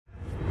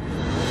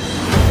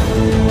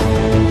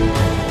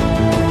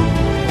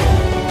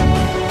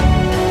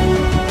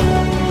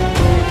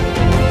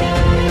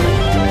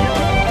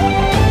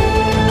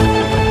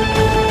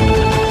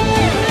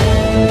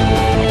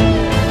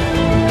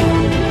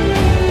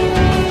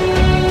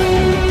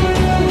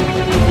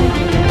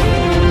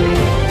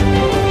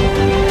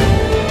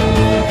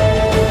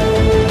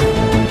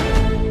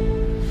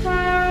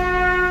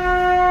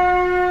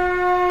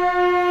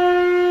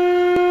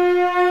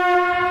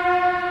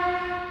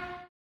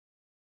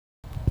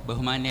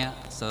ബഹുമാന്യ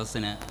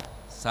സദസ്സിന്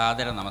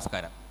സാദര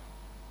നമസ്കാരം.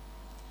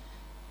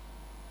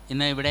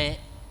 ഇന്ന് ഇവിടെ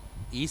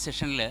ഈ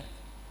സെഷനിൽ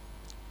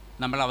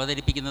നമ്മൾ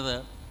അവതരിപ്പിക്കുന്നത്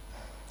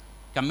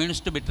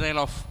കമ്മ്യൂണിസ്റ്റ് ബിട്രയൽ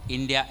ഓഫ്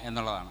ഇന്ത്യ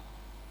എന്നുള്ളതാണ്.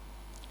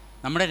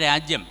 നമ്മുടെ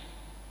രാജ്യം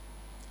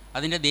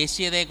അതിൻ്റെ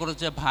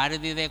ദേശീയതയെക്കുറിച്ച്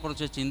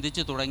ഭാരതീയതയെക്കുറിച്ച്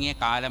ചിന്തിച്ചു തുടങ്ങിയ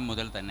കാലം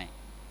മുതൽ തന്നെ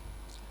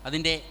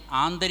അതിൻ്റെ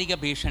ആന്തരിക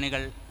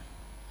ഭീഷണികൾ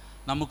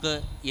നമുക്ക്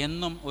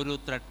എന്നും ഒരു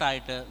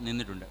ത്രെട്ടായിട്ട്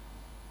നിന്നിട്ടുണ്ട്.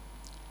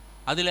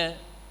 അതിൽ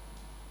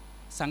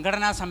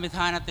സംഘടനാ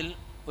സംവിധാനത്തിൽ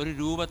ഒരു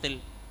രൂപത്തിൽ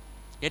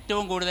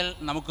ഏറ്റവും കൂടുതൽ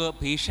നമുക്ക്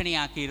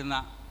ഭീഷണിയാക്കിയിരുന്ന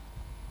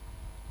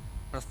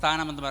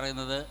പ്രസ്ഥാനമെന്ന്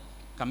പറയുന്നത്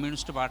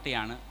കമ്മ്യൂണിസ്റ്റ്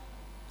പാർട്ടിയാണ്,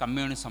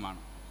 കമ്മ്യൂണിസമാണ്.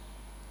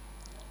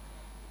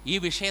 ഈ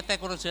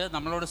വിഷയത്തെക്കുറിച്ച്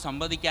നമ്മളോട്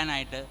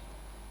സംവദിക്കാനായിട്ട്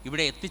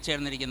ഇവിടെ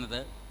എത്തിച്ചേർന്നിരിക്കുന്നത്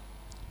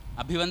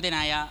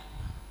അഭിവന്ദ്യനായ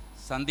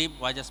സന്ദീപ്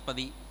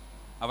വാചസ്പതി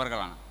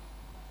അവർകളാണ്.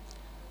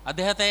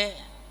 അദ്ദേഹത്തെ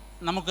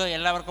നമുക്ക്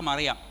എല്ലാവർക്കും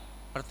അറിയാം,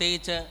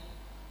 പ്രത്യേകിച്ച്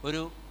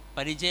ഒരു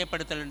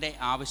പരിചയപ്പെടുത്തലിൻ്റെ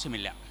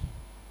ആവശ്യമില്ല.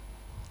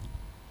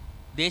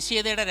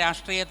 ദേശീയതയുടെ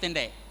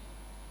രാഷ്ട്രീയത്തിൻ്റെ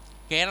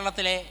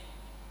കേരളത്തിലെ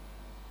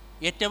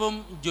ഏറ്റവും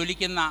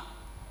ജ്വലിക്കുന്ന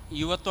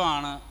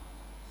യുവത്വമാണ്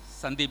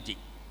സന്ദീപ് ജി.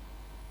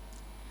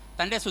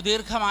 തൻ്റെ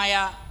സുദീർഘമായ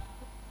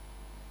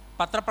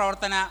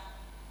പത്രപ്രവർത്തന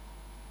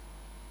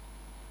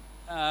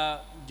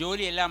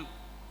ജോലിയെല്ലാം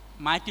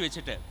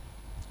മാറ്റിവെച്ചിട്ട്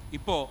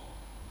ഇപ്പോൾ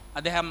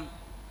അദ്ദേഹം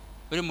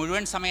ഒരു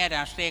മുഴുവൻ സമയ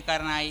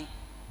രാഷ്ട്രീയക്കാരനായി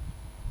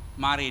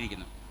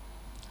മാറിയിരിക്കുന്നു.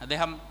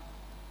 അദ്ദേഹം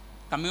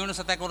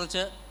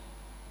കമ്മ്യൂണിസത്തെക്കുറിച്ച്,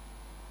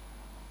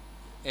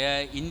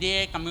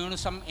 ഇന്ത്യയെ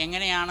കമ്മ്യൂണിസം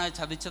എങ്ങനെയാണ്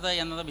ചതിച്ചത്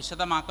എന്നത്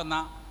വിശദമാക്കുന്ന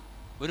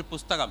ഒരു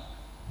പുസ്തകം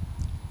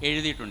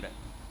എഴുതിയിട്ടുണ്ട്.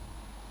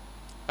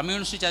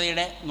 കമ്മ്യൂണിസ്റ്റ്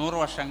ചതിയുടെ 100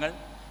 വർഷങ്ങൾ,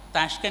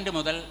 താഷ്കൻഡ്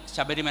മുതൽ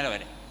ശബരിമല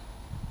വരെ.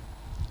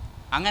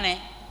 അങ്ങനെ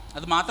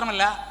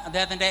അതുമാത്രമല്ല,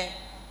 അദ്ദേഹത്തിൻ്റെ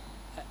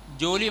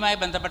ജോലിയുമായി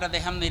ബന്ധപ്പെട്ട്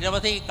അദ്ദേഹം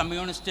നിരവധി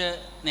കമ്മ്യൂണിസ്റ്റ്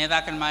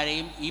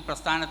നേതാക്കന്മാരെയും ഈ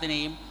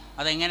പ്രസ്ഥാനത്തിനെയും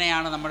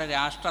അതെങ്ങനെയാണ് നമ്മുടെ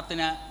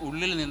രാഷ്ട്രത്തിന്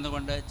ഉള്ളിൽ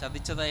നിന്നുകൊണ്ട്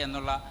ചതിച്ചത്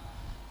എന്നുള്ള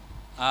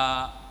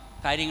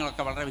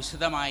കാര്യങ്ങളൊക്കെ വളരെ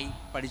വിശദമായി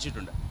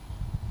പഠിച്ചിട്ടുണ്ട്.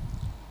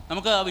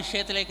 നമുക്ക് ആ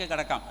വിഷയത്തിലേക്ക്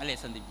കടക്കാം, അല്ലേ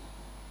സന്ദീപ്?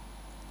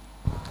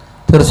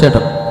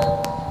 തീർച്ചയായിട്ടും.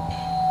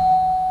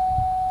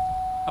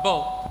 അപ്പോൾ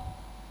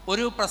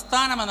ഒരു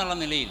പ്രസ്ഥാനം എന്നുള്ള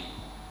നിലയിൽ,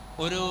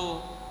 ഒരു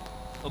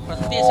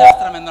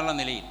പ്രത്യയശാസ്ത്രം എന്നുള്ള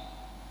നിലയിൽ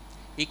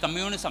ഈ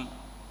കമ്മ്യൂണിസം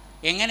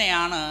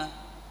എങ്ങനെയാണ്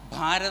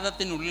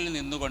ഭാരതത്തിനുള്ളിൽ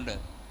നിന്നുകൊണ്ട്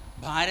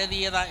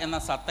ഭാരതീയത എന്ന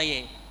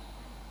സത്തയെ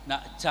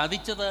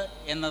ചതിച്ചത്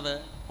എന്നത്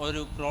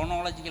ഒരു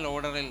ക്രോണോളജിക്കൽ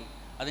ഓർഡറിൽ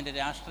അതിൻ്റെ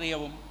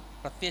രാഷ്ട്രീയവും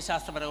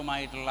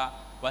പ്രത്യയശാസ്ത്രപരവുമായിട്ടുള്ള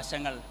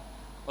വശങ്ങൾ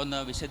ഒന്ന്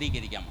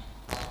വിശദീകരിക്കാം.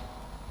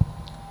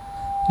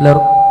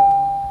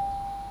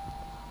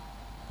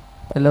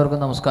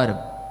 എല്ലാവർക്കും നമസ്കാരം.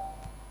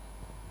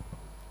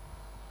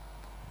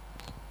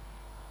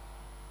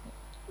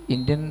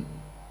 ഇന്ത്യൻ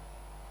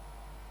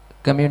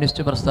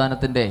കമ്മ്യൂണിസ്റ്റ്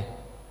പ്രസ്ഥാനത്തിൻ്റെ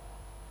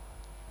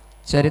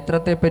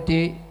ചരിത്രത്തെപ്പറ്റി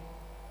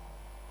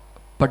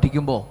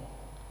പഠിക്കുമ്പോൾ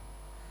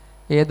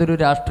ഏതൊരു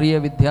രാഷ്ട്രീയ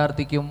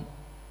വിദ്യാർത്ഥിക്കും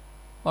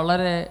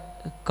വളരെ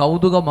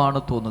കൗതുകമാണ്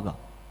തോന്നുക.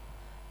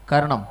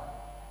 കാരണം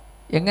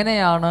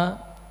എങ്ങനെയാണ്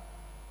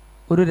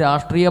ഒരു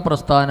രാഷ്ട്രീയ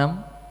പ്രസ്ഥാനം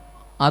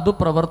അത്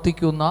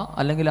പ്രവർത്തിക്കുന്ന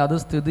അല്ലെങ്കിൽ അത്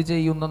സ്ഥിതി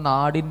ചെയ്യുന്ന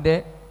നാടിൻ്റെ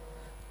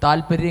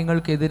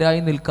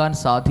താല്പര്യങ്ങൾക്കെതിരായി നിൽക്കാൻ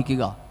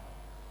സാധിക്കുക?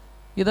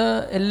 ഇത്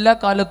എല്ലാ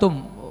കാലത്തും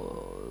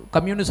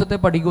കമ്മ്യൂണിസത്തെ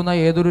പഠിക്കുന്ന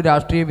ഏതൊരു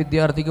രാഷ്ട്രീയ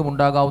വിദ്യാർത്ഥിക്കും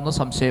ഉണ്ടാകാവുന്ന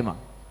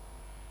സംശയമാണ്.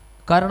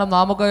 കാരണം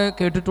നാമൊക്കെ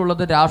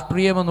കേട്ടിട്ടുള്ളത്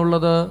രാഷ്ട്രീയം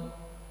എന്നുള്ളത്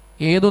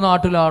ഏതു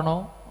നാട്ടിലാണോ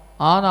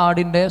ആ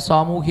നാടിൻ്റെ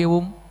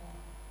സാമൂഹ്യവും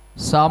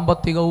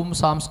സാമ്പത്തികവും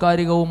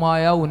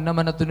സാംസ്കാരികവുമായ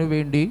ഉന്നമനത്തിനു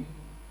വേണ്ടി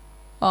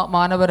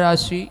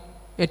മാനവരാശി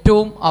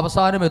ഏറ്റവും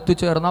അവസാനം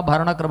എത്തിച്ചേർന്ന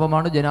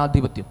ഭരണക്രമമാണ്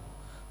ജനാധിപത്യം.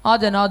 ആ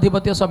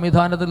ജനാധിപത്യ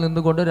സംവിധാനത്തിൽ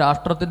നിന്നുകൊണ്ട്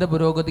രാഷ്ട്രത്തിൻ്റെ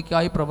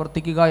പുരോഗതിക്കായി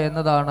പ്രവർത്തിക്കുക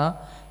എന്നതാണ്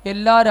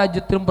എല്ലാ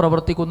രാജ്യത്തിലും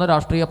പ്രവർത്തിക്കുന്ന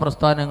രാഷ്ട്രീയ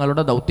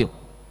പ്രസ്ഥാനങ്ങളുടെ ദൗത്യം.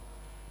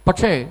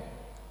 പക്ഷേ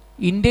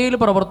ഇന്ത്യയിൽ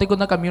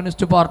പ്രവർത്തിക്കുന്ന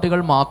കമ്മ്യൂണിസ്റ്റ് പാർട്ടികൾ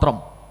മാത്രം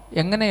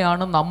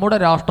എങ്ങനെയാണ് നമ്മുടെ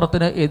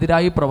രാഷ്ട്രത്തിന്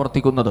എതിരായി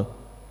പ്രവർത്തിക്കുന്നത്,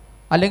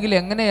 അല്ലെങ്കിൽ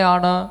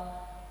എങ്ങനെയാണ്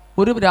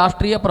ഒരു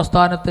രാഷ്ട്രീയ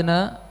പ്രസ്ഥാനത്തിന്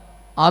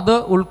അത്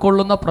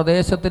ഉൾക്കൊള്ളുന്ന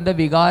പ്രദേശത്തിൻ്റെ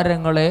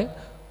വികാരങ്ങളെ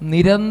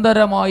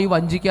നിരന്തരമായി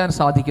വഞ്ചിക്കാൻ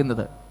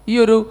സാധിക്കുന്നത്? ഈ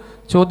ഒരു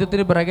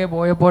ചോദ്യത്തിന് പിറകെ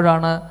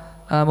പോയപ്പോഴാണ്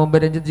മുമ്പ്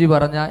രഞ്ജിത് ജി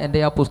പറഞ്ഞ എൻ്റെ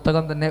ആ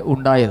പുസ്തകം തന്നെ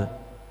ഉണ്ടായത്.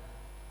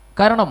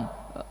 കാരണം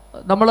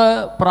നമ്മൾ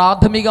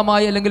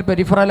പ്രാഥമികമായി അല്ലെങ്കിൽ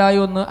പെരിഫറലായി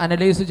ഒന്ന്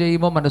അനലൈസ്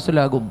ചെയ്യുമ്പോൾ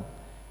മനസ്സിലാകും,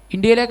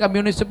 ഇന്ത്യയിലെ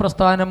കമ്മ്യൂണിസ്റ്റ്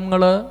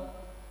പ്രസ്ഥാനങ്ങൾ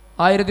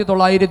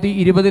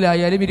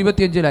 1920-ലായാലും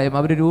 25-ലായാലും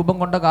അവർ രൂപം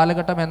കൊണ്ട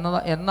കാലഘട്ടം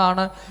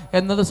എന്നാണ്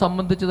എന്നത്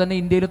സംബന്ധിച്ച് തന്നെ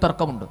ഇന്ത്യയിൽ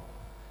തർക്കമുണ്ട്.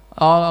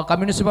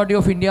 കമ്മ്യൂണിസ്റ്റ് പാർട്ടി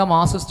ഓഫ് ഇന്ത്യ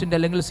മാർക്സിസ്റ്റിൻ്റെ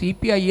അല്ലെങ്കിൽ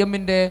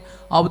CPIM-ൻ്റെ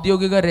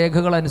ഔദ്യോഗിക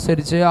രേഖകൾ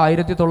അനുസരിച്ച്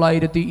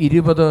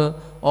 1920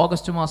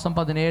 ഓഗസ്റ്റ് മാസം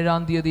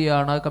 17-ാം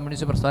തീയതിയാണ്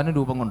കമ്മ്യൂണിസ്റ്റ് പ്രസ്ഥാനം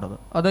രൂപം കൊണ്ടത്.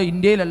 അത്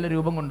ഇന്ത്യയിലല്ല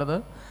രൂപം കൊണ്ടത്,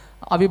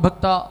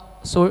 അവിഭക്ത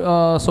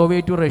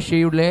സോവിയറ്റ്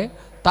റഷ്യയിലെ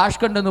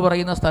താഷ്കൻഡ് എന്ന്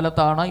പറയുന്ന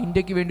സ്ഥലത്താണ്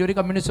ഇന്ത്യക്ക് വേണ്ടി ഒരു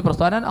കമ്മ്യൂണിസ്റ്റ്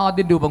പ്രസ്ഥാനം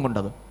ആദ്യം രൂപം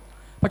കൊണ്ടത്.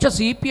 പക്ഷേ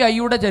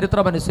CPI-യുടെ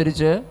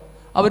ചരിത്രമനുസരിച്ച്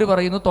അവർ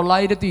പറയുന്നു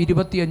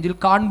 1925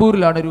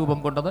 കാൺപൂരിലാണ് രൂപം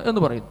കൊണ്ടത്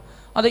എന്ന് പറയുന്നു.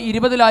 അത്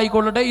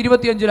 20-ലായിക്കൊള്ളട്ടെ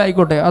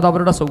 25-ലായിക്കോട്ടെ, അത്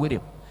അവരുടെ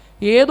സൗകര്യം.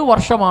 ഏതു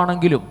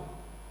വർഷമാണെങ്കിലും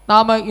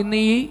നാം ഇന്ന്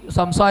ഈ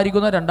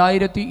സംസാരിക്കുന്ന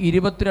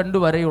 2022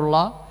 വരെയുള്ള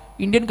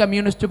ഇന്ത്യൻ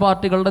കമ്മ്യൂണിസ്റ്റ്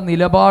പാർട്ടികളുടെ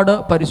നിലപാട്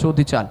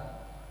പരിശോധിച്ചാൽ,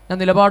 ഞാൻ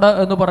നിലപാട്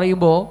എന്ന്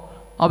പറയുമ്പോൾ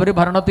അവർ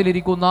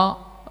ഭരണത്തിലിരിക്കുന്ന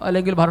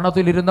അല്ലെങ്കിൽ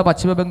ഭരണത്തിലിരുന്ന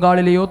പശ്ചിമ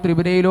ബംഗാളിലെയോ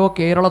ത്രിപുരയിലോ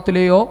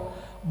കേരളത്തിലെയോ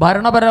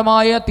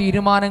ഭരണപരമായ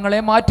തീരുമാനങ്ങളെ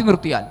മാറ്റി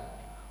നിർത്തിയാൽ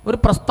ഒരു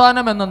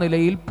പ്രസ്ഥാനം എന്ന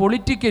നിലയിൽ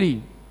പൊളിറ്റിക്കലി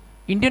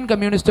ഇന്ത്യൻ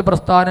കമ്മ്യൂണിസ്റ്റ്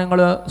പ്രസ്ഥാനങ്ങൾ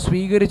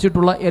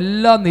സ്വീകരിച്ചിട്ടുള്ള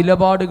എല്ലാ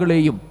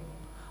നിലപാടുകളെയും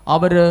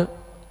അവർ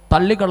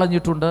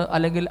തള്ളിക്കളഞ്ഞിട്ടുണ്ട്,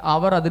 അല്ലെങ്കിൽ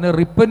അവർ അതിനെ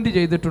റിപ്പൻറ്റ്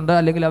ചെയ്തിട്ടുണ്ട്,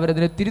 അല്ലെങ്കിൽ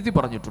അവരതിനെ തിരുത്തി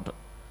പറഞ്ഞിട്ടുണ്ട്.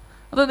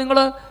 അത് നിങ്ങൾ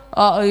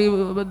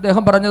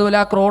അദ്ദേഹം പറഞ്ഞതുപോലെ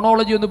ആ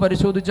ക്രോണോളജി ഒന്ന്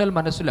പരിശോധിച്ചാൽ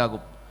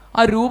മനസ്സിലാകും.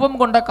 ആ രൂപം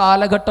കൊണ്ട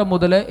കാലഘട്ടം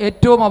മുതൽ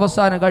ഏറ്റവും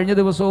അവസാനം കഴിഞ്ഞ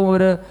ദിവസവും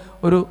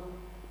ഒരു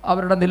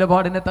അവരുടെ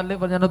നിലപാടിനെ തള്ളി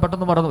പറഞ്ഞാൽ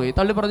പെട്ടെന്ന് മറന്നുപോയി,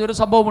 തള്ളി പറഞ്ഞൊരു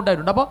സംഭവം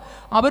ഉണ്ടായിട്ടുണ്ട്. അപ്പോൾ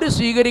അവർ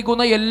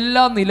സ്വീകരിക്കുന്ന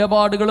എല്ലാ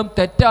നിലപാടുകളും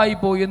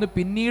തെറ്റായിപ്പോയി എന്ന്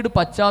പിന്നീട്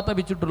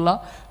പശ്ചാത്തപിച്ചിട്ടുള്ള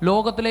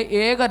ലോകത്തിലെ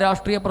ഏക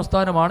രാഷ്ട്രീയ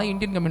പ്രസ്ഥാനമാണ്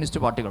ഇന്ത്യൻ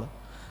കമ്മ്യൂണിസ്റ്റ് പാർട്ടികൾ.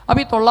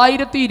 അപ്പോൾ ഈ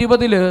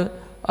 1920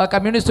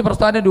 കമ്മ്യൂണിസ്റ്റ്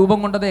പ്രസ്ഥാനം രൂപം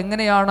കൊണ്ടത്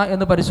എങ്ങനെയാണ്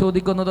എന്ന്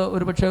പരിശോധിക്കുന്നത്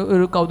ഒരുപക്ഷെ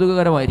ഒരു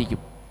കൗതുകകരമായിരിക്കും.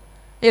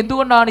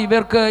 എന്തുകൊണ്ടാണ്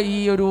ഇവർക്ക് ഈ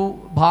ഒരു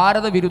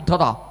ഭാരത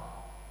വിരുദ്ധത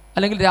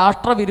അല്ലെങ്കിൽ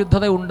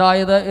രാഷ്ട്രവിരുദ്ധത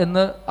ഉണ്ടായത്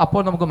എന്ന്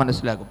അപ്പോൾ നമുക്ക്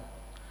മനസ്സിലാകും.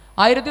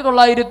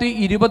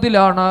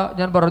 1920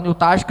 ഞാൻ പറഞ്ഞു,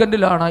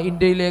 താഷ്കൻഡിലാണ്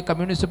ഇന്ത്യയിലെ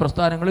കമ്മ്യൂണിസ്റ്റ്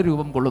പ്രസ്ഥാനങ്ങൾ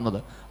രൂപം കൊള്ളുന്നത്.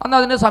 അന്ന്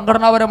അതിന്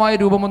സംഘടനാപരമായ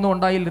രൂപമൊന്നും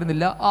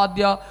ഉണ്ടായിരുന്നില്ല.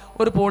 ആദ്യ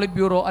ഒരു പോളിറ്റ്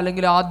ബ്യൂറോ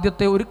അല്ലെങ്കിൽ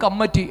ആദ്യത്തെ ഒരു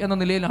കമ്മിറ്റി എന്ന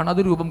നിലയിലാണ്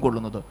അത് രൂപം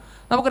കൊള്ളുന്നത്.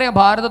 നമുക്കറിയാം,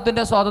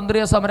 ഭാരതത്തിൻ്റെ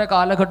സ്വാതന്ത്ര്യ സമര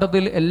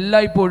കാലഘട്ടത്തിൽ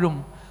എല്ലായ്പ്പോഴും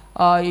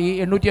ഈ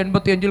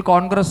 885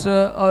 കോൺഗ്രസ്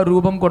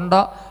രൂപം കൊണ്ട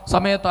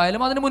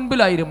സമയത്തായാലും അതിന്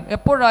മുൻപിലായാലും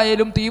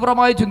എപ്പോഴായാലും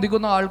തീവ്രമായി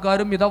ചിന്തിക്കുന്ന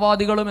ആൾക്കാരും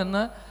മിതവാദികളും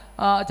എന്ന്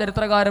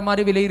ചരിത്രകാരന്മാർ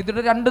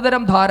വിലയിരുത്തിയിട്ട് 2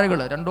 തരം ധാരകൾ,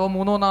 2,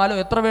 3, 4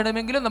 എത്ര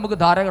വേണമെങ്കിലും നമുക്ക്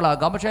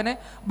ധാരകളാകാം. പക്ഷേ അതിനെ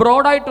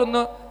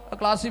ബ്രോഡായിട്ടൊന്ന്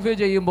ക്ലാസിഫൈ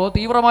ചെയ്യുമ്പോൾ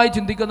തീവ്രമായി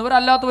ചിന്തിക്കുന്നവർ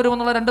അല്ലാത്തവരും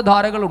എന്നുള്ള 2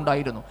 ധാരകൾ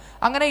ഉണ്ടായിരുന്നു.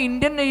 അങ്ങനെ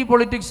ഇന്ത്യൻ ഈ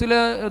പൊളിറ്റിക്സിൽ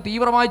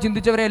തീവ്രമായി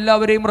ചിന്തിച്ചവരെ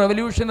എല്ലാവരെയും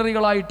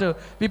റെവല്യൂഷണറികളായിട്ട്,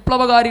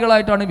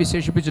 വിപ്ലവകാരികളായിട്ടാണ്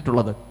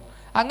വിശേഷിപ്പിച്ചിട്ടുള്ളത്.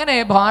 അങ്ങനെ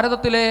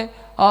ഭാരതത്തിലെ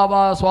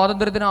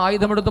സ്വാതന്ത്ര്യത്തിന്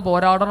ആയുധമെടുത്ത്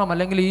പോരാടണം,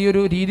 അല്ലെങ്കിൽ ഈ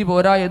ഒരു രീതി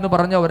പോരാ എന്ന്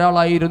പറഞ്ഞ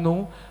ഒരാളായിരുന്നു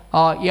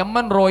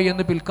MN റോയ്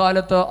എന്ന്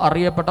പിൽക്കാലത്ത്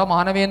അറിയപ്പെട്ട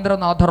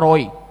മാനവേന്ദ്രനാഥ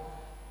റോയ്.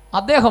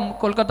 അദ്ദേഹം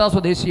കൊൽക്കത്ത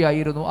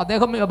സ്വദേശിയായിരുന്നു.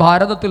 അദ്ദേഹം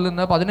ഭാരതത്തിൽ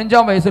നിന്ന്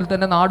 15-ാം വയസ്സിൽ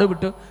തന്നെ നാട്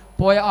വിട്ട്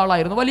പോയ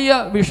ആളായിരുന്നു. വലിയ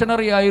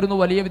വിഷണറി ആയിരുന്നു,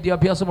 വലിയ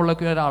വിദ്യാഭ്യാസമുള്ള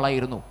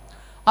ഒരാളായിരുന്നു.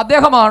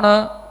 അദ്ദേഹമാണ്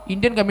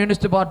ഇന്ത്യൻ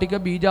കമ്മ്യൂണിസ്റ്റ് പാർട്ടിക്ക്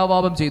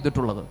ബീജാവാപം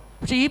ചെയ്തിട്ടുള്ളത്.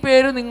 പക്ഷേ ഈ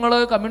പേര് നിങ്ങൾ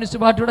കമ്മ്യൂണിസ്റ്റ്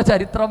പാർട്ടിയുടെ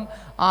ചരിത്രം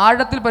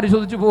ആഴത്തിൽ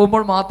പരിശോധിച്ച്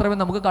പോകുമ്പോൾ മാത്രമേ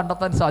നമുക്ക്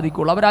കണ്ടെത്താൻ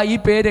സാധിക്കുകയുള്ളൂ. അവർ ഈ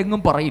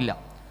പേരെങ്ങും പറയില്ല.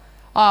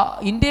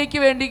 ഇന്ത്യക്ക്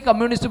വേണ്ടി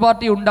കമ്മ്യൂണിസ്റ്റ്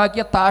പാർട്ടി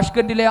ഉണ്ടാക്കിയ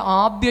താഷ്കൻഡിലെ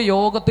ആദ്യ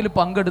യോഗത്തിൽ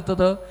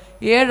പങ്കെടുത്തത്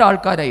 7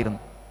 ആൾക്കാരായിരുന്നു.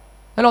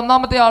 അതിൽ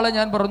ഒന്നാമത്തെ ആൾ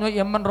ഞാൻ പറഞ്ഞു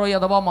MN റോയ്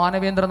അഥവാ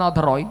മാനവേന്ദ്രനാഥ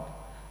റോയ്.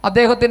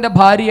 അദ്ദേഹത്തിൻ്റെ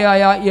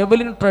ഭാര്യയായ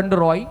എവലിൻ ട്രെൻഡ്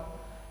റോയ്,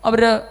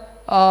 അവർ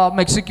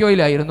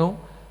മെക്സിക്കോയിലായിരുന്നു.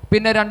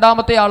 പിന്നെ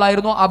രണ്ടാമത്തെ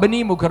ആളായിരുന്നു അബനി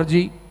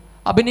മുഖർജി.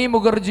 അബനി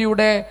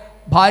മുഖർജിയുടെ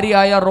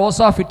ഭാര്യയായ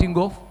റോസ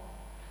ഫിറ്റിംഗോഫ്.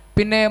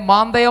 പിന്നെ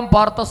മാന്തയം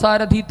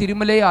പാർത്ഥസാരഥി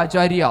തിരുമലൈ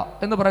ആചാര്യ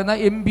എന്ന് പറയുന്ന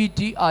MBT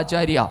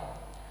ആചാര്യ.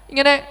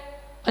 ഇങ്ങനെ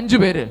 5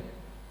 പേര്.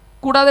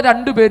 കൂടാതെ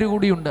 2 പേര്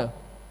കൂടിയുണ്ട്,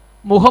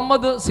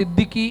 മുഹമ്മദ്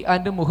സിദ്ദിഖി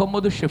ആൻഡ്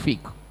മുഹമ്മദ്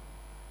ഷഫീഖ്.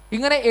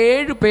 ഇങ്ങനെ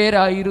 7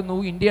 പേരായിരുന്നു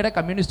ഇന്ത്യയുടെ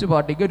കമ്മ്യൂണിസ്റ്റ്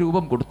പാർട്ടിക്ക്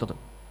രൂപം കൊടുത്തത്.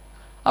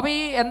 അപ്പോൾ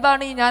ഈ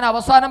എന്താണ് ഈ ഞാൻ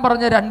അവസാനം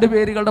പറഞ്ഞ 2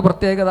 പേരുകളുടെ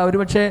പ്രത്യേകത?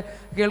 ഒരുപക്ഷെ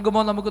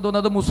കേൾക്കുമ്പോൾ നമുക്ക്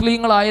തോന്നുന്നത്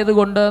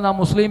മുസ്ലിങ്ങളായതുകൊണ്ട് നാം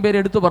മുസ്ലിം പേര്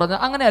എടുത്തു പറഞ്ഞ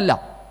അങ്ങനെയല്ല.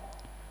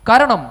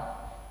 കാരണം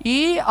ഈ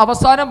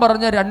അവസാനം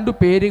പറഞ്ഞ 2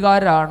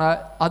 പേരുകാരാണ്,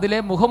 അതിലെ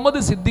മുഹമ്മദ്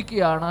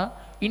സിദ്ദിഖിയാണ്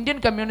ഇന്ത്യൻ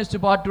കമ്മ്യൂണിസ്റ്റ്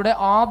പാർട്ടിയുടെ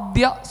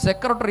ആദ്യ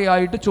സെക്രട്ടറി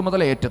ആയിട്ട്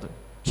ചുമതലയേറ്റത്.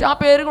 പക്ഷെ ആ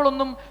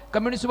പേരുകളൊന്നും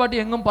കമ്മ്യൂണിസ്റ്റ് പാർട്ടി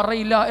എങ്ങും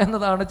പറയില്ല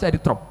എന്നതാണ്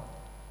ചരിത്രം.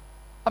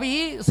 അപ്പോൾ ഈ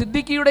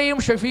സിദ്ദിഖിയുടെയും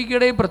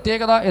ഷഫീഖിയുടെയും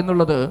പ്രത്യേകത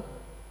എന്നുള്ളത്,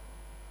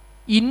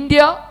 ഇന്ത്യ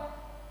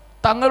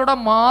തങ്ങളുടെ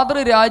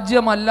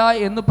മാതൃരാജ്യമല്ല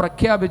എന്ന്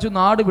പ്രഖ്യാപിച്ച്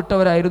നാട്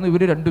വിട്ടവരായിരുന്നു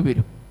ഇവർ 2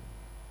 പേരും.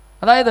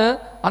 അതായത്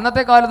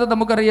അന്നത്തെ കാലത്ത്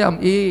നമുക്കറിയാം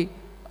ഈ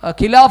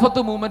ഖിലാഫത്ത്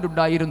മൂവ്മെൻ്റ്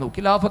ഉണ്ടായിരുന്നു.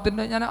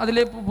 ഖിലാഫത്തിൻ്റെ ഞാൻ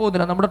അതിലേക്ക്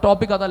പോകുന്നില്ല, നമ്മുടെ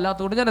ടോപ്പിക്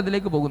അതല്ലാത്തതുകൊണ്ട് ഞാൻ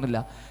അതിലേക്ക് പോകുന്നില്ല.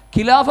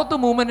 ഖിലാഫത്ത്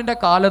മൂവ്മെൻറ്റിൻ്റെ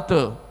കാലത്ത്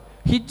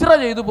ഹിജ്റ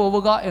ചെയ്തു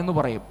പോവുക എന്ന്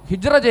പറയും.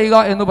 ഹിജ്റ ചെയ്യുക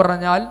എന്ന്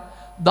പറഞ്ഞാൽ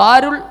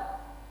ദാരുൽ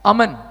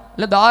അമൻ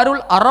അല്ലെ ദാരുൽ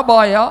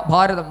അറബായ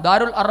ഭാരതം,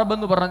 ദാരുൽ അറബ്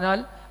എന്ന് പറഞ്ഞാൽ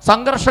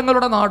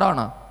സംഘർഷങ്ങളുടെ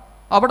നാടാണ്.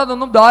 അവിടെ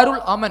നിന്നും ദാരുൽ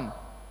അമൻ,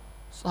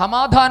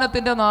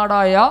 സമാധാനത്തിൻ്റെ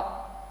നാടായ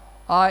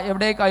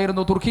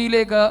എവിടേക്കായിരുന്നു,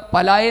 തുർക്കിയിലേക്ക്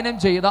പലായനം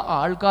ചെയ്ത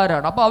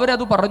ആൾക്കാരാണ്. അപ്പോൾ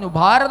അവരത് പറഞ്ഞു,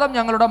 ഭാരതം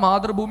ഞങ്ങളുടെ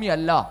മാതൃഭൂമി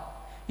അല്ല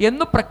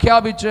എന്ന്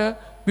പ്രഖ്യാപിച്ച്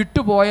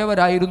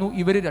വിട്ടുപോയവരായിരുന്നു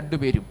ഇവർ 2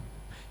 പേരും.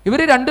 ഇവർ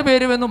 2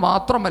 പേരും എന്ന്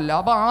മാത്രമല്ല,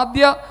 അപ്പോൾ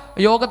ആദ്യ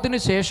യോഗത്തിന്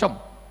ശേഷം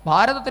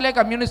ഭാരതത്തിലെ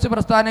കമ്മ്യൂണിസ്റ്റ്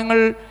പ്രസ്ഥാനങ്ങൾ,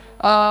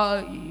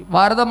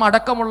 ഭാരതം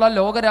അടക്കമുള്ള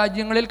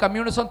ലോകരാജ്യങ്ങളിൽ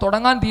കമ്മ്യൂണിസം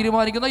തുടങ്ങാൻ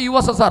തീരുമാനിക്കുന്ന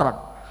USSR ആണ്.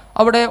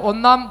 അവിടെ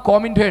 1ാം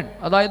കോമിൻറ്റേൺ,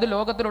 അതായത്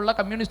ലോകത്തിലുള്ള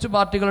കമ്മ്യൂണിസ്റ്റ്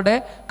പാർട്ടികളുടെ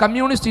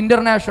കമ്മ്യൂണിസ്റ്റ്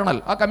ഇൻ്റർനാഷണൽ,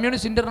 ആ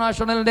കമ്മ്യൂണിസ്റ്റ്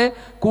ഇൻ്റർനാഷണലിൻ്റെ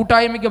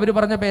കൂട്ടായ്മയ്ക്ക് അവർ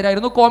പറഞ്ഞ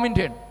പേരായിരുന്നു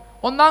കോമിൻറ്റേൺ.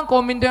 1ാം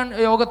കോമിൻറ്റേൺ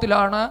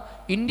യോഗത്തിലാണ്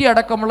ഇന്ത്യ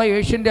അടക്കമുള്ള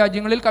ഏഷ്യൻ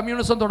രാജ്യങ്ങളിൽ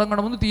കമ്മ്യൂണിസം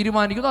തുടങ്ങണമെന്ന്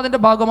തീരുമാനിക്കുന്നത്. അതിൻ്റെ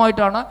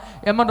ഭാഗമായിട്ടാണ്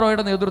MN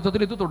റോയുടെ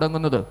നേതൃത്വത്തിൽ ഇത്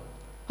തുടങ്ങുന്നത്.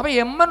 അപ്പോൾ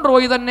MN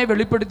റോയ് തന്നെ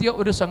വെളിപ്പെടുത്തിയ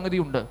ഒരു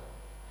സംഗതിയുണ്ട്.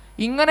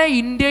 ഇങ്ങനെ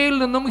ഇന്ത്യയിൽ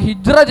നിന്നും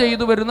ഹിജ്റ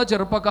ചെയ്തു വരുന്ന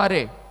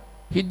ചെറുപ്പക്കാരെ,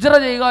 ഹിജ്റ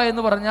ചെയ്യുക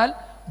എന്ന് പറഞ്ഞാൽ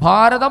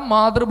ഭാരതം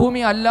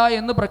മാതൃഭൂമി അല്ല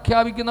എന്ന്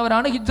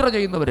പ്രഖ്യാപിക്കുന്നവരാണ് ഹിജ്റ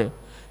ചെയ്യുന്നവർ.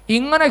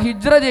 ഇങ്ങനെ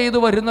ഹിജ്റ ചെയ്തു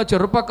വരുന്ന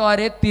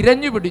ചെറുപ്പക്കാരെ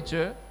തിരഞ്ഞു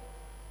പിടിച്ച്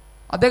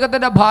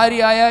അദ്ദേഹത്തിൻ്റെ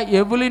ഭാര്യയായ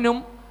എവലിനും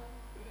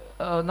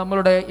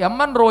നമ്മളുടെ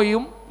എം.എൻ.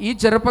 റോയും ഈ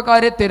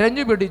ചെറുപ്പക്കാരെ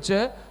തിരഞ്ഞു പിടിച്ച്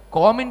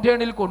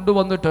കോമിൻറ്റേണിൽ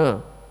കൊണ്ടുവന്നിട്ട്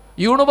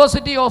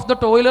university of the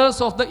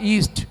ടോയിലേഴ്സ് of the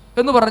east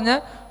എന്ന് പറഞ്ഞ്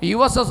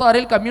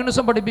USSRൽ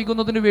കമ്മ്യൂണിസം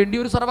പഠിപ്പിക്കുന്നതിന് വേണ്ടി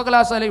ഒരു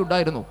സർവകലാശാല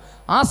ഉണ്ടായിരുന്നു.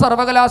 ആ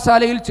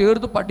സർവകലാശാലയിൽ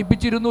ചേർത്ത്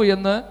പഠിപ്പിച്ചിരുന്നു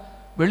എന്ന്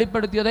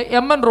വെളിപ്പെടുത്തിയത്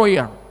എം.എൻ.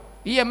 റോയിയാണ്.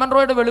 ഈ എം.എൻ.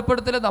 റോയുടെ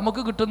വെളിപ്പെടുത്തൽ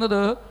നമുക്ക്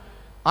കിട്ടുന്നത്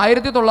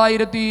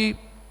 1900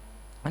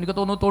 എനിക്ക്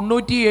തോന്നുന്നു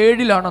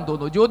 97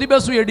 തോന്നുന്നു. ജ്യോതി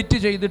ബസു എഡിറ്റ്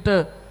ചെയ്തിട്ട്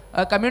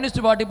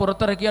കമ്മ്യൂണിസ്റ്റ് പാർട്ടി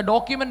പുറത്തിറക്കിയ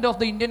document of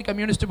the Indian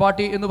communist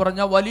party എന്ന്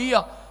പറഞ്ഞ വലിയ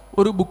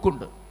ഒരു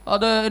ബുക്കുണ്ട്.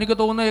 അത് എനിക്ക്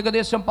തോന്നുന്നു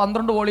ഏകദേശം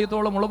 12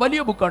 വോളിയത്തോളമുള്ള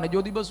വലിയ ബുക്കാണ്.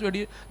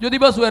 ജ്യോതി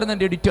ബസു ആയിരുന്നു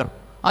എൻ്റെ എഡിറ്റർ.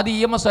 അത്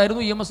EMS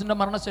ആയിരുന്നു. EMSൻ്റെ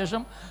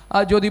മരണശേഷം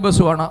ജ്യോതി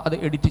ബസുവാണ് അത്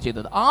എഡിറ്റ്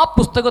ചെയ്തത്. ആ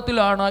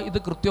പുസ്തകത്തിലാണ് ഇത്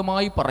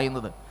കൃത്യമായി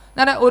പറയുന്നത്.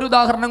 ഞാൻ ഒരു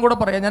ഉദാഹരണം കൂടെ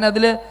പറയാം. ഞാൻ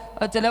അതിൽ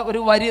ചില ഒരു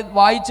വരി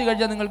വായിച്ചു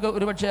കഴിഞ്ഞാൽ നിങ്ങൾക്ക്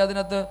ഒരുപക്ഷെ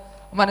അതിനകത്ത്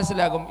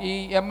മനസ്സിലാകും ഈ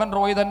എം.എൻ.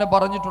 റോയ് തന്നെ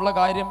പറഞ്ഞിട്ടുള്ള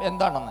കാര്യം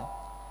എന്താണെന്ന്.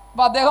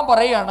 അപ്പോൾ അദ്ദേഹം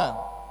പറയുകയാണ്,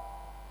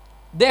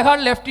 they had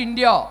left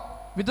India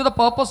with the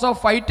purpose of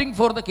fighting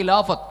for the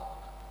khilafat.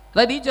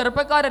 അതായത് ഈ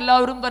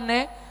ചെറുപ്പക്കാരെല്ലാവരും തന്നെ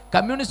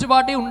കമ്മ്യൂണിസ്റ്റ്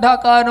പാർട്ടി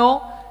ഉണ്ടാക്കാനോ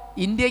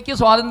ഇന്ത്യക്ക്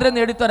സ്വാതന്ത്ര്യം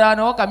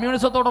നേടിത്തരാനോ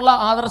കമ്മ്യൂണിസത്തോടുള്ള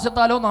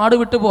ആദർശത്താലോ നാട്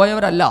വിട്ടു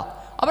പോയവരല്ല.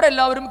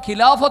 അവരെല്ലാവരും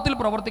ഖിലാഫത്തിൽ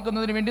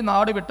പ്രവർത്തിക്കുന്നതിന് വേണ്ടി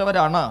നാട്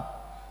വിട്ടവരാണ്.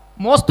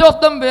 Most of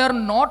them were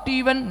not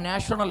even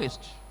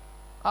nationalist.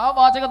 ആ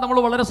വാചകം നമ്മൾ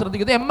വളരെ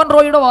ശ്രദ്ധിക്കുന്നത് എം.എൻ.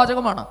 റോയിയുടെ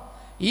വാചകമാണ്.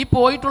 ഈ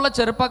പോയിട്ടുള്ള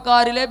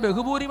ചെറുപ്പക്കാരിലെ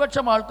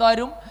ബഹുഭൂരിപക്ഷം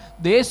ആൾക്കാരും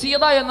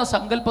ദേശീയത എന്ന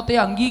സങ്കല്പത്തെ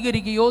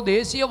അംഗീകരിക്കുകയോ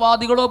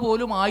ദേശീയവാദികളോ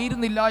പോലും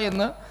ആയിരുന്നില്ല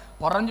എന്ന്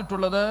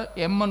പറഞ്ഞിട്ടുള്ളത്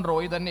എം.എൻ.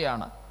 റോയ്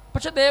തന്നെയാണ്.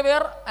 പക്ഷേ ദേ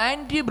വെയർ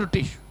ആൻറ്റി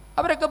ബ്രിട്ടീഷ്.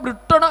 അവരൊക്കെ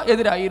ബ്രിട്ടന്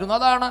എതിരായിരുന്നു.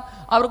 അതാണ്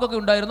അവർക്കൊക്കെ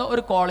ഉണ്ടായിരുന്ന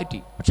ഒരു ക്വാളിറ്റി.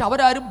 പക്ഷെ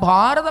അവരാരും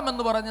ഭാരതം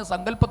എന്ന് പറഞ്ഞ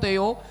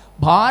സങ്കല്പത്തെയോ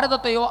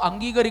ഭാരതത്തെയോ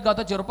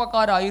അംഗീകരിക്കാത്ത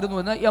ചെറുപ്പക്കാരായിരുന്നു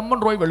എന്ന് എം.എൻ.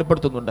 റോയ്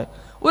വെളിപ്പെടുത്തുന്നുണ്ട്.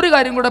 ഒരു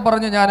കാര്യം കൂടെ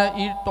പറഞ്ഞ് ഞാൻ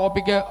ഈ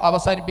ടോപ്പിക്ക്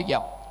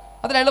അവസാനിപ്പിക്കാം.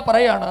 അതിലയാൾ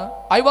പറയാണ്,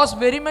 I was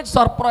very much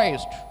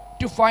surprised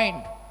to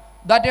find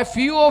that a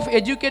few of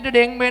educated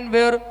young men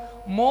were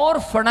more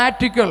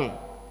fanatical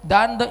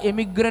than the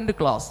immigrant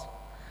class.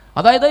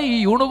 അതായത് ഈ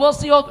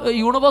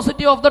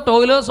university of the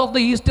ടോയിലേഴ്സ് of the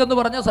east എന്ന്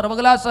പറഞ്ഞ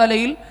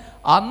സർവകലാശാലയിൽ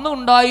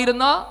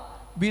അന്നുണ്ടായിരുന്ന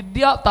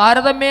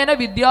താരതമ്യേന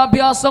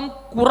വിദ്യാഭ്യാസം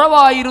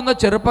കുറവായിരുന്ന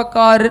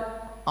ചെറുപ്പക്കാർ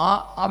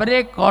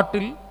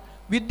അവരെക്കാട്ടിൽ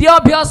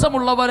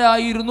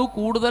വിദ്യാഭ്യാസമുള്ളവരായിരുന്നു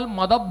കൂടുതൽ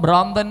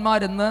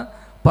മതഭ്രാന്തന്മാരെന്ന്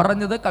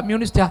പറഞ്ഞത്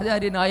കമ്മ്യൂണിസ്റ്റ്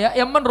ആചാര്യനായ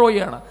എം.എൻ.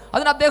 റോയിയാണ്.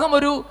 അതിന് അദ്ദേഹം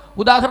ഒരു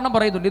ഉദാഹരണം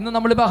പറയുന്നുണ്ട്. ഇന്ന്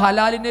നമ്മളിപ്പോൾ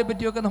ഹലാലിനെ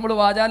പറ്റിയൊക്കെ നമ്മൾ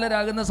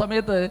വാചാലരാകുന്ന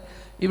സമയത്ത്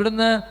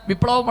ഇവിടുന്ന്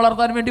വിപ്ലവം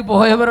വളർത്താൻ വേണ്ടി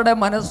പോയവരുടെ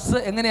മനസ്സ്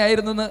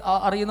എങ്ങനെയായിരുന്നു എന്ന്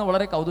അറിയുന്നത്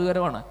വളരെ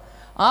കൗതുകരമാണ്.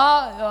 ആ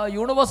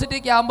യൂണിവേഴ്സിറ്റി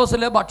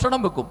ക്യാമ്പസിൽ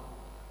ഭക്ഷണം വെക്കും.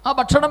 ആ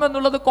ഭക്ഷണം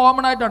എന്നുള്ളത്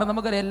കോമൺ ആയിട്ടാണ്.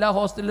 നമുക്കറിയാം എല്ലാ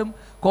ഹോസ്റ്റലിലും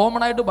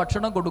കോമൺ ആയിട്ട്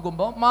ഭക്ഷണം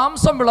കൊടുക്കുമ്പോൾ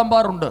മാംസം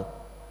വിളമ്പാറുണ്ട്.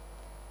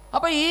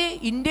 അപ്പോൾ ഈ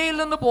ഇന്ത്യയിൽ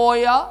നിന്ന്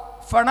പോയ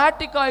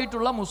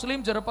ഫനാറ്റിക്കായിട്ടുള്ള മുസ്ലിം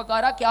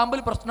ചെറുപ്പക്കാർ ആ ക്യാമ്പിൽ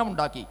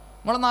പ്രശ്നമുണ്ടാക്കി.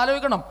 നമ്മളൊന്ന്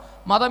ആലോചിക്കണം,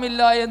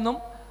 മതമില്ല എന്നും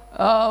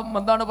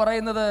എന്താണ്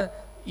പറയുന്നത്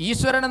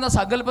ഈശ്വരൻ എന്ന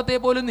സങ്കല്പത്തെ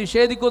പോലും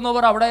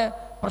നിഷേധിക്കുന്നവർ അവിടെ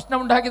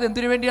പ്രശ്നമുണ്ടാക്കിയത്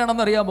എന്തിനു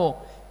വേണ്ടിയാണെന്ന് അറിയാമോ?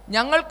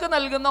 ഞങ്ങൾക്ക്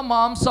നൽകുന്ന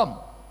മാംസം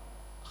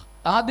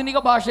ആധുനിക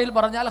ഭാഷയിൽ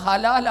പറഞ്ഞാൽ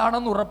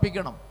ഹലാലാണെന്ന്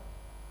ഉറപ്പിക്കണം,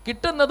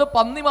 കിട്ടുന്നത്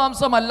പന്നി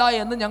മാംസമല്ല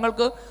എന്ന്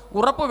ഞങ്ങൾക്ക്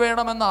ഉറപ്പ്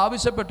വേണമെന്ന്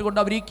ആവശ്യപ്പെട്ടുകൊണ്ട്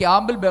അവർ ഈ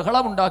ക്യാമ്പിൽ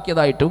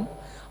ബഹളമുണ്ടാക്കിയതായിട്ടും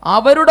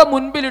അവരുടെ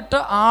മുൻപിലിട്ട്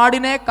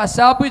ആടിനെ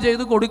കശാപ്പ്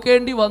ചെയ്ത്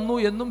കൊടുക്കേണ്ടി വന്നു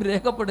എന്നും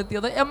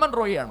രേഖപ്പെടുത്തിയത് എം.എൻ.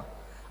 റോയിയാണ്.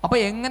 അപ്പോൾ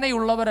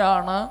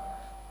എങ്ങനെയുള്ളവരാണ്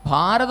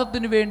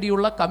ഭാരതത്തിന്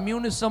വേണ്ടിയുള്ള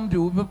കമ്മ്യൂണിസം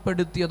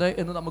രൂപപ്പെടുത്തിയത്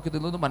എന്ന്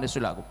നമുക്കിതിൽ നിന്ന്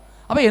മനസ്സിലാകും.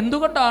 അപ്പോൾ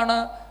എന്തുകൊണ്ടാണ്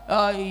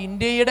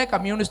ഇന്ത്യയുടെ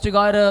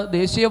കമ്മ്യൂണിസ്റ്റുകാർ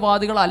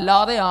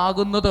ദേശീയവാദികളല്ലാതെ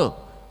ആകുന്നത്?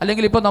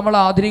 അല്ലെങ്കിൽ ഇപ്പോൾ നമ്മൾ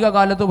ആധുനിക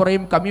കാലത്ത്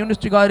പറയും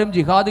കമ്മ്യൂണിസ്റ്റുകാരും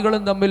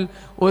ജിഹാദികളും തമ്മിൽ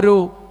ഒരു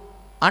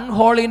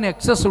അൺഹോളി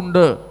നെക്സസ്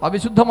ഉണ്ട്,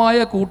 അവിശുദ്ധമായ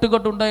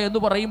കൂട്ടുകെട്ടുണ്ട് എന്ന്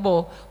പറയുമ്പോൾ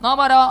നാം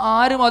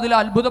ആരും അതിൽ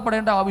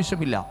അത്ഭുതപ്പെടേണ്ട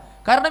ആവശ്യമില്ല.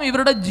 കാരണം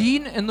ഇവരുടെ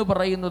ജീൻ എന്ന്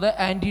പറയുന്നത്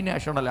ആൻറ്റി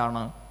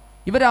നാഷണലാണ്.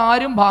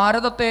 ഇവരാരും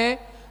ഭാരതത്തെ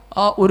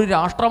ഒരു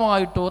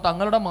രാഷ്ട്രമായിട്ടോ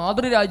തങ്ങളുടെ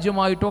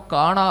മാതൃരാജ്യമായിട്ടോ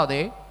കാണാതെ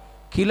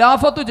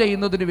ഖിലാഫത്ത്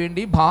ചെയ്യുന്നതിന്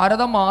വേണ്ടി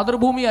ഭാരതം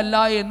മാതൃഭൂമിയല്ല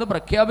എന്ന്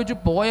പ്രഖ്യാപിച്ചു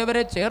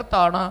പോയവരെ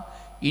ചേർത്താണ്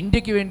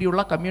ഇന്ത്യക്ക്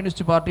വേണ്ടിയുള്ള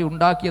കമ്മ്യൂണിസ്റ്റ് പാർട്ടി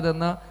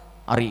ഉണ്ടാക്കിയതെന്ന്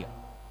അറിയാം.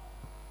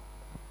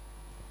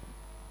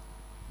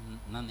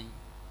 നന്ദി.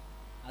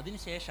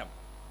 അതിനുശേഷം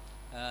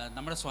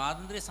നമ്മുടെ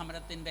സ്വാതന്ത്ര്യ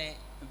സമരത്തിൻ്റെ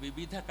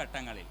വിവിധ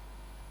ഘട്ടങ്ങളിൽ,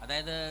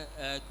 അതായത്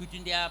ക്വിറ്റ്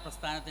ഇന്ത്യ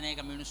പ്രസ്ഥാനത്തിനെ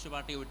കമ്മ്യൂണിസ്റ്റ്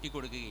പാർട്ടി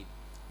ഒറ്റിക്കൊടുക്കുകയും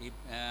ഈ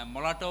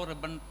മൊളാട്ടോ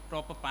റിബൺ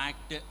ടോപ്പ്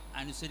പാക്റ്റ്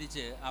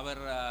അനുസരിച്ച് അവർ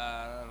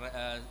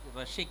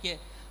റഷ്യയ്ക്ക്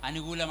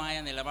അനുകൂലമായ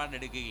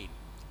നിലപാടെടുക്കുകയും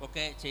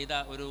ഒക്കെ ചെയ്ത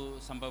ഒരു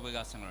സംഭവ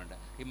വികാസങ്ങളുണ്ട്.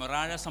 ഈ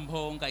മൊറാഴ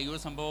സംഭവവും കയ്യൂർ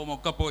സംഭവവും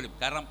ഒക്കെ പോലും,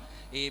 കാരണം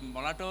ഈ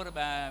മൊളാട്ടോ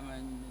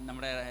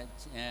നമ്മുടെ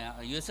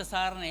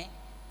USSRനെ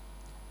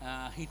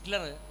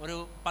ഹിറ്റ്ലർ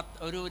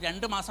ഒരു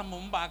 2 മാസം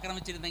മുമ്പ്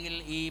ആക്രമിച്ചിരുന്നെങ്കിൽ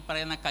ഈ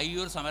പറയുന്ന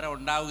കയ്യൂർ സമരം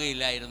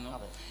ഉണ്ടാവുകയില്ലായിരുന്നു.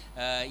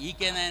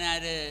 E.K.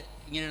 നായനാർ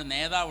ഇങ്ങനൊരു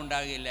നേതാവ്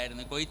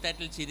ഉണ്ടാവുകയില്ലായിരുന്നു.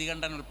 കൊയ്ത്താറ്റിൽ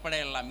ചിരികണ്ഠൻ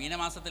ഉൾപ്പെടെയുള്ള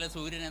മീനമാസത്തിലെ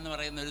സൂര്യൻ എന്ന്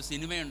പറയുന്ന ഒരു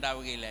സിനിമ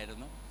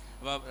ഉണ്ടാവുകയില്ലായിരുന്നു.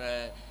 അപ്പോൾ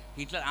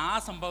ഹിറ്റ്ലർ ആ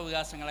സംഭവ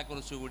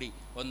വികാസങ്ങളെക്കുറിച്ചുകൂടി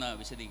ഒന്ന്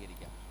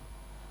വിശദീകരിക്കാം.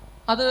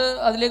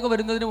 അതിലേക്ക്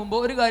വരുന്നതിന് മുമ്പ്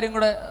ഒരു കാര്യം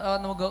കൂടെ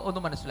നമുക്ക്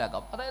ഒന്ന്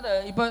മനസ്സിലാക്കാം. അതായത്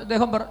ഇപ്പോൾ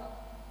അദ്ദേഹം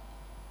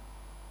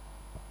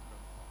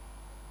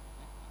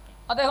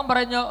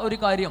പറഞ്ഞ ഒരു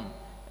കാര്യം,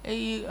 ഈ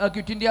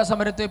ക്വിറ്റ് ഇന്ത്യ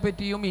സമരത്തെ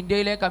പറ്റിയും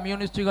ഇന്ത്യയിലെ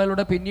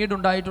കമ്മ്യൂണിസ്റ്റുകളുടെ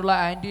പിന്നീടുണ്ടായിട്ടുള്ള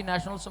ആൻറ്റി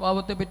നാഷണൽ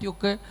സ്വഭാവത്തെ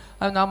പറ്റിയൊക്കെ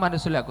നാം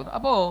മനസ്സിലാക്കുന്നു.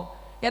 അപ്പോൾ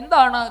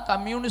എന്താണ്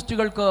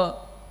കമ്മ്യൂണിസ്റ്റുകൾക്ക്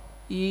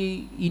ഈ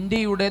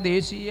ഇന്ത്യയുടെ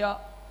ദേശീയ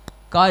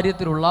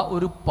കാര്യത്തിലുള്ള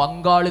ഒരു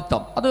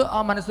പങ്കാളിത്തം? അത്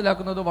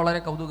മനസ്സിലാക്കുന്നത് വളരെ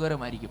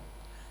കൗതുകകരമായിരിക്കും.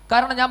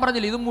 കാരണം ഞാൻ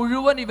പറഞ്ഞില്ല, ഇത്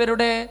മുഴുവൻ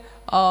ഇവരുടെ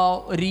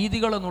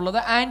രീതികൾ എന്നുള്ളത്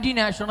ആൻറ്റി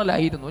നാഷണൽ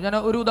ആയിരുന്നു. ഞാൻ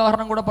ഒരു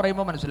ഉദാഹരണം കൂടെ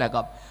പറയുമ്പോൾ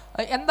മനസ്സിലാക്കാം.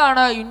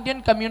 എന്താണ് ഇന്ത്യൻ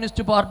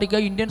കമ്മ്യൂണിസ്റ്റ്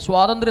പാർട്ടിക്ക് ഇന്ത്യൻ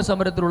സ്വാതന്ത്ര്യ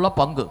സമരത്തിലുള്ള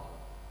പങ്ക്?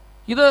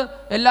 ഇത്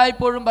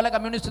എല്ലായ്പ്പോഴും പല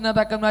കമ്മ്യൂണിസ്റ്റ്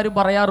നേതാക്കന്മാരും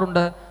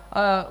പറയാറുണ്ട്.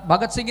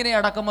 ഭഗത് സിംഗിനെ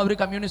അടക്കം അവർ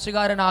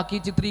കമ്മ്യൂണിസ്റ്റുകാരനാക്കി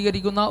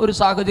ചിത്രീകരിക്കുന്ന ഒരു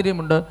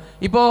സാഹചര്യമുണ്ട്.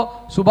 ഇപ്പോൾ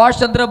സുഭാഷ്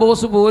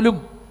ചന്ദ്രബോസ് പോലും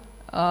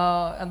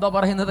എന്താ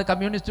പറയുന്നത്,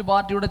 കമ്മ്യൂണിസ്റ്റ്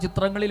പാർട്ടിയുടെ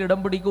ചിത്രങ്ങളിൽ ഇടം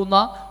പിടിക്കുന്ന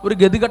ഒരു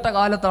ഗതികെട്ട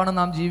കാലത്താണ്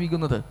നാം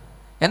ജീവിക്കുന്നത്.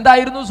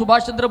 എന്തായിരുന്നു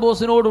സുഭാഷ്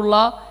ചന്ദ്രബോസിനോടുള്ള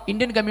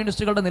ഇന്ത്യൻ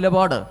കമ്മ്യൂണിസ്റ്റുകളുടെ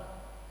നിലപാട്?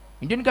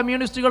 ഇന്ത്യൻ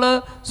കമ്മ്യൂണിസ്റ്റുകൾ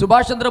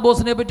സുഭാഷ്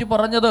ചന്ദ്രബോസിനെ പറ്റി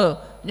പറഞ്ഞത്,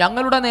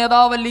 ഞങ്ങളുടെ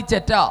നേതാവല്ലി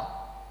ചെറ്റ,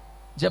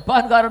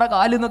 ജപ്പാൻകാരുടെ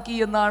കാല് നക്കി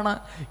എന്നാണ്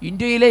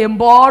ഇന്ത്യയിലെ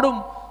എമ്പാടും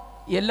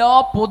എല്ലാ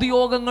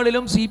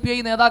പൊതുയോഗങ്ങളിലും CPI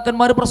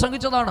നേതാക്കന്മാർ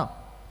പ്രസംഗിച്ചതാണ്.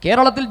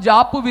 കേരളത്തിൽ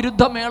ജാപ്പ്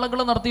വിരുദ്ധ മേളകൾ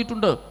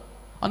നടത്തിയിട്ടുണ്ട്.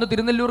 അന്ന്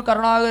തിരുനെല്ലൂർ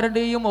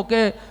കരുണാകരൻ്റെയും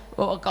ഒക്കെ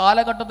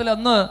കാലഘട്ടത്തിൽ,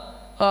 അന്ന്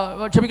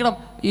ക്ഷമിക്കണം,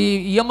 ഈ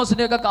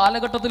EMSൻ്റെയൊക്കെ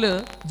കാലഘട്ടത്തിൽ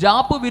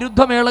ജാപ്പ്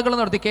വിരുദ്ധ മേളകൾ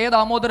നടത്തി. K.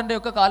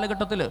 ദാമോദരൻ്റെയൊക്കെ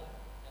കാലഘട്ടത്തിൽ,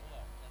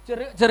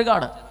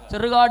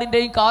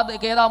 ചെറുകാടിൻ്റെയും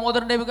K.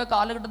 ദാമോദരൻ്റെയും ഒക്കെ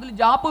കാലഘട്ടത്തിൽ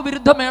ജാപ്പ്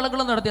വിരുദ്ധ മേളകൾ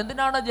നടത്തി.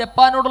 എന്തിനാണ്?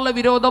 ജപ്പാനോടുള്ള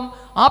വിരോധം.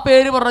 ആ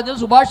പേര് പറഞ്ഞ്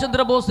സുഭാഷ്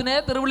ചന്ദ്രബോസിനെ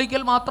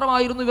തെറിവിളിക്കൽ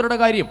മാത്രമായിരുന്നു ഇവരുടെ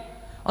കാര്യം.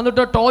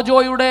 എന്നിട്ട്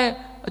ടോജോയുടെ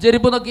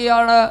ചെരുപ്പ്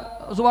നോക്കിയാണ്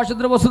സുഭാഷ്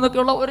ചന്ദ്രബോസ്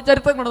എന്നൊക്കെയുള്ള ഒരു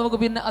ചരിത്രങ്ങൾ നമുക്ക്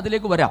പിന്നെ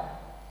അതിലേക്ക് വരാം.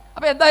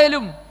 അപ്പോൾ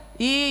എന്തായാലും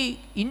ഈ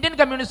ഇന്ത്യൻ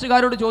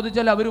കമ്മ്യൂണിസ്റ്റുകാരോട്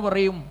ചോദിച്ചാൽ അവർ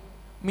പറയും,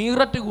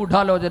 മീററ്റ്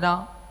ഗൂഢാലോചന,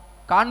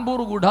 കാൺപൂർ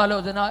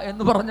ഗൂഢാലോചന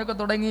എന്ന് പറഞ്ഞൊക്കെ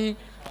തുടങ്ങി,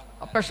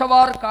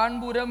 പെഷവാർ,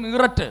 കാൺപൂര്,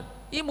 മീററ്റ്,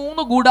 ഈ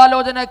 3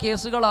 ഗൂഢാലോചന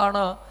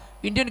കേസുകളാണ്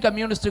ഇന്ത്യൻ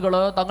കമ്മ്യൂണിസ്റ്റുകൾ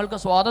തങ്ങൾക്ക്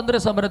സ്വാതന്ത്ര്യ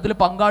സമരത്തിൽ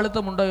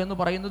പങ്കാളിത്തമുണ്ട് എന്ന്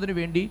പറയുന്നതിന്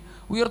വേണ്ടി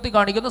ഉയർത്തി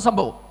കാണിക്കുന്ന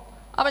സംഭവം.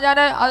 അപ്പോൾ ഞാൻ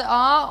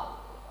ആ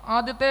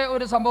ആദ്യത്തെ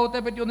ഒരു സംഭവത്തെ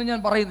പറ്റിയൊന്നും ഞാൻ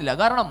പറയുന്നില്ല.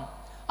 കാരണം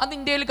അന്ന്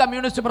ഇന്ത്യയിൽ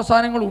കമ്മ്യൂണിസ്റ്റ്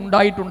പ്രസ്ഥാനങ്ങൾ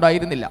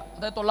ഉണ്ടായിരുന്നില്ല.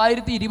 അതായത്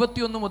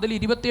 921 മുതൽ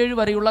 27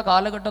 വരെയുള്ള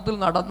കാലഘട്ടത്തിൽ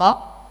നടന്ന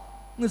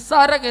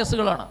നിസ്സാര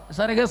കേസുകളാണ്.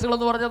 നിസ്സാര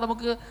കേസുകളെന്ന് പറഞ്ഞാൽ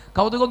നമുക്ക്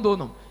കൗതുകം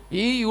തോന്നും.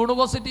 ഈ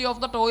university of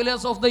the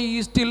ടോയ്ലേഴ്സ് of the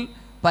ഈസ്റ്റിൽ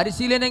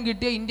പരിശീലനം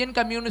കിട്ടിയ ഇന്ത്യൻ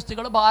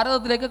കമ്മ്യൂണിസ്റ്റുകൾ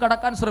ഭാരതത്തിലേക്ക്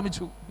കടക്കാൻ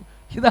ശ്രമിച്ചു.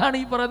 ഇതാണ്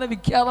ഈ പറയുന്ന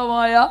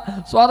വിഖ്യാതമായ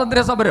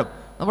സ്വാതന്ത്ര്യ സമരം.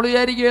 നമ്മൾ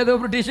വിചാരിക്കും ഏതോ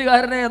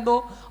ബ്രിട്ടീഷുകാരനെ എന്തോ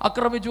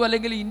ആക്രമിച്ചു,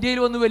 അല്ലെങ്കിൽ ഇന്ത്യയിൽ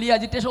വന്ന് വലിയ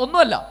അജിറ്റേഷൻ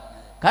ഒന്നുമല്ല.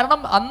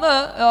 കാരണം അന്ന്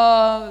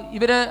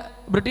ഇവർ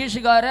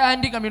ബ്രിട്ടീഷുകാരെ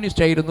ആൻറ്റി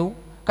കമ്മ്യൂണിസ്റ്റ് ആയിരുന്നു.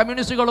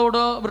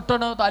 കമ്മ്യൂണിസ്റ്റുകളോട്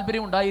ബ്രിട്ടന്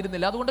താല്പര്യം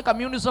ഉണ്ടായിരുന്നില്ല. അതുകൊണ്ട്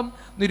കമ്മ്യൂണിസം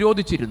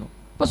നിരോധിച്ചിരുന്നു.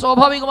 അപ്പോൾ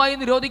സ്വാഭാവികമായും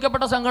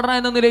നിരോധിക്കപ്പെട്ട സംഘടന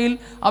എന്ന നിലയിൽ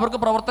അവർക്ക്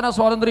പ്രവർത്തന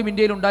സ്വാതന്ത്ര്യം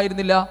ഇന്ത്യയിൽ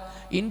ഉണ്ടായിരുന്നില്ല.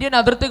 ഇന്ത്യൻ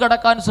അതിർത്തി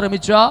കടക്കാൻ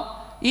ശ്രമിച്ച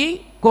ഈ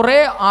കുറേ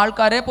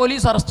ആൾക്കാരെ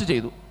പോലീസ് അറസ്റ്റ്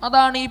ചെയ്തു.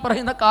 അതാണ് ഈ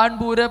പറയുന്ന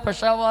കാൺപൂര്,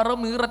 പെഷവാർ,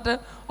 മീററ്റ്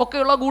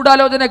ഒക്കെയുള്ള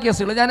ഗൂഢാലോചന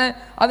കേസുകൾ. ഞാൻ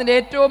അതിൻ്റെ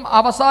ഏറ്റവും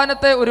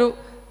അവസാനത്തെ ഒരു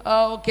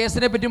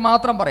കേസിനെ പറ്റി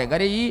മാത്രം പറയാം.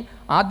 കാര്യം ഈ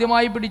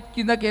ആദ്യമായി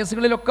പിടിക്കുന്ന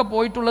കേസുകളിലൊക്കെ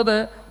പോയിട്ടുള്ളത്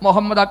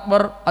മുഹമ്മദ്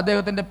അക്ബർ,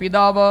 അദ്ദേഹത്തിൻ്റെ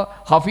പിതാവ്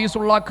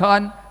ഹഫീസുള്ള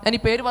ഖാൻ. ഞാൻ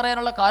ഈ പേര്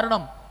പറയാനുള്ള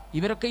കാരണം,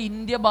 ഇവരൊക്കെ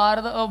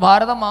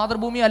ഭാരത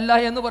മാതൃഭൂമി അല്ല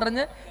എന്ന്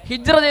പറഞ്ഞ്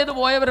ഹിജ്റ ചെയ്ത്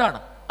പോയവരാണ്.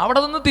 അവിടെ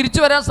നിന്ന് തിരിച്ചു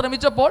വരാൻ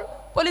ശ്രമിച്ചപ്പോൾ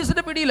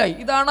പോലീസിൻ്റെ പിടിയിലായി.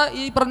 ഇതാണ്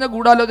ഈ പറഞ്ഞ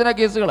ഗൂഢാലോചന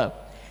കേസുകൾ.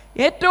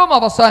 ഏറ്റവും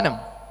അവസാനം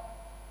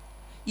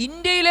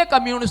ഇന്ത്യയിലെ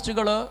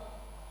കമ്മ്യൂണിസ്റ്റുകൾ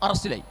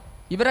അറസ്റ്റിലായി.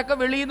 ഇവരൊക്കെ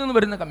വെളിയിൽ നിന്ന്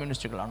വരുന്ന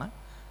കമ്മ്യൂണിസ്റ്റുകളാണ്.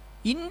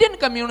 ഇന്ത്യൻ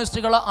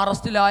കമ്മ്യൂണിസ്റ്റുകൾ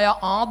അറസ്റ്റിലായ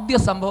ആദ്യ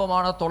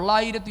സംഭവമാണ്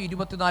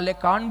 924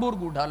 കാൺപൂർ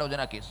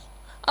ഗൂഢാലോചന കേസ്.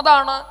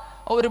 അതാണ്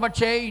ഒരു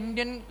പക്ഷേ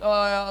ഇന്ത്യൻ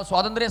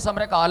സ്വാതന്ത്ര്യ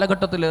സമര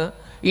കാലഘട്ടത്തിൽ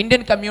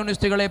ഇന്ത്യൻ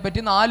കമ്മ്യൂണിസ്റ്റുകളെ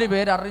പറ്റി 4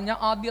 പേരറിഞ്ഞ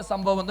ആദ്യ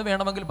സംഭവം എന്ന്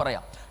വേണമെങ്കിൽ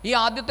പറയാം. ഈ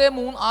ആദ്യത്തെ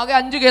ആകെ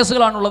 5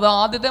 കേസുകളാണുള്ളത്.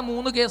 ആദ്യത്തെ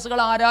 3 കേസുകൾ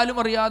ആരാലും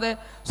അറിയാതെ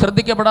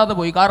ശ്രദ്ധിക്കപ്പെടാതെ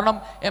പോയി. കാരണം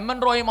MN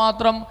റോയ്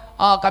മാത്രം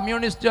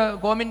കമ്മ്യൂണിസ്റ്റ്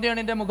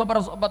കോമിൻറ്റേണിൻ്റെ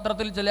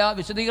മുഖപത്രത്തിൽ ചില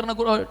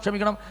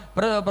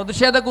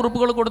പ്രതിഷേധ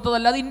കുറിപ്പുകൾ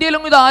കൊടുത്തതല്ലാതെ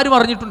ഇന്ത്യയിലും ഇത് ആരും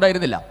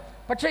അറിഞ്ഞിട്ടുണ്ടായിരുന്നില്ല.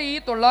 പക്ഷേ ഈ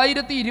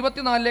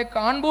 924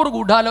 കാൺപൂർ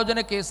ഗൂഢാലോചന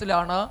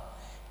കേസിലാണ്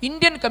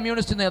ഇന്ത്യൻ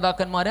കമ്മ്യൂണിസ്റ്റ്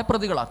നേതാക്കന്മാരെ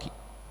പ്രതികളാക്കി.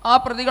 ആ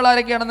പ്രതികൾ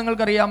ആരൊക്കെയാണെന്ന്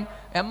നിങ്ങൾക്കറിയാം.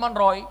 MN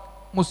Roy,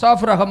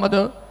 Muzaffar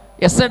Ahmed,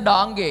 S.A.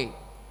 ഡാംഗെ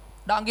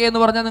എന്ന്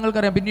പറഞ്ഞാൽ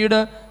നിങ്ങൾക്കറിയാം, പിന്നീട്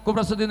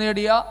കുപ്രസിദ്ധി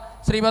നേടിയ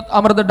ശ്രീമദ്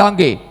അമൃത്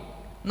ഡാംഗെ,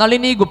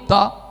 നളിനി ഗുപ്ത,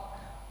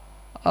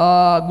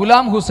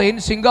 ഗുലാം ഹുസൈൻ,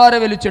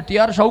 ശിങ്കാരവേലു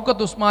ചെട്ടിയാർ,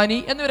 ഷൗക്കത്ത് ഉസ്മാനി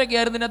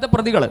എന്നിവരൊക്കെയായിരുന്നു ഇതിനകത്തെ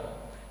പ്രതികൾ.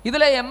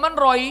 ഇതിലെ MN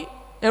റോയ്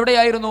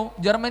എവിടെയായിരുന്നു?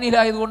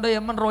 ജർമ്മനിയിലായതുകൊണ്ട്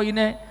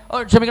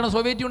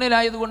സോവിയറ്റ്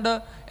യൂണിയനിലായതുകൊണ്ട്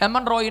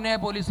MN റോയിനെ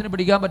പോലീസിന്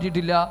പിടിക്കാൻ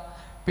പറ്റിയിട്ടില്ല.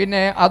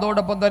 പിന്നെ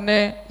അതോടൊപ്പം തന്നെ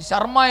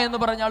ശർമ്മ എന്ന്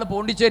പറഞ്ഞ ആൾ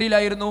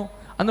പോണ്ടിച്ചേരിയിലായിരുന്നു.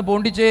 അന്ന്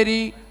പോണ്ടിച്ചേരി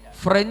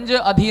ഫ്രഞ്ച്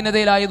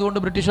അധീനതയിലായതുകൊണ്ട്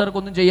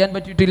ബ്രിട്ടീഷുകാർക്കൊന്നും ചെയ്യാൻ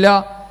പറ്റിയിട്ടില്ല.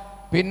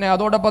 പിന്നെ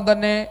അതോടൊപ്പം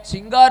തന്നെ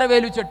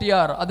ശിങ്കാരവേലു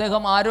ചെട്ടിയാർ,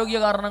 അദ്ദേഹം ആരോഗ്യ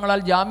കാരണങ്ങളാൽ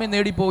ജാമ്യം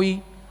നേടിപ്പോയി.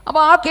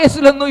 അപ്പോൾ ആ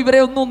കേസിലൊന്നും ഇവരെ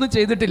ഒന്നും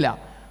ചെയ്തിട്ടില്ല.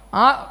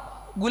 ആ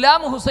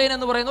ഗുലാം ഹുസൈൻ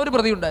എന്ന് പറയുന്ന ഒരു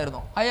പ്രതി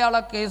ഉണ്ടായിരുന്നു. അയാൾ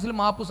ആ കേസിൽ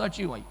മാപ്പു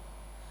സാക്ഷിയുമായി.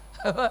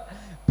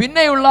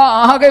 പിന്നെയുള്ള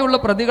ആകെയുള്ള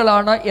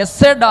പ്രതികളാണ്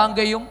S.A.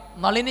 ഡാംഗയും,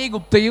 നളിനി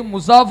ഗുപ്തയും,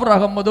 മുസാഫർ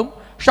അഹമ്മദും,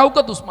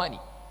 ഷൗക്കത്ത് ഉസ്മാനി.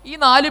 ഈ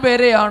 4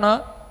 പേരെയാണ്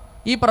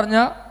ഈ പറഞ്ഞ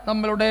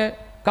നമ്മളുടെ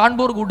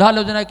കാൺപൂർ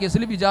ഗൂഢാലോചന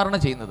കേസിൽ വിചാരണ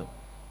ചെയ്യുന്നത്.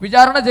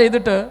 വിചാരണ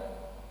ചെയ്തിട്ട്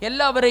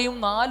എല്ലാവരെയും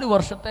 4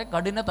 വർഷത്തെ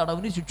കഠിന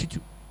തടവിന് ശിക്ഷിച്ചു.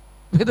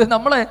 ഇത്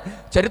നമ്മളെ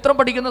ചരിത്രം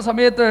പഠിക്കുന്ന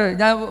സമയത്ത്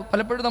ഞാൻ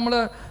പലപ്പോഴും നമ്മൾ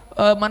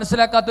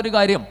മനസ്സിലാക്കാത്തൊരു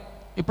കാര്യം,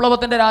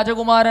 വിപ്ലവത്തിൻ്റെ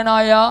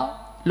രാജകുമാരനായ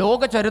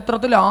ലോക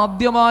ചരിത്രത്തിൽ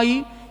ആദ്യമായി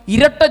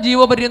ഇരട്ട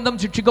ജീവപര്യന്തം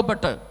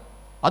ശിക്ഷിക്കപ്പെട്ട്,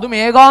 അതും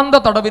ഏകാന്ത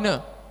തടവിന്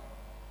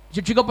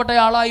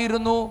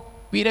ശിക്ഷിക്കപ്പെട്ടയാളായിരുന്നു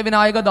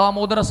വീരവിനായക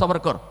ദാമോദര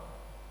സവർക്കർ.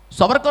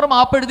 സവർക്കർ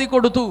മാപ്പെഴുതി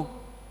കൊടുത്തു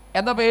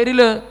എന്ന പേരിൽ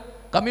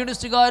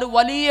കമ്മ്യൂണിസ്റ്റുകാർ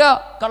വലിയ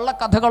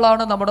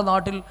കള്ളക്കഥകളാണ് നമ്മുടെ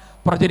നാട്ടിൽ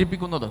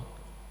പ്രചരിപ്പിക്കുന്നത്.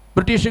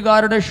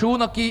 ബ്രിട്ടീഷുകാരുടെ ഷൂ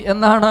നക്കി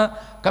എന്നാണ്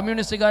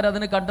കമ്മ്യൂണിസ്റ്റുകാർ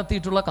അതിന്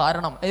കണ്ടെത്തിയിട്ടുള്ള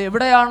കാരണം.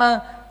 എവിടെയാണ്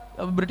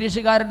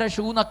ബ്രിട്ടീഷുകാരൻ്റെ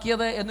ഷൂ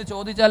നക്കിയത് എന്ന്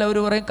ചോദിച്ചാൽ അവർ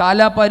പറയും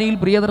കാലാപ്പാനിയിൽ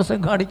പ്രിയദർശൻ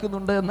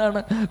കാണിക്കുന്നുണ്ട് എന്നാണ്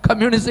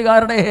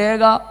കമ്മ്യൂണിസ്റ്റുകാരുടെ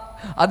ഏക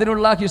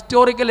അതിനുള്ള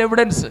ഹിസ്റ്റോറിക്കൽ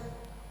എവിഡൻസ്.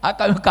 ആ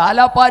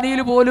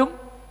കാലാപ്പാനിയിൽ പോലും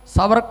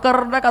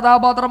സവർക്കറിൻ്റെ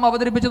കഥാപാത്രം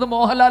അവതരിപ്പിച്ചത്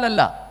മോഹൻലാൽ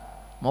അല്ല.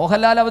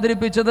 മോഹൻലാൽ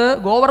അവതരിപ്പിച്ചത്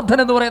ഗോവർദ്ധൻ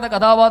എന്ന് പറയുന്ന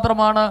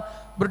കഥാപാത്രമാണ്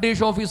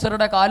ബ്രിട്ടീഷ്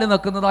ഓഫീസറുടെ കാല്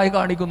നക്കുന്നതായി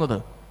കാണിക്കുന്നത്.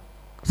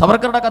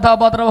 സവർക്കറുടെ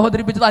കഥാപാത്രം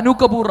അവതരിപ്പിച്ചത് അനൂപ്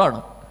കപൂറാണ്.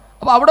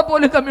 അപ്പോൾ അവിടെ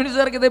പോലും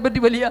കമ്മ്യൂണിസ്റ്റുകാർക്ക് ഇതേപ്പറ്റി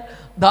വലിയ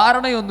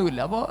ധാരണയൊന്നുമില്ല.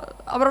 അപ്പോൾ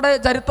അവരുടെ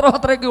ചരിത്രം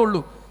അത്രയൊക്കെ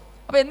ഉള്ളൂ.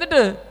 അപ്പോൾ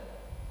എന്നിട്ട്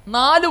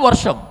 4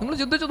 വർഷം നിങ്ങൾ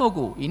ചിന്തിച്ചു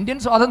നോക്കൂ, ഇന്ത്യൻ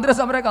സ്വാതന്ത്ര്യ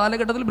സമര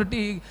കാലഘട്ടത്തിൽ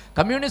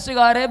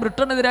കമ്മ്യൂണിസ്റ്റുകാരെ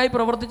ബ്രിട്ടനെതിരായി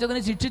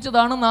പ്രവർത്തിച്ചതിന്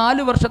ശിക്ഷിച്ചതാണ്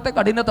 4 വർഷത്തെ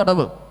കഠിന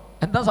തടവ്.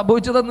 എന്താ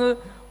സംഭവിച്ചതെന്ന്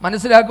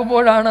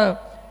മനസ്സിലാക്കുമ്പോഴാണ്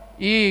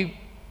ഈ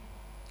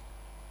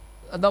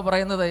എന്താ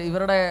പറയുന്നത്,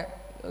 ഇവരുടെ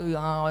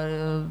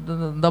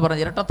എന്താ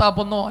പറയുക,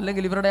 ഇരട്ടത്താപ്പെന്നോ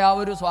അല്ലെങ്കിൽ ഇവരുടെ ആ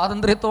ഒരു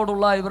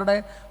സ്വാതന്ത്ര്യത്തോടുള്ള ഇവരുടെ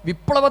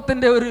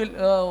വിപ്ലവത്തിൻ്റെ ഒരു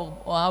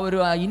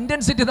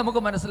ഇൻറ്റൻസിറ്റി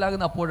നമുക്ക്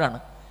മനസ്സിലാകുന്ന അപ്പോഴാണ്.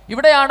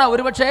 ഇവിടെയാണ്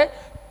ഒരുപക്ഷെ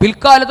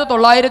പിൽക്കാലത്ത്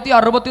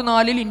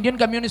 1964 ഇന്ത്യൻ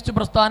കമ്മ്യൂണിസ്റ്റ്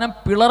പ്രസ്ഥാനം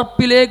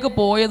പിളർപ്പിലേക്ക്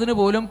പോയതിന്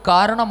പോലും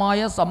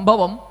കാരണമായ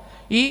സംഭവം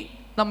ഈ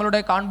നമ്മളുടെ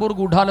കാൺപൂർ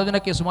ഗൂഢാലോചന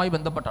കേസുമായി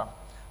ബന്ധപ്പെട്ടാണ്.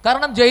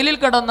 കാരണം ജയിലിൽ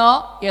കിടന്ന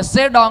എസ്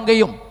എ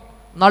ഡാംഗയും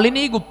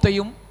നളിനി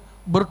ഗുപ്തയും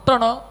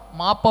ബ്രിട്ടന്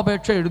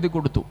മാപ്പപേക്ഷ എഴുതി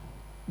കൊടുത്തു.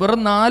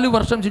 വെറും 4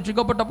 വർഷം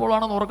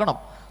ശിക്ഷിക്കപ്പെട്ടപ്പോഴാണെന്ന് ഓർക്കണം.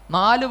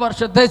 4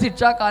 വർഷത്തെ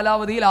ശിക്ഷാ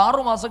കാലാവധിയിൽ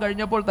 6 മാസം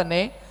കഴിഞ്ഞപ്പോൾ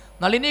തന്നെ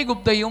നളിനി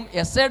ഗുപ്തയും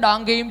എസ് എ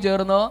ഡാംഗയും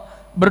ചേർന്ന്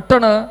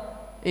ബ്രിട്ടന്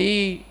ഈ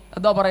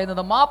എന്താ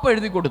പറയുന്നത് മാപ്പ്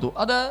എഴുതി കൊടുത്തു.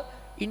 അത്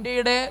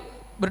ഇന്ത്യയുടെ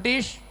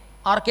ബ്രിട്ടീഷ്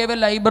ആർക്കൈവൽ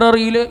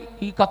ലൈബ്രറിയിൽ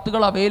ഈ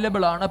കത്തുകൾ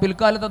അവൈലബിൾ ആണ്.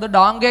 പിൽക്കാലത്ത് അത്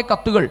ഡാംഗെ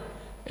കത്തുകൾ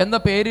എന്ന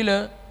പേരിൽ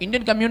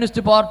ഇന്ത്യൻ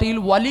കമ്മ്യൂണിസ്റ്റ് പാർട്ടിയിൽ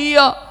വലിയ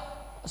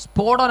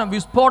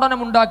വിസ്ഫോടനം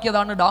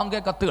ഉണ്ടാക്കിയതാണ്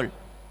ഡാംഗെ കത്തുകൾ.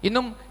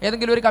 ഇന്നും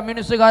ഏതെങ്കിലും ഒരു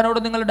കമ്മ്യൂണിസ്റ്റുകാരോട്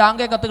നിങ്ങൾ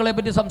ഡാംഗെ കത്തുകളെ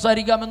പറ്റി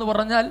സംസാരിക്കാമെന്ന്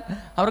പറഞ്ഞാൽ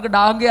അവർക്ക്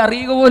ഡാംഗെ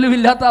അറിയുക പോലും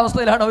ഇല്ലാത്ത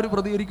അവസ്ഥയിലാണ് അവർ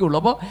പ്രതികരിക്കുകയുള്ളൂ.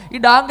 അപ്പോൾ ഈ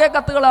ഡാംഗെ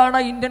കത്തുകളാണ്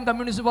ഇന്ത്യൻ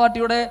കമ്മ്യൂണിസ്റ്റ്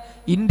പാർട്ടിയുടെ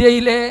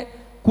ഇന്ത്യയിലെ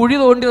കുഴി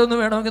തോണ്ടിയതെന്ന്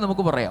വേണമെങ്കിൽ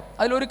നമുക്ക് പറയാം.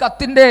 അതിലൊരു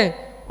കത്തിൻ്റെ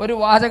ഒരു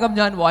വാചകം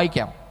ഞാൻ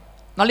വായിക്കാം.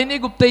 നളിനി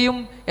ഗുപ്തയും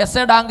എസ്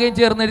എ ഡാംഗയും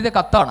ചേർന്ന് എഴുതിയ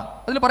കത്താണ്.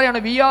 അതിൽ പറയാണ്,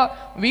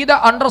 we the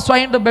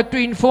undersigned beg to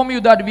inform you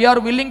that we are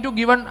willing to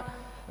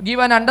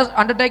give an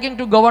undertaking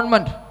to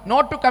government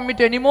not to commit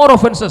any more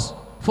offences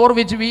for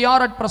which we are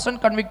at present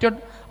convicted,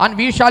 and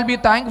we shall be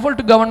thankful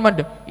to government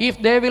if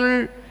they will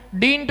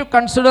deign to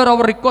consider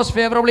our request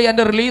favorably and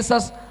release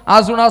us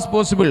as soon as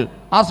possible,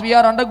 as we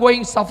are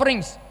undergoing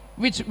sufferings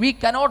which we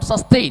cannot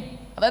sustain.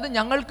 അതായത്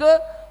ഞങ്ങൾക്ക്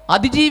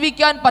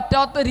അതിജീവിക്കാൻ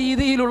പറ്റാത്ത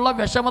രീതിയിലുള്ള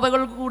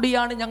വിഷമതകൾ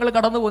കൂടിയാണ് ഞങ്ങൾ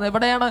കടന്നു പോകുന്നത്.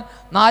 എവിടെയാണ്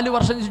 4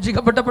 വർഷം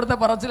ശിക്ഷിക്കപ്പെട്ടപ്പോഴത്തെ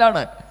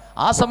പറച്ചിലാണ്.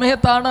 ആ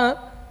സമയത്താണ്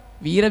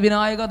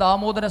വീരവിനായക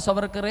ദാമോദര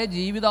സവർക്കറെ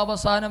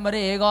ജീവിതാവസാനം വരെ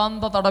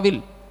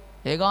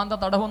ഏകാന്ത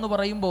തടവെന്ന്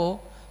പറയുമ്പോൾ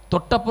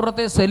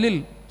തൊട്ടപ്പുറത്തെ സെല്ലിൽ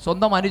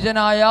സ്വന്തം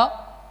അനുജനായ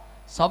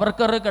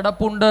സവർക്കർ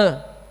കിടപ്പുണ്ട്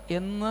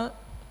എന്ന്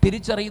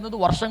തിരിച്ചറിയുന്നത്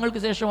വർഷങ്ങൾക്ക്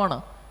ശേഷമാണ്.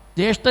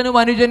 ജ്യേഷ്ഠനും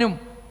അനുജനും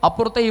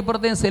അപ്പുറത്തെ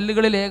ഇപ്പുറത്തെയും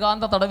സെല്ലുകളിൽ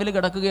ഏകാന്ത തടവിൽ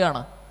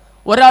കിടക്കുകയാണ്.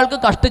 ഒരാൾക്ക്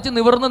കഷ്ടിച്ച്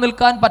നിവർന്നു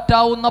നിൽക്കാൻ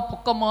പറ്റാവുന്ന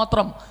പൊക്കം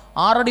മാത്രം,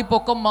 6 അടി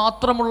പൊക്കം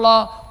മാത്രമുള്ള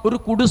ഒരു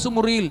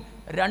കുടിസുമുറിയിൽ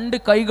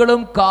 2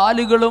 കൈകളും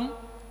കാലുകളും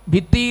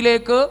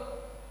ഭിത്തിയിലേക്ക്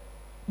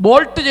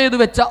ബോൾട്ട് ചെയ്തു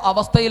വെച്ച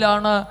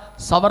അവസ്ഥയിലാണ്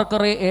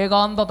സവർക്കറെ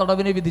ഏകാന്ത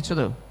തടവിന്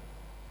വിധിച്ചത്.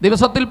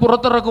 ദിവസത്തിൽ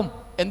പുറത്തിറക്കും.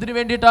 എന്തിനു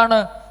വേണ്ടിയിട്ടാണ്?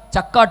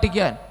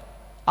 ചക്കാട്ടിക്കാൻ,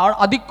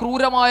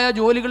 അതിക്രൂരമായ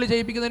ജോലികൾ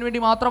ചെയ്യിപ്പിക്കുന്നതിന്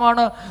വേണ്ടി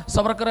മാത്രമാണ്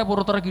സവർക്കറെ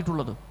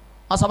പുറത്തിറക്കിയിട്ടുള്ളത്.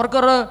 ആ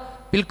സവർക്കർ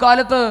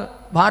പിൽക്കാലത്ത്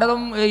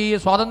ഭാരതം ഈ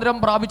സ്വാതന്ത്ര്യം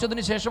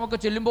പ്രാപിച്ചതിന് ശേഷമൊക്കെ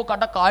ചെല്ലുമ്പോൾ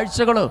കണ്ട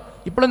കാഴ്ചകൾ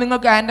ഇപ്പോഴും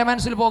നിങ്ങൾക്ക്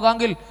ആൻഡമാൻസിൽ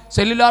പോകാമെങ്കിൽ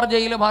സെല്ലുലാർ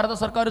ജയിൽ ഭാരത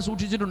സർക്കാർ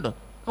സൂക്ഷിച്ചിട്ടുണ്ട്.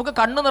 നമുക്ക്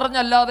കണ്ണ്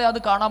നിറഞ്ഞല്ലാതെ അത്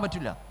കാണാൻ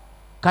പറ്റില്ല.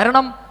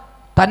 കാരണം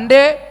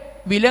തൻ്റെ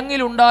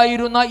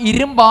വിലങ്ങിലുണ്ടായിരുന്ന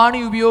ഇരുമ്പാണി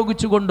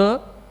ഉപയോഗിച്ചുകൊണ്ട്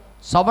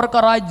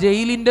സവർക്കർ ആ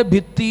ജയിലിൻ്റെ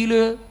ഭിത്തിയിൽ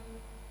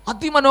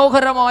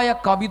അതിമനോഹരമായ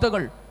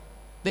കവിതകൾ,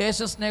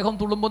 ദേശസ്നേഹം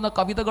തുളുമ്പുന്ന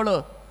കവിതകൾ,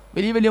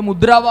 വലിയ വലിയ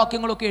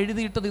മുദ്രാവാക്യങ്ങളൊക്കെ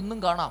എഴുതിയിട്ടത് ഇന്നും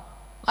കാണാം.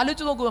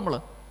 ആലോചിച്ച് നോക്കൂ. നമ്മൾ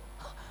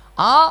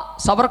ആ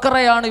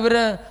സവർക്കറെയാണ് ഇവർ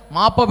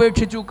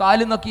മാപ്പപേക്ഷിച്ചു,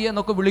 കാല് നക്കി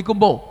എന്നൊക്കെ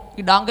വിളിക്കുമ്പോൾ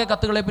ഈ ഡാംഗെ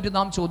കത്തുകളെ പറ്റി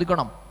നാം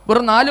ചോദിക്കണം.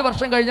 വെറും 4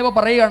 വർഷം കഴിഞ്ഞപ്പോൾ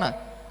പറയുകയാണ്,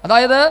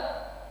 അതായത്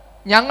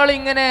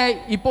ഞങ്ങളിങ്ങനെ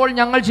ഇപ്പോൾ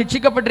ഞങ്ങൾ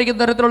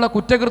ശിക്ഷിക്കപ്പെട്ടിരിക്കുന്ന തരത്തിലുള്ള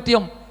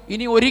കുറ്റകൃത്യം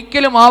ഇനി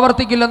ഒരിക്കലും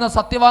ആവർത്തിക്കില്ലെന്ന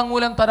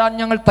സത്യവാങ്മൂലം തരാൻ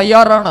ഞങ്ങൾ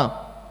തയ്യാറാണ്.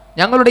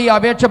 ഞങ്ങളുടെ ഈ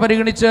അപേക്ഷ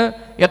പരിഗണിച്ച്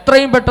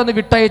എത്രയും പെട്ടെന്ന്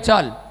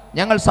വിട്ടയച്ചാൽ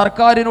ഞങ്ങൾ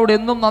സർക്കാരിനോട്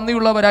എന്നും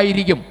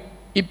നന്ദിയുള്ളവരായിരിക്കും.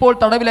 ഇപ്പോൾ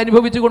തടവിൽ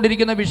അനുഭവിച്ചു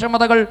കൊണ്ടിരിക്കുന്ന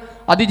വിഷമതകൾ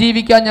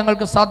അതിജീവിക്കാൻ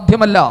ഞങ്ങൾക്ക്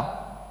സാധ്യമല്ല.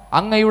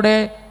 അങ്ങയുടെ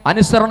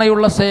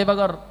അനുസരണയുള്ള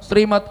സേവകർ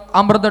ശ്രീമദ്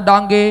അമൃത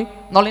ഡാംഗെ,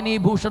 നളിനി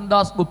ഭൂഷൺ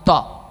ദാസ് ഗുപ്ത.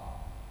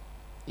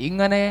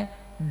 ഇങ്ങനെ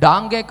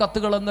ഡാംഗെ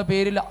കത്തുകൾ എന്ന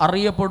പേരിൽ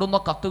അറിയപ്പെടുന്ന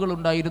കത്തുകൾ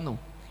ഉണ്ടായിരുന്നു.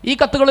 ഈ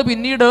കത്തുകൾ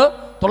പിന്നീട്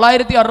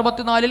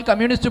 1964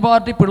 കമ്മ്യൂണിസ്റ്റ്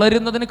പാർട്ടി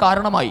പിളരുന്നതിന്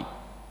കാരണമായി.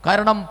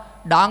 കാരണം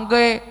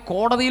ഡാങ്കെ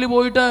കോടതിയിൽ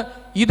പോയിട്ട്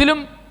ഇതിലും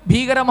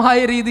ഭീകരമായ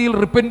രീതിയിൽ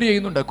റിപ്പൻറ്റ്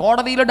ചെയ്യുന്നുണ്ട്.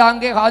 കോടതിയിൽ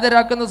ഡാങ്കെ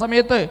ഹാജരാക്കുന്ന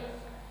സമയത്ത്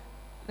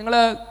നിങ്ങൾ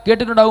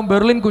കേട്ടിട്ടുണ്ടാകും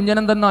ബെർലിൻ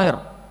കുഞ്ഞനന്ദൻ നായർ.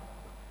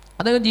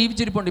 അദ്ദേഹം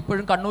ജീവിച്ചിരിപ്പുണ്ട്.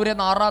 ഇപ്പോഴും കണ്ണൂരെ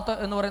നാറാത്ത്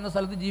എന്ന് പറയുന്ന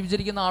സ്ഥലത്ത്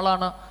ജീവിച്ചിരിക്കുന്ന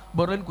ആളാണ്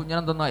ബെർലിൻ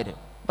കുഞ്ഞനന്ദൻ നായർ.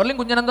 ബെർലിൻ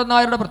കുഞ്ഞനന്ദൻ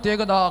നായരുടെ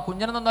പ്രത്യേകത,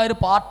 കുഞ്ഞനന്ദൻ നായർ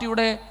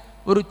പാർട്ടിയുടെ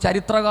ഒരു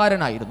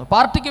ചരിത്രകാരനായിരുന്നു.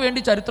 പാർട്ടിക്ക് വേണ്ടി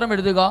ചരിത്രം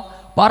എഴുതുക,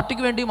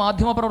 പാർട്ടിക്ക് വേണ്ടി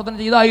മാധ്യമപ്രവർത്തനം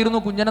ചെയ്തായിരുന്നു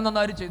കുഞ്ഞനന്ദൻ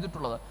നായർ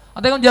ചെയ്തിട്ടുള്ളത്.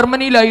 അദ്ദേഹം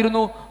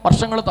ജർമ്മനിയിലായിരുന്നു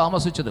വർഷങ്ങൾ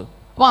താമസിച്ചത്.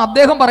 അപ്പോൾ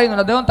അദ്ദേഹം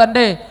പറയുന്നുണ്ട്, അദ്ദേഹം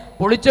തൻ്റെ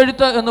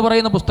പൊളിച്ചെഴുത്ത് എന്ന്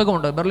പറയുന്ന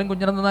പുസ്തകമുണ്ട്. ബെർലിൻ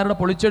കുഞ്ഞനന്ദൻ നായരുടെ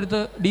പൊളിച്ചെഴുത്ത്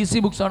DC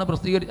ബുക്സാണ്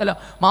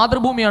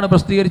മാതൃഭൂമിയാണ്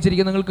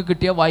പ്രസിദ്ധീകരിച്ചിരിക്കുന്നത്. നിങ്ങൾക്ക്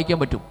കിട്ടിയാൽ വായിക്കാൻ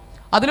പറ്റും.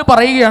 അതിൽ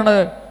പറയുകയാണ്,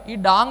 ഈ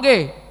ഡാങ്കെ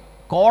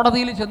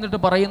കോടതിയിൽ ചെന്നിട്ട്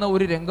പറയുന്ന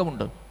ഒരു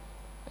രംഗമുണ്ട്.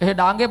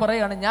 ഡാങ്കെ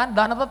പറയുകയാണ്, ഞാൻ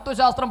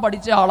ധനതത്വശാസ്ത്രം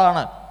പഠിച്ച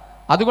ആളാണ്,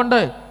 അതുകൊണ്ട്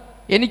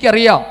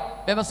എനിക്കറിയാം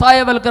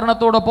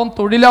വ്യവസായവൽക്കരണത്തോടൊപ്പം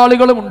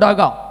തൊഴിലാളികളും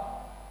ഉണ്ടാകാം.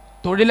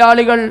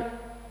 തൊഴിലാളികൾ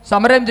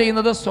സമരം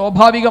ചെയ്യുന്നത്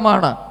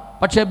സ്വാഭാവികമാണ്.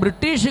 പക്ഷേ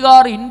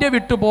ബ്രിട്ടീഷുകാർ ഇന്ത്യ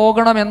വിട്ടു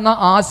പോകണമെന്ന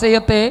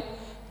ആശയത്തെ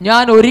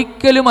ഞാൻ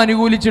ഒരിക്കലും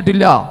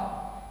അനുകൂലിച്ചിട്ടില്ല.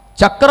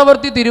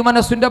 ചക്രവർത്തി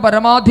തിരുമനസ്സിൻ്റെ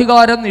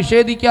പരമാധികാരം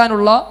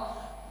നിഷേധിക്കാനുള്ള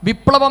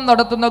വിപ്ലവം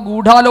നടത്തുന്ന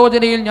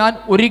ഗൂഢാലോചനയിൽ ഞാൻ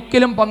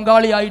ഒരിക്കലും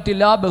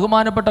പങ്കാളിയായിട്ടില്ല.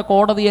 ബഹുമാനപ്പെട്ട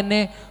കോടതി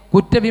എന്നെ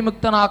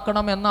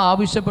കുറ്റവിമുക്തനാക്കണം എന്ന്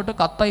ആവശ്യപ്പെട്ട്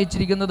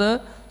കത്തയച്ചിരിക്കുന്നത്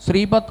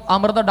ശ്രീപത്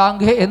അമൃത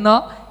ഡാങ്കെ എന്ന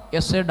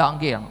SA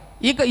ഡാങ്കെയാണ്.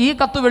 ഈ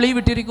കത്ത്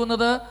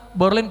വെളിവിട്ടിരിക്കുന്നത്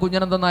ബെർലിൻ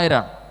കുഞ്ഞനന്ദൻ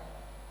നായരാണ്.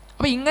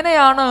 അപ്പോൾ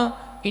ഇങ്ങനെയാണ്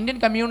ഇന്ത്യൻ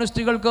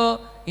കമ്മ്യൂണിസ്റ്റുകൾക്ക്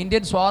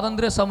ഇന്ത്യൻ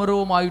സ്വാതന്ത്ര്യ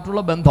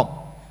സമരവുമായിട്ടുള്ള ബന്ധം.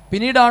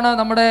 പിന്നീടാണ്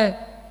നമ്മുടെ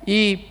ഈ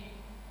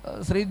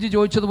ശ്രീജി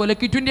ചോദിച്ചതുപോലെ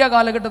ക്വിറ്റ് ഇന്ത്യ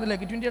കാലഘട്ടത്തിലെ,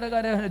 ക്വിറ്റ് ഇന്ത്യയുടെ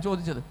കാര്യമാണ്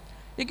ചോദിച്ചത്,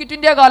 ഈ ക്വിറ്റ്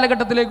ഇന്ത്യ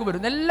കാലഘട്ടത്തിലേക്ക്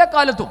വരുന്നു. എല്ലാ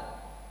കാലത്തും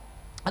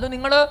അത്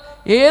നിങ്ങൾ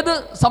ഏത്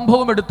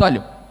സംഭവം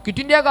എടുത്താലും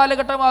ക്വിറ്റ് ഇന്ത്യ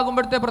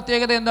കാലഘട്ടമാകുമ്പോഴത്തെ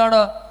പ്രത്യേകത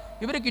എന്താണ്?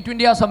 ഇവർ ക്വിറ്റ്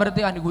ഇന്ത്യ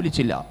സമരത്തെ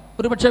അനുകൂലിച്ചില്ല.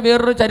 ഒരു പക്ഷേ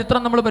വേറൊരു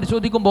ചരിത്രം നമ്മൾ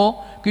പരിശോധിക്കുമ്പോൾ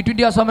ക്വിറ്റ്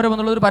ഇന്ത്യ സമരം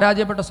എന്നുള്ളൊരു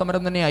പരാജയപ്പെട്ട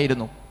സമരം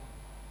തന്നെയായിരുന്നു,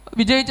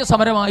 വിജയിച്ച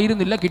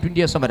സമരമായിരുന്നില്ല ക്വിറ്റ്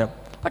ഇന്ത്യ സമരം.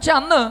 പക്ഷെ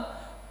അന്ന്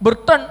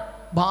ബ്രിട്ടൻ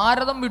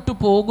ഭാരതം വിട്ടു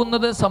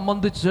പോകുന്നത്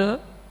സംബന്ധിച്ച്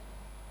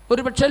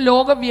ഒരുപക്ഷെ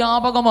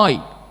ലോകവ്യാപകമായി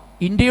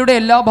ഇന്ത്യയുടെ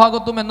എല്ലാ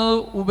ഭാഗത്തും എന്നത്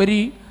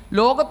ഉപരി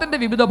ലോകത്തിൻ്റെ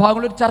വിവിധ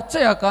ഭാഗങ്ങളിൽ ഒരു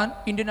ചർച്ചയാക്കാൻ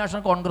ഇന്ത്യൻ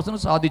നാഷണൽ കോൺഗ്രസ്സിന്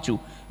സാധിച്ചു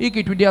ഈ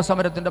ക്വിറ്റ് ഇന്ത്യ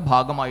സമരത്തിൻ്റെ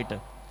ഭാഗമായിട്ട്.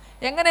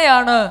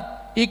 എങ്ങനെയാണ്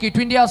ഈ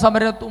ക്വിറ്റ് ഇന്ത്യ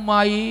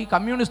സമരവുമായി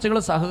കമ്മ്യൂണിസ്റ്റുകൾ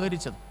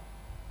സഹകരിച്ചത്?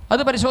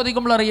 അത്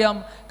പരിശോധിക്കുമ്പോൾ അറിയാം,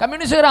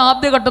 കമ്മ്യൂണിസ്റ്റുകാർ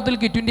ആദ്യഘട്ടത്തിൽ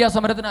ക്വിറ്റ് ഇന്ത്യ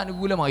സമരത്തിന്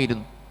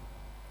അനുകൂലമായിരുന്നു.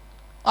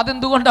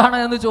 അതെന്തുകൊണ്ടാണ്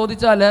എന്ന്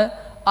ചോദിച്ചാൽ,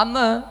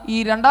 അന്ന് ഈ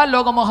രണ്ടാം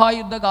ലോക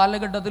മഹായുദ്ധ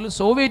കാലഘട്ടത്തിൽ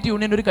സോവിയറ്റ്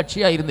യൂണിയൻ ഒരു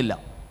കക്ഷിയായിരുന്നില്ല.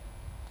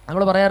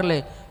 നമ്മൾ പറയാറില്ലേ,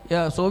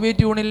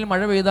 സോവിയറ്റ് യൂണിയനിൽ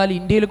മഴ പെയ്താൽ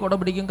ഇന്ത്യയിൽ കുട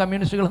പിടിക്കും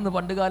കമ്മ്യൂണിസ്റ്റുകളെന്ന്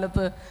പണ്ട്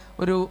കാലത്ത്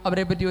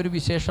അവരെ പറ്റി ഒരു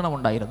വിശേഷണം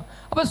ഉണ്ടായിരുന്നു.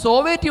 അപ്പോൾ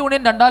സോവിയറ്റ്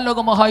യൂണിയൻ രണ്ടാം ലോക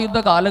മഹായുദ്ധ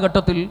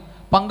കാലഘട്ടത്തിൽ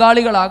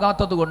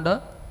പങ്കാളികളാകാത്തത് കൊണ്ട്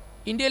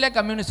ഇന്ത്യയിലെ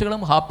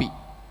കമ്മ്യൂണിസ്റ്റുകളും ഹാപ്പി.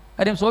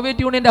 കാര്യം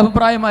സോവിയറ്റ് യൂണിയൻ്റെ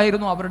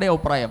അഭിപ്രായമായിരുന്നു അവരുടെ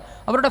അഭിപ്രായം.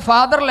 അവരുടെ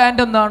ഫാദർ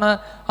ലാൻഡ് എന്നാണ്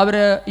അവർ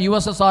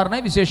USSRനെ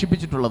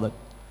വിശേഷിപ്പിച്ചിട്ടുള്ളത്.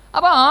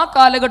 അപ്പോൾ ആ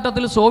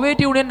കാലഘട്ടത്തിൽ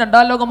സോവിയറ്റ് യൂണിയൻ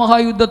രണ്ടാം ലോക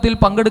മഹായുദ്ധത്തിൽ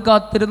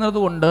പങ്കെടുക്കാതിരുന്നത്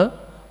കൊണ്ട്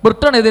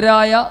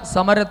ബ്രിട്ടനെതിരായ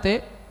സമരത്തെ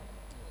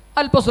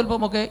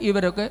അല്പസ്വല്പമൊക്കെ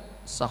ഇവരൊക്കെ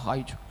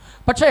സഹായിച്ചു.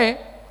 പക്ഷേ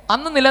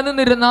അന്ന്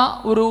നിലനിന്നിരുന്ന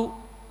ഒരു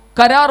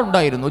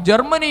കരാറുണ്ടായിരുന്നു.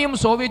 ജർമ്മനിയും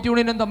സോവിയറ്റ്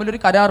യൂണിയനും തമ്മിലൊരു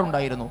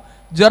കരാറുണ്ടായിരുന്നു.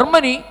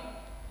 ജർമ്മനി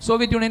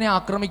സോവിയറ്റ് യൂണിയനെ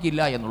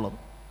ആക്രമിക്കില്ല എന്നുള്ളത്.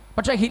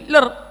 പക്ഷേ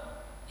ഹിറ്റ്ലർ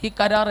ഈ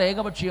കരാർ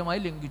ഏകപക്ഷീയമായി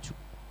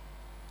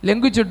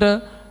ലംഘിച്ചിട്ട്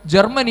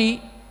ജർമ്മനി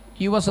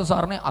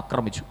USSRനെ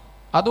ആക്രമിച്ചു.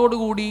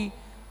 അതോടുകൂടി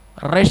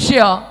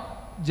റഷ്യ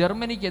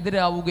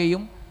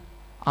ജർമ്മനിക്കെതിരാവുകയും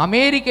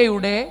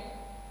അമേരിക്കയുടെ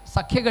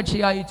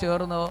സഖ്യകക്ഷിയായി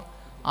ചേർന്ന്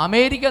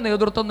അമേരിക്ക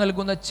നേതൃത്വം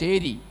നൽകുന്ന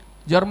ചേരി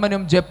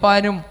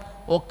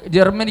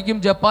ജർമ്മനിക്കും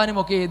ജപ്പാനും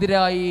ഒക്കെ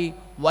എതിരായി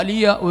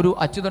വലിയ ഒരു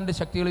അച്ചുതണ്ട്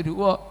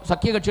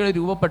സഖ്യകക്ഷികൾ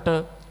രൂപപ്പെട്ട്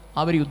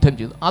അവർ യുദ്ധം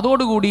ചെയ്തു.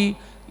 അതോടുകൂടി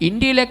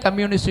ഇന്ത്യയിലെ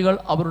കമ്മ്യൂണിസ്റ്റുകൾ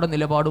അവരുടെ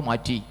നിലപാട്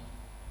മാറ്റി.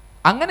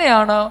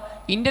 അങ്ങനെയാണ്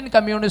ഇന്ത്യൻ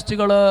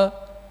കമ്മ്യൂണിസ്റ്റുകൾ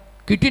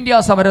ക്വിറ്റ് ഇന്ത്യ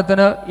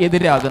സമരത്തിന്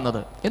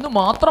എതിരാകുന്നത്. എന്ന്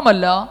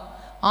മാത്രമല്ല,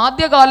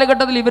 ആദ്യ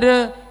കാലഘട്ടത്തിൽ ഇവർ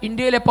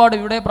ഇന്ത്യയിലെപ്പാട്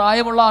ഇവിടെ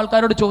പ്രായമുള്ള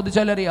ആൾക്കാരോട്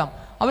ചോദിച്ചാലറിയാം,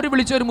 അവർ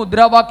വിളിച്ചൊരു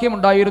മുദ്രാവാക്യം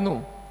ഉണ്ടായിരുന്നു,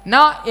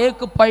 നാ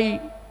ഏക് പൈ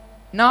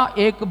നാ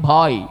ഏക്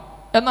ഭായ്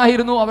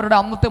എന്നായിരുന്നു അവരുടെ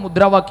അന്നത്തെ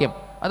മുദ്രാവാക്യം.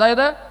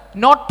 അതായത്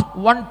not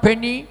one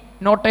Penny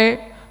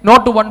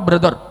not one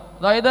brother.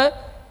 അതായത്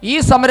ഈ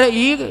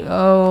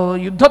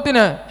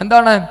യുദ്ധത്തിന്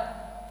എന്താണ്,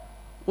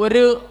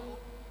 ഒരു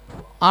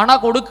അണ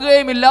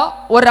കൊടുക്കുകയുമില്ല,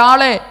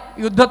 ഒരാളെ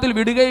യുദ്ധത്തിൽ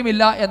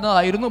വിടുകയുമില്ല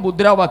എന്നതായിരുന്നു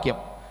മുദ്രാവാക്യം.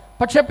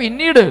 പക്ഷെ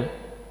പിന്നീട്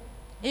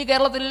ഈ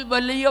കേരളത്തിൽ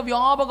വലിയ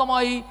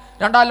വ്യാപകമായി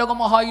രണ്ടാം ലോക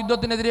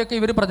മഹായുദ്ധത്തിനെതിരെയൊക്കെ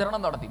ഇവർ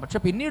പ്രചരണം നടത്തി. പക്ഷെ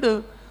പിന്നീട്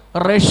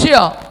റഷ്യ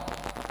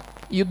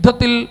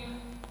യുദ്ധത്തിൽ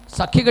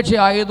സഖ്യകക്ഷി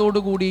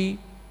ആയതോടുകൂടി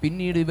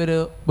പിന്നീട് ഇവർ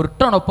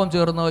ബ്രിട്ടനൊപ്പം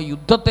ചേർന്ന്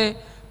യുദ്ധത്തെ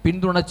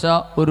പിന്തുണച്ച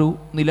ഒരു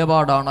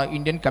നിലപാടാണ്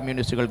ഇന്ത്യൻ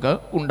കമ്മ്യൂണിസ്റ്റുകൾക്ക്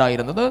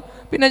ഉണ്ടായിരുന്നത്.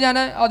 പിന്നെ ഞാൻ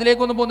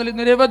അതിലേക്കൊന്നും പോകുന്നില്ല.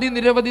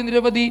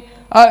 നിരവധി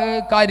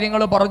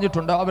കാര്യങ്ങൾ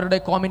പറഞ്ഞിട്ടുണ്ട്. അവരുടെ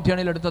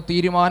കോമിറ്റേണിൽ എടുത്ത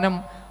തീരുമാനം,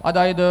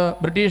 അതായത്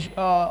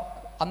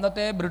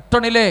അന്നത്തെ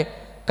ബ്രിട്ടനിലെ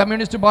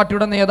കമ്മ്യൂണിസ്റ്റ്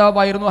പാർട്ടിയുടെ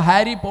നേതാവായിരുന്നു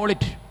ഹാരി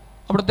പോളിറ്റ്,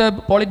 അവിടുത്തെ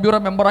പോളിറ്റ് ബ്യൂറോ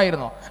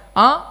മെമ്പറായിരുന്നു.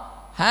 ആ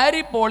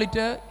ഹാരി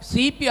പോളിറ്റ്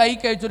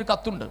CPIക്ക് അയച്ചൊരു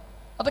കത്തുണ്ട്.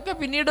 അതൊക്കെ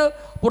പിന്നീട്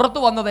പുറത്തു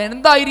വന്നത്.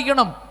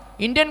 എന്തായിരിക്കണം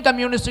ഇന്ത്യൻ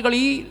കമ്മ്യൂണിസ്റ്റുകൾ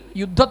ഈ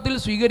യുദ്ധത്തിൽ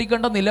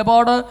സ്വീകരിക്കേണ്ട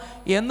നിലപാട്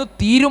എന്ന്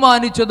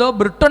തീരുമാനിച്ചത്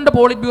ബ്രിട്ടൻ്റെ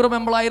പോളിറ്റ് ബ്യൂറോ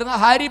മെമ്പറായിരുന്ന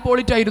ഹാരി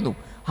പോളിറ്റ് ആയിരുന്നു.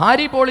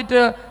 ഹാരി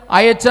പോളിറ്റ്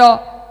അയച്ച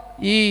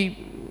ഈ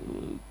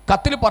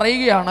കത്തിൽ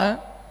പറയുകയാണ്,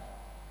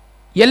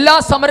 എല്ലാ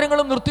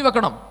സമരങ്ങളും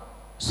നിർത്തിവെക്കണം.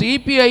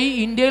 CPI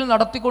ഇന്ത്യയിൽ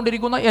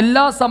നടത്തിക്കൊണ്ടിരിക്കുന്ന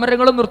എല്ലാ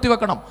സമരങ്ങളും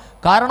നിർത്തിവെക്കണം.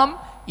 കാരണം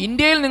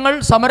ഇന്ത്യയിൽ നിങ്ങൾ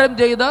സമരം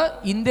ചെയ്ത്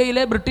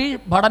ഇന്ത്യയിലെ ബ്രിട്ടീഷ്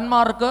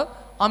ഭടന്മാർക്ക്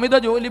അമിത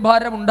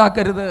ജോലിഭാരം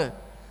ഉണ്ടാക്കരുത്.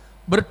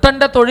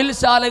 ബ്രിട്ടൻ്റെ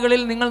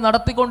തൊഴിൽശാലകളിൽ നിങ്ങൾ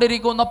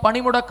നടത്തിക്കൊണ്ടിരിക്കുന്ന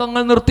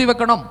പണിമുടക്കങ്ങൾ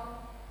നിർത്തിവെക്കണം.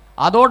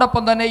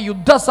 അതോടൊപ്പം തന്നെ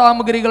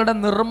യുദ്ധസാമഗ്രികളുടെ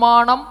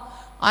നിർമ്മാണം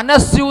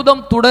അനസ്യൂതം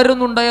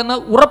തുടരുന്നുണ്ട് എന്ന്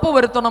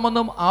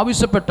ഉറപ്പുവരുത്തണമെന്നും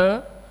ആവശ്യപ്പെട്ട്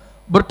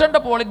ബ്രിട്ടൻ്റെ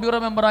പോളിറ്റ് ബ്യൂറോ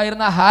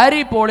മെമ്പറായിരുന്ന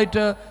ഹാരി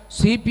പോളിറ്റ്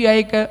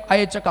CPIക്ക്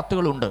അയച്ച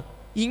കത്തുകളുണ്ട്.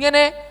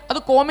 ഇങ്ങനെ അത്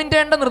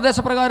കോമിൻറ്റേണിൻ്റെ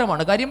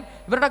നിർദ്ദേശപ്രകാരമാണ്. കാര്യം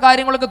ഇവരുടെ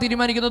കാര്യങ്ങളൊക്കെ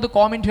തീരുമാനിക്കുന്നത്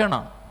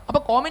കോമിൻറ്റേണാണ്.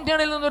 അപ്പോൾ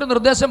കോമിൻറ്റേണിൽ നിന്നൊരു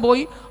നിർദ്ദേശം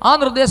പോയി, ആ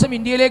നിർദ്ദേശം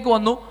ഇന്ത്യയിലേക്ക്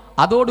വന്നു.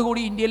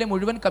 അതോടുകൂടി ഇന്ത്യയിലെ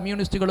മുഴുവൻ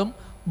കമ്മ്യൂണിസ്റ്റുകളും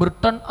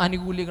ബ്രിട്ടൻ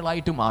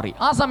അനുകൂലികളായിട്ട് മാറി.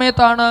 ആ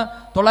സമയത്താണ്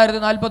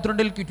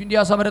 1942 ക്വിറ്റ് ഇന്ത്യ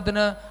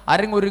സമരത്തിന്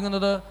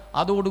അരങ്ങൊരുങ്ങുന്നത്.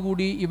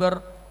 അതോടുകൂടി ഇവർ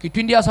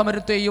ക്വിറ്റ് ഇന്ത്യ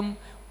സമരത്തെയും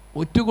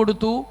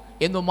ഒറ്റുകൊടുത്തു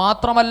എന്ന്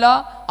മാത്രമല്ല,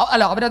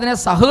 അവരതിനെ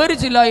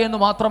സഹകരിച്ചില്ല എന്ന്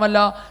മാത്രമല്ല,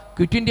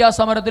 ക്വിറ്റ് ഇന്ത്യ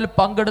സമരത്തിൽ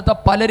പങ്കെടുത്ത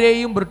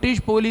പലരെയും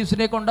ബ്രിട്ടീഷ്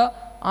പോലീസിനെ കൊണ്ട്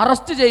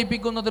അറസ്റ്റ്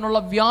ചെയ്യിപ്പിക്കുന്നതിനുള്ള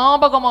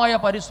വ്യാപകമായ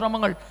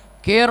പരിശ്രമങ്ങൾ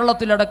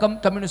കേരളത്തിലടക്കം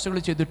കമ്മ്യൂണിസ്റ്റുകൾ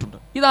ചെയ്തിട്ടുണ്ട്.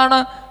 ഇതാണ്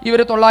ഇവർ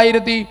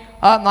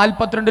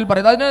 1942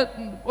 പറയുന്നത്. അതിന്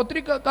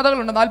ഒത്തിരി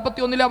കഥകളുണ്ട്.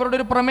 41 അവരുടെ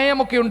ഒരു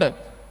പ്രമേയമൊക്കെ ഉണ്ട്.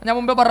 ഞാൻ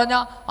മുമ്പ് പറഞ്ഞ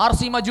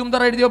R.C.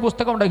 മജുംദർ എഴുതിയ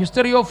പുസ്തകമുണ്ട്,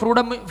 history of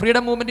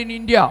freedom movement in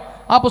India.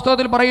 ആ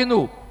പുസ്തകത്തിൽ പറയുന്നു,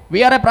 V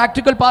R A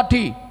practical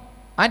party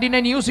and in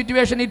a new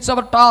situation it's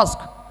our task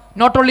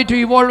not only to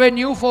evolve a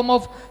new form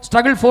of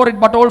struggle for it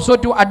but also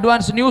to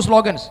advance new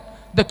slogans.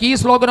 The key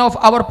slogan of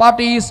our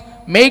party is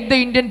make the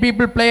Indian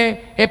people play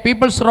a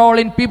people's role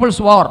in people's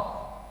war.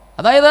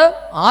 അതായത്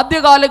ആദ്യ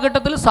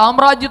കാലഘട്ടത്തിൽ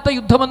സാമ്രാജ്യത്വ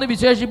യുദ്ധമെന്ന്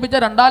വിശേഷിപ്പിച്ച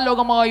രണ്ടാം ലോക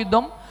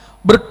മഹായുദ്ധം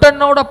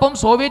ബ്രിട്ടനോടൊപ്പം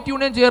Soviet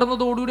union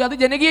ചേർന്നതോടുകൂടി അത്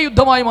ജനകീയ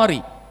യുദ്ധമായി മാറി.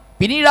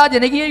 പിന്നീട് ആ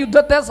ജനകീയ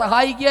യുദ്ധത്തെ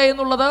സഹായിക്കുക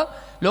എന്നുള്ളത്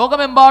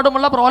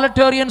ലോകമെമ്പാടുമുള്ള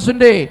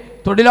പ്രോലറ്റേറിയൻസിൻ്റെ,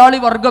 തൊഴിലാളി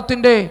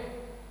വർഗത്തിൻ്റെ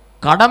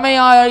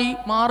കടമയായി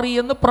മാറി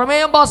എന്ന്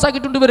പ്രമേയം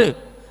പാസ്സാക്കിയിട്ടുണ്ട് ഇവർ.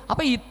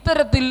 അപ്പം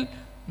ഇത്തരത്തിൽ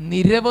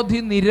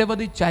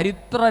നിരവധി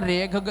ചരിത്ര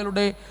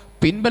രേഖകളുടെ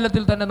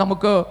പിൻബലത്തിൽ തന്നെ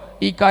നമുക്ക്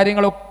ഈ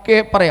കാര്യങ്ങളൊക്കെ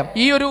പറയാം.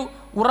 ഈ ഒരു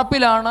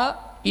ഉറപ്പിലാണ്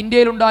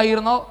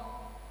ഇന്ത്യയിലുണ്ടായിരുന്ന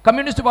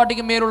കമ്മ്യൂണിസ്റ്റ്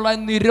പാർട്ടിക്ക് മേലുള്ള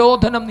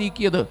നിരോധനം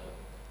നീക്കിയത്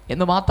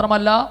എന്ന്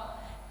മാത്രമല്ല,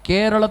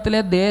 കേരളത്തിലെ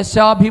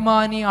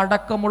ദേശാഭിമാനി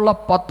അടക്കമുള്ള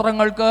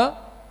പത്രങ്ങൾക്ക്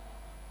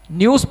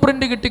ന്യൂസ്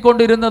പ്രിൻ്റ്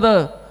കിട്ടിക്കൊണ്ടിരുന്നത്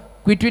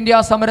ക്വിറ്റ് ഇന്ത്യ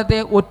സമരത്തെ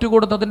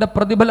ഒറ്റുകൊടുത്തതിൻ്റെ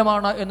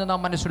പ്രതിഫലമാണ് എന്ന് നാം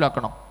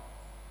മനസ്സിലാക്കണം.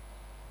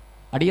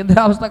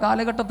 അടിയന്തരാവസ്ഥ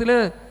കാലഘട്ടത്തിൽ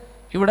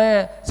ഇവിടെ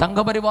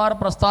സംഘപരിവാർ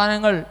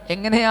പ്രസ്ഥാനങ്ങൾ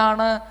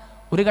എങ്ങനെയാണ്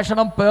ഒരു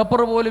കഷണം പേപ്പർ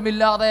പോലും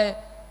ഇല്ലാതെ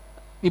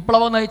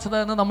വിപ്ലവം നയിച്ചത്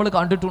എന്ന് നമ്മൾ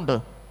കണ്ടിട്ടുണ്ട്.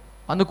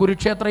 അന്ന്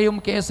കുരുക്ഷേത്രയും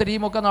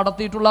കേസരിയും ഒക്കെ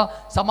നടത്തിയിട്ടുള്ള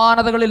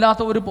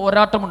സമാനതകളില്ലാത്ത ഒരു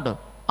പോരാട്ടമുണ്ട്.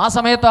 ആ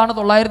സമയത്താണ്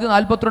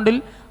 1942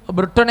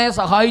 ബ്രിട്ടനെ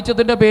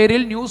സഹായിച്ചതിൻ്റെ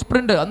പേരിൽ ന്യൂസ്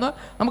പ്രിൻ്റ്, അന്ന്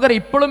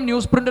നമുക്കറിയാം ഇപ്പോഴും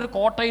ന്യൂസ് പ്രിൻ്റ് ഒരു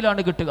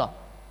കോട്ടയിലാണ് കിട്ടുക.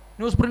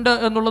 ന്യൂസ് പ്രിൻ്റ്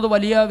എന്നുള്ളത്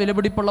വലിയ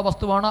വിലപിടിപ്പുള്ള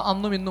വസ്തുവാണ്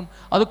അന്നും ഇന്നും.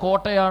 അത്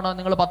കോട്ടയാണ്.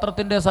 നിങ്ങൾ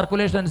പത്രത്തിൻ്റെ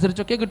സർക്കുലേഷൻ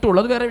അനുസരിച്ചൊക്കെ കിട്ടുള്ളൂ,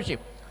 അത് വേറെ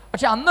വിഷയം.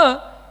 പക്ഷെ അന്ന്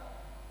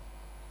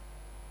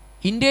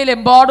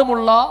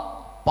ഇന്ത്യയിലെമ്പാടുമുള്ള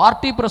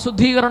പാർട്ടി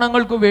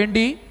പ്രസിദ്ധീകരണങ്ങൾക്ക്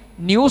വേണ്ടി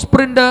ന്യൂസ്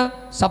പ്രിൻ്റ്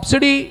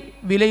സബ്സിഡി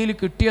വിലയിൽ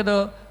കിട്ടിയത്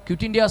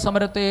ക്വിറ്റ് ഇന്ത്യ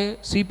സമരത്തെ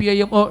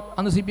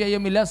അന്ന്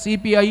CPIM ഇല്ല,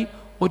 CPI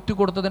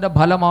ഒറ്റുകൊടുത്തതിൻ്റെ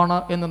ഫലമാണ്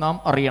എന്ന് നാം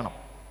അറിയണം.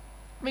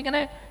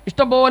 ഇങ്ങനെ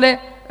ഇഷ്ടംപോലെ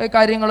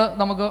കാര്യങ്ങൾ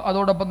നമുക്ക്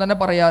അതോടൊപ്പം തന്നെ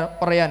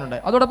പറയാനുണ്ട്.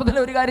 അതോടൊപ്പം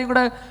തന്നെ ഒരു കാര്യം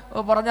കൂടെ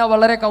പറഞ്ഞാൽ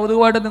വളരെ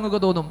കൗതുകമായിട്ട്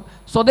നിങ്ങൾക്ക് തോന്നും.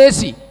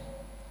 സ്വദേശി,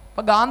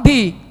 ഇപ്പം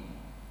ഗാന്ധി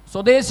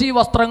സ്വദേശി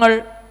വസ്ത്രങ്ങൾ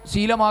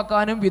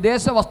ശീലമാക്കാനും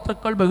വിദേശ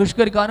വസ്തുക്കൾ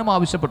ബഹിഷ്കരിക്കാനും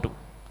ആവശ്യപ്പെട്ടു.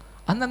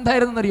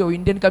 അന്നെന്തായിരുന്നറിയോ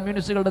ഇന്ത്യൻ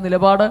കമ്മ്യൂണിസ്റ്റുകളുടെ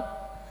നിലപാട്?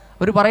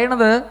 അവർ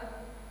പറയണത്,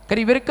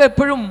 കാര്യം ഇവർക്ക്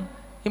എപ്പോഴും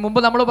ഈ മുമ്പ്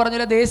നമ്മൾ പറഞ്ഞ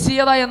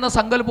ദേശീയത എന്ന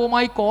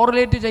സങ്കല്പവുമായി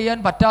കോറിലേറ്റ് ചെയ്യാൻ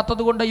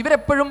പറ്റാത്തത് കൊണ്ട്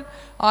ഇവരെപ്പോഴും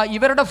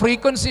ഇവരുടെ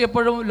ഫ്രീക്വൻസി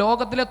എപ്പോഴും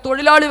ലോകത്തിലെ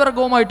തൊഴിലാളി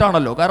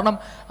വർഗവുമായിട്ടാണല്ലോ. കാരണം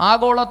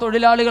ആഗോള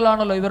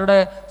തൊഴിലാളികളാണല്ലോ ഇവരുടെ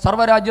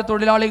സർവ്വരാജ്യ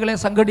തൊഴിലാളികളെ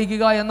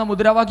സംഘടിക്കുക എന്ന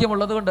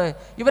മുദ്രാവാക്യമുള്ളത് കൊണ്ട്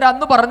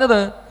ഇവരന്ന് പറഞ്ഞത്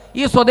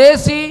ഈ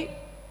സ്വദേശി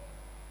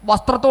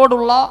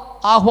വസ്ത്രത്തോടുള്ള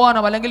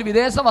ആഹ്വാനം അല്ലെങ്കിൽ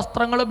വിദേശ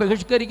വസ്ത്രങ്ങൾ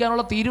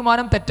ബഹിഷ്കരിക്കാനുള്ള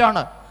തീരുമാനം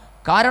തെറ്റാണ്.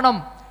 കാരണം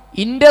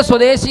ഇന്ത്യ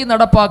സ്വദേശി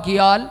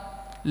നടപ്പാക്കിയാൽ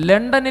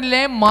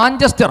ലണ്ടനിലെ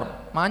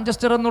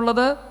മാഞ്ചസ്റ്റർ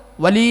എന്നുള്ളത്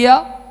വലിയ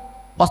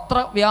വസ്ത്ര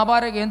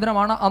വ്യാപാര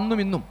കേന്ദ്രമാണ് അന്നും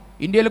ഇന്നും.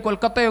 ഇന്ത്യയിൽ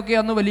കൊൽക്കത്തയൊക്കെ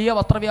അന്ന് വലിയ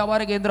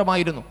വസ്ത്രവ്യാപാര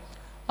കേന്ദ്രമായിരുന്നു.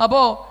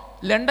 അപ്പോൾ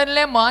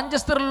ലണ്ടനിലെ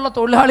മാഞ്ചസ്റ്ററിലുള്ള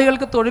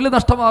തൊഴിലാളികൾക്ക് തൊഴിൽ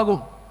നഷ്ടമാകും.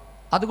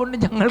 അതുകൊണ്ട്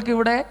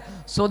ഞങ്ങൾക്കിവിടെ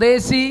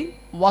സ്വദേശി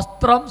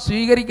വസ്ത്രം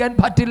സ്വീകരിക്കാൻ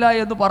പറ്റില്ല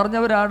എന്ന്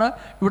പറഞ്ഞവരാണ്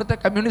ഇവിടുത്തെ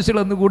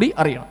കമ്മ്യൂണിസ്റ്റുകൾ എന്ന് കൂടി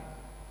അറിയണം.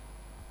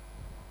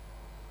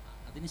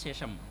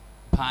 അതിനുശേഷം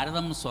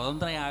ഭാരതം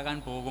സ്വതന്ത്രയാകാൻ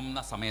പോകുന്ന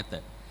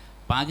സമയത്ത്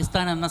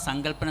പാകിസ്ഥാൻ എന്ന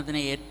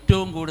സങ്കല്പനത്തിനെ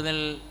ഏറ്റവും കൂടുതൽ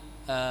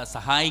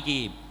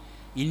സഹായിക്കുകയും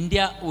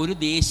ഇന്ത്യ ഒരു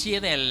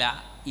ദേശീയതയല്ല,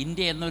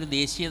 ഇന്ത്യ എന്നൊരു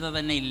ദേശീയത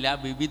തന്നെ ഇല്ല,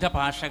 വിവിധ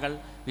ഭാഷകൾ,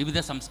 വിവിധ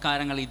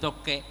സംസ്കാരങ്ങൾ,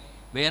 ഇതൊക്കെ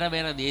വേറെ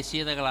വേറെ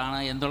ദേശീയതകളാണ്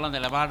എന്നുള്ള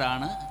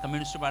നിലപാടാണ്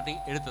കമ്മ്യൂണിസ്റ്റ് പാർട്ടി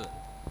എടുത്തത്.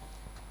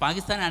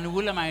 പാകിസ്ഥാൻ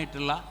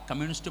അനുകൂലമായിട്ടുള്ള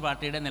കമ്മ്യൂണിസ്റ്റ്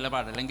പാർട്ടിയുടെ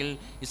നിലപാട്, അല്ലെങ്കിൽ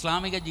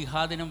ഇസ്ലാമിക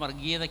ജിഹാദിനും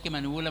വർഗീയതയ്ക്കും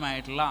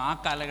അനുകൂലമായിട്ടുള്ള ആ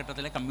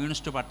കാലഘട്ടത്തിലെ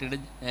കമ്മ്യൂണിസ്റ്റ് പാർട്ടിയുടെ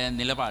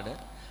നിലപാട്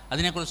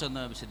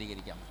അതിനെക്കുറിച്ചൊന്ന്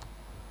വിശദീകരിക്കാം.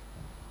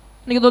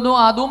 എനിക്ക് തോന്നുന്നു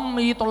അതും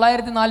ഈ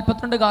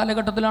 1942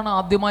 കാലഘട്ടത്തിലാണ്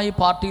ആദ്യമായി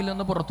പാർട്ടിയിൽ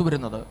നിന്ന് പുറത്തു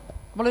വരുന്നത്.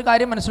 നമ്മളൊരു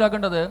കാര്യം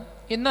മനസ്സിലാക്കേണ്ടത്,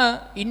 ഇന്ന്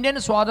ഇന്ത്യൻ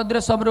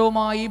സ്വാതന്ത്ര്യ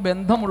സമരവുമായി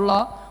ബന്ധമുള്ള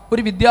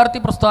ഒരു വിദ്യാർത്ഥി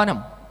പ്രസ്ഥാനം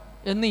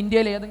എന്ന്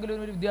ഇന്ത്യയിൽ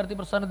ഏതെങ്കിലും ഒരു വിദ്യാർത്ഥി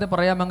പ്രസ്ഥാനത്തെ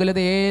പറയാമെങ്കിൽ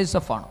അത്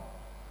AISF ആണ്.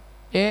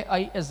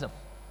 AISF.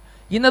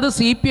 ഇന്നത്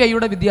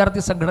CPIയുടെ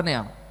വിദ്യാർത്ഥി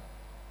സംഘടനയാണ്.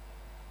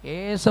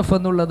 AISF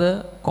എന്നുള്ളത്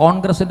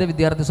കോൺഗ്രസിൻ്റെ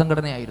വിദ്യാർത്ഥി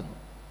സംഘടനയായിരുന്നു.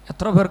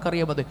 എത്ര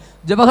പേർക്കറിയാം അത്?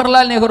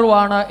 ജവഹർലാൽ നെഹ്റു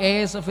ആണ്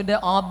AISFൻ്റെ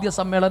ആദ്യ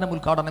സമ്മേളനം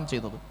ഉദ്ഘാടനം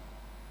ചെയ്തത്.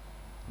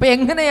 അപ്പോൾ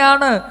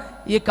എങ്ങനെയാണ്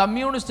ഈ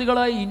കമ്മ്യൂണിസ്റ്റുകൾ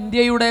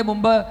ഇന്ത്യയുടെ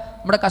മുമ്പ്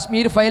നമ്മുടെ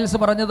കശ്മീർ ഫയൽസ്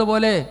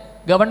പറഞ്ഞതുപോലെ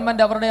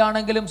ഗവൺമെൻറ് അവരുടെ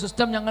ആണെങ്കിലും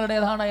സിസ്റ്റം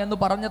ഞങ്ങളുടേതാണ് എന്ന്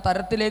പറഞ്ഞ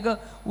തരത്തിലേക്ക്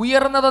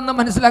ഉയർന്നതെന്ന്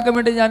മനസ്സിലാക്കാൻ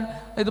വേണ്ടി ഞാൻ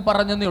ഇത്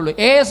പറഞ്ഞതേ ഉള്ളൂ.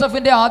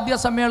 AISFൻ്റെ ആദ്യ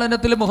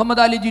സമ്മേളനത്തിൽ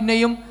മുഹമ്മദ് അലി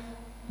ജിന്നയും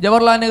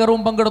ജവഹർലാൽ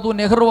നെഹ്റുവും പങ്കെടുത്തു.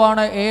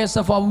 നെഹ്റുവാണ്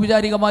AISF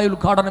ഔപചാരികമായി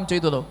ഉദ്ഘാടനം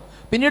ചെയ്തത്.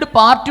 പിന്നീട്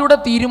പാർട്ടിയുടെ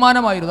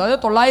തീരുമാനമായിരുന്നു.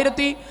 അതായത്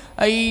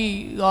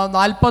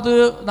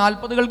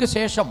 1940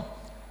 ശേഷം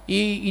ഈ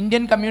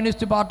ഇന്ത്യൻ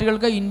കമ്മ്യൂണിസ്റ്റ്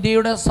പാർട്ടികൾക്ക്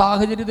ഇന്ത്യയുടെ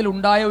സാഹചര്യത്തിൽ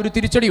ഉണ്ടായ ഒരു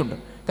തിരിച്ചടിയുണ്ട്.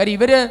 കാര്യം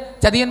ഇവർ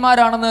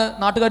ചതിയന്മാരാണെന്ന്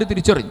നാട്ടുകാർ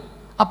തിരിച്ചറിഞ്ഞു.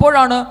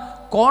 അപ്പോഴാണ്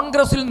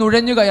കോൺഗ്രസിൽ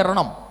നുഴഞ്ഞു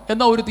കയറണം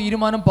എന്ന ഒരു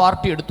തീരുമാനം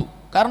പാർട്ടി എടുത്തു.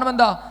 കാരണം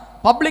എന്താ?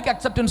 പബ്ലിക്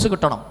അക്സെപ്റ്റൻസ്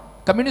കിട്ടണം.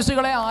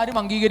 കമ്മ്യൂണിസ്റ്റുകളെ ആരും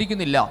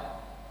അംഗീകരിക്കുന്നില്ല.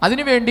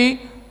 അതിനുവേണ്ടി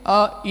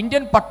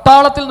ഇന്ത്യൻ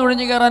പട്ടാളത്തിൽ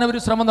നുഴഞ്ഞു കയറാൻ അവർ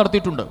ശ്രമം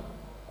നടത്തിയിട്ടുണ്ട്.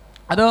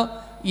 അത്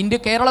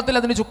കേരളത്തിൽ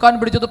അതിന് ചുക്കാൻ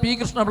പിടിച്ചത് P.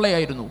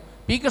 കൃഷ്ണപിള്ളയായിരുന്നു.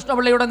 P.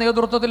 കൃഷ്ണപിള്ളയുടെ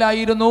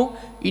നേതൃത്വത്തിലായിരുന്നു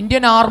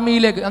ഇന്ത്യൻ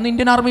ആർമിയിലേക്ക്, അന്ന്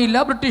ഇന്ത്യൻ ആർമി ഇല്ല,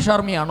 ബ്രിട്ടീഷ്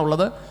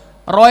ആർമിയാണുള്ളത്,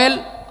 റോയൽ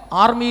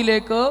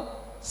ആർമിയിലേക്ക്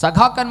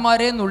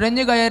സഖാക്കന്മാരെ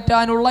നുഴഞ്ഞു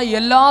കയറ്റാനുള്ള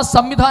എല്ലാ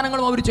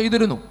സംവിധാനങ്ങളും അവർ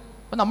ചെയ്തിരുന്നു.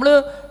 അപ്പം നമ്മൾ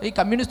ഈ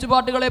കമ്മ്യൂണിസ്റ്റ്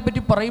പാർട്ടികളെ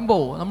പറ്റി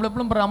പറയുമ്പോൾ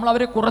നമ്മളെപ്പോഴും നമ്മൾ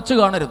അവരെ കുറച്ച്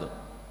കാണരുത്.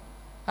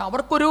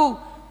 അവർക്കൊരു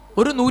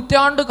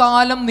നൂറ്റാണ്ട്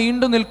കാലം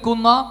നീണ്ടു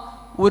നിൽക്കുന്ന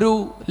ഒരു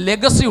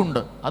ലെഗസി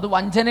ഉണ്ട്. അത്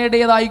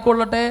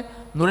വഞ്ചനയുടേതായിക്കൊള്ളട്ടെ,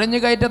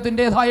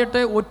 നുഴഞ്ഞുകയറ്റത്തിൻ്റേതായിട്ട്,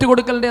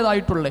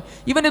 ഒറ്റുകൊടുക്കലിൻ്റേതായിട്ടുള്ള,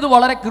 ഇവനിത്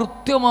വളരെ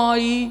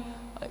കൃത്യമായി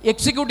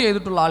എക്സിക്യൂട്ട്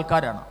ചെയ്തിട്ടുള്ള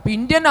ആൾക്കാരാണ്. അപ്പോൾ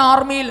ഇന്ത്യൻ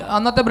ആർമിയിൽ,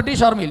 അന്നത്തെ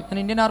ബ്രിട്ടീഷ് ആർമിയിൽ, ഞാൻ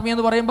ഇന്ത്യൻ ആർമി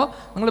എന്ന് പറയുമ്പോൾ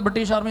നിങ്ങൾ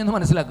ബ്രിട്ടീഷ് ആർമി എന്ന്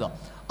മനസ്സിലാക്കുക,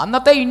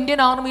 അന്നത്തെ ഇന്ത്യൻ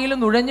ആർമിയിൽ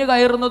നുഴഞ്ഞു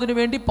കയറുന്നതിന്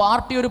വേണ്ടി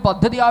പാർട്ടി ഒരു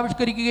പദ്ധതി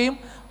ആവിഷ്കരിക്കുകയും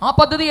ആ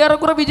പദ്ധതി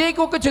ഏറെക്കുറെ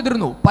വിജയിക്കുകയൊക്കെ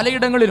ചെയ്തിരുന്നു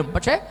പലയിടങ്ങളിലും.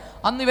 പക്ഷേ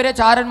അന്ന് ഇവരെ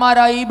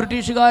ചാരന്മാരായി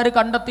ബ്രിട്ടീഷുകാർ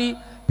കണ്ടെത്തി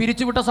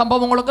പിരിച്ചുവിട്ട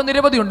സംഭവങ്ങളൊക്കെ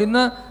നിരവധിയുണ്ട്.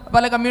 ഇന്ന്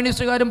പല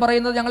കമ്മ്യൂണിസ്റ്റുകാരും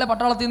പറയുന്നത് ഞങ്ങളെ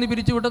പട്ടാളത്തിൽ നിന്ന്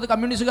പിരിച്ചുവിട്ടത്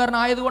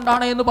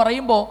കമ്മ്യൂണിസ്റ്റുകാരനായതുകൊണ്ടാണ് എന്ന്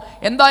പറയുമ്പോൾ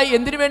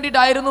എന്തിനു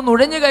വേണ്ടിയിട്ടായിരുന്നു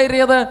നുഴഞ്ഞു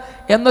കയറിയത്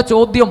എന്ന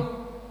ചോദ്യം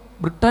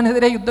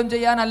ബ്രിട്ടനെതിരെ യുദ്ധം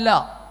ചെയ്യാനല്ല.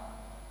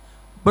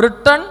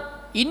 ബ്രിട്ടൻ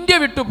ഇന്ത്യ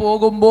വിട്ടു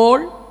പോകുമ്പോൾ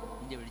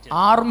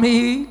ആർമി,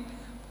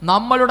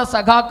 നമ്മളുടെ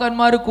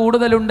സഖാക്കന്മാർ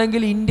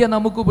കൂടുതലുണ്ടെങ്കിൽ ഇന്ത്യ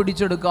നമുക്ക്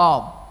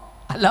പിടിച്ചെടുക്കാം.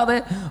 അല്ലാതെ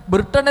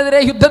ബ്രിട്ടനെതിരെ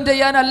യുദ്ധം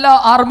ചെയ്യാനല്ല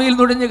ആർമിയിൽ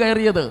നുഴഞ്ഞു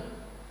കയറിയത്.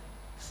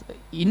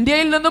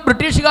 ഇന്ത്യയിൽ നിന്ന്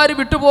ബ്രിട്ടീഷുകാർ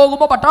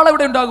വിട്ടുപോകുമ്പോൾ പട്ടാളം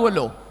ഇവിടെ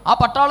ഉണ്ടാകുമല്ലോ. ആ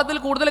പട്ടാളത്തിൽ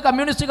കൂടുതൽ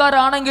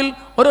കമ്മ്യൂണിസ്റ്റുകാരാണെങ്കിൽ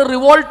ഒരു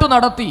റിവോൾട്ട്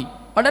നടത്തി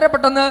വളരെ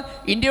പെട്ടെന്ന്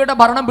ഇന്ത്യയുടെ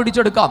ഭരണം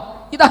പിടിച്ചെടുക്കാം.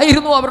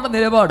 ഇതായിരുന്നു അവരുടെ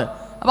നിലപാട്.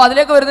 അപ്പോൾ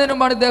അതിലേക്ക് വരുന്നതിന്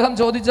മുമ്പാണ് ഇദ്ദേഹം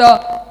ചോദിച്ച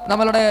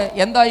നമ്മളുടെ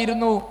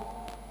എന്തായിരുന്നു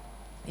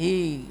ഈ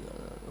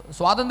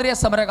സ്വാതന്ത്ര്യ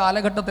സമര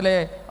കാലഘട്ടത്തിലെ,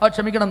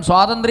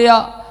 സ്വാതന്ത്ര്യ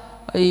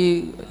ഈ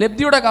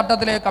ലബ്ധിയുടെ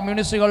ഘട്ടത്തിലെ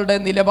കമ്മ്യൂണിസ്റ്റുകളുടെ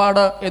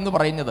നിലപാട് എന്ന്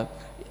പറയുന്നത്.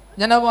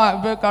 ഞാൻ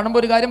കാണുമ്പോൾ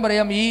ഒരു കാര്യം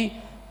പറയാം. ഈ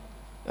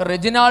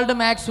റെജിനാൾഡ്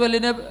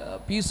മാക്സ്വെല്ലിന്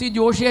PC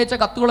ജോഷി അയച്ച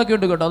കത്തുകളൊക്കെ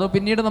ഉണ്ട് കേട്ടോ. അത്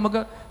പിന്നീട് നമുക്ക്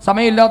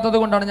സമയമില്ലാത്തത്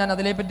കൊണ്ടാണ് ഞാൻ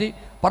അതിനെപ്പറ്റി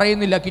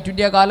പറയുന്നില്ല. ക്വിറ്റ്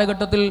ഇന്ത്യ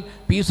കാലഘട്ടത്തിൽ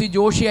PC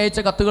ജോഷി അയച്ച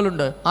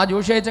കത്തുകളുണ്ട്. ആ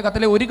ജോഷി അയച്ച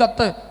കത്തിലെ ഒരു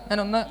കത്ത്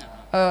ഞാനൊന്ന്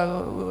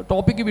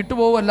ടോപ്പിക്ക്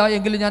വിട്ടുപോകുമല്ല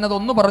എങ്കിലും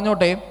ഞാനതൊന്ന്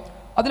പറഞ്ഞോട്ടെ.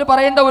 അതിൽ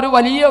പറയേണ്ട ഒരു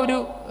വലിയ ഒരു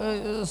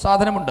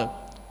സാധനമുണ്ട്.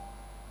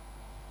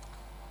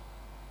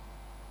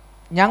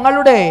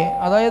 ഞങ്ങളുടെ,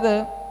 അതായത്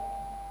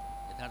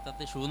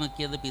യഥാർത്ഥത്തിൽ ഷൂ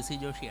നോക്കിയത് PC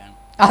ജോഷിയാണ്.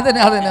 അതെ.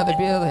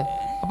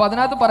 അപ്പോൾ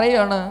അതിനകത്ത്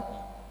പറയുകയാണ്,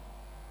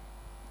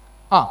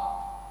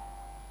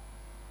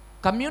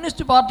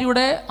 കമ്മ്യൂണിസ്റ്റ്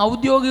പാർട്ടിയുടെ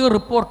ഔദ്യോഗിക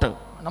റിപ്പോർട്ട്.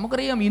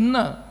 നമുക്കറിയാം,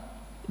 ഇന്ന്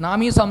നാം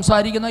ഈ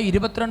സംസാരിക്കുന്ന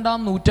 22-ാം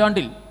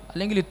നൂറ്റാണ്ടിൽ,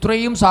 അല്ലെങ്കിൽ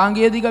ഇത്രയും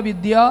സാങ്കേതിക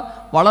വിദ്യ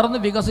വളർന്ന്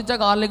വികസിച്ച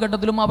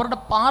കാലഘട്ടത്തിലും അവരുടെ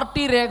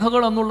പാർട്ടി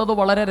രേഖകൾ എന്നുള്ളത്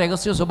വളരെ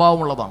രഹസ്യ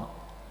സ്വഭാവമുള്ളതാണ്.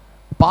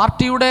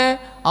 പാർട്ടിയുടെ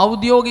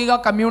ഔദ്യോഗിക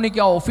കമ്മ്യൂണിക്ക,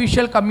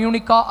 ഒഫീഷ്യൽ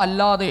കമ്മ്യൂണിക്ക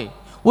അല്ലാതെ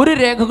ഒരു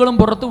രേഖകളും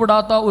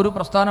പുറത്തുവിടാത്ത ഒരു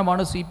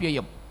പ്രസ്ഥാനമാണ്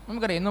CPIM.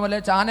 നമുക്കറിയാം, ഇന്ന് വല്ല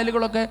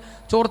ചാനലുകളൊക്കെ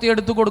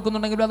ചോർത്തിയെടുത്ത്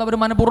കൊടുക്കുന്നുണ്ടെങ്കിലും അത് അവർ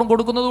മനഃപൂർവ്വം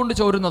കൊടുക്കുന്നത് കൊണ്ട്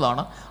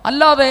ചോരുന്നതാണ്.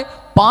 അല്ലാതെ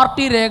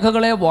പാർട്ടി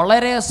രേഖകളെ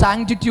വളരെ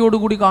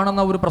സാങ്ക്ടിറ്റിയോടുകൂടി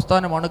കാണുന്ന ഒരു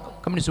പ്രസ്ഥാനമാണ്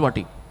കമ്മ്യൂണിസ്റ്റ്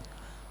പാർട്ടി.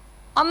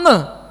 അന്ന്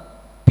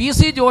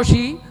PC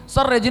Joshi,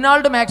 sir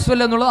Reginald Maxwell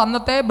എന്നുള്ളത്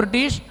അന്നത്തെ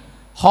ബ്രിട്ടീഷ്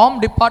ഹോം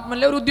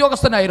ഡിപ്പാർട്ട്മെൻറ്റിലെ ഒരു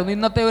ഉദ്യോഗസ്ഥനായിരുന്നു.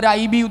 ഇന്നത്തെ ഒരു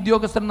IB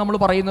ഉദ്യോഗസ്ഥൻ നമ്മൾ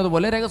പറയുന്നത്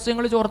പോലെ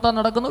രഹസ്യങ്ങൾ ചോർത്താൻ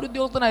നടക്കുന്ന ഒരു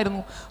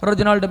ഉദ്യോഗസ്ഥനായിരുന്നു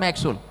റെജിനാൾഡ്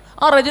മാക്സ്വെൽ.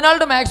 ആ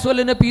റെജിനാൾഡ്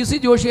മാക്സ്വെല്ലിന് PC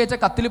ജോഷി അയച്ച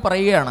കത്തിൽ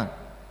പറയുകയാണ്,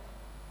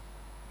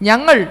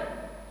 ഞങ്ങൾ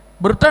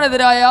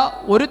ബ്രിട്ടനെതിരായ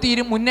ഒരു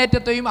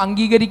മുന്നേറ്റത്തെയും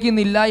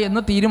അംഗീകരിക്കുന്നില്ല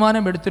എന്ന്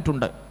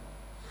തീരുമാനമെടുത്തിട്ടുണ്ട്.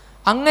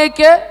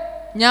 അങ്ങേക്ക്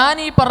ഞാൻ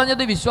ഈ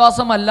പറഞ്ഞത്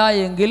വിശ്വാസമല്ല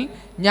എങ്കിൽ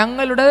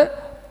ഞങ്ങളുടെ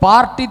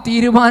പാർട്ടി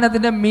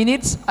തീരുമാനത്തിൻ്റെ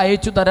മിനിറ്റ്സ്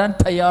അയച്ചു തരാൻ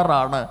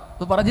തയ്യാറാണ്.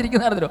 അത്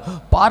പറഞ്ഞിരിക്കുന്നതായിരുന്നല്ലോ,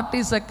 പാർട്ടി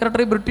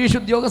സെക്രട്ടറി ബ്രിട്ടീഷ്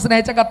ഉദ്യോഗസ്ഥന്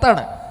അയച്ച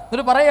കത്താണ്.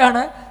 എന്നിട്ട്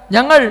പറയാണ്,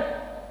 ഞങ്ങൾ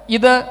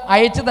ഇത്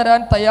അയച്ചു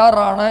തരാൻ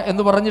തയ്യാറാണ്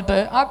എന്ന് പറഞ്ഞിട്ട്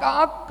ആ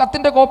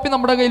കത്തിൻ്റെ കോപ്പി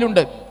നമ്മുടെ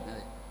കയ്യിലുണ്ട്.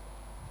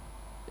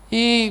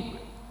 ഈ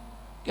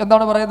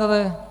എന്താണ് പറയുന്നത്,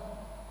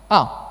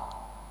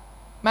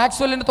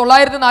 മാക്സ്വെല്ലിൻ്റെ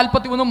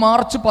 943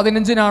 മാർച്ച്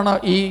 15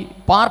 ഈ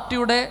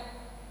പാർട്ടിയുടെ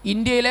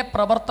ഇന്ത്യയിലെ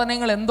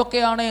പ്രവർത്തനങ്ങൾ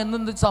എന്തൊക്കെയാണ്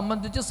എന്നത്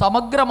സംബന്ധിച്ച്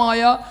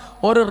സമഗ്രമായ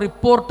ഒരു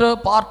റിപ്പോർട്ട്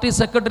പാർട്ടി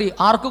സെക്രട്ടറി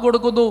ആർക്ക്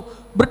കൊടുക്കുന്നു?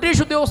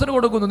 ബ്രിട്ടീഷ് ഉദ്യോഗസ്ഥന്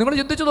കൊടുക്കുന്നു. നിങ്ങൾ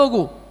ചിന്തിച്ചു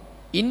നോക്കൂ,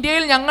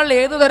 ഇന്ത്യയിൽ ഞങ്ങൾ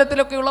ഏത്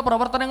തരത്തിലൊക്കെയുള്ള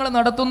പ്രവർത്തനങ്ങൾ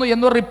നടത്തുന്നു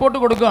എന്നൊരു റിപ്പോർട്ട്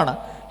കൊടുക്കുകയാണ്.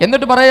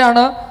 എന്നിട്ട്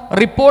പറയാണ്,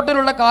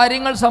 റിപ്പോർട്ടിലുള്ള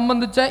കാര്യങ്ങൾ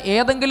സംബന്ധിച്ച്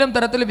ഏതെങ്കിലും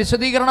തരത്തിൽ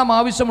വിശദീകരണം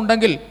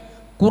ആവശ്യമുണ്ടെങ്കിൽ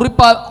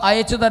കുറിപ്പ്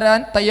അയച്ചു തരാൻ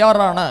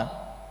തയ്യാറാണ്.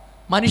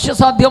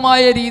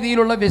 മനുഷ്യസാധ്യമായ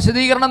രീതിയിലുള്ള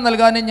വിശദീകരണം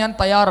നൽകാനും ഞാൻ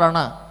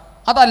തയ്യാറാണ്.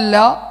 അതല്ല,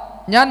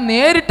 ഞാൻ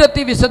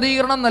നേരിട്ടെത്തി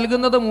വിശദീകരണം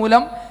നൽകുന്നത്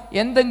മൂലം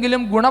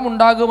എന്തെങ്കിലും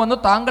ഗുണമുണ്ടാകുമെന്ന്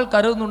താങ്കൾ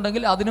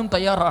കരുതുന്നുണ്ടെങ്കിൽ അതിനും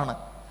തയ്യാറാണ്.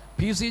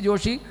 PC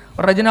ജോഷി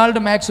റെജിനാൾഡ്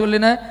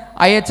മാക്സ്വെല്ലിന്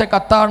അയച്ച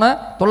കത്താണ്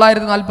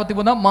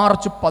 943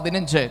 മാർച്ച്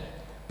 15.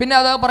 പിന്നെ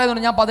അത്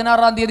പറയുന്നുണ്ട്, ഞാൻ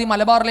 16-ാം തീയതി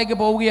മലബാറിലേക്ക്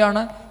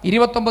പോവുകയാണ്,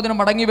 29-ന്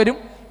മടങ്ങി വരും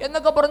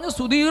എന്നൊക്കെ പറഞ്ഞ്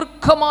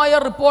സുദീർഘമായ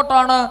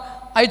റിപ്പോർട്ടാണ്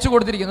അയച്ചു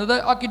കൊടുത്തിരിക്കുന്നത്.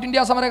 ആ ക്വിറ്റ്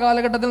ഇന്ത്യ സമര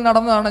കാലഘട്ടത്തിൽ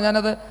നടന്നതാണ്.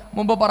 ഞാനത്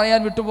മുമ്പ് പറയാൻ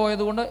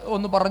വിട്ടുപോയത് കൊണ്ട്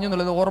ഒന്ന് പറഞ്ഞു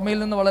എന്നുള്ളത് ഓർമ്മയിൽ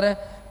നിന്ന് വളരെ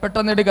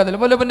പെട്ടെന്ന് എടുക്കാതില്ല.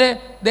 അതുപോലെ പിന്നെ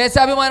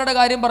ദേശാഭിമാനിയുടെ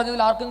കാര്യം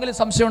പറഞ്ഞതിൽ ആർക്കെങ്കിലും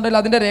സംശയം ഉണ്ടെങ്കിൽ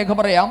അതിൻ്റെ രേഖ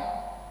പറയാം.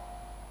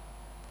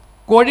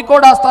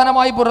 കോഴിക്കോട്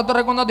ആസ്ഥാനമായി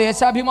പുറത്തിറക്കുന്ന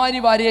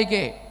Deshabhimani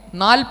വാരികയ്ക്ക്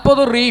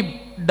 40 Reem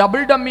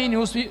double dummy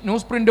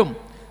news പ്രിൻറ്റും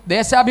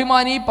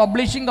Deshabhimani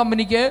publishing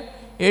കമ്പനിക്ക്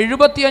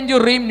 75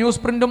 Reem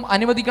news പ്രിൻറ്റും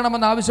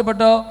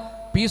അനുവദിക്കണമെന്നാവശ്യപ്പെട്ട്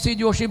PC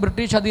Joshi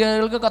British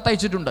അധികാരികൾക്ക്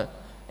കത്തയച്ചിട്ടുണ്ട്.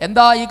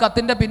 എന്താ ഈ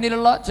കത്തിൻ്റെ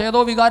പിന്നിലുള്ള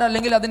ചേതോവികാരം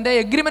അല്ലെങ്കിൽ അതിൻ്റെ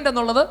എഗ്രിമെൻ്റ്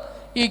എന്നുള്ളത്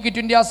ഈ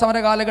ക്വിറ്റ് ഇന്ത്യ സമര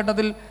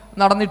കാലഘട്ടത്തിൽ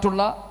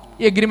നടന്നിട്ടുള്ള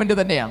എഗ്രിമെൻ്റ്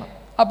തന്നെയാണ്.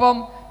 അപ്പം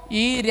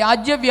ഈ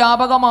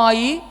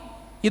രാജ്യവ്യാപകമായി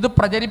ഇത്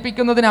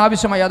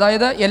പ്രചരിപ്പിക്കുന്നതിനാവശ്യമായി,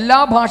 അതായത് എല്ലാ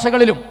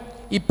ഭാഷകളിലും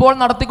ഇപ്പോൾ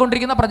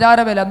നടത്തിക്കൊണ്ടിരിക്കുന്ന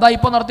പ്രചാരവേല എന്താ?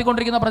 ഇപ്പോൾ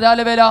നടത്തിക്കൊണ്ടിരിക്കുന്ന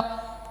പ്രചാരവേല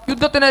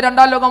യുദ്ധത്തിന്,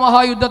 2ാം ലോക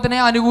മഹായുദ്ധത്തിനെ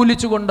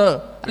അനുകൂലിച്ചുകൊണ്ട്,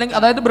 അല്ലെങ്കിൽ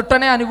അതായത്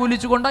ബ്രിട്ടനെ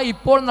അനുകൂലിച്ചുകൊണ്ട്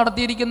ഇപ്പോൾ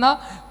നടത്തിയിരിക്കുന്ന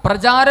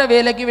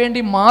പ്രചാരവേലയ്ക്ക്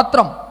വേണ്ടി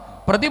മാത്രം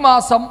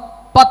പ്രതിമാസം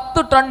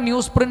 10 ടൺ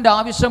ന്യൂസ് പ്രിൻ്റ്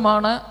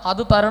ആവശ്യമാണ്.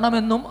 അത്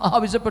തരണമെന്നും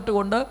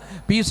ആവശ്യപ്പെട്ടുകൊണ്ട്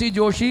PC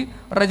ജോഷി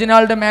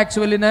റെജിനാൾഡ്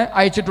മാക്സ്വെല്ലിന്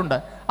അയച്ചിട്ടുണ്ട്.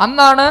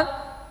 അന്നാണ്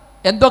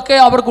എന്തൊക്കെ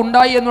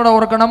അവർക്കുണ്ടായി എന്നൂടെ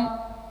ഓർക്കണം.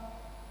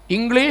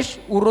 ഇംഗ്ലീഷ്,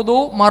 ഉറുദു,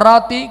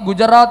 മറാത്തി,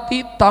 ഗുജറാത്തി,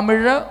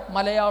 തമിഴ്,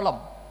 മലയാളം,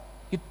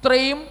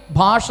 ഇത്രയും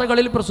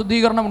ഭാഷകളിൽ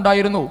പ്രസിദ്ധീകരണം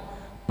ഉണ്ടായിരുന്നു.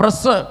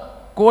 പ്രസ്,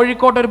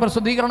 കോഴിക്കോട്ട് ഒരു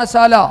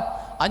പ്രസിദ്ധീകരണശാല,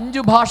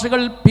 5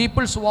 ഭാഷകൾ.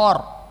 പീപ്പിൾസ്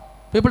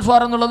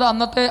വാർ എന്നുള്ളത്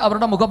അന്നത്തെ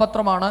അവരുടെ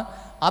മുഖപത്രമാണ്.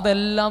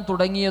 അതെല്ലാം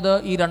തുടങ്ങിയത്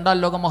ഈ 2ാം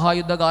ലോക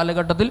മഹായുദ്ധ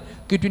കാലഘട്ടത്തിൽ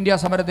ക്വിറ്റ് ഇന്ത്യ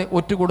സമരത്തെ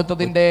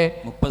ഒറ്റുകൊടുത്തതിൻ്റെ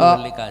 30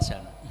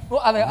 വെള്ളിക്കാശാണ്.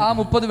 അതെ, ആ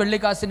 30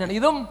 വെള്ളിക്കാശിനാണ്.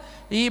 ഇതും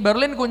ഈ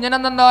ബെർലിൻ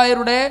കുഞ്ഞനന്ദൻ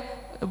നായരുടെ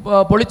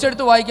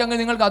പൊളിച്ചെടുത്ത് വായിക്കാമെങ്കിൽ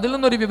നിങ്ങൾക്ക് അതിൽ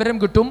നിന്നൊരു വിവരം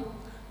കിട്ടും.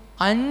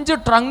 5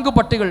 ട്രങ്ക്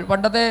പട്ടികൾ,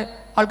 പണ്ടത്തെ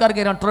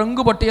ആൾക്കാർക്ക് അറിയാം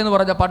ട്രങ്ക് പട്ടി എന്ന്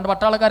പറഞ്ഞാൽ, പണ്ട്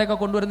പട്ടാളക്കാരൊക്കെ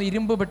കൊണ്ടുവരുന്ന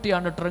ഇരുമ്പ്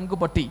പെട്ടിയാണ് ട്രങ്ക്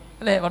പട്ടി,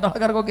 അല്ലേ?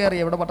 പട്ടാളക്കാർക്കൊക്കെ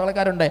അറിയാം, ഇവിടെ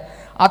പട്ടാളക്കാരുണ്ട്.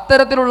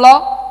 അത്തരത്തിലുള്ള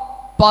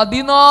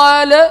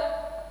 14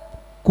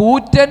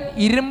 കൂറ്റൻ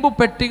ഇരുമ്പ്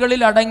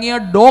പെട്ടികളിൽ അടങ്ങിയ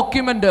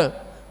ഡോക്യുമെൻ്റ്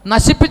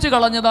നശിപ്പിച്ചു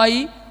കളഞ്ഞതായി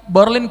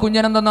ബെർലിൻ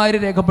കുഞ്ഞനന്ദൻ നായർ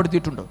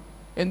രേഖപ്പെടുത്തിയിട്ടുണ്ട്.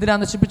 എന്തിനാ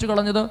നശിപ്പിച്ചു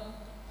കളഞ്ഞത്?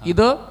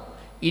 ഇത്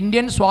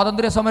ഇന്ത്യൻ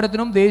സ്വാതന്ത്ര്യ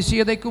സമരത്തിനും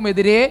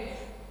ദേശീയതയ്ക്കുമെതിരെ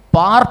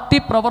പാർട്ടി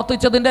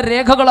പ്രവർത്തിച്ചതിൻ്റെ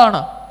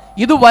രേഖകളാണ്.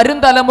 ഇത് വരും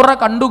തലമുറ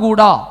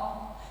കണ്ടുകൂടാ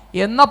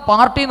എന്ന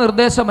പാർട്ടി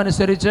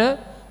നിർദ്ദേശമനുസരിച്ച്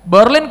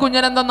ബെർലിൻ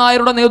കുഞ്ഞനന്ദൻ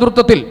നായരുടെ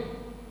നേതൃത്വത്തിൽ,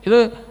 ഇത്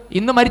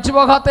ഇന്ന് മരിച്ചു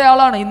പോകാത്ത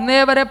ആളാണ്, ഇന്നേ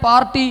വരെ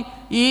പാർട്ടി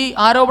ഈ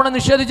ആരോപണം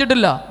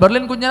നിഷേധിച്ചിട്ടില്ല.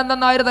 ബെർലിൻ കുഞ്ഞനന്ദൻ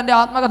നായർ തൻ്റെ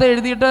ആത്മകഥ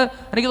എഴുതിയിട്ട്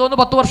എനിക്ക്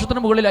തോന്നുന്നു 10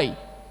 വർഷത്തിന് മുകളിലായി.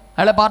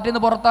 അയാളെ പാർട്ടിയിൽ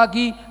നിന്ന്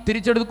പുറത്താക്കി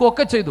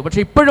തിരിച്ചെടുക്കുകയൊക്കെ ചെയ്തു.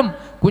 പക്ഷേ ഇപ്പോഴും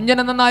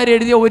കുഞ്ഞനന്ദൻ നായർ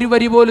എഴുതിയ ഒരു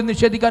വരി പോലും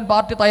നിഷേധിക്കാൻ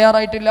പാർട്ടി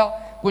തയ്യാറായിട്ടില്ല.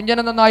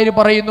 കുഞ്ഞനന്ദൻ നായർ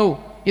പറയുന്നു,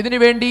 ഇതിനു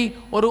വേണ്ടി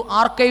ഒരു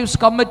ആർക്കൈവ്സ്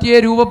കമ്മിറ്റിയെ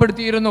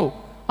രൂപപ്പെടുത്തിയിരുന്നു.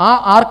 ആ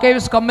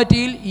ആർക്കൈവ്സ്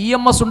കമ്മിറ്റിയിൽ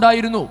EMS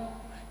ഉണ്ടായിരുന്നു.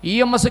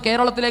 EMS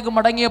കേരളത്തിലേക്ക്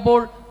മടങ്ങിയപ്പോൾ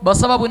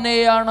ബസവ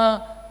പുന്നയെയാണ്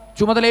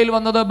ചുമതലയിൽ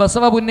വന്നത്.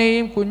 ബസവ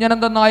പുന്നയെയും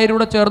കുഞ്ഞനന്ദൻ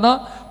നായരോട് ചേർന്ന്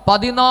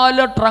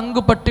 14 ട്രങ്ക്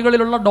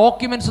പെട്ടികളിലുള്ള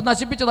ഡോക്യുമെൻറ്റ്സ്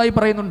നശിപ്പിച്ചതായി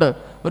പറയുന്നുണ്ട്.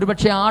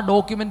 ഒരുപക്ഷെ ആ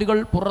ഡോക്യുമെൻറ്റുകൾ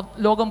പുറം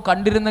ലോകം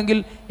കണ്ടിരുന്നെങ്കിൽ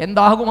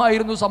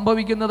എന്താകുമായിരുന്നു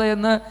സംഭവിക്കുന്നത്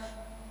എന്ന്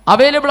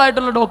അവൈലബിൾ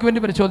ആയിട്ടുള്ള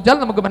ഡോക്യുമെൻ്റ് പരിശോധിച്ചാൽ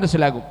നമുക്ക്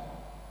മനസ്സിലാകും.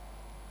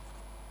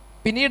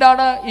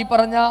 പിന്നീടാണ് ഈ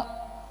പറഞ്ഞ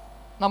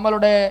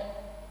നമ്മളുടെ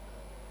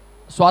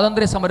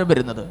സ്വാതന്ത്ര്യ സമരം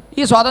വരുന്നത്.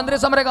 ഈ സ്വാതന്ത്ര്യ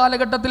സമര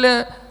കാലഘട്ടത്തിൽ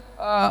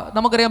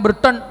നമുക്കറിയാം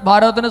ബ്രിട്ടൻ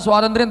ഭാരതത്തിന്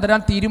സ്വാതന്ത്ര്യം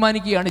തരാൻ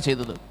തീരുമാനിക്കുകയാണ്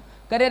ചെയ്തത്.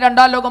 കാര്യം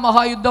 2ാം ലോക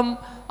മഹായുദ്ധം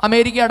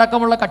അമേരിക്ക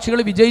അടക്കമുള്ള കക്ഷികൾ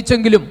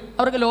വിജയിച്ചെങ്കിലും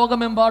അവർക്ക്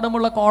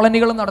ലോകമെമ്പാടുമുള്ള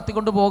കോളനികൾ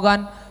നടത്തിക്കൊണ്ടു പോകാൻ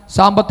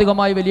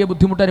സാമ്പത്തികമായി വലിയ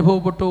ബുദ്ധിമുട്ട്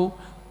അനുഭവപ്പെട്ടു.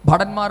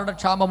 ഭടന്മാരുടെ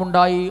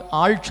ക്ഷാമമുണ്ടായി,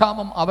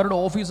 ആൾക്ഷാമം, അവരുടെ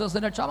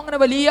ഓഫീസേഴ്സിൻ്റെ ക്ഷാമം, അങ്ങനെ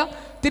വലിയ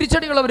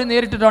തിരിച്ചടികൾ അവർ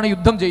നേരിട്ടിട്ടാണ്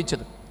യുദ്ധം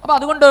ജയിച്ചത്. അപ്പോൾ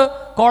അതുകൊണ്ട്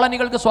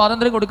കോളനികൾക്ക്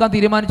സ്വാതന്ത്ര്യം കൊടുക്കാൻ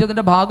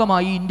തീരുമാനിച്ചതിൻ്റെ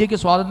ഭാഗമായി ഇന്ത്യക്ക്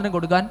സ്വാതന്ത്ര്യം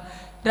കൊടുക്കാൻ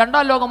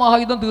 2ാം ലോക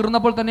മഹായുദ്ധം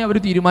തീർന്നപ്പോൾ തന്നെ അവർ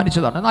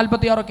തീരുമാനിച്ചതാണ്.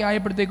 46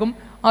 ആയപ്പോഴത്തേക്കും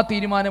ആ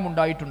തീരുമാനം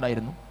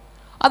ഉണ്ടായിട്ടുണ്ടായിരുന്നു.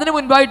 അതിന്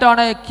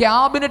മുൻപായിട്ടാണ്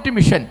ക്യാബിനറ്റ്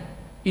മിഷൻ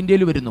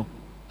ഇന്ത്യയിൽ വരുന്നു.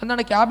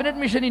 എന്താണ്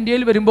ക്യാബിനറ്റ് മിഷൻ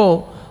ഇന്ത്യയിൽ വരുമ്പോൾ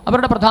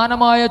അവരുടെ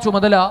പ്രധാനമായ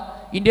ചുമതല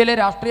ഇന്ത്യയിലെ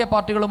രാഷ്ട്രീയ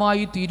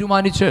പാർട്ടികളുമായി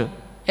തീരുമാനിച്ച്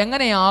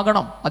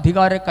എങ്ങനെയാകണം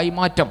അധികാര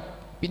കൈമാറ്റം,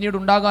 പിന്നീട്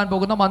ഉണ്ടാകാൻ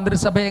പോകുന്ന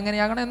മന്ത്രിസഭ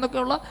എങ്ങനെയാകണം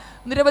എന്നൊക്കെയുള്ള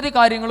നിരവധി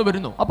കാര്യങ്ങൾ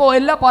വരുന്നു. അപ്പോൾ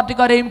എല്ലാ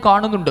പാർട്ടിക്കാരെയും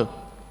കാണുന്നുണ്ട്.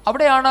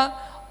 അവിടെയാണ്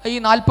ഈ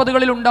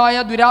 40കളിൽ ഉണ്ടായ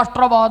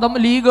ദ്വിരാഷ്ട്രവാദം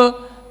ലീഗ്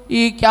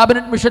ഈ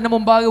ക്യാബിനറ്റ് മിഷന്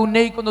മുമ്പാകെ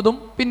ഉന്നയിക്കുന്നതും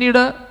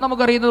പിന്നീട്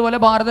നമുക്കറിയുന്നത് പോലെ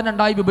ഭാരതം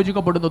 2ആയി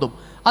വിഭജിക്കപ്പെടുന്നതും.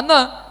 അന്ന്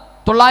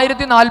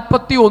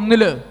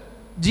 1941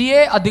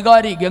 GA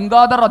അധികാരി,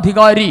 ഗംഗാധർ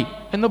അധികാരി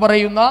എന്ന്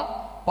പറയുന്ന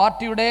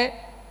പാർട്ടിയുടെ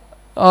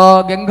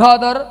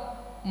ഗംഗാധർ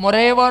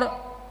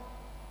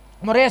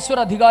മൊരേശ്വർ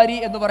അധികാരി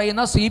എന്ന്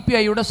പറയുന്ന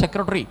CPIയുടെ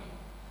സെക്രട്ടറി,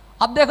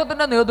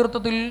 അദ്ദേഹത്തിൻ്റെ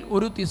നേതൃത്വത്തിൽ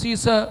ഒരു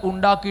തിസീസ്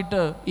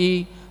ഉണ്ടാക്കിയിട്ട് ഈ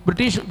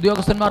ബ്രിട്ടീഷ്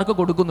ഉദ്യോഗസ്ഥന്മാർക്ക്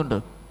കൊടുക്കുന്നുണ്ട്.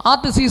 ആ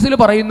തിസീസിൽ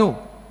പറയുന്നു,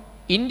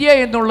 ഇന്ത്യ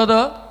എന്നുള്ളത്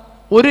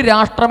ഒരു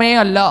രാഷ്ട്രമേ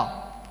അല്ല,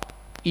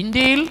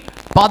 ഇന്ത്യയിൽ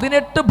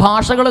 18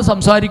 ഭാഷകൾ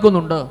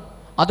സംസാരിക്കുന്നുണ്ട്,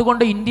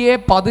 അതുകൊണ്ട് ഇന്ത്യയെ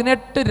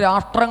 18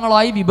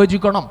 രാഷ്ട്രങ്ങളായി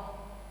വിഭജിക്കണം.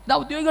 ഇത്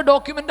ഔദ്യോഗിക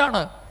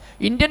ഡോക്യുമെൻ്റാണ്.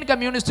 ഇന്ത്യൻ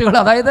കമ്മ്യൂണിസ്റ്റുകൾ,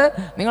 അതായത്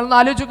നിങ്ങളൊന്ന്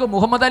ആലോചിച്ച്,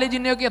 മുഹമ്മദ് അലി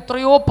ജിന്നയൊക്കെ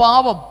എത്രയോ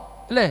പാവം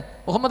അല്ലേ,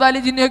 മുഹമ്മദ് അലി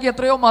ജിന്നയൊക്കെ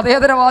എത്രയോ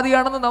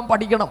മതേതരവാദിയാണെന്ന് നാം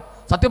പഠിക്കണം.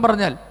 സത്യം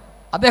പറഞ്ഞാൽ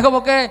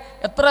അദ്ദേഹമൊക്കെ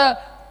എത്ര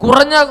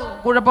കുറഞ്ഞ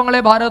കുഴപ്പങ്ങളെ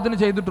ഭാരതത്തിന്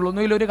ചെയ്തിട്ടുള്ളൂ.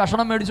 ഒന്നുകിൽ ഒരു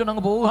കഷണം മേടിച്ചുകൊണ്ട്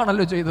അങ്ങ്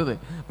പോവുകയാണല്ലോ ചെയ്തത്.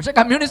 പക്ഷേ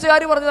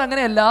കമ്മ്യൂണിസ്റ്റുകാർ പറഞ്ഞത്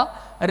അങ്ങനെയല്ല,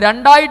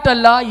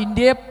 2ആയിട്ടല്ല,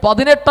 ഇന്ത്യയെ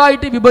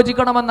 18ആയിട്ട്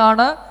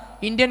വിഭജിക്കണമെന്നാണ്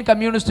ഇന്ത്യൻ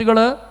കമ്മ്യൂണിസ്റ്റുകൾ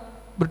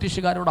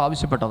ബ്രിട്ടീഷുകാരോട്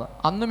ആവശ്യപ്പെട്ടത്.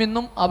 അന്നും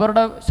ഇന്നും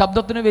അവരുടെ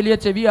ശബ്ദത്തിന് വലിയ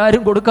ചെവി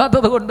ആരും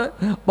കൊടുക്കാത്തത് കൊണ്ട്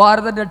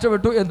ഭാരതം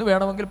രക്ഷപ്പെട്ടു എന്ന്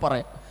വേണമെങ്കിൽ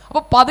പറയാം.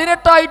 അപ്പോൾ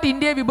 18ആയിട്ട്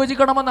ഇന്ത്യയെ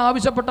വിഭജിക്കണമെന്ന്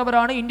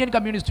ആവശ്യപ്പെട്ടവരാണ് ഇന്ത്യൻ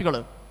കമ്മ്യൂണിസ്റ്റുകൾ.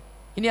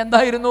 ഇനി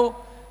എന്തായിരുന്നു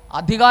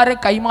അധികാര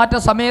കൈമാറ്റ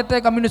സമയത്തെ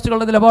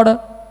കമ്മ്യൂണിസ്റ്റുകളുടെ നിലപാട്?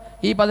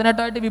 ഈ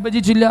 18ആയിട്ട്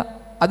വിഭജിച്ചില്ല.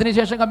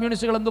 അതിനുശേഷം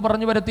കമ്മ്യൂണിസ്റ്റുകൾ എന്ത്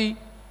പറഞ്ഞു വരുത്തി?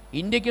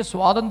 ഇന്ത്യക്ക്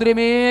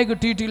സ്വാതന്ത്ര്യമേ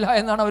കിട്ടിയിട്ടില്ല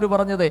എന്നാണ് അവർ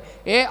പറഞ്ഞത്.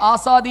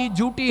 ആസാദി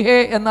ജൂട്ടി ഹേ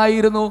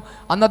എന്നായിരുന്നു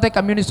അന്നത്തെ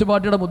കമ്മ്യൂണിസ്റ്റ്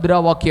പാർട്ടിയുടെ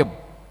മുദ്രാവാക്യം.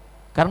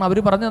 കാരണം അവർ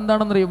പറഞ്ഞത്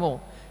എന്താണെന്നറിയുമോ?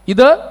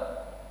 ഇത്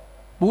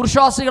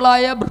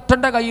ബൂർഷ്വാസികളായ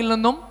ബ്രിട്ടൻ്റെ കയ്യിൽ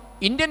നിന്നും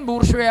ഇന്ത്യൻ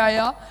ബൂർഷ്വയായ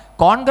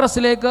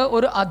കോൺഗ്രസിലേക്ക്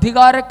ഒരു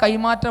അധികാര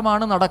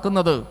കൈമാറ്റമാണ്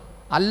നടക്കുന്നത്,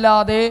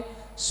 അല്ലാതെ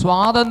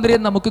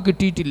സ്വാതന്ത്ര്യം നമുക്ക്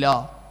കിട്ടിയിട്ടില്ല.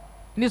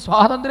 ഇനി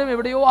സ്വാതന്ത്ര്യം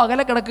എവിടെയോ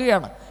അകലെ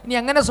കിടക്കുകയാണ്. ഇനി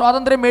എങ്ങനെ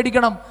സ്വാതന്ത്ര്യം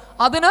മേടിക്കണം?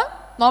 അതിന്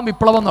നാം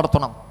വിപ്ലവം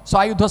നടത്തണം,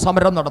 സായുധ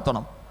സമരം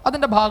നടത്തണം.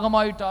 അതിൻ്റെ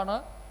ഭാഗമായിട്ടാണ്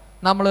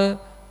നമ്മൾ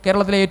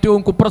കേരളത്തിലെ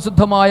ഏറ്റവും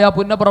കുപ്രസിദ്ധമായ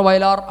പുന്നപ്ര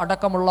വയലാർ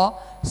അടക്കമുള്ള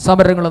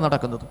സമരങ്ങൾ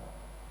നടക്കുന്നത്.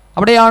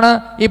 അവിടെയാണ്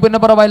ഈ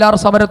പുന്നപ്ര വയലാർ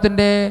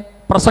സമരത്തിൻ്റെ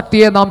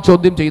പ്രസക്തിയെ നാം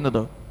ചോദ്യം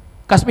ചെയ്യുന്നത്.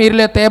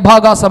 കശ്മീരിലെ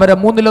തേഭാഗ സമരം,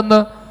 1/3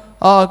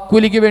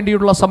 കൂലിക്ക്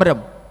വേണ്ടിയുള്ള സമരം,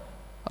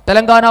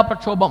 തെലങ്കാന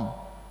പ്രക്ഷോഭം,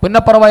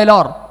 പുന്നപ്ര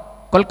വയലാർ,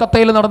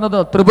 കൊൽക്കത്തയിൽ നടന്നത്,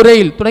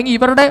 ത്രിപുരയിൽ തുടങ്ങി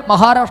ഇവരുടെ,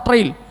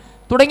 മഹാരാഷ്ട്രയിൽ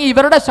തുടങ്ങി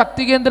ഇവരുടെ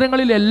ശക്തി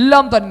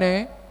കേന്ദ്രങ്ങളിലെല്ലാം തന്നെ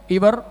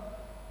ഇവർ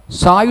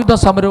സായുധ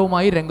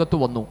സമരവുമായി രംഗത്ത്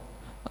വന്നു.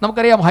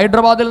 നമുക്കറിയാം,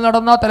 ഹൈദരാബാദിൽ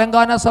നടന്ന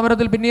തെലങ്കാന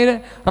സമരത്തിൽ പിന്നീട്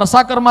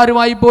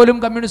റസാക്കർമാരുമായി പോലും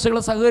കമ്മ്യൂണിസ്റ്റുകൾ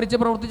സഹകരിച്ച്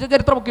പ്രവർത്തിച്ച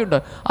ചരിത്രമൊക്കെ ഉണ്ട്.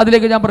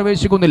 അതിലേക്ക് ഞാൻ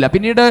പ്രവേശിക്കുന്നില്ല.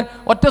 പിന്നീട്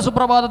ഒറ്റ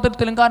സുപ്രഭാതത്തിൽ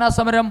തെലങ്കാന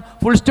സമരം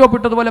ഫുൾ സ്റ്റോപ്പ്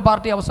ഇട്ടതുപോലെ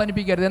പാർട്ടി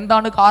അവസാനിപ്പിക്കരുത്.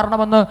 എന്താണ്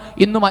കാരണമെന്ന്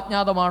ഇന്നും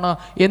അജ്ഞാതമാണ്.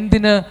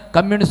 എന്തിന്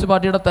കമ്മ്യൂണിസ്റ്റ്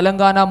പാർട്ടിയുടെ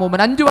തെലങ്കാന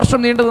മൂവ്മെൻറ്റ് 5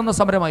 വർഷം നീണ്ടു നിന്ന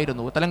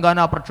സമരമായിരുന്നു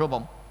തെലങ്കാന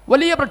പ്രക്ഷോഭം,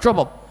 വലിയ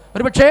പ്രക്ഷോഭം.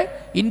 ഒരുപക്ഷെ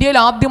ഇന്ത്യയിൽ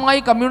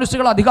ആദ്യമായി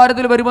കമ്മ്യൂണിസ്റ്റുകൾ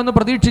അധികാരത്തിൽ വരുമെന്ന്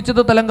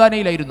പ്രതീക്ഷിച്ചത്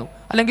തെലങ്കാനയിലായിരുന്നു,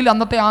 അല്ലെങ്കിൽ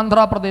അന്നത്തെ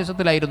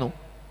ആന്ധ്രാപ്രദേശത്തിലായിരുന്നു.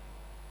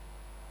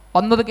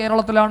 വന്നത്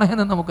കേരളത്തിലാണ്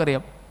എന്ന്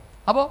നമുക്കറിയാം.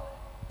 അപ്പോൾ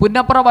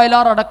പുന്നപ്ര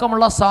വയലാർ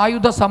അടക്കമുള്ള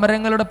സായുധ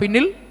സമരങ്ങളുടെ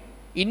പിന്നിൽ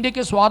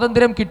ഇന്ത്യക്ക്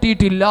സ്വാതന്ത്ര്യം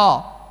കിട്ടിയിട്ടില്ല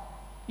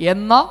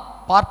എന്ന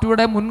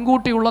പാർട്ടിയുടെ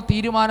മുൻകൂട്ടിയുള്ള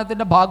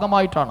തീരുമാനത്തിൻ്റെ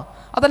ഭാഗമായിട്ടാണ്.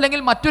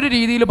 അതല്ലെങ്കിൽ മറ്റൊരു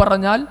രീതിയിൽ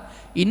പറഞ്ഞാൽ,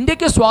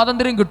 ഇന്ത്യക്ക്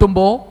സ്വാതന്ത്ര്യം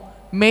കിട്ടുമ്പോൾ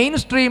മെയിൻ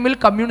സ്ട്രീമിൽ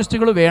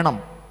കമ്മ്യൂണിസ്റ്റുകൾ വേണം,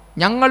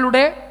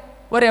 ഞങ്ങളുടെ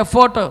ഒരു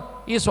എഫേർട്ട്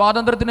ഈ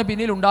സ്വാതന്ത്ര്യത്തിന്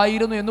പിന്നിൽ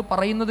ഉണ്ടായിരുന്നു എന്ന്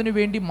പറയുന്നതിന്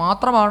വേണ്ടി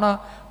മാത്രമാണ്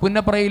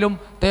പുന്നപ്രയിലും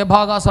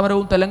തേഭാഗ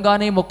സമരവും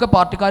തെലങ്കാനയും ഒക്കെ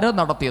പാർട്ടിക്കാർ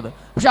നടത്തിയത്.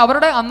 പക്ഷെ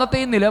അവരുടെ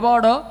അന്നത്തെ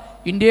നിലപാട്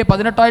ഇന്ത്യയെ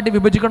 18ആയിട്ട്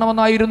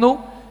വിഭജിക്കണമെന്നായിരുന്നു.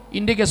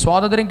 ഇന്ത്യക്ക്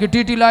സ്വാതന്ത്ര്യം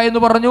കിട്ടിയിട്ടില്ല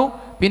എന്ന് പറഞ്ഞു.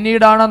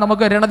 പിന്നീടാണ്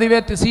നമുക്ക് രണദിവേ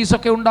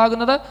തിസീസൊക്കെ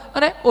ഉണ്ടാകുന്നത്.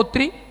 അങ്ങനെ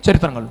ഒത്തിരി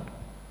ചരിത്രങ്ങളുണ്ട്.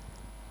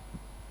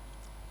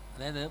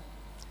 അതായത്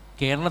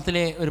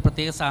കേരളത്തിലെ ഒരു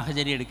പ്രത്യേക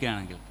സാഹചര്യം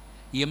എടുക്കുകയാണെങ്കിൽ,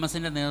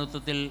 EMSൻ്റെ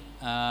നേതൃത്വത്തിൽ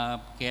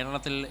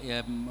കേരളത്തിൽ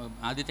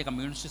ആദ്യത്തെ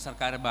കമ്മ്യൂണിസ്റ്റ്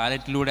സർക്കാർ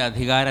ബാലറ്റിലൂടെ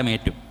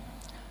അധികാരമേറ്റു.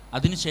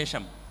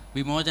 അതിനുശേഷം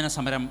വിമോചന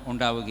സമരം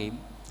ഉണ്ടാവുകയും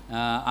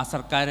ആ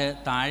സർക്കാർ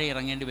താഴെ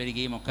ഇറങ്ങേണ്ടി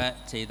വരികയും ഒക്കെ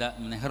ചെയ്ത,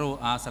 നെഹ്റു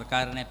ആ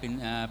സർക്കാരിനെ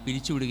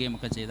പിരിച്ചുവിടുകയും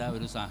ഒക്കെ ചെയ്ത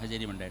ഒരു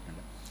സാഹചര്യം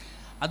ഉണ്ടായിട്ടുണ്ട്.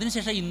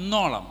 അതിനുശേഷം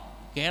ഇന്നോളം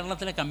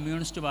കേരളത്തിലെ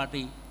കമ്മ്യൂണിസ്റ്റ്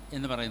പാർട്ടി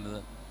എന്ന് പറയുന്നത്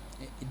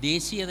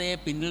ദേശീയതയെ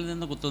പിന്നിൽ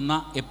നിന്ന് കുത്തുന്ന,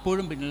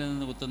 എപ്പോഴും പിന്നിൽ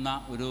നിന്ന് കുത്തുന്ന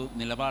ഒരു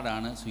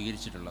നിലപാടാണ്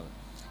സ്വീകരിച്ചിട്ടുള്ളത്.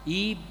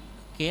 ഈ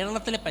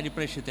കേരളത്തിലെ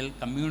പരിപ്രേക്ഷ്യത്തിൽ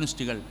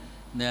കമ്മ്യൂണിസ്റ്റുകൾ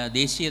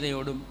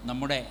ദേശീയതയോടും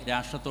നമ്മുടെ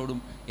രാഷ്ട്രത്തോടും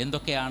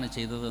എന്തൊക്കെയാണ്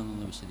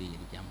ചെയ്തതെന്നൊന്ന്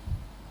വിശദീകരിക്കാം.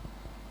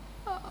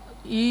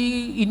 ഈ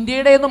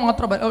ഇന്ത്യയുടേതെന്ന്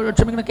മാത്രമല്ല,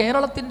 ക്ഷമിക്കണം,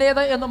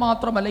 കേരളത്തിൻ്റേത് എന്ന്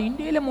മാത്രമല്ല,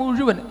 ഇന്ത്യയിലെ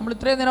മുഴുവൻ, നമ്മൾ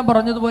ഇത്രയും നേരം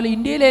പറഞ്ഞതുപോലെ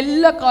ഇന്ത്യയിലെ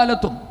എല്ലാ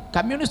കാലത്തും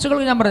കമ്മ്യൂണിസ്റ്റുകൾ,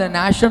 ഞാൻ പറഞ്ഞത്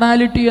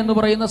നാഷണാലിറ്റി എന്ന്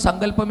പറയുന്ന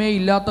സങ്കല്പമേ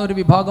ഇല്ലാത്ത ഒരു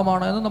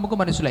വിഭാഗമാണ് എന്ന് നമുക്ക്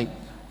മനസ്സിലായി.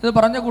 ഇത്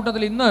പറഞ്ഞ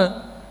കൂട്ടത്തിൽ ഇന്ന്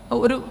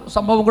ഒരു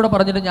സംഭവം കൂടെ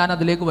പറഞ്ഞിട്ട് ഞാൻ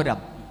അതിലേക്ക് വരാം.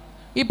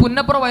 ഈ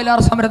പുന്നപ്ര വയലാർ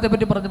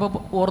സമരത്തെപ്പറ്റി പറഞ്ഞപ്പോൾ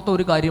ഓർത്ത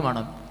ഒരു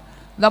കാര്യമാണ്.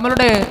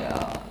 നമ്മളുടെ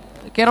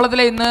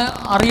കേരളത്തിലെ ഇന്ന്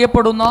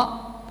അറിയപ്പെടുന്ന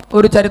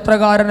ഒരു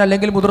ചരിത്രകാരൻ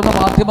അല്ലെങ്കിൽ മുതിർന്ന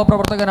മാധ്യമ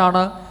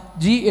പ്രവർത്തകനാണ്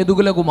G.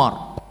 യദുകുലകുമാർ.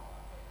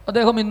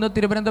 അദ്ദേഹം ഇന്ന്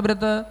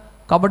തിരുവനന്തപുരത്ത്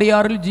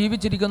കവടിയാറിൽ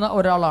ജീവിച്ചിരിക്കുന്ന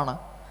ഒരാളാണ്.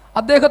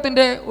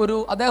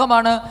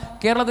 അദ്ദേഹമാണ്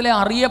കേരളത്തിലെ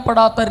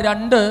അറിയപ്പെടാത്ത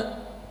 2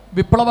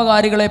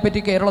 വിപ്ലവകാരികളെ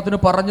പറ്റി കേരളത്തിന്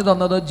പറഞ്ഞു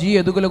തന്നത് G.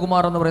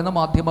 യദുകുലകുമാർ എന്ന് പറയുന്ന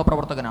മാധ്യമ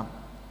പ്രവർത്തകനാണ്.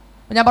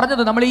 ഞാൻ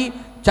പറഞ്ഞത്, നമ്മൾ ഈ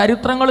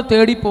ചരിത്രങ്ങൾ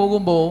തേടി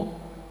പോകുമ്പോൾ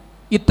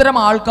ഇത്തരം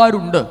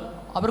ആൾക്കാരുണ്ട്.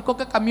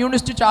 അവർക്കൊക്കെ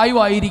കമ്മ്യൂണിസ്റ്റ്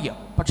ചായ്വായിരിക്കാം,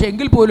 പക്ഷേ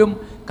എങ്കിൽ പോലും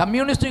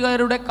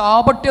കമ്മ്യൂണിസ്റ്റുകാരുടെ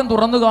കാപട്യം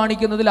തുറന്നു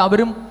കാണിക്കുന്നതിൽ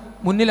അവരും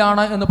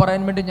മുന്നിലാണ് എന്ന്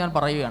പറയാൻ വേണ്ടി ഞാൻ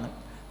പറയുകയാണ്.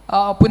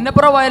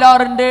 പുന്നപ്ര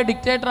വയലാറിൻ്റെ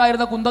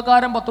ഡിക്റ്റേറ്ററായിരുന്ന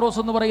കുന്തക്കാരൻ പത്രോസ്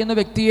എന്ന് പറയുന്ന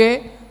വ്യക്തിയെ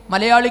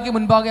മലയാളിക്ക്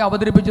മുൻപാകെ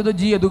അവതരിപ്പിച്ചത്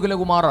ജി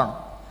യദുകുലകുമാറാണ്.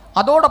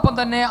 അതോടൊപ്പം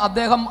തന്നെ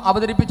അദ്ദേഹം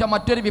അവതരിപ്പിച്ച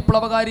മറ്റൊരു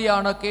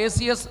വിപ്ലവകാരിയാണ്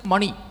KCS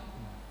മണി.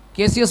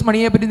 KCS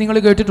മണിയെ പറ്റി നിങ്ങൾ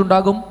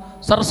കേട്ടിട്ടുണ്ടാകും.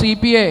 സർ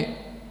CPA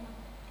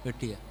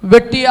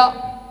വെട്ടിയ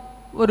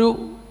ഒരു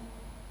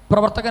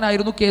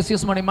പ്രവർത്തകനായിരുന്നു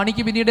KCS മണി.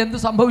 മണിക്ക് പിന്നീട് എന്ത്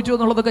സംഭവിച്ചു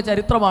എന്നുള്ളതൊക്കെ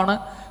ചരിത്രമാണ്.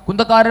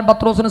 കുന്തക്കാരൻ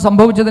പത്രോസിന്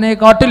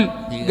സംഭവിച്ചതിനെക്കാട്ടിൽ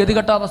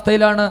ഗതികെട്ട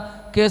അവസ്ഥയിലാണ്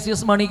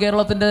KCS മണി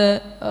കേരളത്തിൻ്റെ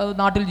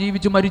നാട്ടിൽ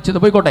ജീവിച്ച് മരിച്ചത്.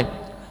 പോയിക്കോട്ടെ.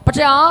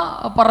 പക്ഷേ ആ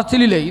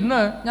പറച്ചിലിൽ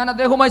ഇന്ന് ഞാൻ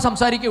അദ്ദേഹവുമായി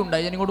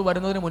സംസാരിക്കുകയുണ്ടായി ഞാൻ ഇങ്ങോട്ട്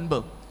വരുന്നതിന് മുൻപ്.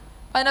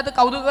 അതിനകത്ത്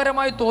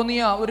കൗതുകകരമായി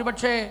തോന്നിയ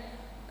ഒരുപക്ഷെ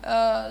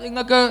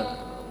നിങ്ങൾക്ക്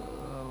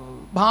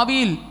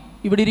ഭാവിയിൽ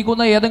ഇവിടെ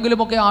ഇരിക്കുന്ന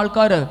ഏതെങ്കിലുമൊക്കെ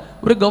ആൾക്കാർ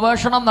ഒരു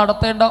ഗവേഷണം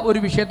നടത്തേണ്ട ഒരു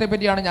വിഷയത്തെ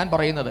പറ്റിയാണ് ഞാൻ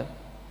പറയുന്നത്.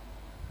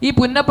 ഈ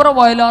പുന്നപ്ര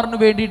വയലാറിന്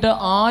വേണ്ടിയിട്ട്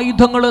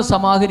ആയുധങ്ങൾ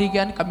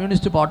സമാഹരിക്കാൻ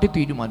കമ്മ്യൂണിസ്റ്റ് പാർട്ടി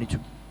തീരുമാനിച്ചു.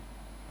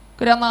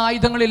 കാര്യം അന്ന്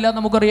ആയുധങ്ങളില്ല,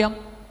 നമുക്കറിയാം.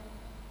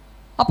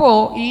 അപ്പോൾ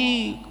ഈ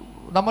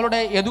നമ്മളുടെ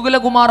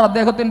യദുകുലകുമാർ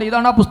അദ്ദേഹത്തിൻ്റെ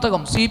ഇതാണ് ആ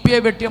പുസ്തകം, CPA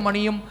വെട്ടിയ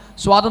മണിയും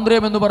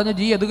സ്വാതന്ത്ര്യം എന്ന് പറഞ്ഞ്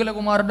ജി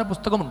യദുകുലകുമാറിൻ്റെ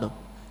പുസ്തകമുണ്ട്.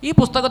 ഈ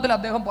പുസ്തകത്തിൽ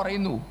അദ്ദേഹം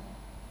പറയുന്നു,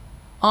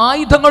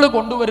 ആയുധങ്ങൾ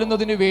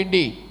കൊണ്ടുവരുന്നതിന്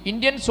വേണ്ടി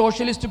ഇന്ത്യൻ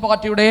സോഷ്യലിസ്റ്റ്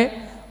പാർട്ടിയുടെ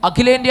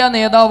അഖിലേന്ത്യാ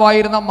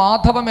നേതാവായിരുന്ന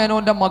മാധവ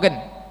മേനോൻ്റെ മകൻ,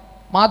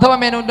 മാധവ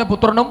മേനോൻ്റെ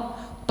പുത്രനും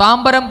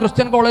താമ്പരം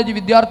ക്രിസ്ത്യൻ കോളേജ്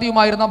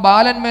വിദ്യാർത്ഥിയുമായിരുന്ന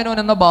ബാലൻ മേനോൻ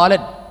എന്ന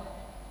ബാലൻ,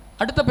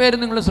 അടുത്ത പേര്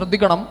നിങ്ങൾ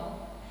ശ്രദ്ധിക്കണം,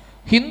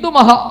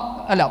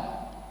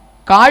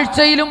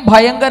 കാഴ്ചയിലും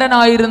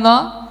ഭയങ്കരനായിരുന്ന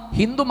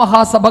ഹിന്ദു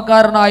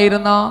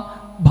മഹാസഭക്കാരനായിരുന്ന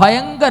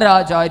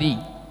ഭയങ്കരാചാരി.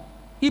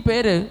 ഈ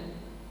പേര്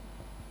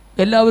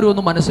എല്ലാവരും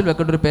ഒന്ന് മനസ്സിൽ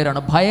വെക്കേണ്ട ഒരു പേരാണ്,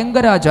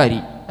 ഭയങ്കരാചാരി.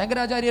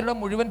 ഭയങ്കരാചാര്യരുടെ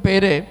മുഴുവൻ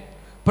പേര്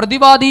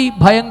പ്രതിവാദി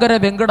ഭയങ്കര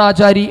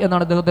വെങ്കടാചാരി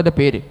എന്നാണ് അദ്ദേഹത്തിൻ്റെ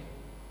പേര്.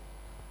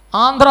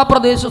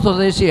 ആന്ധ്രാപ്രദേശ്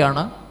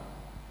സ്വദേശിയാണ്.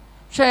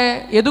 പക്ഷേ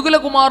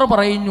യദുകുലകുമാർ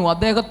പറയുന്നു,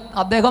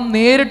 അദ്ദേഹം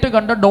നേരിട്ട്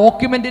കണ്ട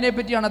ഡോക്യുമെൻറ്റിനെ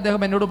പറ്റിയാണ്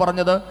അദ്ദേഹം എന്നോട്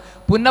പറഞ്ഞത്.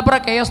 പുന്നപ്ര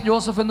KS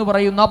ജോസഫ് എന്ന്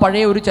പറയുന്ന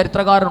പഴയ ഒരു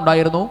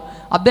ചരിത്രകാരനുണ്ടായിരുന്നു.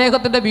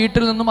 അദ്ദേഹത്തിൻ്റെ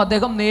വീട്ടിൽ നിന്നും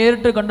അദ്ദേഹം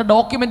നേരിട്ട് കണ്ട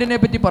ഡോക്യുമെൻറ്റിനെ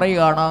പറ്റി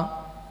പറയുകയാണ്.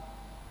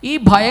 ഈ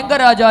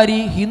ഭയങ്കരാചാരി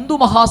ഹിന്ദു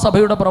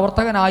മഹാസഭയുടെ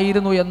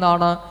പ്രവർത്തകനായിരുന്നു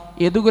എന്നാണ്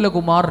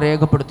യദുകുലകുമാർ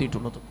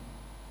രേഖപ്പെടുത്തിയിട്ടുള്ളത്.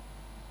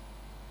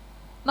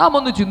 നാം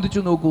ഒന്ന്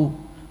ചിന്തിച്ചു നോക്കൂ,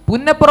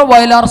 പുന്നപ്ര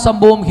വയലാർ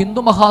സംഭവം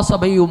ഹിന്ദു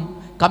മഹാസഭയും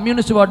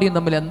കമ്മ്യൂണിസ്റ്റ് പാർട്ടിയും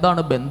തമ്മിൽ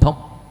എന്താണ് ബന്ധം?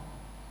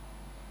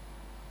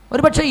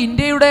 ഒരുപക്ഷെ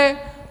ഇന്ത്യയുടെ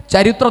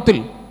ചരിത്രത്തിൽ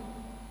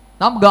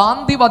നാം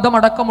ഗാന്ധി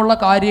വധമടക്കമുള്ള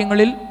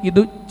കാര്യങ്ങളിൽ ഇത്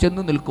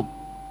ചെന്ന് നിൽക്കും.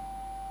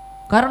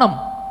 കാരണം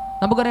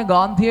നമുക്കറിയാം,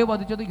 ഗാന്ധിയെ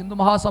വധിച്ചത് ഹിന്ദു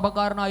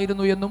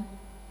മഹാസഭക്കാരനായിരുന്നു എന്നും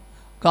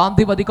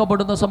ഗാന്ധി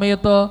വധിക്കപ്പെടുന്ന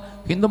സമയത്ത്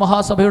ഹിന്ദു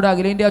മഹാസഭയുടെ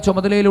അഖിലേന്ത്യാ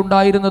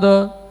ചുമതലയിലുണ്ടായിരുന്നത്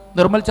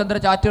നിർമ്മൽ ചന്ദ്ര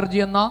ചാറ്റർജി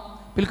എന്ന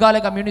പിൽക്കാല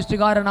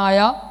കമ്മ്യൂണിസ്റ്റുകാരനായ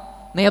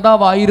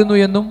നേതാവായിരുന്നു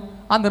എന്നും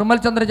ആ നിർമ്മൽ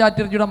ചന്ദ്ര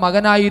ചാറ്റർജിയുടെ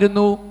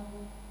മകനായിരുന്നു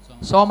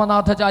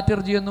സോമനാഥ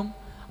ചാറ്റർജി എന്നും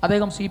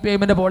അദ്ദേഹം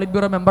CPIMൻ്റെ പോളിറ്റ്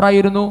ബ്യൂറോ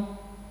മെമ്പറായിരുന്നു,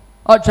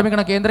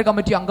 കേന്ദ്ര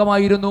കമ്മിറ്റി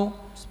അംഗമായിരുന്നു,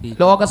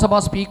 ലോകസഭാ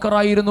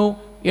സ്പീക്കറായിരുന്നു,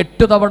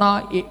 8 തവണ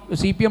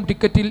CPM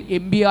ടിക്കറ്റിൽ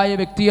MP ആയ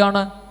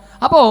വ്യക്തിയാണ്.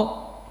 അപ്പോൾ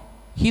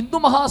ഹിന്ദു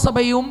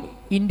മഹാസഭയും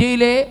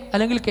ഇന്ത്യയിലെ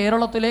അല്ലെങ്കിൽ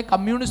കേരളത്തിലെ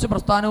കമ്മ്യൂണിസ്റ്റ്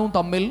പ്രസ്ഥാനവും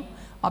തമ്മിൽ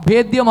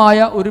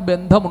അഭേദ്യമായ ഒരു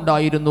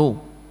ബന്ധമുണ്ടായിരുന്നു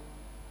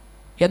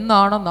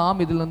എന്നാണ് നാം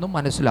ഇതിൽ നിന്നും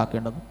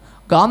മനസ്സിലാക്കേണ്ടത്.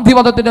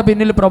 ഗാന്ധിവധത്തിൻ്റെ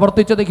പിന്നിൽ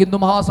പ്രവർത്തിച്ചത് ഹിന്ദു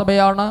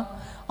മഹാസഭയാണ്.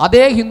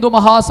 അതേ ഹിന്ദു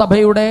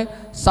മഹാസഭയുടെ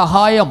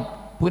സഹായം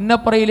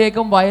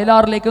പുന്നപ്രയിലേക്കും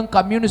വയലാറിലേക്കും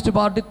കമ്മ്യൂണിസ്റ്റ്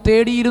പാർട്ടി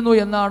തേടിയിരുന്നു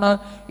എന്നാണ്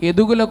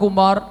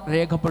യദുകുലകുമാർ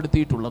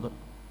രേഖപ്പെടുത്തിയിട്ടുള്ളത്.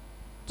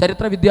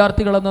 ചരിത്ര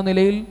വിദ്യാർത്ഥികൾ എന്ന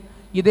നിലയിൽ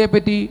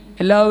ഇതേപ്പറ്റി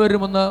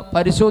എല്ലാവരും ഒന്ന്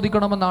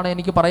പരിശോധിക്കണമെന്നാണ്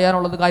എനിക്ക്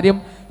പറയാനുള്ളത്. കാര്യം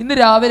ഇന്ന്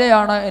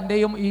രാവിലെയാണ്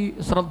എൻ്റെയും ഈ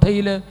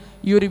ശ്രദ്ധയിൽ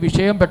ഈ ഒരു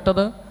വിഷയം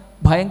പെട്ടത്.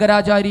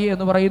 ഭയങ്കരാചാരി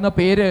എന്ന് പറയുന്ന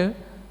പേര്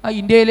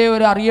ഇന്ത്യയിലെ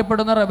ഒരു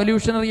അറിയപ്പെടുന്ന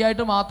റെവല്യൂഷണറി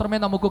ആയിട്ട് മാത്രമേ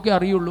നമുക്കൊക്കെ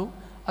അറിയുള്ളൂ.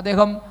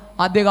 അദ്ദേഹം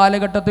ആദ്യ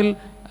കാലഘട്ടത്തിൽ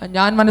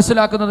ഞാൻ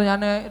മനസ്സിലാക്കുന്നത്,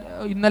 ഞാൻ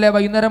ഇന്നലെ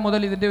വൈകുന്നേരം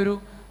മുതൽ ഇതിൻ്റെ ഒരു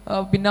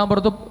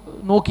പിന്നാമ്പുറത്ത്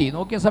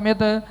നോക്കിയ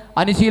സമയത്ത്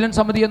അനുശീലൻ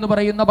സമിതി എന്ന്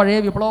പറയുന്ന പഴയ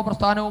വിപ്ലവ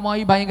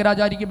പ്രസ്ഥാനവുമായി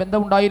ഭയങ്കരാചാരിക്ക്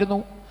ബന്ധമുണ്ടായിരുന്നു.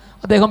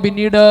 അദ്ദേഹം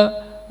പിന്നീട്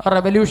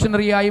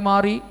റെവല്യൂഷണറിയായി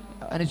മാറി.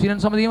 അനുശീലൻ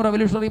സമിതിയും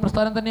റെവല്യൂഷണറി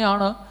പ്രസ്ഥാനം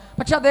തന്നെയാണ്.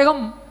 പക്ഷെ അദ്ദേഹം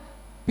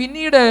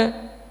പിന്നീട്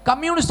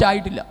കമ്മ്യൂണിസ്റ്റ്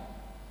ആയിട്ടില്ല.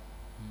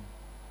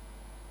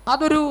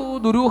 അതൊരു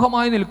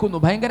ദുരൂഹമായി നിൽക്കുന്നു.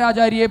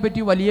 ഭയങ്കരാചാര്യയെ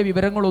പറ്റി വലിയ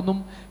വിവരങ്ങളൊന്നും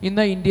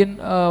ഇന്ന് ഇന്ത്യൻ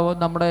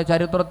നമ്മുടെ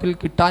ചരിത്രത്തിൽ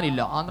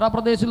കിട്ടാനില്ല.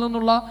 ആന്ധ്രാപ്രദേശിൽ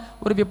നിന്നുള്ള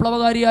ഒരു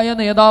വിപ്ലവകാരിയായ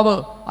നേതാവ്,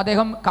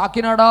 അദ്ദേഹം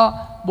കാക്കിനാട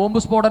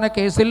ബോംബ് സ്ഫോടന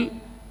കേസിൽ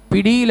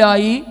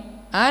പിടിയിലായി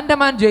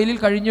ആൻഡമാൻ ജയിലിൽ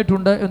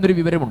കഴിഞ്ഞിട്ടുണ്ട് എന്നൊരു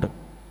വിവരമുണ്ട്.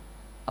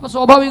 അപ്പോൾ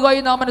സ്വാഭാവികമായി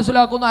നാം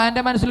മനസ്സിലാക്കുന്നു,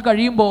 ആൻഡമാൻസിൽ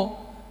കഴിയുമ്പോൾ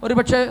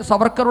ഒരുപക്ഷെ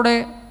സവർക്കറുടെ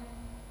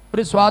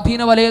ഒരു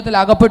സ്വാധീന വലയത്തിൽ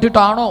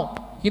അകപ്പെട്ടിട്ടാണോ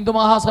ഹിന്ദു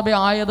മഹാസഭ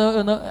ആയത്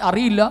എന്ന്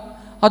അറിയില്ല.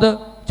 അത്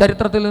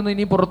ചരിത്രത്തിൽ നിന്ന്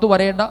ഇനി പുറത്തു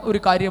വരേണ്ട ഒരു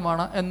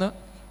കാര്യമാണ് എന്ന്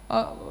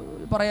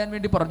പറയാൻ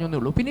വേണ്ടി പറഞ്ഞു എന്നേ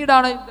ഉള്ളൂ.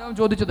 പിന്നീടാണ്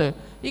ചോദിച്ചത്,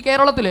 ഈ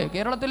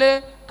കേരളത്തിലെ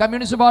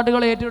കമ്മ്യൂണിസ്റ്റ്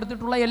പാർട്ടികൾ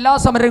ഏറ്റെടുത്തിട്ടുള്ള എല്ലാ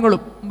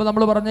സമരങ്ങളും, ഇപ്പോൾ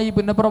നമ്മൾ പറഞ്ഞ ഈ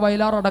പുന്നപ്ര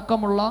വയലാർ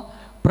അടക്കമുള്ള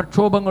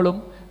പ്രക്ഷോഭങ്ങളും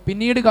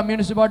പിന്നീട്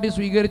കമ്മ്യൂണിസ്റ്റ് പാർട്ടി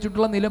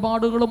സ്വീകരിച്ചിട്ടുള്ള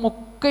നിലപാടുകളും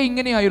ഒക്കെ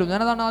ഇങ്ങനെയായിരുന്നു.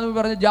 ഞാനതാണ് ആദ്യം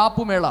പറഞ്ഞ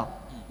ജാപ്പുമേള.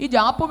 ഈ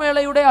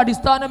ജാപ്പുമേളയുടെ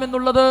അടിസ്ഥാനം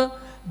എന്നുള്ളത്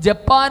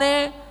ജപ്പാനെ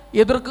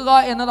എതിർക്കുക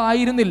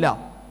എന്നതായിരുന്നില്ല.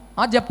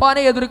 ആ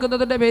ജപ്പാനെ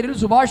എതിർക്കുന്നതിൻ്റെ പേരിൽ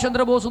സുഭാഷ്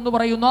ചന്ദ്രബോസ് എന്ന്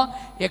പറയുന്ന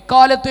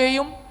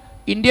എക്കാലത്തെയും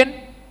ഇന്ത്യൻ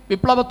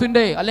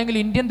വിപ്ലവത്തിൻ്റെ അല്ലെങ്കിൽ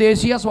ഇന്ത്യൻ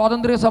ദേശീയ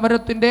സ്വാതന്ത്ര്യ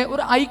സമരത്തിൻ്റെ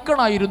ഒരു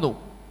ഐക്കണായിരുന്നു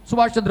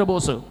സുഭാഷ്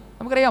ചന്ദ്രബോസ്.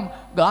 നമുക്കറിയാം,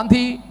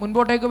 ഗാന്ധി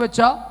മുൻപോട്ടേക്ക്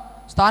വെച്ച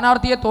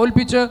സ്ഥാനാർത്ഥിയെ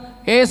തോൽപ്പിച്ച്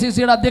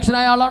AICCയുടെ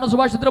അധ്യക്ഷനായ ആളാണ്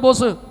സുഭാഷ്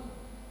ചന്ദ്രബോസ്.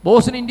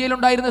 ബോസിന്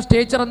ഇന്ത്യയിലുണ്ടായിരുന്ന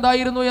സ്റ്റേച്ചർ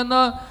എന്തായിരുന്നു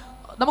എന്ന്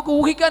നമുക്ക്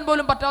ഊഹിക്കാൻ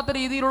പോലും പറ്റാത്ത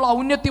രീതിയിലുള്ള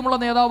ഔന്നത്യമുള്ള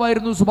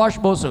നേതാവായിരുന്നു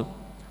സുഭാഷ് ബോസ്.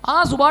 ആ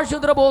സുഭാഷ്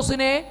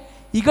ചന്ദ്രബോസിനെ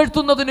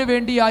ഇകഴ്ത്തുന്നതിന്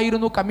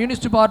വേണ്ടിയായിരുന്നു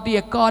കമ്മ്യൂണിസ്റ്റ് പാർട്ടി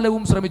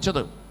എക്കാലവും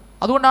ശ്രമിച്ചത്.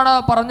 അതുകൊണ്ടാണ്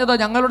പറഞ്ഞത്,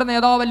 ഞങ്ങളുടെ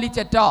നേതാവല്ലി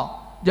ചെറ്റ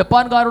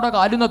ജപ്പാൻകാരുടെ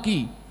കാലുനക്കി,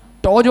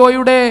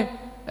 ടോജോയുടെ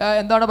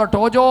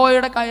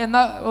ടോജോയുടെ എന്ന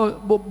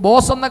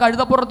ബോസ് എന്ന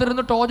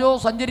കഴുതപ്പുറത്തിരുന്ന് ടോജോ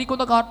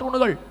സഞ്ചരിക്കുന്ന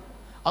കാർട്ടൂണുകൾ,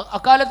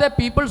 അക്കാലത്തെ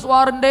പീപ്പിൾസ്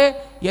വാറിൻ്റെ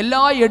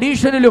എല്ലാ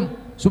എഡീഷനിലും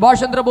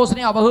സുഭാഷ്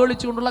ചന്ദ്രബോസിനെ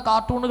അവഹേളിച്ചുകൊണ്ടുള്ള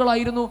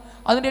കാർട്ടൂണുകളായിരുന്നു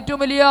അതിൻ്റെ ഏറ്റവും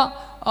വലിയ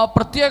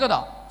പ്രത്യേകത.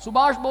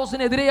 സുഭാഷ്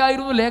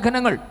ബോസിനെതിരെയായിരുന്നു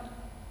ലേഖനങ്ങൾ.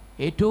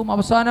 ഏറ്റവും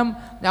അവസാനം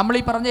നമ്മൾ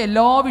ഈ പറഞ്ഞ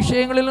എല്ലാ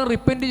വിഷയങ്ങളിലും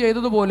റിപ്പൻറ്റ്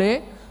ചെയ്തതുപോലെ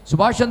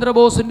സുഭാഷ്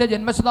ചന്ദ്രബോസിൻ്റെ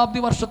ജന്മശതാബ്ദി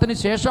വർഷത്തിന്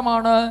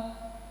ശേഷമാണ്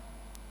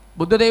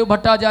ബുദ്ധദേവ്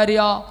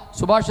ഭട്ടാചാര്യ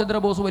സുഭാഷ്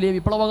ചന്ദ്രബോസ് വലിയ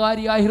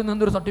വിപ്ലവകാരിയായിരുന്നു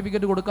എന്നൊരു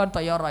സർട്ടിഫിക്കറ്റ് കൊടുക്കാൻ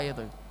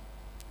തയ്യാറായത്.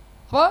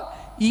 അപ്പോൾ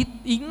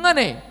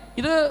ഇങ്ങനെ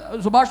ഇത്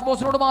സുഭാഷ്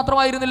ബോസിനോട്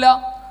മാത്രമായിരുന്നില്ല.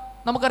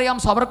 നമുക്കറിയാം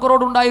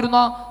സവർക്കറോടുണ്ടായിരുന്ന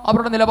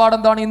അവരുടെ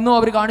നിലപാടെന്താണ്, ഇന്നും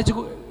അവർ കാണിച്ചു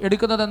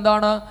എടുക്കുന്നത്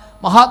എന്താണ്,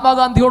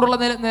 മഹാത്മാഗാന്ധിയോടുള്ള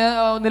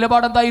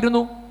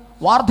നിലപാടെന്തായിരുന്നു,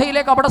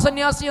 വാർധയിലെ കപട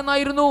സന്യാസി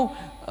എന്നായിരുന്നു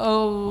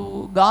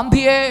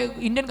ഗാന്ധിയെ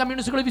ഇന്ത്യൻ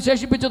കമ്മ്യൂണിസ്റ്റുകൾ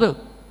വിശേഷിപ്പിച്ചത്.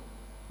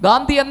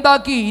 ഗാന്ധി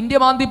എന്താക്കി, ഇന്ത്യ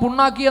മാന്തി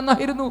പുണ്ണാക്കി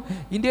എന്നായിരുന്നു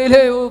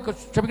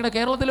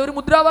കേരളത്തിലെ ഒരു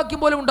മുദ്രാവാക്യം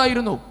പോലും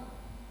ഉണ്ടായിരുന്നു.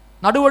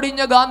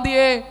 നടുവൊടിഞ്ഞ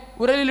ഗാന്ധിയെ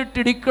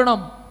ഉരലിലിട്ടിടിക്കണം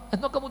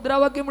എന്നൊക്കെ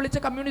മുദ്രാവാക്യം വിളിച്ച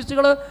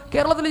കമ്മ്യൂണിസ്റ്റുകൾ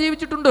കേരളത്തിൽ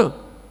ജീവിച്ചിട്ടുണ്ട്.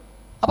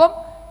 അപ്പം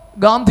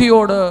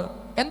ഗാന്ധിയോട്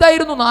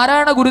എന്തായിരുന്നു,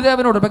 നാരായണ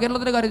ഗുരുദേവനോട്, ഇപ്പോൾ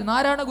കേരളത്തിലെ കാര്യം,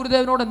 നാരായണ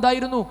ഗുരുദേവനോട്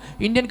എന്തായിരുന്നു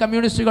ഇന്ത്യൻ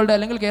കമ്മ്യൂണിസ്റ്റുകളുടെ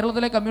അല്ലെങ്കിൽ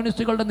കേരളത്തിലെ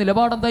കമ്മ്യൂണിസ്റ്റുകളുടെ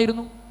നിലപാട്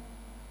എന്തായിരുന്നു?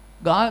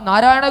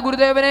 നാരായണ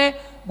ഗുരുദേവനെ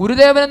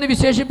ഗുരുദേവനെന്ന്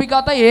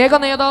വിശേഷിപ്പിക്കാത്ത ഏക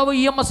നേതാവ്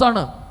EMS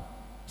ആണ്.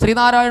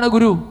 ശ്രീനാരായണ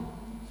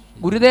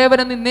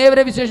ഗുരുദേവനെന്ന്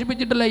ഇന്നേവരെ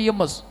വിശേഷിപ്പിച്ചിട്ടില്ല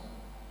EMS.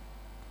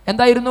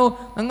 എന്തായിരുന്നു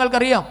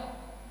നിങ്ങൾക്കറിയാം,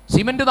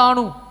 സിമൻറ്റ്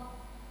നാണു.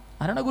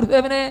 നാരായണ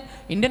ഗുരുദേവനെ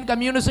ഇന്ത്യൻ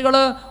കമ്മ്യൂണിസ്റ്റുകൾ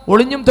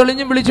ഒളിഞ്ഞും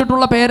തെളിഞ്ഞും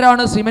വിളിച്ചിട്ടുള്ള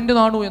പേരാണ് സിമൻറ്റ്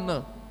നാണു എന്ന്.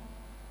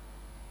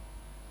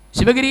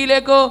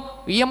 ശിവഗിരിയിലേക്ക്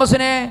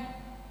EMSനെ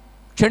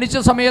ക്ഷണിച്ച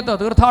സമയത്ത്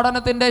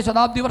തീർത്ഥാടനത്തിൻ്റെ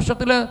ശതാബ്ദി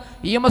വർഷത്തിൽ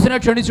EMSനെ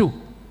ക്ഷണിച്ചു.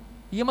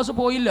 EMS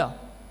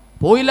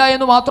പോയില്ല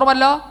എന്ന്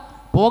മാത്രമല്ല,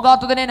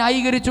 പോകാത്തതിനെ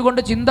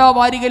ന്യായീകരിച്ചുകൊണ്ട്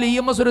ചിന്താവാരികയിൽ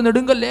EMS ഒരു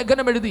നെടുങ്കൽ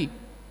ലേഖനം എഴുതി.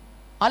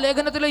 ആ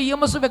ലേഖനത്തിൽ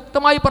EMS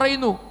വ്യക്തമായി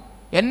പറയുന്നു,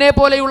 എന്നെ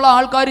പോലെയുള്ള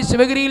ആൾക്കാർ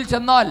ശിവഗിരിയിൽ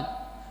ചെന്നാൽ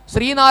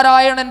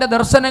ശ്രീനാരായണൻ്റെ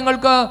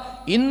ദർശനങ്ങൾക്ക്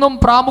ഇന്നും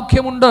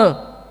പ്രാമുഖ്യമുണ്ട്,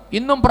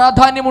 ഇന്നും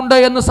പ്രാധാന്യമുണ്ട്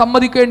എന്ന്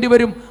സമ്മതിക്കേണ്ടി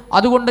വരും.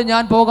 അതുകൊണ്ട്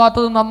ഞാൻ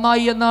പോകാത്തത്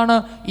നന്നായി എന്നാണ്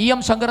EM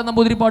ശങ്കരൻ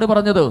നമ്പൂതിരിപ്പാട്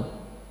പറഞ്ഞത്.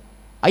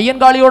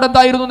 അയ്യൻകാളിയോട്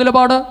എന്തായിരുന്നു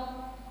നിലപാട്?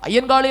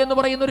 അയ്യൻകാളി എന്ന്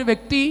പറയുന്ന ഒരു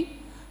വ്യക്തി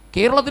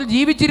കേരളത്തിൽ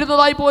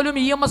ജീവിച്ചിരുന്നതായി പോലും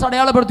EMS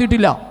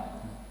അടയാളപ്പെടുത്തിയിട്ടില്ല.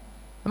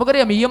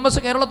 നമുക്കറിയാം, EMS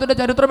കേരളത്തിൻ്റെ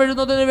ചരിത്രം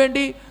എഴുതുന്നതിന്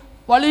വേണ്ടി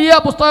വലിയ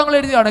പുസ്തകങ്ങൾ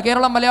എഴുതിയാണ്.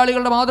 കേരളം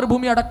മലയാളികളുടെ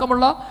മാതൃഭൂമി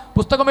അടക്കമുള്ള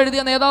പുസ്തകം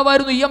എഴുതിയ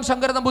നേതാവായിരുന്നു EM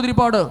ശങ്കരൻ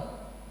നമ്പൂതിരിപ്പാട്.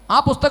 ആ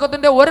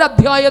പുസ്തകത്തിൻ്റെ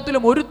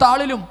ഒരധ്യായത്തിലും ഒരു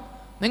താളിലും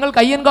നിങ്ങൾക്ക്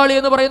അയ്യൻകാളി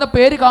എന്ന് പറയുന്ന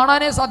പേര്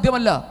കാണാനേ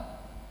സാധ്യമല്ല.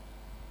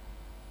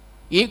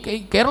 ഈ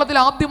കേരളത്തിൽ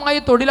ആദ്യമായി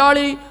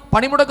തൊഴിലാളി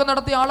പണിമുടക്ക്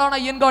നടത്തിയ ആളാണ്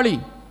അയ്യൻകാളി.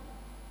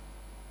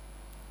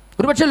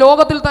 ഒരുപക്ഷെ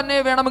ലോകത്തിൽ തന്നെ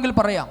വേണമെങ്കിൽ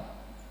പറയാം.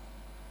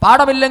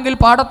 പാടമില്ലെങ്കിൽ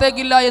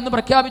പാടത്തേക്കില്ല എന്ന്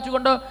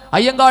പ്രഖ്യാപിച്ചുകൊണ്ട്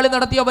അയ്യങ്കാളി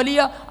നടത്തിയ വലിയ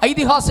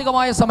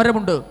ഐതിഹാസികമായ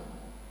സമരമുണ്ട്,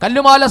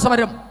 കല്ലുമാല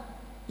സമരം.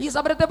 ഈ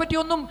സമരത്തെ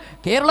പറ്റിയൊന്നും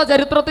കേരള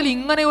ചരിത്രത്തിൽ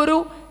ഇങ്ങനെ ഒരു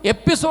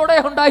എപ്പിസോഡേ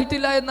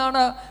ഉണ്ടായിട്ടില്ല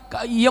എന്നാണ്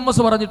EMS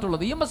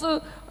പറഞ്ഞിട്ടുള്ളത്. EMS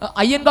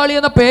അയ്യൻകാളി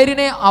എന്ന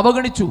പേരിനെ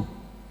അവഗണിച്ചു.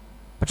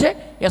 പക്ഷേ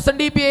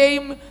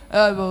SNDPയെയും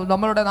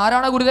നമ്മളുടെ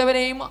നാരായണ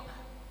ഗുരുദേവനെയും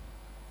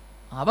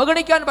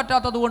അവഗണിക്കാൻ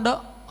പറ്റാത്തതുകൊണ്ട്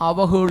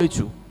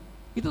അവഹേളിച്ചു.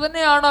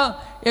 ഇതുതന്നെയാണ്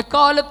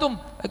എക്കാലത്തും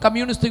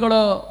കമ്മ്യൂണിസ്റ്റുകൾ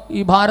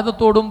ഈ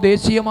ഭാരതത്തോടും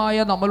ദേശീയമായ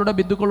നമ്മളുടെ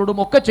ബന്ധുക്കളോടും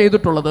ഒക്കെ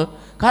ചെയ്തിട്ടുള്ളത്.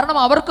 കാരണം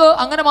അവർക്ക്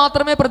അങ്ങനെ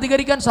മാത്രമേ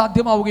പ്രതികരിക്കാൻ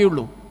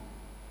സാധ്യമാവുകയുള്ളൂ.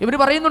 ഇവർ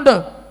പറയുന്നുണ്ട്,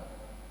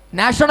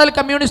 നാഷണൽ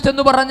കമ്മ്യൂണിസ്റ്റ്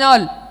എന്ന്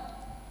പറഞ്ഞാൽ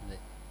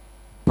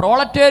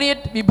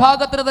പ്രോളറ്റേറിയറ്റ്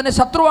വിഭാഗത്തിന് തന്നെ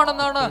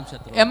ശത്രുവാണെന്നാണ്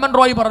MN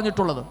റോയ്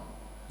പറഞ്ഞിട്ടുള്ളത്.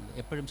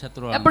 എപ്പോഴും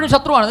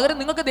ശത്രുവാണ്. അതായത്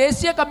നിങ്ങൾക്ക്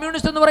ദേശീയ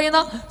കമ്മ്യൂണിസ്റ്റ് എന്ന് പറയുന്ന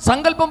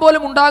സങ്കല്പം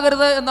പോലും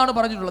ഉണ്ടാകരുത് എന്നാണ്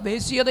പറഞ്ഞിട്ടുള്ളത്.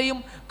 ദേശീയതയും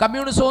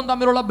കമ്മ്യൂണിസവും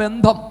തമ്മിലുള്ള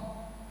ബന്ധം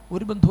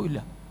ഒരു ബന്ധവുമില്ല.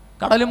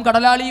 കടലും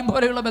കടലാളിയും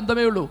പോലെയുള്ള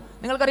ബന്ധമേ ഉള്ളൂ.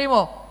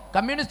 നിങ്ങൾക്കറിയുമോ,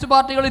 കമ്മ്യൂണിസ്റ്റ്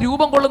പാർട്ടികൾ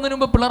രൂപം കൊള്ളുന്നതിന്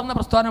മുമ്പ് പിളർന്ന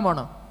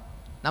പ്രസ്ഥാനമാണ്.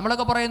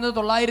 നമ്മളൊക്കെ പറയുന്നത്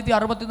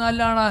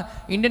 1964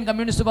 ഇന്ത്യൻ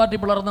കമ്മ്യൂണിസ്റ്റ് പാർട്ടി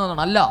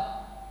പിളർന്നതെന്നാണ്. അല്ല,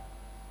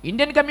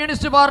 ഇന്ത്യൻ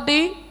കമ്മ്യൂണിസ്റ്റ് പാർട്ടി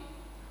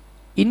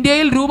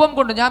ഇന്ത്യയിൽ രൂപം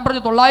കൊണ്ട്, ഞാൻ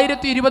പറഞ്ഞു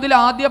 1920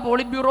 ആദ്യ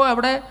പോളിറ്റ് ബ്യൂറോ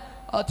അവിടെ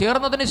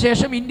ചേർന്നതിന്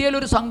ശേഷം ഇന്ത്യയിൽ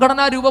ഒരു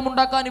സംഘടനാ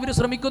രൂപമുണ്ടാക്കാൻ ഇവർ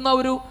ശ്രമിക്കുന്ന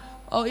ഒരു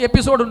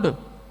എപ്പിസോഡുണ്ട്.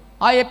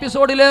 ആ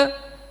എപ്പിസോഡിൽ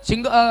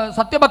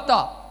സത്യഭക്ത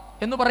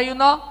എന്ന്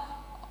പറയുന്ന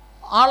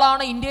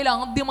ആളാണ് ഇന്ത്യയിൽ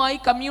ആദ്യമായി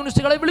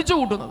കമ്മ്യൂണിസ്റ്റുകളെ വിളിച്ചു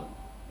കൂട്ടുന്നത്.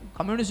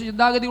 കമ്മ്യൂണിസ്റ്റ്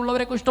ചിന്താഗതി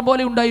ഉള്ളവരൊക്കെ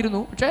ഇഷ്ടംപോലെ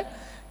ഉണ്ടായിരുന്നു. പക്ഷേ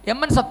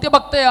MN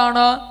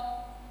സത്യഭക്തയാണ്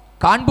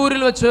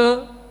കാൺപൂരിൽ വെച്ച്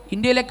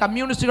ഇന്ത്യയിലെ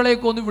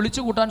കമ്മ്യൂണിസ്റ്റുകളെയൊക്കെ ഒന്ന്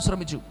വിളിച്ചു കൂട്ടാൻ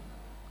ശ്രമിച്ചു.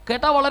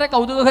 കേട്ടാൽ വളരെ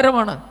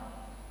കൗതുകകരമാണ്.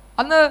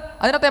 അന്ന്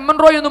അതിനകത്ത് MN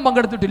റോയ് ഒന്നും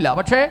പങ്കെടുത്തിട്ടില്ല,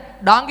 പക്ഷേ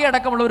ഡാംഗെ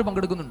അടക്കമുള്ളവർ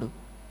പങ്കെടുക്കുന്നുണ്ട്.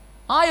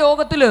 ആ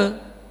യോഗത്തിൽ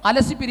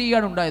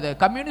അലസിപ്പിരിയാണ് ഉണ്ടായത്.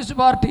 കമ്മ്യൂണിസ്റ്റ്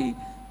പാർട്ടി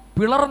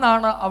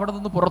പിളർന്നാണ് അവിടെ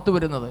നിന്ന് പുറത്തു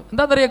വരുന്നത്.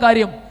 എന്താണെന്നറിയാം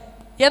കാര്യം,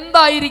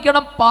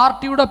 എന്തായിരിക്കണം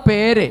പാർട്ടിയുടെ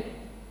പേര്?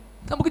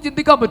 നമുക്ക്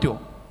ചിന്തിക്കാൻ പറ്റുമോ?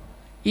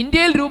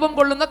 ഇന്ത്യയിൽ രൂപം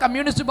കൊള്ളുന്ന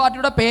കമ്മ്യൂണിസ്റ്റ്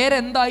പാർട്ടിയുടെ പേര്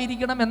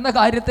എന്തായിരിക്കണം എന്ന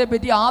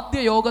കാര്യത്തെപ്പറ്റി ആദ്യ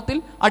യോഗത്തിൽ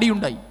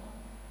അടിയുണ്ടായി.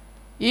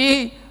 ഈ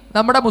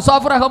നമ്മുടെ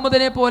മുസാഫർ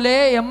അഹമ്മദിനെ പോലെ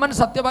MN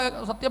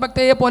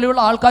സത്യഭക്തയെ പോലെയുള്ള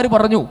ആൾക്കാർ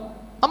പറഞ്ഞു,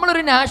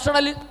 നമ്മളൊരു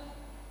നാഷണൽ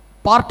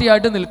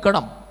പാർട്ടിയായിട്ട്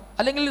നിൽക്കണം,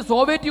 അല്ലെങ്കിൽ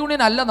സോവിയറ്റ്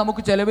യൂണിയൻ അല്ല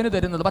നമുക്ക് ചെലവിന്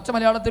തരുന്നത്. പച്ച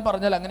മലയാളത്തിൽ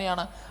പറഞ്ഞാൽ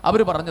അങ്ങനെയാണ്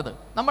അവർ പറഞ്ഞത്.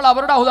 നമ്മൾ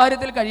അവരുടെ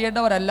ഔദാര്യത്തിൽ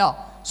കഴിയേണ്ടവരല്ല,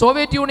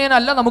 സോവിയറ്റ് യൂണിയൻ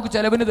അല്ല നമുക്ക്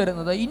ചെലവിന്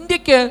തരുന്നത്,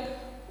 ഇന്ത്യക്ക്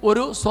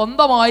ഒരു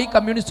സ്വന്തമായി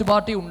കമ്മ്യൂണിസ്റ്റ്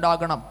പാർട്ടി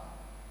ഉണ്ടാകണം,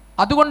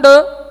 അതുകൊണ്ട്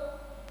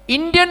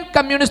ഇന്ത്യൻ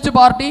കമ്മ്യൂണിസ്റ്റ്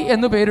പാർട്ടി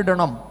എന്ന്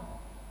പേരിടണം.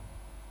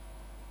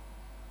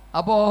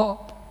 അപ്പോൾ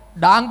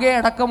ഡാങ്കെ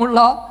അടക്കമുള്ള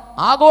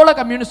ആഗോള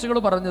കമ്മ്യൂണിസ്റ്റുകൾ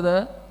പറഞ്ഞത്,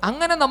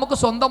 അങ്ങനെ നമുക്ക്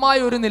സ്വന്തമായ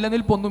ഒരു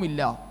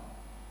നിലനിൽപ്പൊന്നുമില്ല,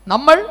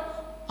 നമ്മൾ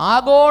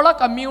ആഗോള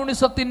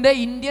കമ്മ്യൂണിസത്തിൻ്റെ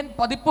ഇന്ത്യൻ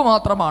പതിപ്പ്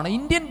മാത്രമാണ്,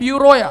 ഇന്ത്യൻ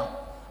ബ്യൂറോയാണ്,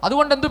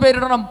 അതുകൊണ്ട് എന്ത്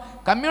പേരിടണം?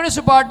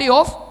 കമ്മ്യൂണിസ്റ്റ് പാർട്ടി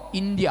ഓഫ്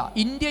ഇന്ത്യ,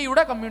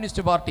 ഇന്ത്യയുടെ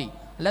കമ്മ്യൂണിസ്റ്റ് പാർട്ടി,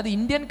 അല്ലാതെ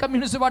ഇന്ത്യൻ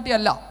കമ്മ്യൂണിസ്റ്റ് പാർട്ടി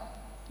അല്ല.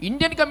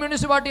 ഇന്ത്യൻ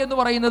കമ്മ്യൂണിസ്റ്റ് പാർട്ടി എന്ന്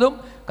പറയുന്നതും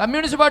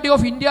കമ്മ്യൂണിസ്റ്റ് പാർട്ടി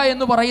ഓഫ് ഇന്ത്യ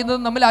എന്ന്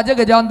പറയുന്നതും തമ്മിൽ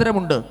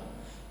അജഗജാന്തരമുണ്ട്.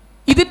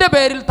 ഇതിൻ്റെ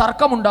പേരിൽ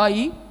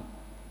തർക്കമുണ്ടായി.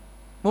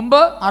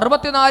 മുമ്പ്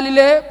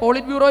 64-ലെ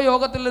പോളിറ്റ് ബ്യൂറോ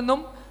യോഗത്തിൽ നിന്നും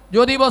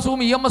ജ്യോതി ബസുവും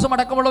EMS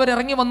അടക്കമുള്ളവർ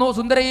ഇറങ്ങി വന്നു,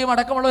 സുന്ദരയും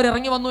അടക്കമുള്ളവർ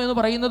ഇറങ്ങി വന്നു എന്ന്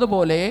പറയുന്നത്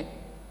പോലെ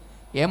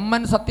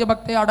MN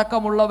സത്യഭക്തയെ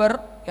അടക്കമുള്ളവർ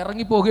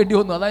ഇറങ്ങിപ്പോകേണ്ടി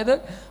വന്നു. അതായത്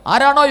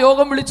ആരാണോ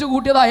യോഗം വിളിച്ചു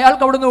കൂട്ടിയത്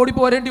അയാൾക്ക് അവിടെ നിന്ന്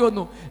ഓടിപ്പോരേണ്ടി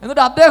വന്നു.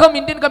 എന്നിട്ട് അദ്ദേഹം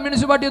ഇന്ത്യൻ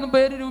കമ്മ്യൂണിസ്റ്റ് പാർട്ടി എന്ന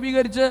പേര്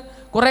രൂപീകരിച്ച്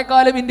കുറേ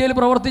കാലം ഇന്ത്യയിൽ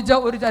പ്രവർത്തിച്ച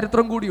ഒരു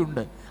ചരിത്രം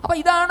കൂടിയുണ്ട്. അപ്പോൾ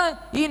ഇതാണ്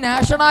ഈ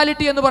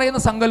നാഷണാലിറ്റി എന്ന് പറയുന്ന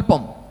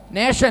സങ്കല്പം.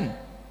 നേഷൻ,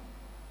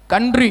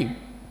 കൺട്രി,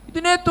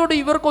 ഇതിനോട്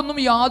ഇവർക്കൊന്നും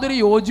യാതൊരു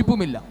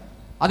യോജിപ്പുമില്ല.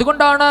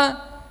 അതുകൊണ്ടാണ്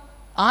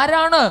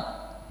ആരാണ്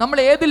നമ്മൾ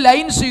ഏത്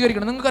ലൈൻ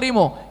സ്വീകരിക്കണം?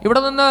 നിങ്ങൾക്കറിയുമോ,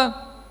 ഇവിടെ നിന്ന്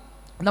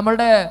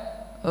നമ്മളുടെ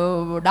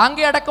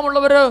ഡാങ്കെ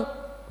അടക്കമുള്ളവർ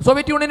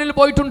സോവിയറ്റ് യൂണിയനിൽ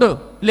പോയിട്ടുണ്ട്,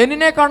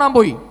 ലെനിനെ കാണാൻ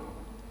പോയി,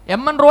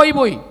 MN റോയ്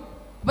പോയി.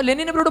 അപ്പോൾ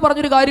ലെനിൻ ഇവരോട്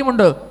പറഞ്ഞൊരു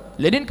കാര്യമുണ്ട്.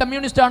 ലെനിൻ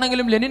കമ്മ്യൂണിസ്റ്റ്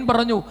ആണെങ്കിലും ലെനിൻ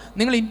പറഞ്ഞു,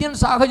 നിങ്ങൾ ഇന്ത്യൻ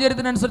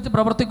സാഹചര്യത്തിനനുസരിച്ച്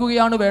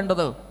പ്രവർത്തിക്കുകയാണ്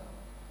വേണ്ടത്.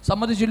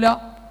 സമ്മതിച്ചില്ല.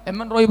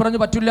 MN റോയ് പറഞ്ഞു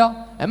പറ്റില്ല.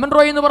 MN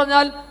റോയ് എന്ന്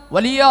പറഞ്ഞാൽ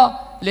വലിയ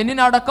ലെനിൻ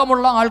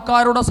അടക്കമുള്ള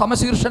ആൾക്കാരുടെ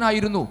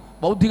സമശീർഷനായിരുന്നു,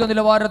 ബൗദ്ധിക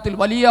നിലവാരത്തിൽ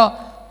വലിയ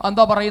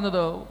എന്താ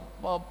പറയുന്നത്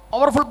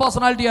പവർഫുൾ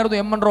പേഴ്സണാലിറ്റി ആയിരുന്നു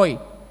MN റോയ്.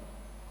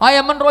 ആ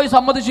MN റോയ്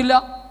സമ്മതിച്ചില്ല.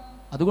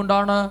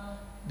 അതുകൊണ്ടാണ്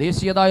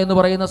ദേശീയത എന്ന്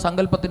പറയുന്ന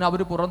സങ്കല്പത്തിന്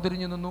അവർ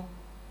പുറംതിരിഞ്ഞു നിന്നു.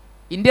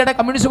 ഇന്ത്യയുടെ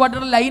കമ്മ്യൂണിസ്റ്റ്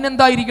പാർട്ടിയുടെ ലൈൻ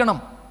എന്തായിരിക്കണം?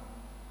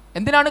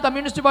 എന്തിനാണ്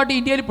കമ്മ്യൂണിസ്റ്റ് പാർട്ടി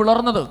ഇന്ത്യയിൽ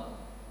പിളർന്നത്?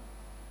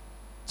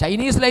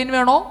 ചൈനീസ് ലൈൻ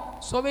വേണോ,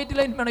 സോവിയറ്റ്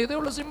ലൈൻ വേണോ? ഇതേ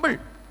ഉള്ളൂ, സിമ്പിൾ.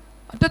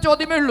 ഒറ്റ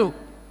ചോദ്യമേ ഉള്ളൂ.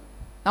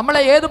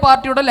 നമ്മളെ ഏത്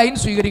പാർട്ടിയുടെ ലൈൻ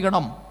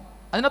സ്വീകരിക്കണം?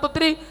 അതിനകത്ത്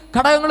ഒത്തിരി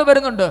ഘടകങ്ങൾ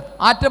വരുന്നുണ്ട്.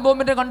 ആറ്റം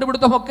ബോംബിൻ്റെ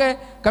കണ്ടുപിടുത്തമൊക്കെ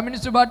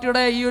കമ്മ്യൂണിസ്റ്റ്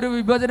പാർട്ടിയുടെ ഈ ഒരു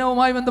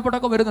വിഭജനവുമായി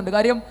ബന്ധപ്പെട്ടൊക്കെ വരുന്നുണ്ട്.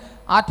 കാര്യം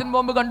ആറ്റം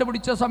ബോംബ്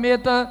കണ്ടുപിടിച്ച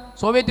സമയത്ത്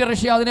സോവിയറ്റ്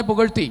റഷ്യ അതിനെ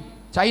പുകഴ്ത്തി,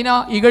 ചൈന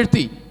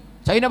ഇകഴ്ത്തി.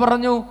 ചൈന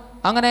പറഞ്ഞു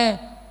അങ്ങനെ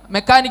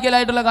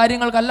മെക്കാനിക്കലായിട്ടുള്ള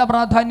കാര്യങ്ങൾക്കല്ല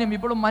പ്രാധാന്യം,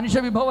 ഇപ്പോഴും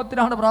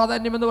മനുഷ്യവിഭവത്തിനാണ്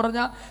പ്രാധാന്യം എന്ന്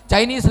പറഞ്ഞാൽ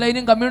ചൈനീസ്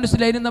ലൈനും കമ്മ്യൂണിസ്റ്റ്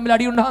ലൈനും തമ്മിൽ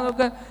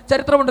അടിയുണ്ടാകുന്നതൊക്കെ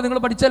ചരിത്രമുണ്ട്, നിങ്ങൾ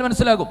പഠിച്ചാൽ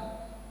മനസ്സിലാകും.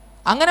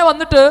 അങ്ങനെ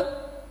വന്നിട്ട്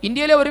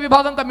ഇന്ത്യയിലെ ഒരു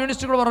വിഭാഗം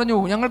കമ്മ്യൂണിസ്റ്റുകൾ പറഞ്ഞു,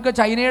 ഞങ്ങൾക്ക്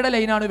ചൈനയുടെ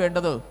ലൈനാണ്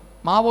വേണ്ടത്,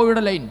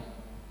 മാവോയുടെ ലൈൻ.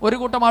 ഒരു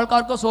കൂട്ടം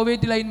ആൾക്കാർക്ക്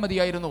സോവിയറ്റ് ലൈൻ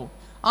മതിയായിരുന്നു.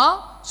 ആ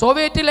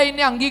സോവിയറ്റ്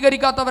ലൈനിനെ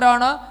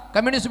അംഗീകരിക്കാത്തവരാണ്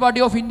കമ്മ്യൂണിസ്റ്റ്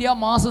പാർട്ടി ഓഫ് ഇന്ത്യ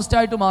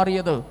മാർക്സിസ്റ്റായിട്ട്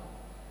മാറിയത്.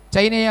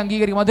 ചൈനയെ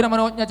അംഗീകരിക്കും,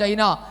 മധുരമനോജ്ഞ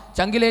ചൈന,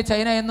 ചങ്കിലെ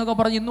ചൈന എന്നൊക്കെ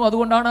പറഞ്ഞ് ഇന്നും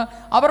അതുകൊണ്ടാണ്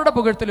അവരുടെ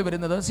പുകഴ്ത്തൽ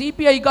വരുന്നത്.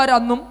 CPI-ക്കാർ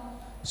അന്നും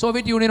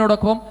സോവിയറ്റ്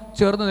യൂണിയനോടൊപ്പം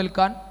ചേർന്ന്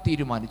നിൽക്കാൻ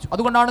തീരുമാനിച്ചു.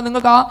 അതുകൊണ്ടാണ്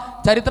നിങ്ങൾക്ക് ആ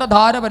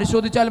ചരിത്രധാര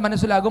പരിശോധിച്ചാൽ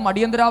മനസ്സിലാകും,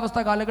 അടിയന്തരാവസ്ഥ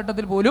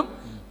കാലഘട്ടത്തിൽ പോലും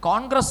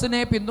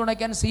കോൺഗ്രസിനെ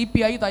പിന്തുണയ്ക്കാൻ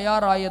CPI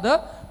തയ്യാറായത്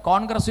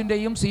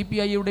കോൺഗ്രസിൻ്റെയും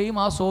CPI-യുടെയും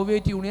ആ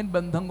സോവിയറ്റ് യൂണിയൻ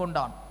ബന്ധം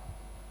കൊണ്ടാണ്.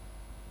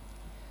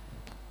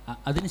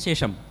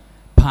 അതിനുശേഷം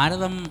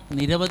ഭാരതം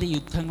നിരവധി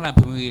യുദ്ധങ്ങൾ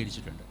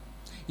അഭിമുഖീകരിച്ചിട്ടുണ്ട്.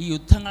 ഈ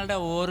യുദ്ധങ്ങളുടെ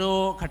ഓരോ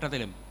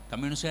ഘട്ടത്തിലും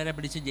കമ്മ്യൂണിസ്റ്റുകാരെ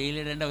പിടിച്ച്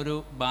ജയിലിടേണ്ട ഒരു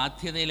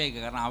ബാധ്യതയിലേക്ക്,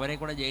 കാരണം അവരെ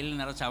കൂടെ ജയിലിൽ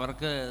നിറച്ച്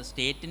അവർക്ക്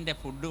സ്റ്റേറ്റിൻ്റെ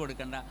ഫുഡ്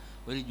കൊടുക്കേണ്ട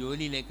ഒരു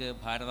ജോലിയിലേക്ക്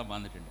ഭാരതം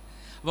വന്നിട്ടുണ്ട്.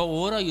 അപ്പോൾ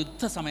ഓരോ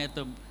യുദ്ധ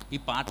സമയത്തും ഈ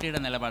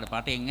പാർട്ടിയുടെ നിലപാട്,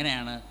 പാർട്ടി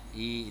എങ്ങനെയാണ്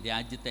ഈ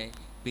രാജ്യത്തെ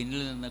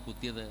പിന്നിൽ നിന്ന്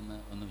കുത്തിയത് എന്ന്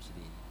ഒന്ന്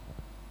വിശദീകരിക്കും.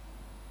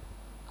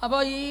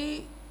 അപ്പോൾ ഈ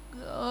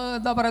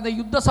എന്താ പറയുന്നത്,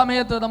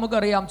 യുദ്ധസമയത്ത്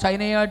നമുക്കറിയാം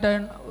ചൈനയായിട്ട്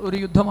ഒരു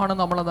യുദ്ധമാണ്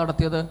നമ്മൾ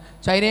നടത്തിയത്.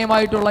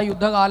 ചൈനയുമായിട്ടുള്ള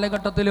യുദ്ധ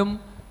കാലഘട്ടത്തിലും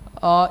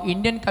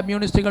ഇന്ത്യൻ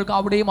കമ്മ്യൂണിസ്റ്റുകൾക്ക്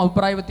അവിടെയും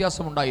അഭിപ്രായ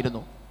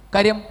വ്യത്യാസമുണ്ടായിരുന്നു.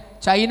 കാര്യം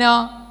ചൈന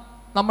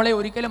നമ്മളെ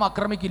ഒരിക്കലും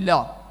ആക്രമിക്കില്ല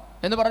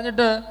എന്ന്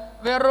പറഞ്ഞിട്ട്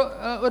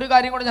വേറൊരു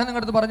കാര്യം കൂടെ ഞാൻ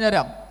നിങ്ങളുടെ അടുത്ത്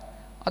പറഞ്ഞുതരാം.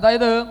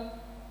 അതായത്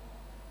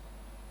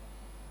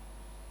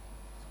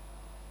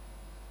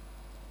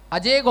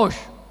അജയ്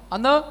ഘോഷ്,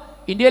 അന്ന്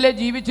ഇന്ത്യയിലെ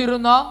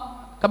ജീവിച്ചിരുന്ന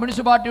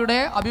കമ്മ്യൂണിസ്റ്റ് പാർട്ടിയുടെ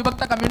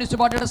അവിഭക്ത കമ്മ്യൂണിസ്റ്റ്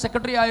പാർട്ടിയുടെ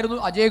സെക്രട്ടറി ആയിരുന്നു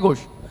അജയ്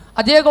ഘോഷ്.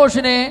 അജയ്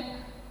ഘോഷിനെ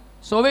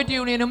സോവിയറ്റ്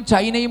യൂണിയനും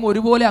ചൈനയും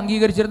ഒരുപോലെ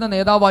അംഗീകരിച്ചിരുന്ന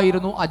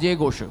നേതാവായിരുന്നു അജയ്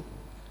ഘോഷ്.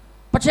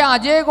 പക്ഷേ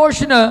അജയ്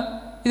ഘോഷിന്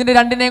ഇതിൻ്റെ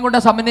രണ്ടിനെയും കൊണ്ട്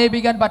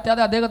സമന്വയിപ്പിക്കാൻ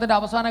പറ്റാതെ അദ്ദേഹത്തിൻ്റെ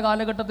അവസാന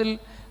കാലഘട്ടത്തിൽ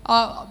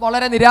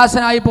വളരെ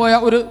നിരാശനായി പോയ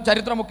ഒരു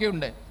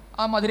ചരിത്രമൊക്കെയുണ്ട്.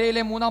 ആ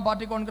മധുരയിലെ 3-ാം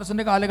പാർട്ടി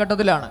കോൺഗ്രസിൻ്റെ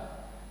കാലഘട്ടത്തിലാണ്.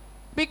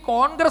 ഈ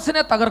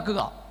കോൺഗ്രസിനെ തകർക്കുക,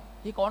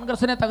 ഈ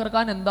കോൺഗ്രസിനെ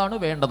തകർക്കാൻ എന്താണ്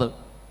വേണ്ടത്?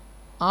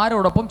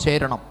 ആരോടൊപ്പം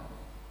ചേരണം?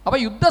 അപ്പോൾ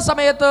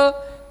യുദ്ധസമയത്ത്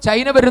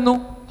ചൈന വരുന്നു,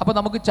 അപ്പോൾ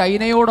നമുക്ക്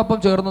ചൈനയോടൊപ്പം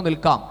ചേർന്ന്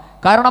നിൽക്കാം.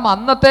 കാരണം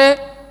അന്നത്തെ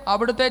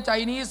അവിടുത്തെ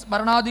ചൈനീസ്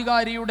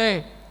ഭരണാധികാരിയുടെ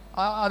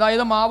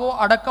അതായത് മാവോ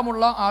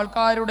അടക്കമുള്ള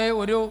ആൾക്കാരുടെ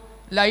ഒരു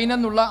ലൈൻ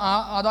എന്നുള്ള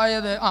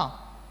അതായത്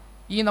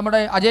ഈ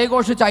നമ്മുടെ അജയ്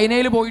ഘോഷ്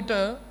ചൈനയിൽ പോയിട്ട്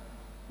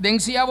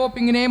ദെങ്സിയാവോ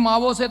പിങ്ങിനെയും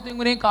മാവോ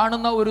സേത്തുങ്ങിനെയും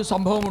കാണുന്ന ഒരു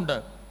സംഭവമുണ്ട്.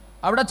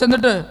 അവിടെ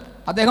ചെന്നിട്ട്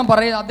അദ്ദേഹം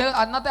പറയുന്നത്,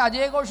 അന്നത്തെ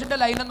അജയ് ഘോഷിൻ്റെ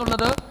ലൈൻ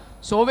എന്നുള്ളത്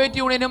സോവിയറ്റ്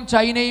യൂണിയനും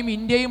ചൈനയും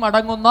ഇന്ത്യയും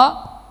അടങ്ങുന്ന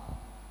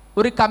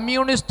ഒരു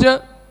കമ്മ്യൂണിസ്റ്റ്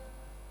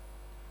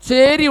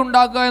ചേരി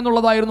ഉണ്ടാക്കുക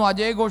എന്നുള്ളതായിരുന്നു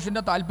അജയ്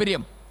ഘോഷിൻ്റെ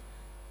താല്പര്യം.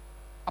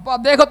 അപ്പോൾ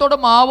അദ്ദേഹത്തോട്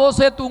മാവോ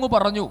സേത്തുങ്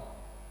പറഞ്ഞു,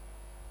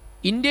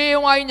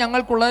 ഇന്ത്യയുമായി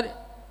ഞങ്ങൾക്കുള്ള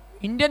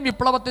ഇന്ത്യൻ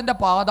വിപ്ലവത്തിൻ്റെ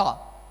പാത,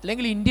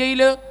 അല്ലെങ്കിൽ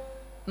ഇന്ത്യയിൽ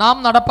നാം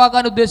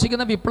നടപ്പാക്കാൻ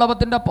ഉദ്ദേശിക്കുന്ന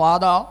വിപ്ലവത്തിൻ്റെ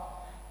പാത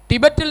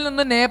ടിബറ്റിൽ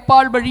നിന്ന്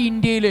നേപ്പാൾ വഴി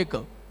ഇന്ത്യയിലേക്ക്.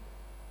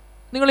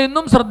 നിങ്ങൾ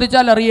ഇന്നും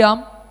ശ്രദ്ധിച്ചാൽ അറിയാം,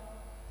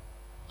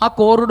 ആ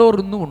കോറിഡോർ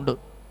ഇന്നും ഉണ്ട്,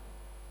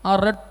 ആ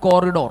റെഡ്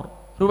കോറിഡോർ.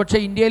 ഒരുപക്ഷെ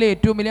ഇന്ത്യയിലെ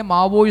ഏറ്റവും വലിയ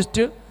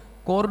മാവോയിസ്റ്റ്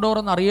കോറിഡോർ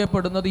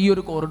എന്നറിയപ്പെടുന്നത് ഈ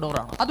ഒരു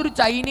കോറിഡോറാണ്. അതൊരു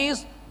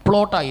ചൈനീസ്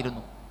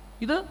പ്ലോട്ടായിരുന്നു.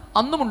 ഇത്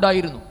അന്നും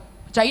ഉണ്ടായിരുന്നു.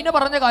 ചൈന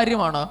പറഞ്ഞ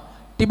കാര്യമാണ്,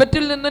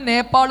 ടിബറ്റിൽ നിന്ന്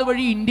നേപ്പാൾ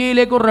വഴി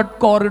ഇന്ത്യയിലേക്ക് ഒരു റെഡ്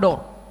കോറിഡോർ.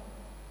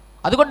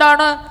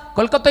 അതുകൊണ്ടാണ്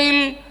കൊൽക്കത്തയിൽ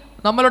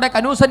നമ്മളുടെ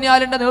കനു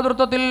സന്യാലിൻ്റെ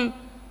നേതൃത്വത്തിൽ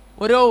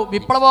ഒരു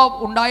വിപ്ലവം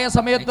ഉണ്ടായ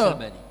സമയത്ത്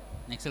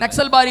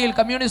നക്സൽബാരിയിൽ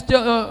കമ്മ്യൂണിസ്റ്റ്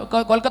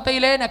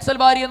കൊൽക്കത്തയിലെ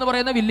നക്സൽബാരി എന്ന്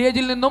പറയുന്ന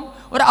വില്ലേജിൽ നിന്നും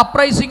ഒരു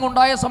അപ്രൈസിംഗ്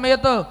ഉണ്ടായ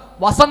സമയത്ത്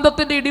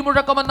വസന്തത്തിൻ്റെ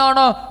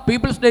ഇടിമുഴക്കമെന്നാണ്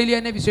പീപ്പിൾസ് ഡെയിലി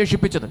എന്നെ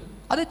വിശേഷിപ്പിച്ചത്.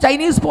 അത്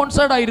ചൈനീസ്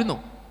സ്പോൺസേഡ് ആയിരുന്നു.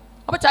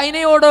 അപ്പോൾ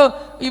ചൈനയോട്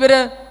ഇവർ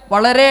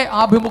വളരെ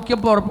ആഭിമുഖ്യം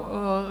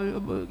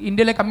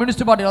ഇന്ത്യയിലെ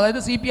കമ്മ്യൂണിസ്റ്റ് പാർട്ടി,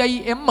 അതായത്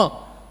CPIM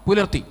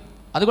പുലർത്തി.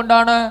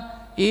 അതുകൊണ്ടാണ്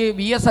ഈ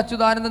VS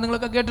അച്യുതാനന്ദൻ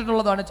നിങ്ങളൊക്കെ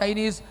കേട്ടിട്ടുള്ളതാണ്,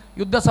 ചൈനീസ്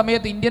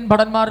യുദ്ധസമയത്ത് ഇന്ത്യൻ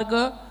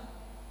ഭടന്മാർക്ക്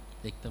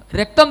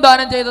രക്തം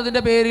ദാനം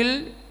ചെയ്തതിൻ്റെ പേരിൽ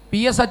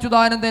VS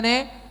അച്യുതാനന്ദനെ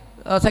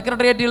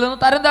സെക്രട്ടേറിയറ്റിൽ നിന്ന്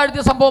തരം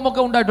താഴ്ത്തിയ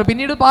സംഭവമൊക്കെ ഉണ്ടായിട്ടുണ്ട്.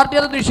 പിന്നീട് പാർട്ടി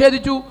അത്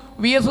നിഷേധിച്ചു,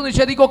 VS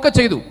നിഷേധിക്കുകയൊക്കെ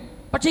ചെയ്തു.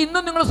 പക്ഷേ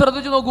ഇന്നും നിങ്ങൾ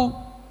ശ്രദ്ധിച്ചു നോക്കൂ,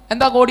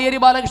 എന്താ കോടിയേരി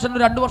ബാലകൃഷ്ണൻ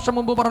 2 വർഷം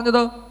മുമ്പ്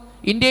പറഞ്ഞത്?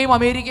 ഇന്ത്യയും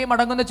അമേരിക്കയും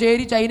അടങ്ങുന്ന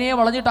ചേരി ചൈനയെ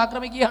വളഞ്ഞിട്ട്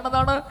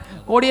ആക്രമിക്കുകയാണെന്നാണ്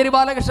കോടിയേരി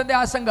ബാലകൃഷ്ണൻ്റെ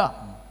ആശങ്ക,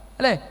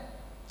 അല്ലേ?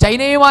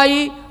 ചൈനയുമായി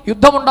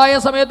യുദ്ധമുണ്ടായ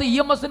സമയത്ത്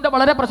EMSൻ്റെ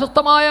വളരെ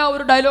പ്രശസ്തമായ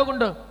ഒരു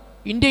ഡയലോഗുണ്ട്,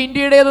 ഇന്ത്യ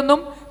ഇന്ത്യയുടേതെന്നും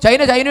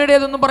ചൈന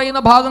ചൈനയുടേതെന്നും പറയുന്ന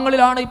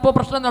ഭാഗങ്ങളിലാണ് ഇപ്പോൾ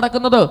പ്രശ്നം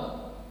നടക്കുന്നത്.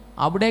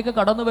 അവിടേക്ക്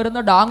കടന്നു വരുന്ന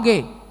ഡാങ്കെ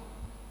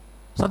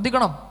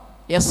ശ്രദ്ധിക്കണം.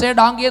 SA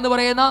ഡാങ്കെ എന്ന്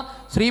പറയുന്ന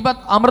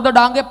ശ്രീപദ് അമൃത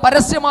ഡാങ്കെ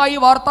പരസ്യമായി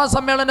വാർത്താ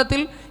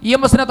സമ്മേളനത്തിൽ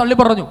EMSനെ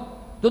തള്ളിപ്പറഞ്ഞു.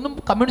 ഇതൊന്നും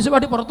കമ്മ്യൂണിസ്റ്റ്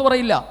പാർട്ടി പുറത്തു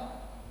പറയില്ല.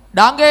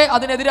 ഡാങ്കെ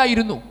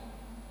അതിനെതിരായിരുന്നു.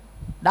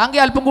 ഡാങ്കെ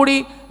അല്പം കൂടി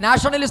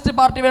നാഷണലിസ്റ്റ്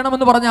പാർട്ടി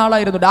വേണമെന്ന് പറഞ്ഞ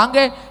ആളായിരുന്നു.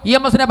 ഡാങ്കെ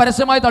EMSനെ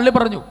പരസ്യമായി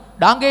തള്ളിപ്പറഞ്ഞു.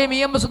 ഡാങ്കയും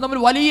EMSും തമ്മിൽ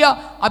വലിയ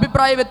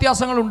അഭിപ്രായ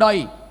വ്യത്യാസങ്ങൾ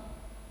ഉണ്ടായി.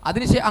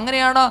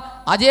 അങ്ങനെയാണ്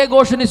അജയ്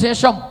ഘോഷിന്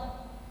ശേഷം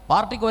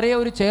പാർട്ടിക്ക് ഒരേ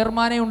ഒരു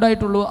ചെയർമാനേ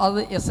ഉണ്ടായിട്ടുള്ളൂ,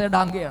 അത് SA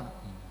ഡാങ്കെയാണ്.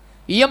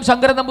 EM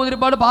Sankaran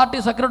Namboodiripad party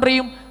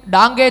സെക്രട്ടറിയും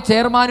ഡാങ്കെ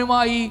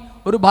ചെയർമാനുമായി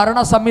ഒരു ഭരണ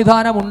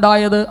സംവിധാനം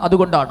ഉണ്ടായത്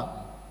അതുകൊണ്ടാണ്.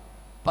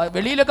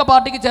 വെളിയിലൊക്കെ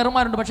പാർട്ടിക്ക്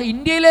ചെയർമാനുണ്ട്, പക്ഷേ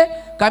ഇന്ത്യയിലെ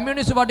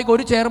കമ്മ്യൂണിസ്റ്റ് പാർട്ടിക്ക്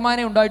ഒരു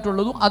ചെയർമാനേ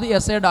ഉണ്ടായിട്ടുള്ളൂ, അത്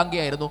SA ഡാങ്കെ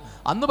ആയിരുന്നു.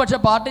 അന്ന് പക്ഷേ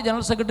പാർട്ടി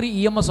ജനറൽ സെക്രട്ടറി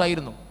EMS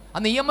ആയിരുന്നു.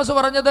 അന്ന് EMS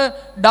പറഞ്ഞത്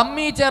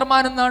ഡമ്മി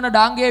ചെയർമാൻ എന്നാണ്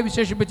ഡാങ്കയെ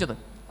വിശേഷിപ്പിച്ചത്.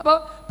 അപ്പോൾ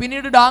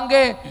പിന്നീട്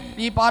ഡാങ്കെ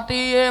ഈ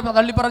പാർട്ടിയെ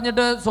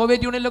തള്ളിപ്പറഞ്ഞിട്ട്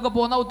സോവിയറ്റ് യൂണിയനിലൊക്കെ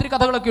പോകുന്ന ഒത്തിരി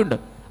കഥകളൊക്കെ ഉണ്ട്.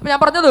 അപ്പോൾ ഞാൻ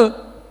പറഞ്ഞത്,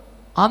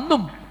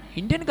 അന്നും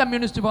ഇന്ത്യൻ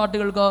കമ്മ്യൂണിസ്റ്റ്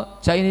പാർട്ടികൾക്ക്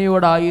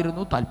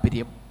ചൈനയോടായിരുന്നു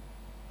താല്പര്യം.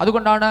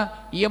 അതുകൊണ്ടാണ്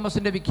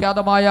EMSൻ്റെ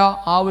വിഖ്യാതമായ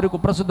ആ ഒരു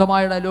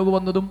കുപ്രസിദ്ധമായ ഡയലോഗ്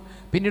വന്നതും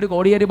പിന്നീട്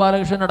കോടിയേരി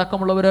ബാലകൃഷ്ണൻ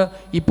അടക്കമുള്ളവർ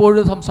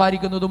ഇപ്പോഴും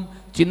സംസാരിക്കുന്നതും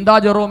ചിന്താ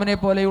ജെറോമിനെ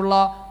പോലെയുള്ള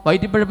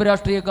വൈറ്റിപ്പഴപ്പ്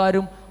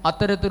രാഷ്ട്രീയക്കാരും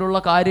അത്തരത്തിലുള്ള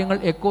കാര്യങ്ങൾ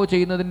എക്കോ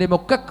ചെയ്യുന്നതിൻ്റെയും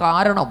ഒക്കെ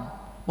കാരണം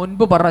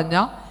മുൻപ് പറഞ്ഞ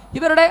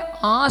ഇവരുടെ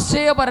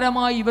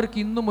ആശയപരമായി ഇവർക്ക്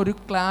ഇന്നും ഒരു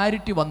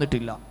ക്ലാരിറ്റി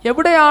വന്നിട്ടില്ല.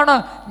 എവിടെയാണ്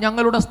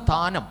ഞങ്ങളുടെ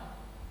സ്ഥാനം,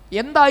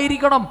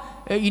 എന്തായിരിക്കണം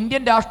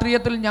ഇന്ത്യൻ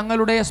രാഷ്ട്രീയത്തിൽ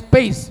ഞങ്ങളുടെ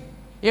സ്പേസ്,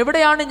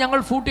 എവിടെയാണ് ഞങ്ങൾ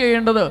ഫൂട്ട്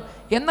ചെയ്യേണ്ടത്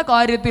എന്ന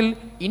കാര്യത്തിൽ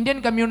ഇന്ത്യൻ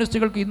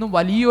കമ്മ്യൂണിസ്റ്റുകൾക്ക് ഇന്നും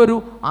വലിയൊരു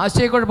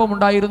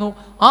ആശയക്കുഴപ്പമുണ്ടായിരുന്നു.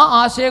 ആ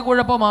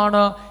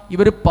ആശയക്കുഴപ്പമാണ്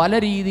ഇവർ പല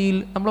രീതിയിൽ,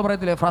 നമ്മൾ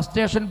പറയത്തില്ലേ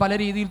ഫ്രസ്ട്രേഷൻ പല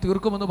രീതിയിൽ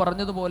തീർക്കുമെന്ന്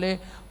പറഞ്ഞതുപോലെ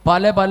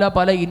പല പല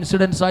പല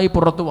ഇൻസിഡൻസായി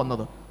പുറത്തു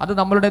വന്നത്. അത്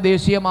നമ്മളുടെ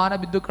ദേശീയ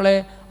മാനബിന്ദുക്കളെ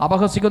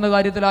അപഹസിക്കുന്ന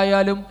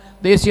കാര്യത്തിലായാലും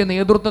ദേശീയ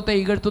നേതൃത്വത്തെ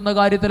ഇകഴ്ത്തുന്ന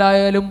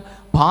കാര്യത്തിലായാലും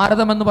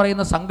ഭാരതമെന്ന്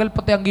പറയുന്ന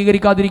സങ്കല്പത്തെ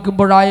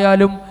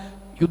അംഗീകരിക്കാതിരിക്കുമ്പോഴായാലും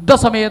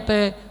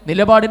യുദ്ധസമയത്തെ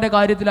നിലപാടിൻ്റെ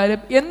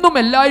കാര്യത്തിലായാലും എന്നും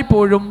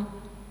എല്ലായ്പ്പോഴും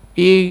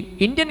ഈ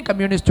ഇന്ത്യൻ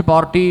കമ്മ്യൂണിസ്റ്റ്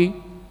പാർട്ടി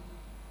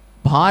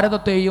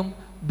ഭാരതത്തെയും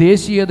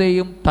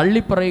ദേശീയതയും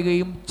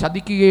തള്ളിപ്പറയുകയും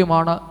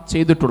ചതിക്കുകയുമാണ്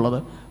ചെയ്തിട്ടുള്ളത്.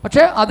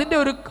 പക്ഷേ അതിൻ്റെ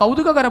ഒരു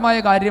കൗതുകകരമായ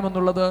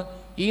കാര്യമെന്നുള്ളത്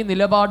ഈ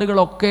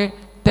നിലപാടുകളൊക്കെ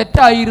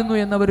തെറ്റായിരുന്നു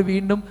എന്നവർ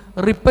വീണ്ടും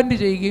റിപ്പൻറ്റ്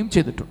ചെയ്യുകയും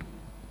ചെയ്തിട്ടുണ്ട്.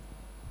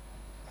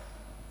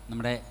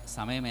 നമ്മുടെ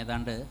സമയം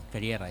ഏതാണ്ട്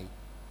കഴിയാറായി.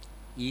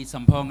 ഈ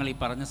സംഭവങ്ങൾ, ഈ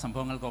പറഞ്ഞ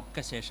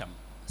സംഭവങ്ങൾക്കൊക്കെ ശേഷം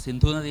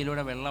സിന്ധു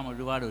നദിയിലൂടെ വെള്ളം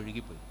ഒരുപാട്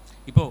ഒഴുകിപ്പോയി.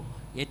 ഇപ്പോൾ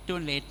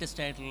ഏറ്റവും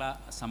ലേറ്റസ്റ്റ് ആയിട്ടുള്ള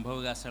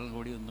സംഭവവികാസങ്ങൾ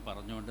കൂടി ഒന്ന്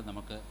പറഞ്ഞുകൊണ്ട്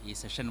നമുക്ക് ഈ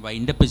സെഷൻ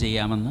വൈൻഡപ്പ്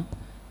ചെയ്യാമെന്ന്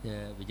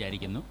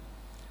വിചാരിക്കുന്നു.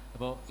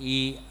 അപ്പോൾ ഈ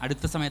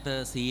അടുത്ത സമയത്ത്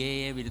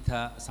CAA വിരുദ്ധ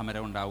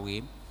സമരം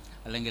ഉണ്ടാവുകയും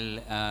അല്ലെങ്കിൽ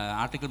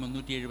ആർട്ടിക്കിൾ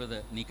 370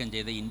 നീക്കം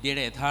ചെയ്ത്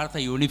ഇന്ത്യയുടെ യഥാർത്ഥ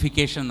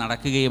യൂണിഫിക്കേഷൻ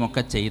നടക്കുകയും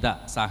ഒക്കെ ചെയ്ത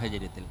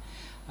സാഹചര്യത്തിൽ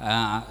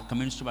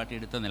കമ്മ്യൂണിസ്റ്റ് പാർട്ടി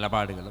എടുത്ത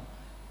നിലപാടുകളും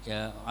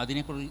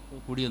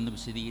അതിനെക്കുറിച്ച് ഒന്ന്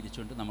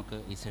വിശദീകരിച്ചുകൊണ്ട് നമുക്ക്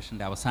ഈ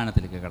സെഷൻ്റെ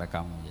അവസാനത്തിലേക്ക്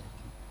കിടക്കാമെന്ന്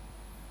വിചാരിക്കുന്നു.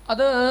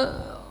 അത്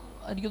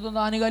എനിക്ക്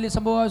തോന്നുന്നു ആനുകാലിക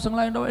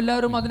സംഭവവികാസങ്ങളായതുകൊണ്ട്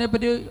എല്ലാവരും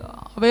അതിനെപ്പറ്റി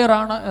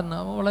അവെയറാണ് എന്ന്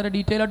വളരെ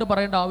ഡീറ്റെയിൽ ആയിട്ട്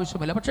പറയേണ്ട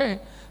ആവശ്യമില്ല. പക്ഷേ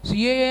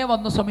CAA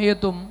വന്ന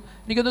സമയത്തും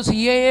എനിക്കൊന്ന്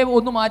CAA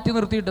ഒന്ന് മാറ്റി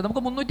നിർത്തിയിട്ട്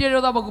നമുക്ക്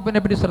 370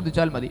 വകുപ്പിനെ പറ്റി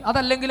ശ്രദ്ധിച്ചാൽ മതി.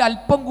 അതല്ലെങ്കിൽ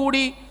അല്പം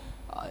കൂടി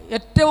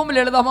ഏറ്റവും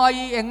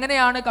ലളിതമായി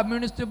എങ്ങനെയാണ്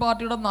കമ്മ്യൂണിസ്റ്റ്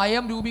പാർട്ടിയുടെ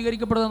നയം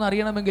രൂപീകരിക്കപ്പെടുന്നതെന്ന്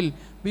അറിയണമെങ്കിൽ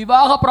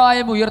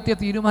വിവാഹപ്രായം ഉയർത്തിയ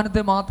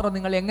തീരുമാനത്തെ മാത്രം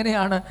നിങ്ങൾ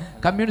എങ്ങനെയാണ്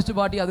കമ്മ്യൂണിസ്റ്റ്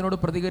പാർട്ടി അതിനോട്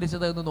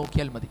പ്രതികരിച്ചത് എന്ന്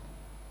നോക്കിയാൽ മതി.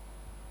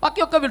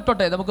 ബാക്കിയൊക്കെ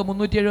വിട്ടോട്ടെ, നമുക്ക്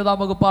 370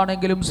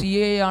 വകുപ്പാണെങ്കിലും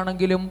CAA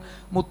ആണെങ്കിലും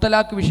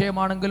മുത്തലാഖ്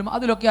വിഷയമാണെങ്കിലും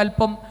അതിലൊക്കെ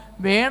അല്പം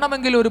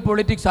വേണമെങ്കിൽ ഒരു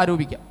പൊളിറ്റിക്സ്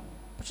ആരോപിക്കാം.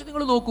 പക്ഷെ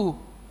നിങ്ങൾ നോക്കൂ,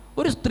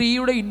 ഒരു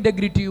സ്ത്രീയുടെ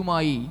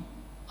ഇൻറ്റഗ്രിറ്റിയുമായി,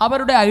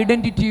 അവരുടെ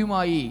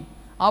ഐഡൻറ്റിറ്റിയുമായി,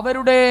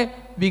 അവരുടെ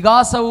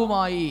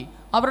വികാസവുമായി,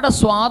 അവരുടെ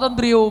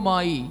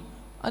സ്വാതന്ത്ര്യവുമായി,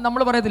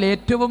 നമ്മൾ പറയത്തില്ല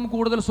ഏറ്റവും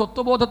കൂടുതൽ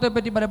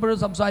സ്വത്വബോധത്തെപ്പറ്റി പലപ്പോഴും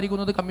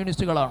സംസാരിക്കുന്നത്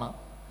കമ്മ്യൂണിസ്റ്റുകളാണ്.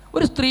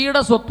 ഒരു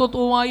സ്ത്രീയുടെ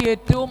സ്വത്വവുമായി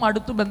ഏറ്റവും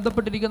അടുത്ത്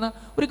ബന്ധപ്പെട്ടിരിക്കുന്ന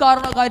ഒരു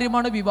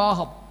കാര്യമാണ്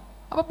വിവാഹം.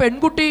 അപ്പോൾ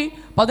പെൺകുട്ടി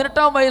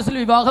 18-ാം വയസ്സിൽ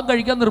വിവാഹം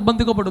കഴിക്കാൻ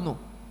നിർബന്ധിക്കപ്പെടുന്നു.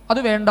 അത്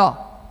വേണ്ട,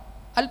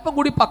 അല്പം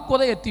കൂടി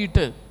പക്വത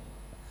എത്തിയിട്ട്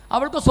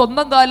അവൾക്ക്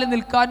സ്വന്തം കാലിൽ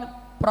നിൽക്കാൻ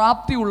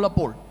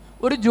പ്രാപ്തിയുള്ളപ്പോൾ,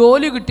 ഒരു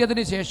ജോലി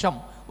കിട്ടിയതിന് ശേഷം,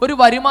 ഒരു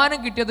വരുമാനം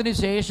കിട്ടിയതിന്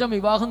ശേഷം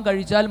വിവാഹം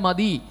കഴിച്ചാൽ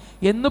മതി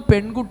എന്ന്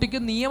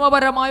പെൺകുട്ടിക്ക്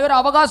നിയമപരമായ ഒരു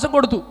അവകാശം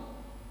കൊടുത്തു.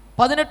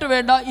 18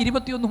 വേണ്ട,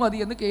 21 മതി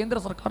എന്ന് കേന്ദ്ര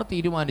സർക്കാർ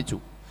തീരുമാനിച്ചു.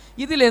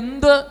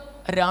 ഇതിലെന്ത്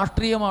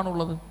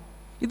രാഷ്ട്രീയമാണുള്ളത്?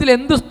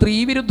 ഇതിലെന്ത്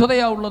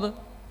സ്ത്രീവിരുദ്ധതയാണുള്ളത്?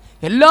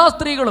 എല്ലാ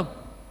സ്ത്രീകളും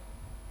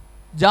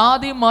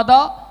ജാതി മത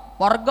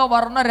വർഗ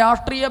വർണ്ണ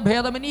രാഷ്ട്രീയ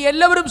ഭേദമന്യേ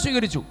എല്ലാവരും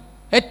സ്വീകരിച്ചു.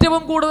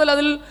 ഏറ്റവും കൂടുതൽ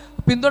അതിൽ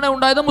പിന്തുണ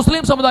ഉണ്ടായത്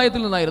മുസ്ലിം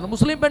സമുദായത്തിൽ നിന്നായിരുന്നു.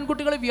 മുസ്ലിം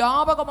പെൺകുട്ടികൾ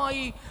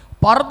വ്യാപകമായി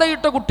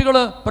പർദ്ദയിട്ട കുട്ടികൾ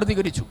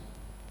പ്രതികരിച്ചു.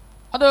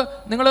 അത്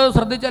നിങ്ങൾ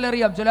ശ്രദ്ധിച്ചാൽ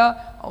അറിയാം, ചില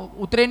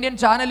ഉത്തരേന്ത്യൻ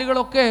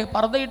ചാനലുകളൊക്കെ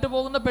പർദ്ദയിട്ട്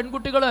പോകുന്ന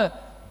പെൺകുട്ടികൾ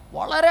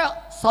വളരെ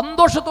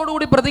സന്തോഷത്തോടു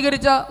കൂടി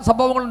പ്രതികരിച്ച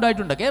സംഭവങ്ങൾ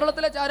ഉണ്ടായിട്ടുണ്ട്.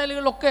 കേരളത്തിലെ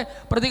ചാനലുകളിലൊക്കെ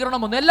പ്രതികരണം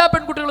വന്നു. എല്ലാ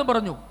പെൺകുട്ടികളും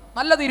പറഞ്ഞു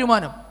നല്ല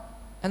തീരുമാനം.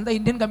 എന്താ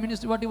ഇന്ത്യൻ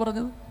കമ്മ്യൂണിസ്റ്റ് പാർട്ടി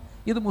പറഞ്ഞത്?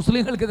 ഇത്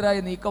മുസ്ലിങ്ങൾക്കെതിരായ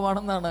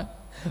നീക്കമാണെന്നാണ്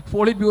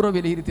പോളിറ്റ് ബ്യൂറോ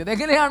വിലയിരുത്തിയത്.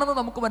 എങ്ങനെയാണെന്ന്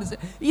നമുക്ക്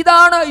മനസ്സിലായി.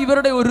 ഇതാണ്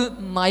ഇവരുടെ ഒരു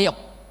നയം.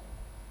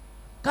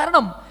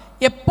 കാരണം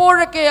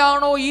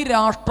എപ്പോഴൊക്കെയാണോ ഈ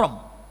രാഷ്ട്രം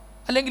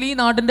അല്ലെങ്കിൽ ഈ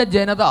നാടിൻ്റെ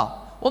ജനത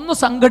ഒന്ന്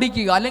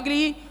സംഘടിക്കുക, അല്ലെങ്കിൽ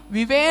ഈ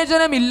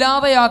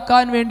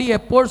വിവേചനമില്ലാതെയാക്കാൻ വേണ്ടി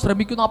എപ്പോൾ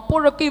ശ്രമിക്കുന്നു,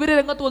 അപ്പോഴൊക്കെ ഇവർ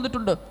രംഗത്ത്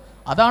വന്നിട്ടുണ്ട്.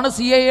 അതാണ്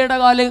CAA-യുടെ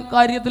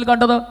കാര്യത്തിൽ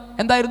കണ്ടത്.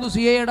 എന്തായിരുന്നു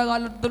CAA-യുടെ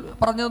കാലത്തിൽ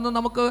പറഞ്ഞതെന്ന്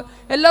നമുക്ക്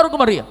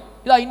എല്ലാവർക്കും അറിയാം.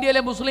 ഇതാ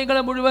ഇന്ത്യയിലെ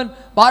മുസ്ലിങ്ങളെ മുഴുവൻ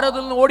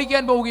ഭാരതത്തിൽ നിന്ന്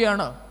ഓടിക്കാൻ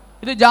പോവുകയാണ്.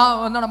 ഇത്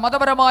എന്താണ്,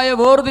 മതപരമായ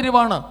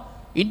വേർതിരിവാണ്.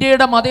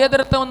 ഇന്ത്യയുടെ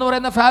മതേതരത്വം എന്ന്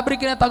പറയുന്ന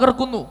ഫാബ്രിക്കിനെ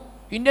തകർക്കുന്നു.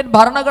 ഇന്ത്യൻ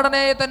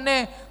ഭരണഘടനയെ തന്നെ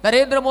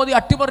നരേന്ദ്രമോദി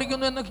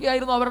അട്ടിമറിക്കുന്നു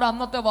എന്നൊക്കെയായിരുന്നു അവരുടെ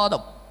അന്നത്തെ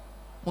വാദം.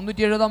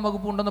 370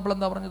 വകുപ്പ് ഉണ്ടെന്നപ്പോൾ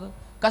എന്താ പറഞ്ഞത്?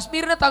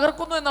 കശ്മീരിനെ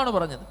തകർക്കുന്നു എന്നാണ്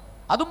പറഞ്ഞത്.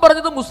 അതും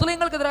പറഞ്ഞത്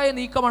മുസ്ലിങ്ങൾക്കെതിരായ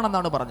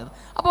നീക്കമാണെന്നാണ് പറഞ്ഞത്.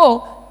 അപ്പോൾ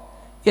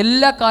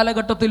എല്ലാ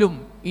കാലഘട്ടത്തിലും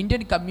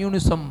ഇന്ത്യൻ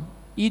കമ്മ്യൂണിസം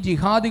ഈ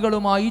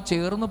ജിഹാദികളുമായി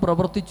ചേർന്ന്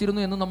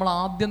പ്രവർത്തിച്ചിരുന്നു എന്ന് നമ്മൾ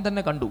ആദ്യം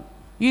തന്നെ കണ്ടു.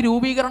 ഈ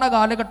രൂപീകരണ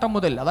കാലഘട്ടം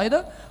മുതൽ, അതായത്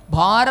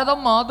ഭാരതം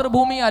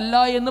മാതൃഭൂമി അല്ല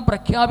എന്ന്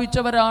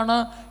പ്രഖ്യാപിച്ചവരാണ്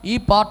ഈ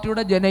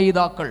പാർട്ടിയുടെ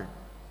ജനയിതാക്കൾ.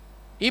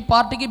 ഈ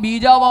പാർട്ടിക്ക്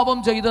ബീജാവാപം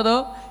ചെയ്തത്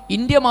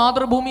ഇന്ത്യ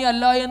മാതൃഭൂമി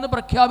അല്ല എന്ന്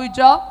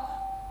പ്രഖ്യാപിച്ച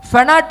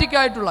ഫെനാറ്റിക്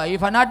ആയിട്ടുള്ള, ഈ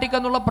ഫെനാറ്റിക്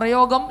എന്നുള്ള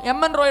പ്രയോഗം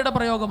MN റോയുടെ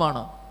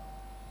പ്രയോഗമാണ്.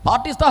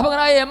 പാർട്ടി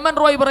സ്ഥാപകനായ MN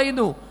റോയ്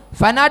പറയുന്നു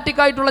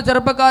ഫെനാറ്റിക് ആയിട്ടുള്ള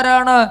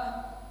ചെറുപ്പക്കാരാണ്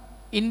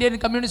ഇന്ത്യൻ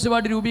കമ്മ്യൂണിസ്റ്റ്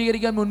പാർട്ടി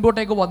രൂപീകരിക്കാൻ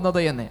മുൻപോട്ടേക്ക് വന്നത്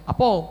എന്ന്.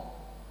 അപ്പോൾ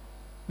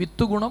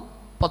 10 ഗുണം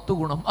 10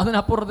 ഗുണം,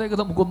 അതിനപ്പുറത്തേക്ക്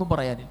നമുക്കൊന്നും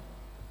പറയാനില്ല.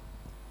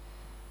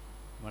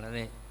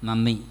 വളരെ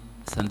നന്ദി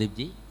സന്ദീപ്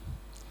ജി.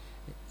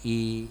 ഈ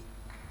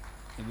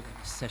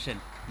സെഷൻ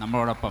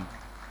നമ്മളോടൊപ്പം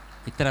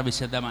ഇത്ര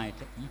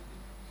വിശദമായിട്ട്.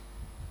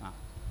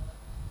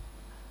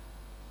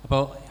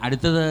 അപ്പോൾ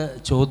അടുത്തത്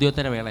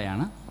ചോദ്യോത്തര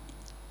വേളയാണ്.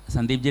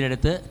 സന്ദീപ് ജിയുടെ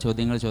അടുത്ത്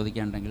ചോദ്യങ്ങൾ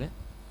ചോദിക്കാനുണ്ടെങ്കിൽ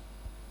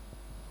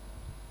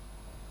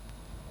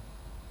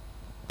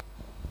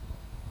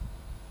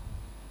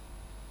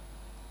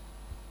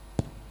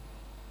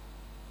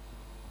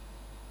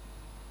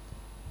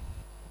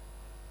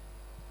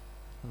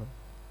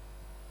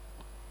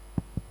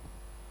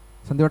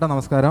സന്ധ്യവട്ട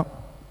നമസ്കാരം.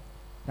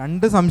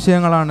 2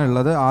 സംശയങ്ങളാണ്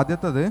ഉള്ളത്.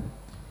 ആദ്യത്തത്,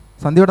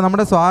 സന്ധ്യവട്ടം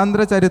നമ്മുടെ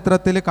സ്വാതന്ത്ര്യ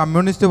ചരിത്രത്തിൽ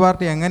കമ്മ്യൂണിസ്റ്റ്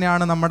പാർട്ടി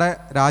എങ്ങനെയാണ് നമ്മുടെ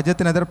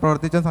രാജ്യത്തിനെതിരെ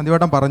പ്രവർത്തിച്ചെന്ന്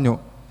സന്ധ്യവട്ടം പറഞ്ഞു.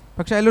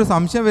 പക്ഷേ അതിലൊരു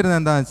സംശയം വരുന്നത്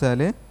എന്താണെന്ന്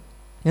വെച്ചാൽ,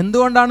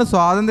 എന്തുകൊണ്ടാണ്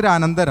സ്വാതന്ത്ര്യ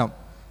അനന്തരം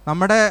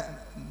നമ്മുടെ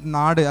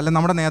നാട് അല്ലെ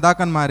നമ്മുടെ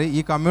നേതാക്കന്മാർ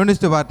ഈ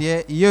കമ്മ്യൂണിസ്റ്റ് പാർട്ടിയെ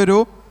ഈ ഒരു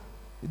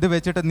ഇത്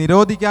വെച്ചിട്ട്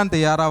നിരോധിക്കാൻ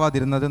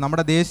തയ്യാറാവാതിരുന്നത്?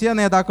 നമ്മുടെ ദേശീയ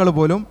നേതാക്കൾ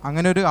പോലും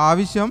അങ്ങനെ ഒരു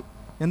ആവശ്യം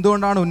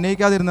എന്തുകൊണ്ടാണ്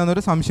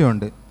ഉന്നയിക്കാതിരുന്നതെന്നൊരു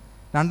സംശയമുണ്ട്.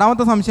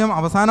 രണ്ടാമത്തെ സംശയം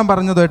അവസാനം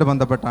പറഞ്ഞതുമായിട്ട്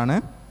ബന്ധപ്പെട്ടാണ്.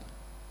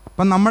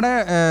 അപ്പം നമ്മുടെ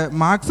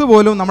മാർക്സ്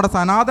പോലും നമ്മുടെ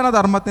സനാതന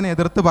ധർമ്മത്തിനെ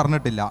എതിർത്ത്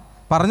പറഞ്ഞിട്ടില്ല,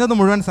 പറഞ്ഞത്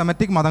മുഴുവൻ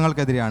സെമറ്റിക്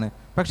മതങ്ങൾക്കെതിരെയാണ്.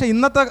 പക്ഷേ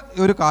ഇന്നത്തെ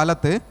ഒരു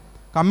കാലത്ത്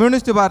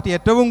കമ്മ്യൂണിസ്റ്റ് പാർട്ടി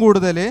ഏറ്റവും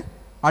കൂടുതൽ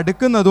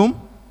അടുക്കുന്നതും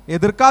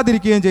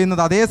എതിർക്കാതിരിക്കുകയും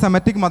ചെയ്യുന്നത് അതേ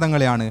സെമറ്റിക്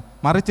മതങ്ങളെയാണ്,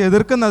 മറിച്ച്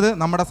എതിർക്കുന്നത്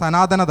നമ്മുടെ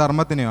സനാതന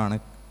ധർമ്മത്തിനെയാണ്.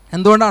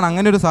 എന്തുകൊണ്ടാണ്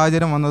അങ്ങനെ ഒരു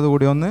സാഹചര്യം വന്നത്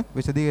കൂടി ഒന്ന്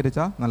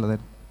വിശദീകരിച്ചാൽ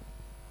നല്ലതായിരുന്നു.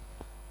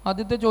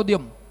 ആദ്യത്തെ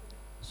ചോദ്യം,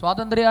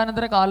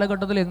 സ്വാതന്ത്ര്യാനന്തര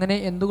കാലഘട്ടത്തിൽ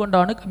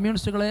എന്തുകൊണ്ടാണ്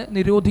കമ്മ്യൂണിസ്റ്റുകളെ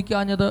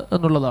നിരോധിക്കാഞ്ഞത്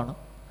എന്നുള്ളതാണ്.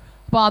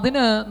 അപ്പോൾ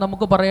അതിന്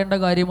നമുക്ക് പറയേണ്ട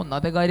കാര്യം,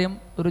 ഒന്നാമത്തെ കാര്യം,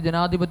 ഒരു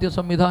ജനാധിപത്യ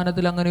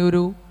സംവിധാനത്തിൽ അങ്ങനെ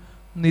ഒരു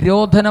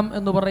നിരോധനം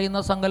എന്ന് പറയുന്ന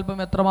സങ്കല്പം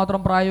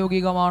എത്രമാത്രം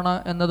പ്രായോഗികമാണ്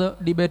എന്നത്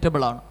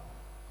ഡിബേറ്റബിളാണ്.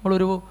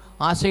 നമ്മളൊരു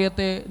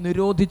ആശയത്തെ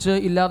നിരോധിച്ച്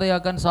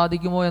ഇല്ലാതെയാക്കാൻ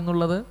സാധിക്കുമോ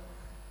എന്നുള്ളത്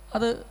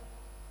അത്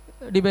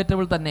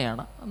ഡിബേറ്റബിൾ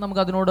തന്നെയാണ്.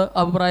 നമുക്കതിനോട്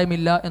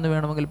അഭിപ്രായമില്ല എന്ന്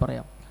വേണമെങ്കിൽ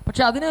പറയാം.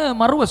 പക്ഷെ അതിന്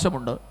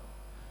മറുവശമുണ്ട്.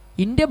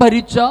 ഇന്ത്യ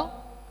ഭരിച്ച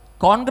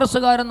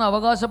കോൺഗ്രസ്സുകാരെന്ന്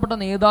അവകാശപ്പെട്ട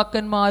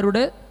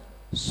നേതാക്കന്മാരുടെ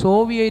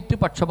സോവിയറ്റ്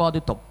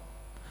പക്ഷപാതിത്വം.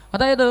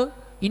 അതായത്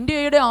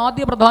ഇന്ത്യയുടെ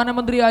ആദ്യ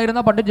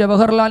പ്രധാനമന്ത്രിയായിരുന്ന പണ്ഡിറ്റ്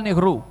ജവഹർലാൽ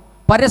നെഹ്റു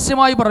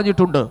പരസ്യമായി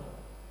പറഞ്ഞിട്ടുണ്ട്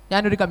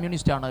ഞാനൊരു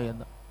കമ്മ്യൂണിസ്റ്റാണ്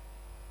എന്ന്.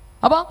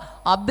 അപ്പോൾ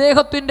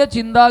അദ്ദേഹത്തിൻ്റെ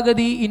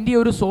ചിന്താഗതി ഇന്ത്യ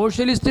ഒരു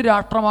സോഷ്യലിസ്റ്റ്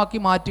രാഷ്ട്രമാക്കി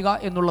മാറ്റുക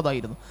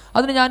എന്നുള്ളതായിരുന്നു.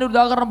 അതിന് ഞാനൊരു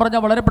ഉദാഹരണം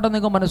പറഞ്ഞാൽ വളരെ പെട്ടെന്ന്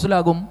നിങ്ങൾക്ക്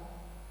മനസ്സിലാകും.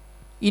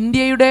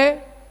 ഇന്ത്യയുടെ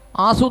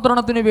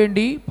ആസൂത്രണത്തിന്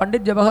വേണ്ടി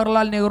പണ്ഡിറ്റ്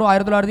ജവഹർലാൽ നെഹ്റു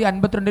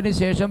 1952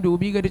 ശേഷം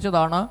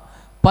രൂപീകരിച്ചതാണ്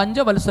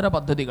പഞ്ചവത്സര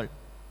പദ്ധതികൾ.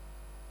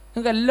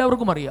 നിങ്ങൾക്ക്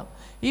എല്ലാവർക്കും അറിയാം.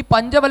 ഈ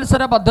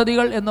പഞ്ചവത്സര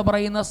പദ്ധതികൾ എന്ന്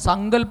പറയുന്ന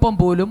സങ്കല്പം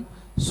പോലും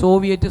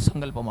സോവിയറ്റ്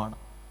സങ്കല്പമാണ്.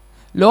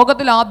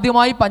 ലോകത്തിൽ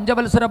ആദ്യമായി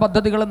പഞ്ചവത്സര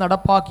പദ്ധതികൾ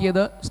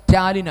നടപ്പാക്കിയത്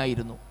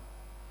സ്റ്റാലിനായിരുന്നു.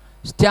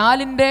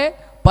 സ്റ്റാലിൻ്റെ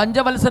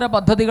പഞ്ചവത്സര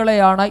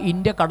പദ്ധതികളെയാണ്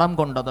ഇന്ത്യ കടം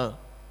കൊണ്ടത്.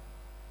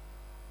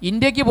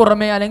 ഇന്ത്യക്ക്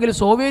പുറമെ അല്ലെങ്കിൽ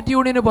സോവിയറ്റ്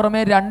യൂണിയന്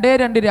പുറമെ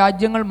 2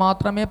 രാജ്യങ്ങൾ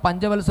മാത്രമേ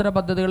പഞ്ചവത്സര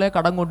പദ്ധതികളെ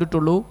കടം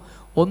കൊണ്ടിട്ടുള്ളൂ.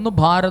 ഒന്ന്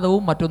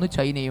ഭാരതവും മറ്റൊന്ന്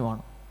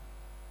ചൈനയുമാണ്.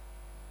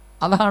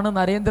 അതാണ്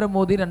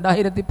നരേന്ദ്രമോദി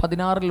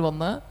 2016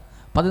 വന്ന്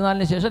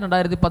 14 ശേഷം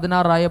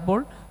 2016 ആയപ്പോൾ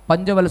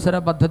പഞ്ചവത്സര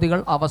പദ്ധതികൾ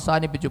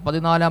അവസാനിപ്പിച്ചു.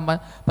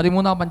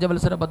 13ാം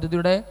പഞ്ചവത്സര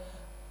പദ്ധതിയുടെ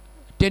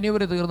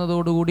ടെന്യൂർ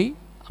തീർന്നതോടുകൂടി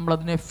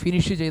നമ്മളതിനെ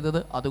ഫിനിഷ് ചെയ്തത്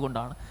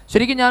അതുകൊണ്ടാണ്.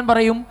 ശരിക്കും ഞാൻ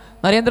പറയും,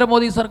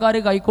 നരേന്ദ്രമോദി സർക്കാർ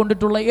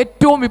കൈക്കൊണ്ടിട്ടുള്ള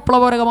ഏറ്റവും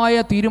വിപ്ലവകരമായ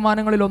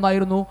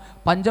തീരുമാനങ്ങളിലൊന്നായിരുന്നു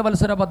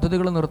പഞ്ചവത്സര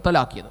പദ്ധതികൾ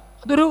നിർത്തലാക്കിയത്.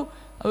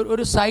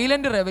 അതൊരു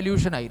സൈലൻ്റ്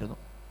റെവല്യൂഷൻ ആയിരുന്നു.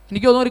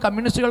 എനിക്ക് തോന്നുന്നു ഒരു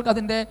കമ്മ്യൂണിസ്റ്റുകൾക്ക്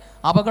അതിൻ്റെ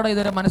അപകടം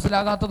ഇതുവരെ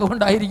മനസ്സിലാകാത്തത്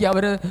കൊണ്ടായിരിക്കും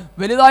അവർ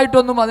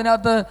വലുതായിട്ടൊന്നും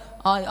അതിനകത്ത്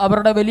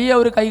അവരുടെ വലിയ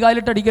ഒരു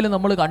കൈകാലിട്ടടിക്കൽ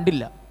നമ്മൾ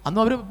കണ്ടില്ല. അന്ന്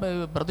അവർ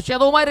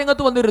പ്രതിഷേധവുമായി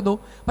രംഗത്ത് വന്നിരുന്നു.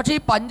 പക്ഷേ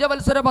ഈ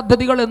പഞ്ചവത്സര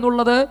പദ്ധതികൾ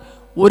എന്നുള്ളത്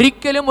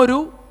ഒരിക്കലും ഒരു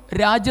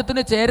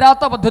രാജ്യത്തിന്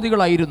ചേരാത്ത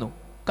പദ്ധതികളായിരുന്നു.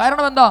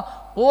 കാരണം എന്താ,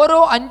 ഓരോ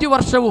 5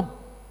 വർഷവും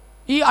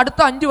ഈ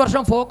അടുത്ത 5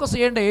 വർഷം ഫോക്കസ്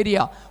ചെയ്യേണ്ട ഏരിയ,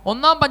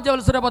 ഒന്നാം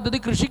പഞ്ചവത്സര പദ്ധതി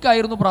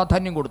കൃഷിക്കായിരുന്നു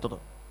പ്രാധാന്യം കൊടുത്തത്.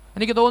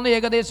 എനിക്ക് തോന്നുന്നു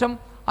ഏകദേശം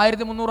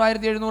 1300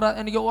 1700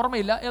 എനിക്ക്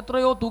ഓർമ്മയില്ല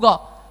എത്രയോ തുക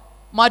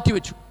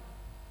മാറ്റിവെച്ചു.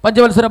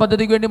 പഞ്ചവത്സര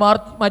പദ്ധതിക്ക് വേണ്ടി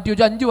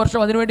മാറ്റിവെച്ചു. 5 വർഷം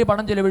അതിനുവേണ്ടി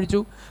പണം ചെലവഴിച്ചു.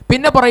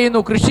 പിന്നെ പറയുന്നു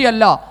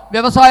കൃഷിയല്ല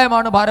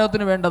വ്യവസായമാണ്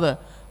ഭാരതത്തിന് വേണ്ടത്.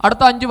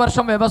 അടുത്ത 5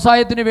 വർഷം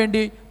വ്യവസായത്തിന്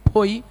വേണ്ടി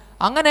പോയി.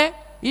 അങ്ങനെ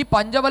ഈ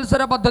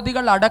പഞ്ചവത്സര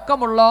പദ്ധതികൾ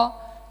അടക്കമുള്ള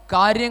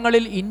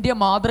കാര്യങ്ങളിൽ ഇന്ത്യ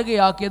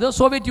മാതൃകയാക്കിയത്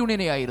സോവിയറ്റ്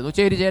യൂണിയനെ ആയിരുന്നു.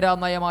 ചേരിചേരാ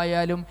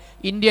നയമായാലും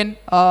ഇന്ത്യൻ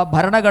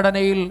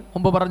ഭരണഘടനയിൽ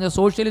മുമ്പ് പറഞ്ഞ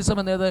സോഷ്യലിസം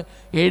എന്നത്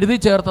എഴുതി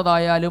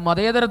ചേർത്തതായാലും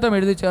മതേതരത്വം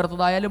എഴുതി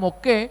ചേർത്തതായാലും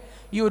ഒക്കെ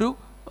ഈ ഒരു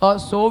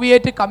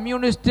സോവിയറ്റ്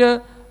കമ്മ്യൂണിസ്റ്റ്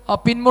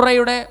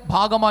പിന്മുറയുടെ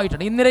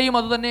ഭാഗമായിട്ടാണ്. ഇന്നലെയും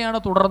അതുതന്നെയാണ്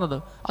തുടർന്നത്.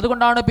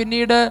 അതുകൊണ്ടാണ്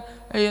പിന്നീട്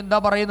എന്താ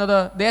പറയുന്നത്,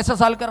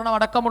 ദേശസാൽക്കരണം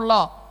അടക്കമുള്ള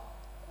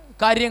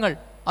കാര്യങ്ങൾ,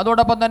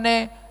 അതോടൊപ്പം തന്നെ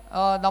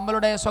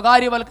നമ്മളുടെ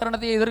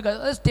സ്വകാര്യവൽക്കരണത്തെ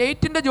എതിർക്കുക.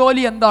 സ്റ്റേറ്റിൻ്റെ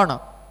ജോലി എന്താണ്,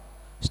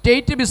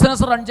 സ്റ്റേറ്റ്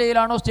ബിസിനസ് റൺ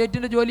ചെയ്യലാണോ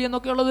സ്റ്റേറ്റിൻ്റെ ജോലി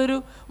എന്നൊക്കെ ഉള്ളതൊരു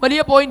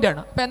വലിയ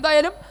പോയിൻ്റാണ്. അപ്പോൾ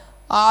എന്തായാലും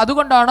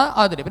അതുകൊണ്ടാണ്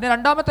അതിന്. പിന്നെ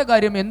രണ്ടാമത്തെ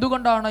കാര്യം,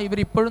 എന്തുകൊണ്ടാണ്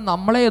ഇവരിപ്പോഴും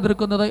നമ്മളെ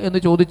എതിർക്കുന്നത് എന്ന്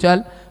ചോദിച്ചാൽ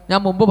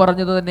ഞാൻ മുമ്പ്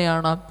പറഞ്ഞത്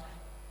തന്നെയാണ്.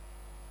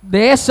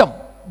 ദേശം,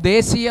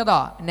 ദേശീയത,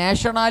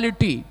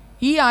 നാഷണാലിറ്റി,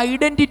 ഈ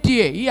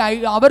ഐഡൻറ്റിറ്റിയെ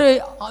അവർ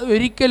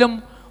ഒരിക്കലും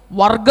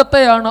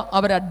വർഗത്തെയാണ്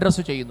അവർ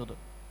അഡ്രസ്സ് ചെയ്യുന്നത്.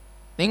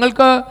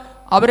 നിങ്ങൾക്ക്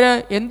അവർ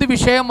എന്ത്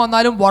വിഷയം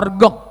വന്നാലും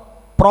വർഗം,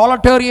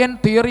 പ്രോളറ്റേറിയൻ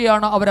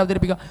തിയറിയാണ് അവർ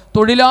അവതരിപ്പിക്കുക.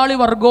 തൊഴിലാളി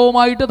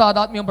വർഗവുമായിട്ട്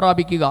താതാത്മ്യം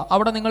പ്രാപിക്കുക.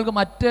 അവിടെ നിങ്ങൾക്ക്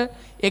മറ്റ്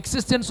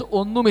എക്സിസ്റ്റൻസ്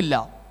ഒന്നുമില്ല.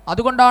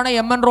 അതുകൊണ്ടാണ്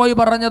MN റോയ്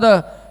പറഞ്ഞത്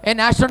A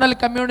national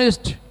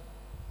communist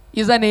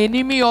is an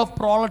enemy of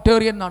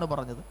പ്രോളറ്റേറിയൻ എന്നാണ്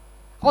പറഞ്ഞത്.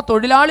 അപ്പോൾ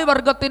തൊഴിലാളി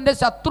വർഗത്തിൻ്റെ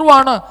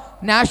ശത്രുവാണ്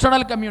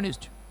നാഷണൽ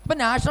കമ്മ്യൂണിസ്റ്റ്. അപ്പം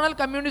നാഷണൽ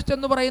കമ്മ്യൂണിസ്റ്റ്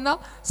എന്ന് പറയുന്ന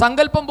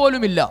സങ്കല്പം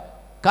പോലുമില്ല.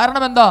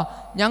 കാരണം എന്താ,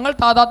 ഞങ്ങൾ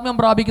താതാത്മ്യം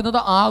പ്രാപിക്കുന്നത്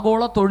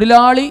ആഗോള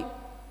തൊഴിലാളി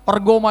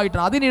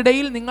വർഗവുമായിട്ടാണ്.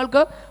 അതിനിടയിൽ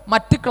നിങ്ങൾക്ക്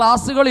മറ്റ്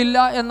ക്ലാസ്സുകളില്ല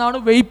എന്നാണ്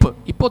വെയ്പ്പ്.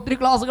 ഇപ്പോൾ ഒത്തിരി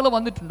ക്ലാസ്സുകൾ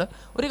വന്നിട്ടുണ്ട്.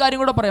 ഒരു കാര്യം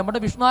കൂടെ പറയാം.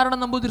 നമ്മുടെ വിഷ്ണുനാരായണൻ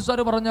നമ്പൂതിരി സാർ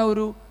പറഞ്ഞ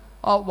ഒരു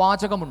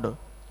വാചകമുണ്ട്.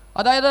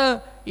 അതായത്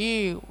ഈ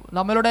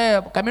നമ്മളുടെ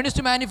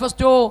കമ്മ്യൂണിസ്റ്റ്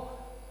മാനിഫെസ്റ്റോ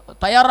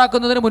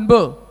തയ്യാറാക്കുന്നതിന്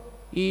മുൻപ്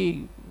ഈ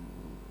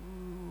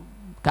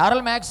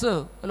കാറൽ മാക്സ്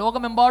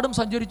ലോകമെമ്പാടും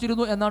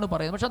സഞ്ചരിച്ചിരുന്നു എന്നാണ്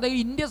പറയുന്നത്. പക്ഷേ അദ്ദേഹം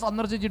ഇന്ത്യ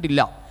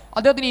സന്ദർശിച്ചിട്ടില്ല.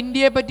 അദ്ദേഹത്തിന്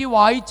ഇന്ത്യയെപ്പറ്റി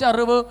വായിച്ച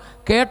അറിവ്,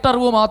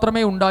 കേട്ടറിവ്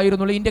മാത്രമേ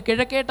ഉണ്ടായിരുന്നുള്ളൂ. ഇന്ത്യ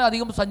കിഴക്കേട്ട്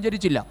അധികം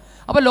സഞ്ചരിച്ചില്ല.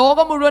 അപ്പോൾ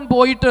ലോകം മുഴുവൻ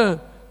പോയിട്ട്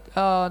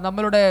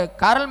നമ്മളുടെ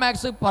കാറൽ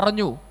മാക്സ്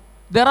പറഞ്ഞു,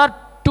 there are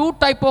 2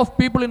 type of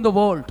people in the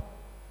world,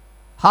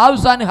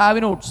 haves and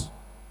have notes,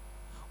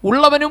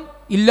 ഉള്ളവനും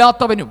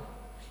ഇല്ലാത്തവനും.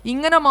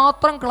 ഇങ്ങനെ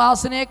മാത്രം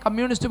ക്ലാസ്സിനെ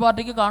കമ്മ്യൂണിസ്റ്റ്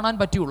പാർട്ടിക്ക് കാണാൻ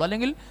പറ്റുള്ളൂ,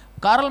 അല്ലെങ്കിൽ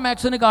കാറൽ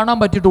മാക്സിന് കാണാൻ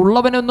പറ്റിയിട്ട്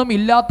ഉള്ളവനെന്നും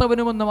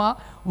ഇല്ലാത്തവനുമെന്നും ആ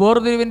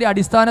വേർതിരിവിൻ്റെ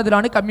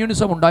അടിസ്ഥാനത്തിലാണ്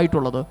കമ്മ്യൂണിസം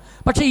ഉണ്ടായിട്ടുള്ളത്.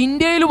 പക്ഷേ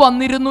ഇന്ത്യയിൽ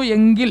വന്നിരുന്നു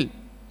എങ്കിൽ,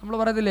 നമ്മൾ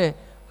പറയത്തില്ലേ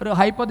ഒരു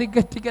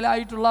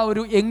ഹൈപ്പത്തിക്കലായിട്ടുള്ള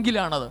ഒരു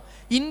എങ്കിലാണത്,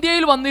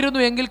 ഇന്ത്യയിൽ വന്നിരുന്നു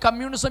എങ്കിൽ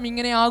കമ്മ്യൂണിസം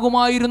ഇങ്ങനെ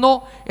ആകുമായിരുന്നോ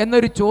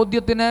എന്നൊരു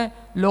ചോദ്യത്തിന്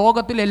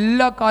ലോകത്തിൽ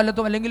എല്ലാ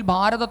കാലത്തും അല്ലെങ്കിൽ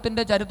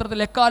ഭാരതത്തിൻ്റെ ചരിത്രത്തിൽ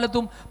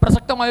എക്കാലത്തും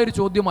പ്രസക്തമായൊരു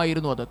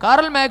ചോദ്യമായിരുന്നു അത്.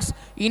 കാറൽ മാക്സ്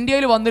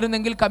ഇന്ത്യയിൽ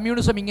വന്നിരുന്നെങ്കിൽ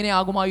കമ്മ്യൂണിസം ഇങ്ങനെ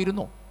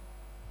ആകുമായിരുന്നോ?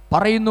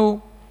 പറയുന്നു,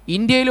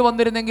 ഇന്ത്യയിൽ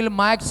വന്നിരുന്നെങ്കിൽ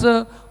മാക്സ്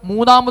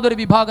മൂന്നാമതൊരു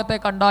വിഭാഗത്തെ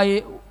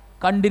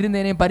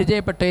കണ്ടിരുന്നേനെയും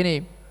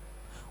പരിചയപ്പെട്ടേനെയും.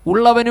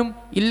 ഉള്ളവനും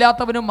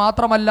ഇല്ലാത്തവനും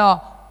മാത്രമല്ല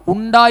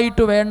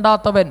ഉണ്ടായിട്ട്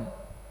വേണ്ടാത്തവൻ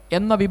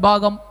എന്ന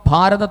വിഭാഗം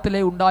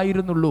ഭാരതത്തിലേ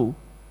ഉണ്ടായിരുന്നുള്ളൂ.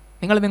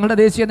 നിങ്ങൾ നിങ്ങളുടെ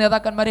ദേശീയ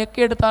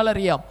നേതാക്കന്മാരെയൊക്കെ എടുത്താൽ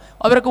അറിയാം,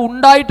 അവരൊക്കെ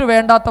ഉണ്ടായിട്ട്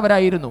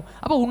വേണ്ടാത്തവരായിരുന്നു.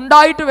 അപ്പോൾ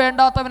ഉണ്ടായിട്ട്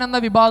വേണ്ടാത്തവൻ എന്ന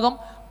വിഭാഗം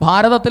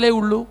ഭാരതത്തിലേ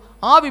ഉള്ളൂ.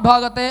 ആ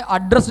വിഭാഗത്തെ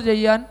അഡ്രസ്സ്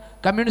ചെയ്യാൻ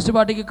കമ്മ്യൂണിസ്റ്റ്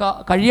പാർട്ടിക്ക്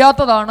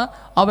കഴിയാത്തതാണ്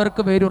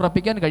അവർക്ക്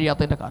വേരുറപ്പിക്കാൻ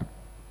കഴിയാത്തതിൻ്റെ കാരണം.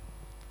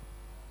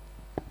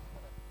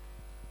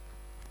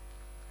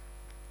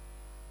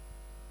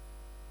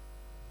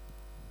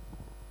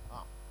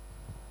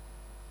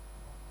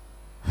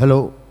 Hello.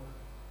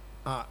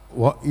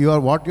 What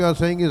you are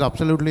saying is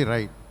absolutely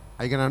right.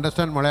 I can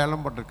understand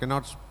Malayalam, but I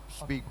cannot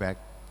speak back.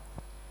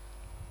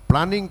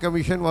 Planning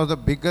Commission was the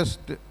biggest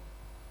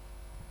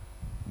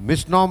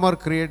misnomer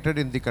created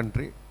in the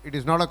country. It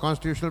is not a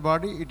constitutional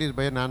body. It is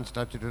by a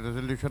non-statutory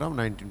resolution of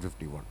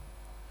 1951.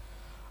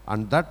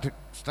 And that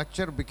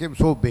structure became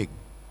so big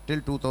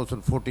till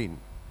 2014.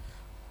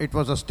 It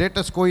was a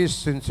status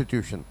quoist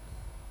institution.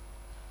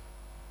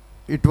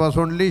 It was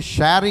only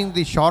sharing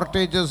the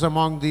shortages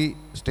among the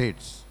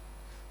states,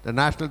 the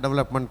National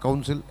Development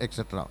Council,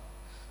 etc.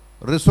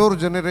 Resource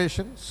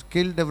generation,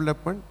 skill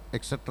development,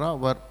 etc.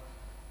 were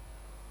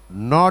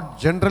not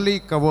generally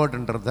covered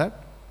under that.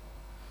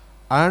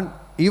 And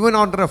even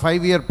under a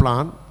 5-year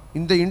plan,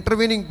 in the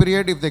intervening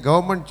period, if the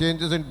government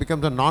changes and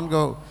becomes a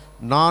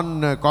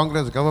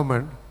non-Congress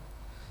government,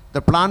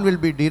 the plan will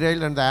be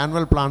derailed and the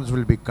annual plans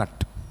will be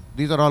cut.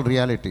 These are all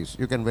realities.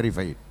 You can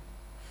verify it.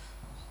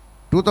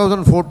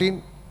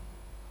 2014,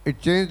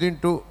 it changed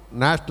into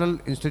National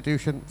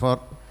Institution for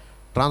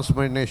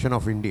Transformation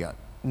of India,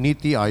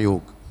 Niti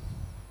Ayog.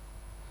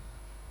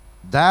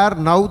 There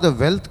now the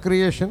wealth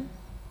creation,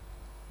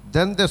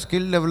 then the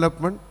skill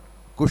development,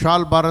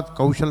 Kushal Bharat,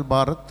 Kaushal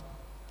Bharat,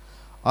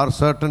 are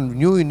certain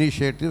new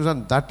initiatives,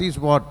 and that is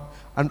what,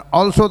 and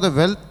also the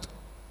wealth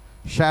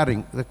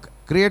sharing, the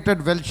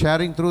created wealth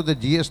sharing through the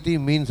GST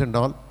means and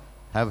all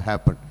have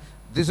happened.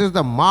 This is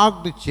the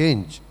marked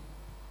change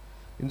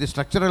in the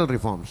structural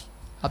reforms.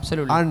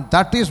 Absolutely. And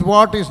that is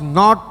what is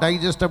not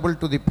digestible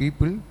to the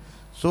people.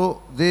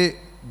 So the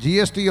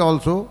GST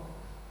also,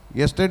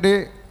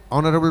 yesterday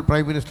Honorable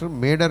Prime Minister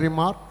made a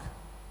remark,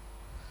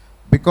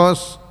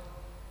 because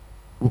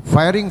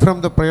firing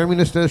from the Prime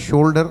Minister's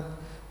shoulder,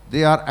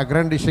 they are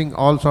aggrandizing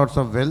all sorts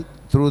of wealth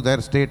through their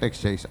state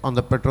exchange on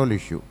the petrol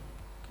issue.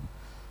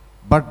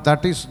 But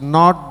that is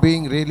not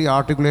being really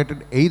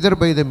articulated either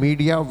by the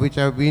media, which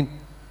have been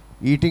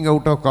eating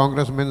out of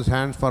congressmen's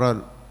hands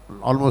for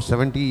almost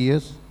 70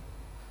 years.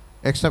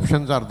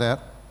 Exceptions are there.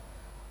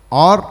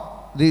 Or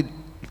the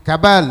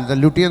cabal, the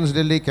Lutyens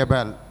Delhi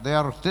cabal, they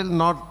are still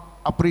not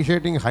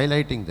appreciating,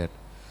 highlighting that.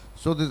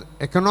 So this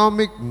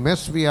economic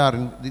mess we are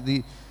in,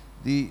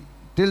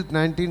 till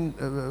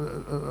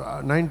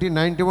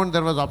 1991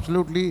 there was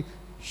absolutely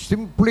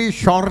simply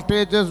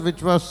shortages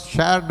which was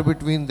shared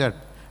between that.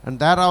 And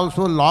they are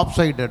also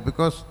lopsided,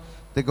 because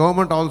the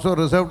government also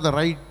reserved the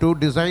right to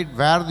decide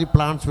where the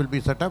plants will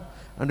be set up,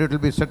 and it will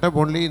be set up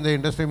only in the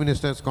industry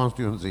minister's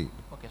constituency.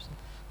 Okay, sir.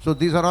 So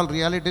these are all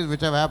realities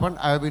which have happened.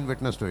 I have been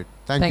witness to it.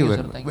 Thank you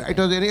very sir. much. It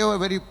was anyhow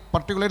a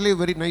particularly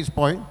very nice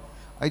point.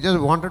 I just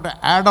wanted to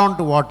add on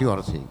to what you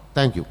are saying.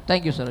 Thank you.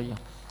 Thank you, sir.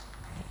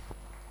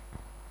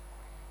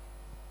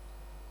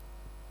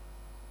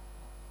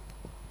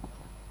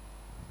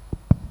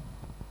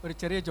 ഒരു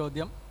ചെറിയ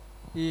ചോദ്യം.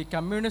 ഈ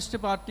communist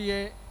പാർട്ടിയെ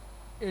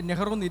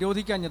Nehru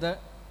നിരോധിക്കാഞ്ഞത്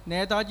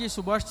Netaji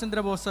Subhash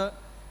Chandrabose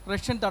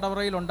Russian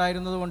തടവറയിൽ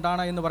ഉണ്ടായിരുന്നത്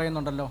കൊണ്ടാണ് എന്ന്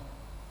പറയുന്നുണ്ടല്ലോ.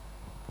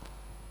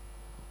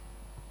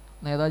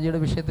 നേതാജിയുടെ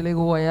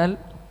വിഷയത്തിലേക്ക് പോയാൽ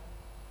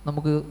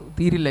നമുക്ക്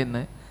തീരില്ല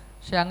ഇന്ന്.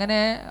 പക്ഷെ അങ്ങനെ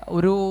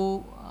ഒരു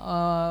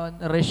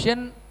റഷ്യൻ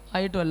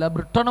ആയിട്ടുമല്ല,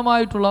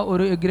 ബ്രിട്ടനുമായിട്ടുള്ള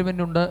ഒരു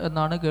എഗ്രിമെൻ്റ് ഉണ്ട്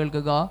എന്നാണ്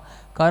കേൾക്കുക.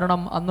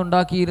 കാരണം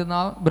അന്നുണ്ടാക്കിയിരുന്ന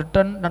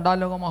ബ്രിട്ടൻ 2ാം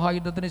ലോക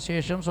മഹായുദ്ധത്തിന്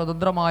ശേഷം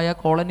സ്വതന്ത്രമായ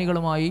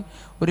കോളനികളുമായി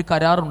ഒരു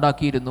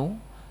കരാറുണ്ടാക്കിയിരുന്നു.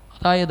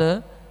 അതായത്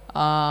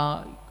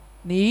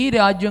ഈ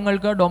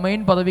രാജ്യങ്ങൾക്ക് ഡൊമൈൻ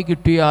പദവി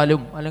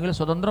കിട്ടിയാലും അല്ലെങ്കിൽ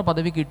സ്വതന്ത്ര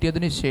പദവി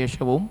കിട്ടിയതിന്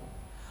ശേഷവും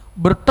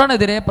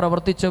ബ്രിട്ടനെതിരെ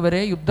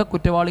പ്രവർത്തിച്ചവരെ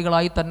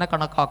യുദ്ധക്കുറ്റവാളികളായി തന്നെ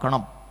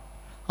കണക്കാക്കണം.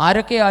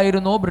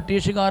 ആരൊക്കെയായിരുന്നോ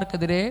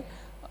ബ്രിട്ടീഷുകാർക്കെതിരെ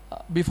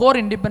ബിഫോർ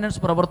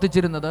ഇൻഡിപെൻഡൻസ്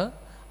പ്രവർത്തിച്ചിരുന്നത്,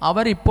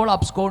 അവരിപ്പോൾ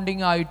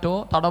അബ്സ്കോണ്ടിങ് ആയിട്ടോ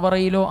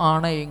തടവറയിലോ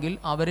ആണ് എങ്കിൽ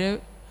അവരെ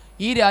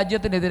ഈ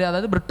രാജ്യത്തിനെതിരെ,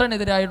 അതായത്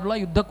ബ്രിട്ടനെതിരായിട്ടുള്ള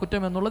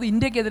യുദ്ധക്കുറ്റം എന്നുള്ളത്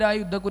ഇന്ത്യക്കെതിരായ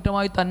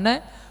യുദ്ധക്കുറ്റമായി തന്നെ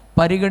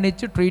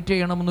പരിഗണിച്ച് ട്രീറ്റ്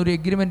ചെയ്യണമെന്നൊരു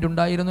എഗ്രിമെൻ്റ്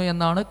ഉണ്ടായിരുന്നു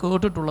എന്നാണ്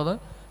കേട്ടിട്ടുള്ളത്.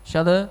 പക്ഷെ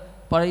അത്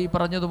ഈ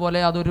പറഞ്ഞതുപോലെ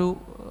അതൊരു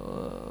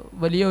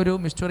വലിയൊരു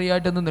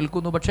മിസ്റ്ററിയായിട്ടൊന്ന്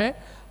നിൽക്കുന്നു. പക്ഷേ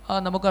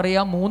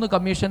നമുക്കറിയാം 3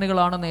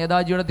 കമ്മീഷനുകളാണ്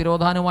നേതാജിയുടെ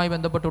തിരോധാനവുമായി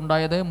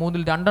ബന്ധപ്പെട്ടുണ്ടായത്.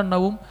 3-ൽ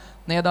 2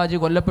 നേതാജി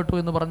കൊല്ലപ്പെട്ടു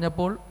എന്ന്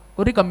പറഞ്ഞപ്പോൾ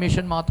ഒരു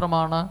കമ്മീഷൻ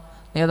മാത്രമാണ്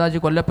നേതാജി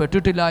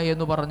കൊല്ലപ്പെട്ടിട്ടില്ല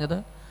എന്ന് പറഞ്ഞത്.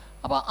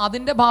 അപ്പോൾ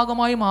അതിൻ്റെ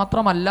ഭാഗമായി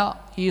മാത്രമല്ല,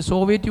 ഈ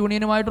സോവിയറ്റ്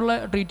യൂണിയനുമായിട്ടുള്ള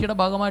ട്രീറ്റിയുടെ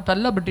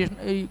ഭാഗമായിട്ടല്ല ബ്രിട്ടീഷ്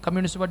ഈ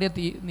കമ്മ്യൂണിസ്റ്റ് പാർട്ടിയെ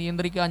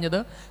നിയന്ത്രിക്കാഞ്ഞത്.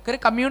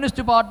 കാര്യം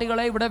കമ്മ്യൂണിസ്റ്റ്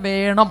പാർട്ടികളെ ഇവിടെ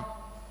വേണം,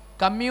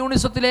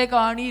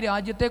 കമ്മ്യൂണിസത്തിലേക്കാണ് ഈ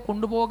രാജ്യത്തെ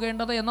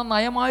കൊണ്ടുപോകേണ്ടത് എന്ന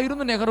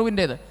നയമായിരുന്നു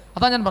നെഹ്റുവിൻ്റേത്.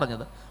 അതാണ് ഞാൻ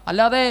പറഞ്ഞത്.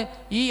 അല്ലാതെ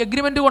ഈ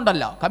എഗ്രിമെൻ്റ്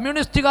കൊണ്ടല്ല.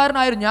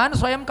 കമ്മ്യൂണിസ്റ്റുകാരനായിരുന്നു, ഞാൻ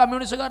സ്വയം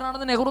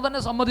കമ്മ്യൂണിസ്റ്റുകാരനാണെന്ന് നെഹ്റു തന്നെ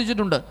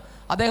സമ്മതിച്ചിട്ടുണ്ട്.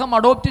 അദ്ദേഹം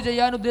അഡോപ്റ്റ്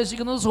ചെയ്യാൻ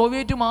ഉദ്ദേശിക്കുന്നത്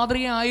സോവിയറ്റ്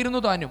മാതൃകയായിരുന്നു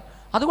താനും.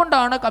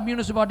 അതുകൊണ്ടാണ്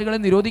കമ്മ്യൂണിസ്റ്റ് പാർട്ടികളെ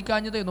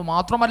നിരോധിക്കാഞ്ഞത് എന്ന്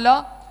മാത്രമല്ല,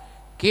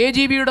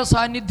 KGBയുടെ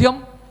സാന്നിധ്യം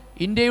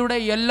ഇന്ത്യയുടെ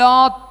എല്ലാ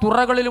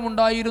തുറകളിലും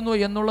ഉണ്ടായിരുന്നു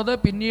എന്നുള്ളത്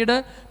പിന്നീട്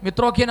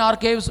മിത്രോക്കിയൻ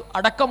ആർക്കൈവ്സ്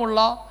അടക്കമുള്ള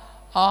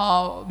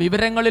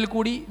വിവരങ്ങളിൽ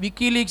കൂടി,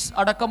 വിക്കിലീക്സ്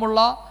അടക്കമുള്ള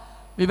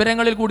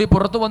വിവരങ്ങളിൽ കൂടി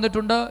പുറത്തു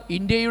വന്നിട്ടുണ്ട്.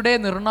 ഇന്ത്യയുടെ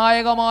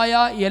നിർണായകമായ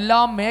എല്ലാ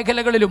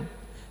മേഖലകളിലും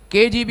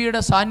KGBയുടെ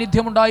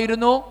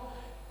സാന്നിധ്യമുണ്ടായിരുന്നു.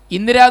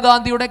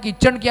 ഇന്ദിരാഗാന്ധിയുടെ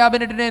കിച്ചൺ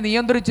ക്യാബിനറ്റിനെ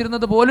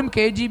നിയന്ത്രിച്ചിരുന്നത് പോലും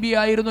KGB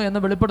ആയിരുന്നു എന്ന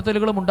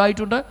വെളിപ്പെടുത്തലുകളും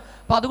ഉണ്ടായിട്ടുണ്ട്.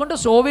 അപ്പോൾ അതുകൊണ്ട്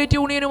സോവിയറ്റ്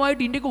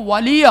യൂണിയനുമായിട്ട് ഇന്ത്യക്ക്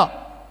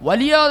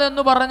വലിയ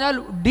എന്ന് പറഞ്ഞാൽ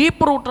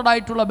ഡീപ്പ് റൂട്ടഡ്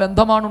ആയിട്ടുള്ള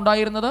ബന്ധമാണ്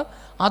ഉണ്ടായിരുന്നത്.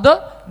 അത്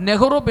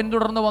നെഹ്റു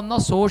പിന്തുടർന്ന് വന്ന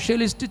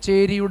സോഷ്യലിസ്റ്റ്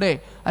ചേരിയുടെ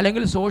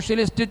അല്ലെങ്കിൽ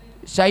സോഷ്യലിസ്റ്റ്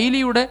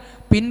ശൈലിയുടെ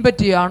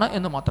പിൻപറ്റിയാണ്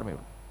എന്ന് മാത്രമേ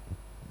ഉള്ളൂ.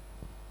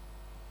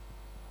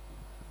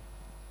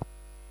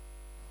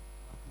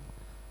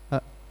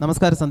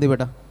 നമസ്കാരം സന്ദീപ്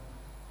ഏട്ടാ.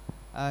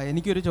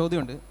 എനിക്കൊരു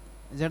ചോദ്യമുണ്ട്.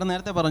 ചേട്ടൻ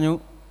നേരത്തെ പറഞ്ഞു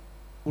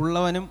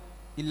ഉള്ളവനും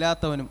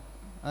ഇല്ലാത്തവനും,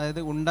 അതായത്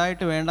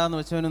ഉണ്ടായിട്ട് വേണ്ടാന്ന്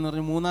വെച്ചവനെന്ന്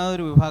പറഞ്ഞു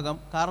മൂന്നാമതൊരു വിഭാഗം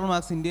കാർൽ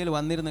മാർക്സ് ഇന്ത്യയിൽ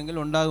വന്നിരുന്നെങ്കിൽ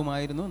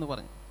ഉണ്ടാകുമായിരുന്നു എന്ന്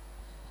പറഞ്ഞു.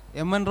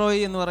 MN റോയ്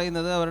എന്ന്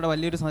പറയുന്നത് അവരുടെ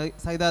വലിയൊരു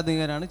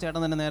സൈദ്ധാന്തികനാണ്. ചേട്ടൻ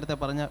തന്നെ നേരത്തെ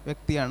പറഞ്ഞ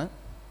വ്യക്തിയാണ്.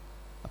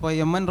 അപ്പോൾ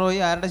MN റോയ്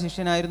ആരുടെ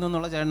ശിഷ്യനായിരുന്നു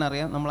എന്നുള്ള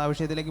ചേട്ടനറിയാം. നമ്മൾ ആ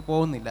വിഷയത്തിലേക്ക്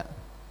പോകുന്നില്ല.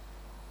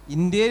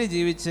 ഇന്ത്യയിൽ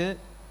ജീവിച്ച്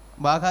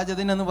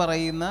ബാഘാജതിൻ എന്ന്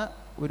പറയുന്ന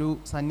ഒരു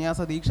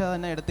സന്യാസ ദീക്ഷ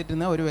തന്നെ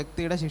എടുത്തിരുന്ന ഒരു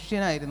വ്യക്തിയുടെ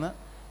ശിഷ്യനായിരുന്ന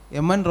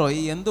MN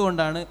റോയ്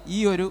എന്തുകൊണ്ടാണ് ഈ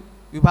ഒരു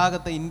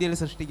വിഭാഗത്തെ ഇന്ത്യയിൽ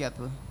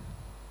സൃഷ്ടിക്കാത്തത്?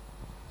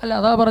 അല്ല,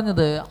 അതാ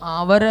പറഞ്ഞത്,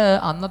 അവർ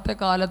അന്നത്തെ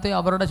കാലത്തെ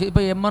അവരുടെ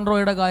ഇപ്പോൾ MN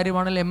റോയുടെ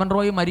കാര്യമാണെങ്കിൽ MN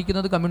റോയ്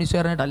മരിക്കുന്നത്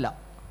കമ്മ്യൂണിസ്റ്റുകാരനായിട്ടല്ല,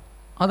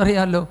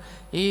 അതറിയാമല്ലോ.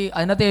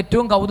 അതിനകത്ത്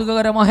ഏറ്റവും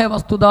കൗതുകകരമായ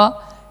വസ്തുത,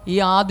 ഈ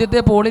ആദ്യത്തെ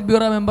പോളിറ്റ്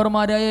ബ്യൂറോ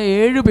മെമ്പർമാരായ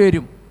 7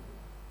 പേരും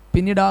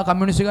പിന്നീട് ആ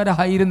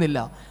കമ്മ്യൂണിസ്റ്റുകാരായിരുന്നില്ല.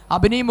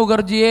 അഭിനയ്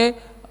മുഖർജിയെ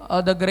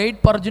ദ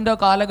ഗ്രേറ്റ് പർജിൻ്റെ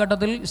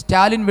കാലഘട്ടത്തിൽ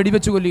സ്റ്റാലിൻ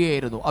വെടിവെച്ച്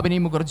കൊല്ലുകയായിരുന്നു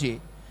അഭിനയ് മുഖർജിയെ.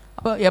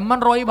 അപ്പോൾ MN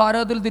റോയ്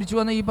ഭാരതത്തിൽ തിരിച്ചു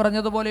വന്ന് ഈ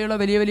പറഞ്ഞതുപോലെയുള്ള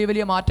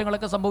വലിയ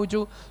മാറ്റങ്ങളൊക്കെ സംഭവിച്ചു.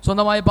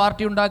 സ്വന്തമായ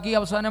പാർട്ടി ഉണ്ടാക്കി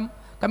അവസാനം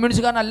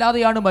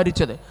കമ്മ്യൂണിസ്റ്റുകാരനല്ലാതെയാണ്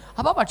മരിച്ചത്.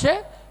 അപ്പോൾ പക്ഷേ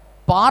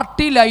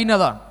പാർട്ടി ലൈൻ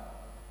അതാണ്.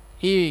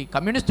 ഈ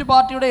കമ്മ്യൂണിസ്റ്റ്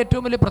പാർട്ടിയുടെ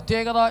ഏറ്റവും വലിയ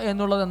പ്രത്യേകത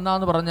എന്നുള്ളത്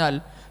എന്താണെന്ന് പറഞ്ഞാൽ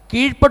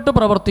കീഴ്പ്പെട്ട്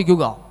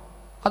പ്രവർത്തിക്കുക.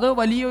 അത്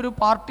വലിയൊരു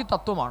പാർട്ടി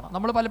തത്വമാണ്.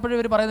 നമ്മൾ പലപ്പോഴും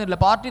ഇവർ പറയുന്നില്ല,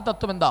 പാർട്ടി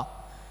തത്വം എന്താ?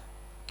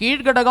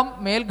 കീഴ്ഘടകം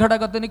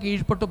മേൽഘടകത്തിന്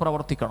കീഴ്പ്പെട്ട്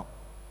പ്രവർത്തിക്കണം.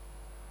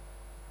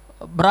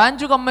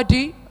 ബ്രാഞ്ച്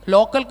കമ്മിറ്റി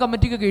ലോക്കൽ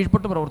കമ്മിറ്റിക്ക്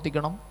കീഴ്പ്പെട്ട്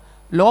പ്രവർത്തിക്കണം.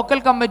 ലോക്കൽ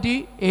കമ്മിറ്റി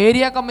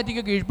ഏരിയ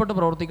കമ്മിറ്റിക്ക് കീഴ്പ്പെട്ട്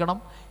പ്രവർത്തിക്കണം.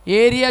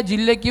 ഏരിയ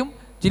ജില്ലയ്ക്കും,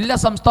 ജില്ല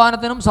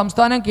സംസ്ഥാനത്തിനും,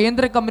 സംസ്ഥാനം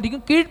കേന്ദ്ര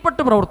കമ്മിറ്റിക്കും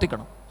കീഴ്പ്പെട്ട്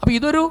പ്രവർത്തിക്കണം. അപ്പോൾ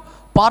ഇതൊരു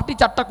പാർട്ടി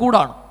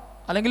ചട്ടക്കൂടാണ്.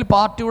 അല്ലെങ്കിൽ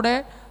പാർട്ടിയുടെ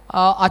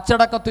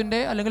അച്ചടക്കത്തിൻ്റെ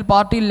അല്ലെങ്കിൽ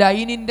പാർട്ടി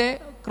ലൈനിൻ്റെ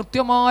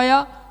കൃത്യമായ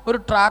ഒരു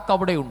ട്രാക്ക്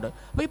അവിടെയുണ്ട്.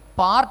 അപ്പോൾ ഈ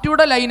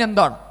പാർട്ടിയുടെ ലൈൻ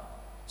എന്താണ്?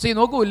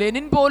 നോക്കൂ,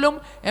 ലെനിൻ പോലും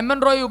MN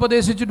റോയ്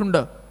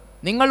ഉപദേശിച്ചിട്ടുണ്ട്,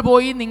 നിങ്ങൾ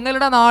പോയി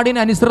നിങ്ങളുടെ നാടിന്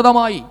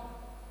അനുസൃതമായി.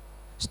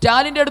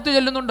 സ്റ്റാലിൻ്റെ അടുത്ത്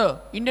ചെല്ലുന്നുണ്ട്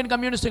ഇന്ത്യൻ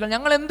കമ്മ്യൂണിസ്റ്റുകൾ,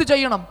 ഞങ്ങൾ എന്ത്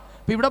ചെയ്യണം?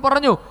 ഇപ്പോൾ ഇവിടെ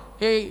പറഞ്ഞു,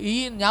 ഈ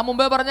ഞാൻ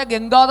മുമ്പേ പറഞ്ഞ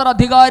ഗംഗാധർ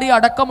അധികാരി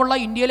അടക്കമുള്ള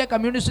ഇന്ത്യയിലെ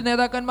കമ്മ്യൂണിസ്റ്റ്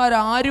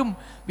നേതാക്കന്മാരാരും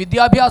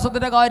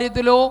വിദ്യാഭ്യാസത്തിൻ്റെ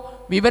കാര്യത്തിലോ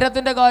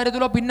വിവരത്തിൻ്റെ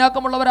കാര്യത്തിലോ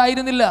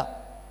പിന്നാക്കമുള്ളവരായിരുന്നില്ല.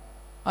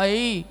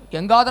 ഈ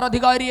ഗംഗാധർ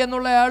അധികാരി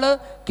എന്നുള്ള ആൾ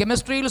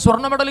കെമിസ്ട്രിയിൽ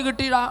സ്വർണ്ണ മെഡൽ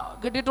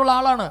കിട്ടിയിട്ടുള്ള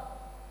ആളാണ്.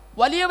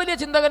 വലിയ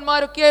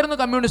ചിന്തകന്മാരൊക്കെയായിരുന്നു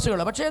കമ്മ്യൂണിസ്റ്റുകൾ.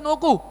 പക്ഷേ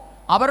നോക്കൂ,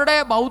 അവരുടെ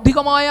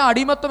ബൗദ്ധികമായ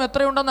അടിമത്വം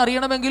എത്രയുണ്ടെന്ന്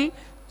അറിയണമെങ്കിൽ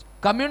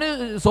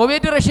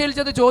സോവിയറ്റ് റഷ്യയിൽ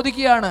ചെന്ന്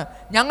ചോദിക്കുകയാണ്,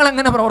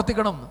 ഞങ്ങളെങ്ങനെ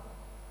പ്രവർത്തിക്കണം എന്ന്.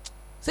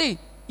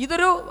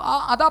 ഇതൊരു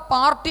അതാ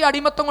പാർട്ടി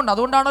അടിമത്തം കൊണ്ട്.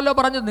 അതുകൊണ്ടാണല്ലോ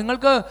പറഞ്ഞത്,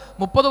 നിങ്ങൾക്ക്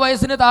 30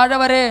 വയസ്സിന് താഴെ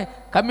വരെ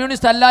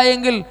കമ്മ്യൂണിസ്റ്റ് അല്ല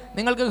എങ്കിൽ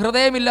നിങ്ങൾക്ക്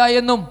ഹൃദയമില്ല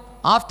എന്നും,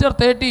 ആഫ്റ്റർ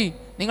 30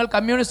 നിങ്ങൾ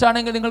കമ്മ്യൂണിസ്റ്റ്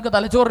ആണെങ്കിൽ നിങ്ങൾക്ക്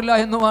തലച്ചോറില്ല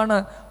എന്നുമാണ്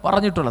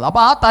പറഞ്ഞിട്ടുള്ളത്.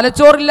 അപ്പോൾ ആ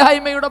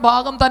തലച്ചോറില്ലായ്മയുടെ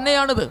ഭാഗം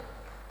തന്നെയാണിത്.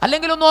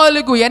 അല്ലെങ്കിൽ ഒന്നും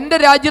ആലോചിക്കൂ, എൻ്റെ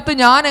രാജ്യത്ത്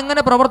ഞാൻ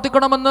എങ്ങനെ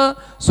പ്രവർത്തിക്കണമെന്ന്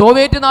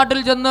സോവിയറ്റ് നാട്ടിൽ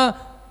ചെന്ന്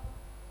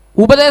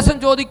ഉപദേശം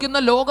ചോദിക്കുന്ന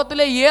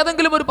ലോകത്തിലെ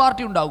ഏതെങ്കിലും ഒരു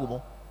പാർട്ടി ഉണ്ടാകുമോ?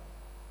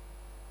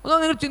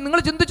 നിങ്ങൾ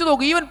ചിന്തിച്ചു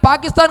നോക്കൂ. ഈവൻ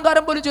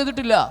പാകിസ്ഥാൻകാരൻ പോലും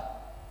ചെയ്തിട്ടില്ല.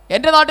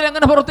 എൻ്റെ നാട്ടിൽ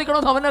എങ്ങനെ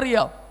പ്രവർത്തിക്കണമെന്ന്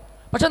അവനറിയാം.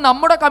 പക്ഷെ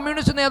നമ്മുടെ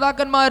കമ്മ്യൂണിസ്റ്റ്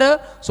നേതാക്കന്മാർ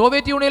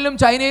സോവിയറ്റ് യൂണിയനിലും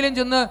ചൈനയിലും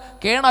ചെന്ന്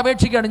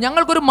അപേക്ഷിക്കുകയാണ്,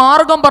 ഞങ്ങൾക്കൊരു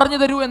മാർഗം പറഞ്ഞു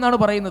തരൂ എന്നാണ്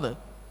പറയുന്നത്.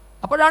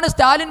 അപ്പോഴാണ്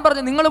സ്റ്റാലിൻ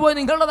പറഞ്ഞത്, നിങ്ങൾ പോയി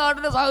നിങ്ങളുടെ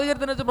നാടിൻ്റെ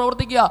സാഹചര്യത്തിനനുസരിച്ച്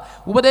പ്രവർത്തിക്കുക,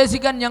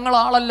 ഉപദേശിക്കാൻ ഞങ്ങൾ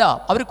ആളല്ല.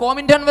 അവർ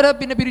കോമിൻറ്റൻ വരെ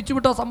പിന്നെ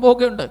പിരിച്ചുവിട്ട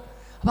സംഭവമൊക്കെ ഉണ്ട്.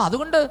 അപ്പോൾ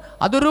അതുകൊണ്ട്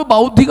അതൊരു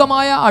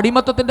ബൗദ്ധികമായ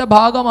അടിമത്തത്തിൻ്റെ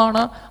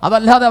ഭാഗമാണ്.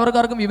 അതല്ലാതെ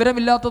അവർക്കാർക്കും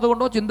വിവരമില്ലാത്തത്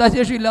കൊണ്ടോ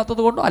ചിന്താശേഷി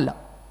ഇല്ലാത്തത് കൊണ്ടോ അല്ല.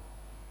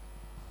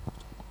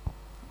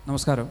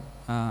 നമസ്കാരം.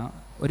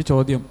 ഒരു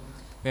ചോദ്യം.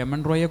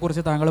 MN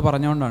റോയിയെക്കുറിച്ച് താങ്കൾ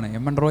പറഞ്ഞുകൊണ്ടാണ്.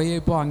 MN റോയിയെ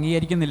ഇപ്പോൾ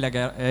അംഗീകരിക്കുന്നില്ല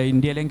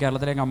ഇന്ത്യയിലെയും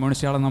കേരളത്തിലെയും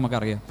കമ്മ്യൂണിസ്റ്റുകളെന്ന്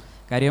നമുക്കറിയാം.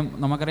 കാര്യം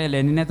നമുക്കറിയാം,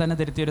 ലെനിനെ തന്നെ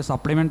തിരുത്തിയൊരു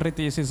സപ്ലിമെൻ്ററി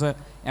തീസിസ്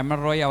MN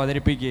റോയ്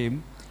അവതരിപ്പിക്കുകയും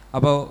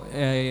അപ്പോൾ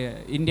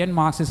ഇന്ത്യൻ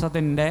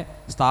മാർക്സിസത്തിൻ്റെ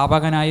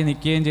സ്ഥാപകനായി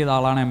നിൽക്കുകയും ചെയ്ത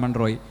ആളാണ് MN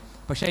റോയ്.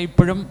 പക്ഷേ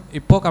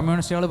ഇപ്പോൾ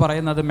കമ്മ്യൂണിസ്റ്റുകൾ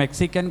പറയുന്നത്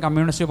മെക്സിക്കൻ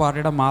കമ്മ്യൂണിസ്റ്റ്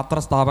പാർട്ടിയുടെ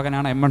മാത്രം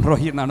സ്ഥാപകനാണ് MN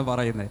റോയ് എന്നാണ്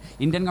പറയുന്നത്.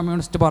 ഇന്ത്യൻ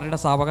കമ്മ്യൂണിസ്റ്റ് പാർട്ടിയുടെ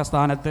സ്ഥാപക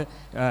സ്ഥാനത്ത്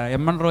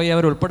MN റോയ്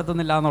അവർ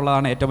ഉൾപ്പെടുത്തുന്നില്ല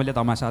എന്നുള്ളതാണ് ഏറ്റവും വലിയ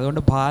തമാശ.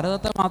 അതുകൊണ്ട്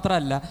ഭാരതത്തെ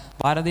മാത്രമല്ല,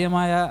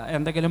 ഭാരതീയമായ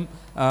എന്തെങ്കിലും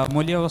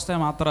മൂല്യവ്യവസ്ഥയെ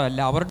മാത്രമല്ല,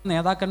 അവരുടെ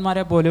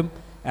നേതാക്കന്മാരെ പോലും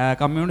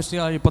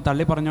കമ്മ്യൂണിസ്റ്റുകാർ ഇപ്പോൾ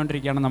തള്ളി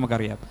പറഞ്ഞുകൊണ്ടിരിക്കുകയാണെന്ന്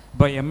നമുക്കറിയാം.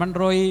 ഇപ്പോൾ MN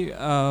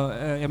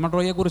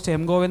റോയിയെക്കുറിച്ച്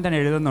M. ഗോവിന്ദൻ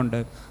എഴുതുന്നുണ്ട്,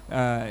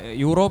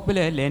 യൂറോപ്പിൽ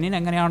ലെനിൻ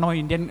എങ്ങനെയാണോ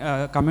ഇന്ത്യൻ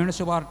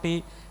കമ്മ്യൂണിസ്റ്റ്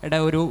പാർട്ടിയുടെ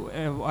ഒരു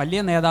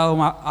വലിയ നേതാവ്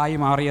ആയി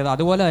മാറിയത്,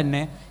 അതുപോലെ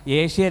തന്നെ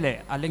ഏഷ്യയിലെ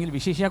അല്ലെങ്കിൽ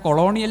വിശേഷ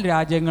കൊളോണിയൽ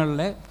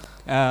രാജ്യങ്ങളിലെ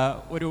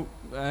ഒരു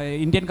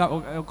ഇന്ത്യൻ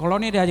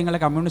കൊളോണിയൽ രാജ്യങ്ങളിലെ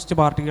കമ്മ്യൂണിസ്റ്റ്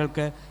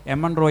പാർട്ടികൾക്ക്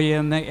എം റോയി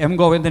എന്ന് എം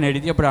ഗോവിന്ദൻ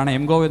എഴുതിയപ്പോഴാണ്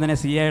എം ഗോവിന്ദനെ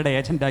CIA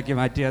ഏജൻറ്റാക്കി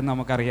മാറ്റിയതെന്ന്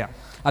നമുക്കറിയാം.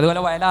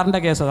 അതുപോലെ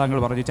വയലാറിൻ്റെ കേസ് താങ്കൾ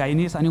പറഞ്ഞു,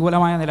 ചൈനീസ്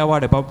അനുകൂലമായ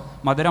നിലപാട്. ഇപ്പം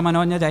മധുര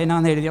മനോജ്ഞ ചൈന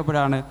എന്ന്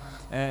എഴുതിയപ്പോഴാണ്,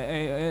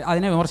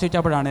 അതിനെ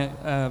വിമർശിച്ചപ്പോഴാണ്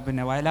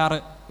പിന്നെ വയലാർ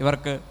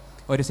ഇവർക്ക്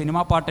ഒരു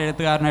സിനിമാ പാട്ട്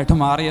എഴുത്തുകാരനായിട്ട്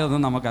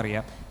മാറിയതെന്ന്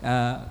നമുക്കറിയാം.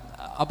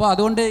 അപ്പോൾ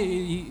അതുകൊണ്ട്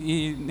ഈ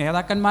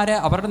നേതാക്കന്മാരെ,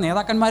 അവരുടെ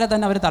നേതാക്കന്മാരെ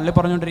തന്നെ അവർ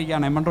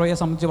തള്ളിപ്പറഞ്ഞുകൊണ്ടിരിക്കുകയാണ്. എം റോയിയെ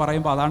സംബന്ധിച്ച്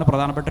പറയുമ്പോൾ അതാണ്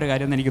പ്രധാനപ്പെട്ട ഒരു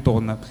കാര്യം എന്ന് എനിക്ക്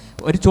തോന്നുന്നത്.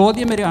 ഒരു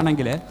ചോദ്യം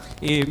വരികയാണെങ്കിൽ,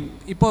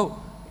 ഇപ്പോൾ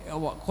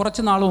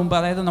കുറച്ച് നാൾ മുമ്പ്,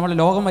 അതായത് നമ്മൾ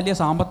ലോകം വലിയ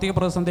സാമ്പത്തിക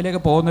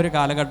പ്രതിസന്ധിയിലേക്ക് പോകുന്നൊരു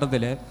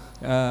കാലഘട്ടത്തിൽ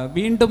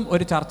വീണ്ടും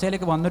ഒരു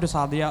ചർച്ചയിലേക്ക് വന്നൊരു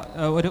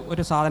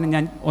ഒരു സാധനം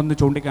ഞാൻ ഒന്ന്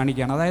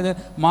ചൂണ്ടിക്കാണിക്കുകയാണ്. അതായത്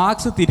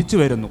മാർക്സ് തിരിച്ചു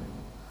വരുന്നു.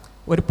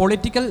 ഒരു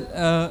പൊളിറ്റിക്കൽ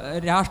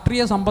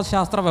രാഷ്ട്രീയ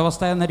സമ്പദ്ശാസ്ത്ര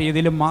വ്യവസ്ഥ എന്ന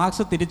രീതിയിൽ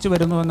മാർക്സ് തിരിച്ചു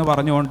വരുന്നു എന്ന്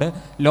പറഞ്ഞുകൊണ്ട്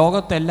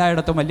ലോകത്ത്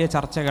എല്ലായിടത്തും വലിയ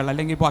ചർച്ചകൾ,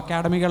 അല്ലെങ്കിൽ ഇപ്പോൾ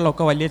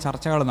അക്കാഡമികളിലൊക്കെ വലിയ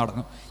ചർച്ചകൾ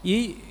നടന്നു.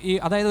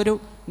 അതായത്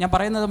ഞാൻ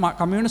പറയുന്നത്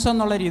കമ്മ്യൂണിസം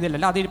എന്നുള്ള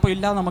രീതിയിലല്ല, അതിപ്പോൾ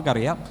ഇല്ല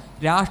നമുക്കറിയാം.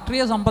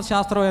 രാഷ്ട്രീയ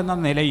സമ്പദ്ശാസ്ത്രം എന്ന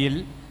നിലയിൽ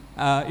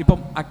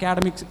ഇപ്പം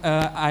അക്കാഡമിക്സ്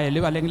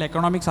ആയാലും അല്ലെങ്കിൽ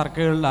എക്കണോമിക്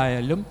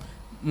സർക്കിളുകളിലായാലും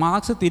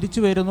മാർക്സ് തിരിച്ചു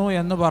വരുന്നു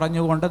എന്ന്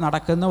പറഞ്ഞുകൊണ്ട്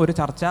നടക്കുന്ന ഒരു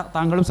ചർച്ച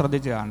താങ്കളും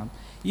ശ്രദ്ധിച്ചു കാണും.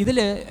 ഇതിൽ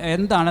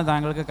എന്താണ്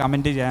താങ്കൾക്ക്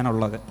കമൻറ്റ്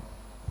ചെയ്യാനുള്ളത്?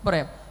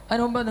 പറയാം.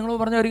 അതിന് മുമ്പ് നിങ്ങൾ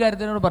പറഞ്ഞ ഒരു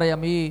കാര്യത്തിനോട് പറയാം.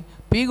 ഈ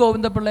പി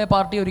ഗോവിന്ദപിള്ളയെ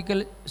പാർട്ടി ഒരിക്കൽ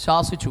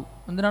ശാസിച്ചു.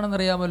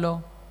 എന്തിനാണെന്നറിയാമല്ലോ?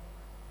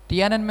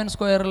 ടിയാനൻമെൻ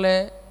സ്ക്വയറിലെ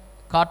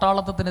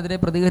കാട്ടാളത്തത്തിനെതിരെ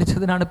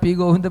പ്രതികരിച്ചതിനാണ് പി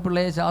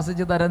ഗോവിന്ദപിള്ളയെ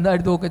ശാസിച്ച് തരം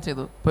താഴ്ത്തുകയൊക്കെ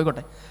ചെയ്തത്.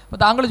 പോയിക്കോട്ടെ. അപ്പോൾ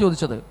താങ്കൾ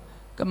ചോദിച്ചത്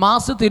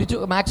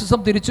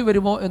മാർക്സിസം തിരിച്ചു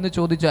വരുമോ എന്ന്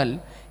ചോദിച്ചാൽ,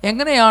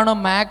 എങ്ങനെയാണ്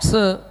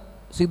മാർക്സ്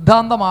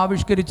സിദ്ധാന്തം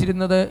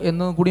ആവിഷ്കരിച്ചിരുന്നത്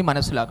എന്ന് കൂടി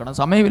മനസ്സിലാക്കണം.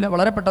 സമയമില്ല,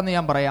 വളരെ പെട്ടെന്ന്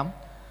ഞാൻ പറയാം.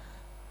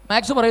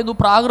 മാർക്സ് പറയുന്നു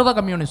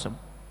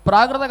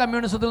പ്രാകൃത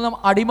കമ്മ്യൂണിസത്തിൽ നിന്നും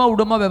അടിമ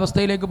ഉടമ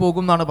വ്യവസ്ഥയിലേക്ക്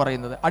പോകും എന്നാണ്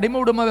പറയുന്നത്. അടിമ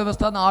ഉടമ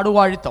വ്യവസ്ഥ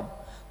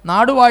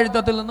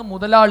നാടുവാഴിത്തത്തിൽ നിന്നും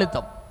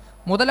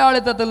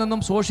മുതലാളിത്തത്തിൽ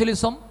നിന്നും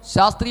സോഷ്യലിസം,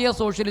 ശാസ്ത്രീയ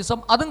സോഷ്യലിസം,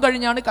 അതും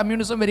കഴിഞ്ഞാണ്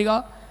കമ്മ്യൂണിസം വരിക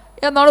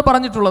എന്നാണ്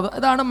പറഞ്ഞിട്ടുള്ളത്.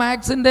 ഇതാണ്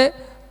മാർക്സിൻ്റെ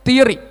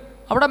തിയറി.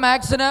 അവിടെ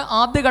മാർക്സിന്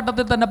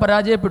ആദ്യഘട്ടത്തിൽ തന്നെ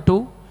പരാജയപ്പെട്ടു.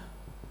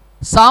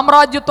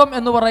 സാമ്രാജ്യത്വം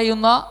എന്ന്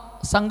പറയുന്ന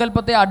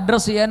സങ്കല്പത്തെ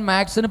അഡ്രസ്സ് ചെയ്യാൻ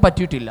മാർക്സിന്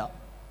പറ്റിയിട്ടില്ല.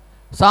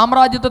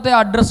 സാമ്രാജ്യത്വത്തെ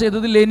അഡ്രസ്സ്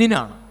ചെയ്തത്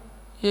ലെനിനാണ്.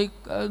 ഈ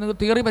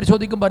തിയറി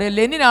പരിശോധിക്കുമ്പോൾ പറയാം,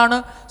 ലെനിനാണ്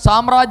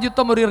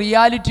സാമ്രാജ്യത്വം ഒരു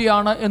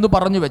റിയാലിറ്റിയാണ് എന്ന്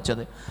പറഞ്ഞു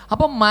വെച്ചത്.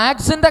 അപ്പം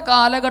മാർക്സിൻ്റെ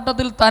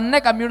കാലഘട്ടത്തിൽ തന്നെ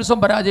കമ്മ്യൂണിസം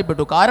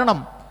പരാജയപ്പെട്ടു. കാരണം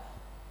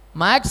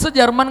മാർക്സ്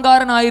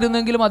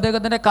ജർമ്മൻകാരനായിരുന്നെങ്കിലും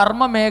അദ്ദേഹത്തിൻ്റെ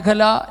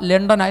കർമ്മമേഖല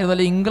ലണ്ടനായിരുന്നു,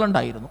 അല്ലെങ്കിൽ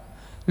ഇംഗ്ലണ്ടായിരുന്നു.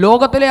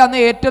 ലോകത്തിലെ അന്ന്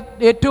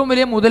ഏറ്റവും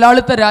വലിയ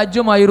മുതലാളിത്ത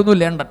രാജ്യമായിരുന്നു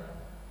ലണ്ടൻ,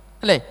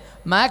 അല്ലേ?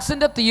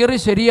 മാർക്സിൻ്റെ തിയറി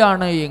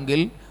ശരിയാണ്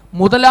എങ്കിൽ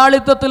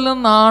മുതലാളിത്തത്തിൽ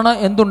നിന്നാണ്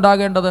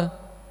എന്തുണ്ടാകേണ്ടത്?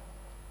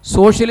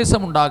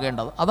 സോഷ്യലിസം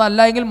ഉണ്ടാകേണ്ടത്.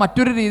 അതല്ല എങ്കിൽ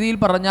മറ്റൊരു രീതിയിൽ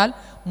പറഞ്ഞാൽ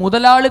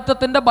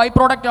മുതലാളിത്തത്തിൻ്റെ ബൈ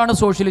പ്രോഡക്റ്റാണ്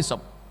സോഷ്യലിസം.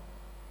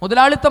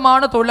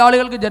 മുതലാളിത്തമാണ്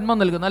തൊഴിലാളികൾക്ക് ജന്മം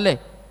നൽകുന്നത്, അല്ലേ?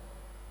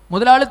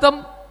 മുതലാളിത്തം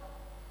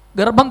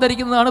ഗർഭം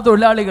ധരിക്കുന്നതാണ്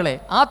തൊഴിലാളികളെ.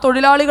 ആ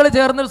തൊഴിലാളികൾ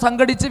ചേർന്ന്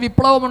സംഘടിച്ച്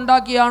വിപ്ലവം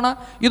ഉണ്ടാക്കിയാണ്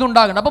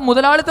ഇതുണ്ടാകേണ്ടത്. അപ്പം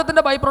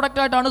മുതലാളിത്തത്തിൻ്റെ ബൈ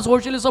പ്രോഡക്റ്റായിട്ടാണ്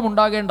സോഷ്യലിസം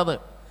ഉണ്ടാകേണ്ടത്.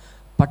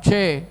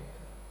 പക്ഷേ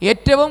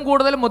ഏറ്റവും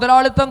കൂടുതൽ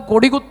മുതലാളിത്തം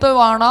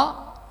കൊടികുത്തവാണ്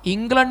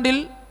ഇംഗ്ലണ്ടിൽ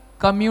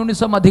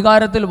കമ്മ്യൂണിസം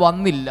അധികാരത്തിൽ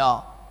വന്നില്ല.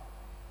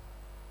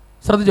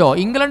 ശ്രദ്ധിച്ചോ?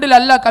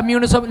 ഇംഗ്ലണ്ടിലല്ല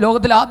കമ്മ്യൂണിസം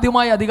ലോകത്തിൽ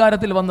ആദ്യമായി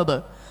അധികാരത്തിൽ വന്നത്.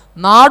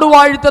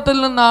 നാടുവാഴിത്തത്തിൽ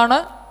നിന്നാണ്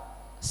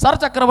സർ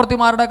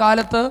ചക്രവർത്തിമാരുടെ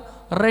കാലത്ത്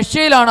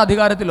റഷ്യയിലാണ്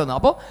അധികാരത്തിൽ വന്നത്.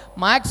 അപ്പോൾ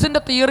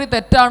മാർക്സിൻ്റെ തിയറി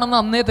തെറ്റാണെന്ന്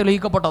അന്നേ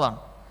തെളിയിക്കപ്പെട്ടതാണ്.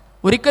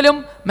 ഒരിക്കലും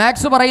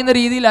മാർക്സ് പറയുന്ന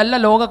രീതിയിലല്ല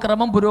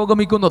ലോകക്രമം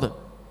പുരോഗമിക്കുന്നത്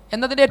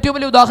എന്നതിൻ്റെ ഏറ്റവും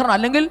വലിയ ഉദാഹരണം.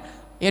 അല്ലെങ്കിൽ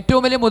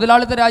ഏറ്റവും വലിയ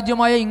മുതലാളിത്ത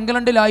രാജ്യമായ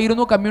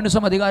ഇംഗ്ലണ്ടിലായിരുന്നു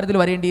കമ്മ്യൂണിസം അധികാരത്തിൽ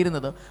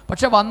വരേണ്ടിയിരുന്നത്.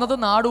 പക്ഷെ വന്നത്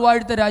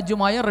നാടുവാഴിത്ത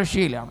രാജ്യമായ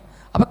റഷ്യയിലാണ്.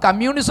 അപ്പോൾ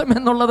കമ്മ്യൂണിസം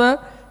എന്നുള്ളത്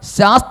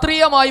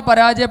ശാസ്ത്രീയമായി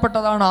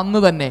പരാജയപ്പെട്ടതാണ്, അന്ന്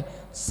തന്നെ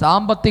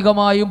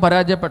സാമ്പത്തികമായും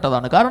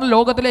പരാജയപ്പെട്ടതാണ്. കാരണം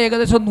ലോകത്തിലെ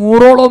ഏകദേശം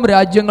 100ഓളം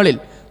രാജ്യങ്ങളിൽ,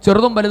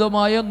 ചെറുതും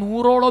വലുതുമായ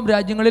 100ഓളം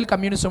രാജ്യങ്ങളിൽ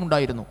കമ്മ്യൂണിസം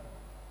ഉണ്ടായിരുന്നു.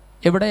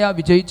 എവിടെയാ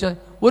വിജയിച്ച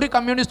ഒരു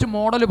കമ്മ്യൂണിസ്റ്റ്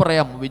മോഡൽ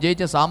പറയാമോ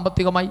വിജയിച്ച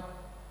സാമ്പത്തികമായി?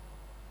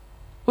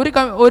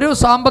 ഒരു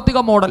സാമ്പത്തിക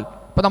മോഡൽ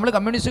ഇപ്പോൾ നമ്മൾ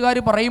കമ്മ്യൂണിസ്റ്റുകാർ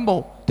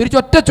പറയുമ്പോൾ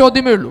തിരിച്ചൊറ്റ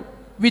ചോദ്യമേ ഉള്ളൂ,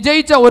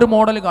 വിജയിച്ച ഒരു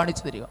മോഡൽ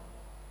കാണിച്ചു തരിക.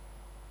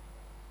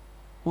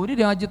 ഒരു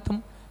രാജ്യത്തും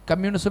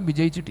കമ്മ്യൂണിസം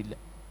വിജയിച്ചിട്ടില്ല.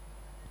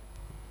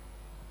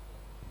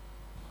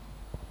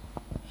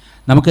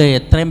 നമുക്ക്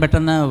എത്രയും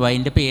പെട്ടെന്ന്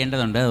വൈൻഡപ്പ്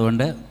ചെയ്യേണ്ടതുണ്ട്.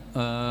 അതുകൊണ്ട്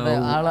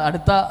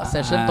അടുത്ത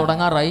സെഷൻ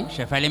തുടങ്ങാറായി.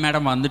 ഷെഫാലി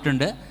മാഡം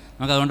വന്നിട്ടുണ്ട്.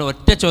 നമുക്ക് അതുകൊണ്ട്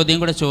ഒറ്റ ചോദ്യം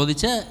കൂടെ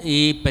ചോദിച്ച് ഈ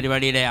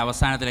പരിപാടിയുടെ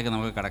അവസാനത്തിലേക്ക്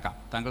നമുക്ക് കിടക്കാം.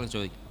 താങ്കൾക്ക്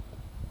ചോദിക്കും.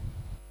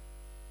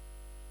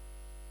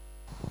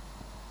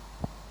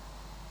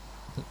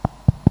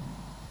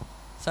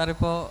 സാർ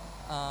ഇപ്പോൾ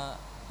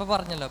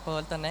പറഞ്ഞല്ലോ,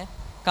 അതുപോലെ തന്നെ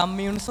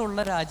കമ്മ്യൂണിസം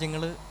ഉള്ള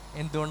രാജ്യങ്ങൾ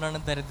എന്തുകൊണ്ടാണ്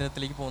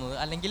ദരിദ്രത്തിലേക്ക് പോകുന്നത്?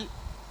 അല്ലെങ്കിൽ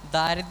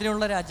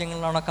ദാരിദ്ര്യമുള്ള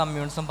രാജ്യങ്ങളിലാണോ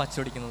കമ്മ്യൂണിസം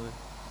പച്ചപിടിക്കുന്നത്?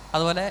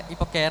 അതുപോലെ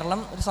ഇപ്പോൾ കേരളം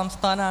ഒരു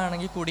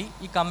സംസ്ഥാനമാണെങ്കിൽ കൂടി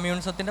ഈ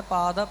കമ്മ്യൂണിസത്തിൻ്റെ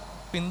പാത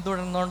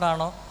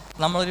പിന്തുടരുന്നതുകൊണ്ടാണോ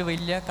നമ്മളൊരു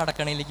വലിയ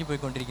കടക്കണിയിലേക്ക്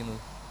പോയിക്കൊണ്ടിരിക്കുന്നത്?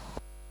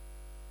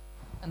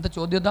 എന്താ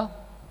ചോദ്യത?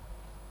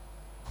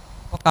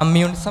 ഇപ്പോൾ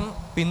കമ്മ്യൂണിസം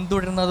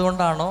പിന്തുടരുന്നത്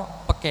കൊണ്ടാണോ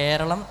ഇപ്പോൾ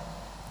കേരളം,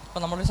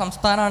 ഇപ്പോൾ നമ്മളൊരു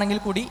സംസ്ഥാനമാണെങ്കിൽ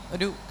കൂടി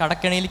ഒരു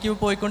കടക്കണിയിലേക്ക്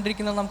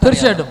പോയിക്കൊണ്ടിരിക്കുന്നത്? നമുക്ക്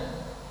തീർച്ചയായിട്ടും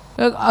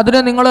അതിന്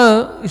നിങ്ങൾ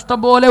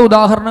ഇഷ്ടംപോലെ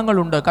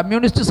ഉദാഹരണങ്ങളുണ്ട്.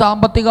 കമ്മ്യൂണിസ്റ്റ്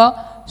സാമ്പത്തിക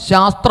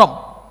ശാസ്ത്രം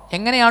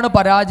എങ്ങനെയാണ്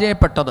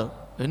പരാജയപ്പെട്ടത്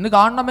എന്ന്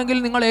കാണണമെങ്കിൽ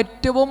നിങ്ങൾ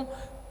ഏറ്റവും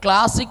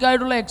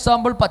ക്ലാസിക്കായിട്ടുള്ള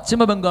എക്സാമ്പിൾ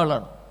പശ്ചിമ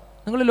ബംഗാളാണ്.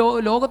 നിങ്ങൾ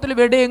ലോകത്തിൽ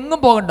എവിടെ എങ്ങും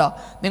പോകണ്ട.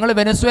 നിങ്ങൾ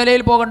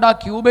വെനസ്വേലയിൽ പോകണ്ട,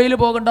 ക്യൂബയിൽ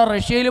പോകണ്ട,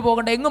 റഷ്യയിൽ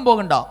പോകണ്ട, എങ്ങും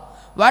പോകണ്ട.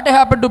 What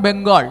happen to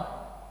Bengal?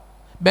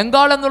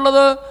 Bengal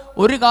എന്നുള്ളത്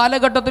ഒരു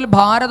കാലഘട്ടത്തിൽ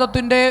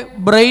ഭാരതത്തിൻ്റെ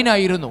ബ്രെയിൻ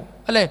ആയിരുന്നു,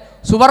 അല്ലേ?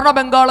 സുവർണ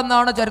ബംഗാൾ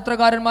എന്നാണ്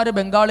ചരിത്രകാരന്മാർ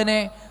ബംഗാളിനെ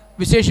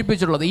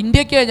വിശേഷിപ്പിച്ചിട്ടുള്ളത്.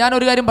 ഇന്ത്യക്ക്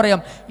ഞാനൊരു കാര്യം പറയാം,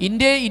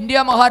 ഇന്ത്യ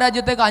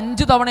മഹാരാജ്യത്തേക്ക്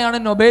 5 തവണയാണ്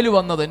നൊബേൽ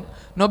വന്നത്.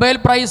 നൊബേൽ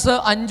പ്രൈസ്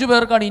 5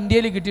 പേർക്കാണ്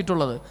ഇന്ത്യയിൽ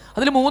കിട്ടിയിട്ടുള്ളത്.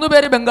 അതിൽ 3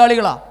 പേര്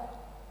ബംഗാളികളാണ്.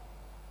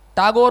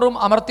 ടാഗോറും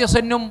അമർത്യ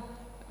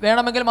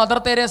വേണമെങ്കിൽ മദർ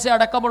തെരേസ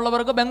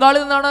അടക്കമുള്ളവർക്ക്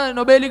ബംഗാളിൽ നിന്നാണ്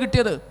നൊബേൽ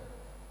കിട്ടിയത്.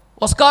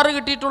 ഓസ്കാർ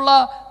കിട്ടിയിട്ടുള്ള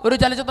ഒരു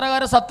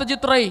ചലച്ചിത്രകാരൻ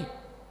സത്യജിത് റേ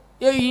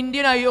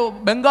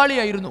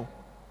ബംഗാളിയായിരുന്നു.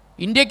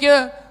 ഇന്ത്യക്ക്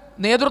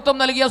നേതൃത്വം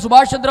നൽകിയ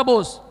സുഭാഷ്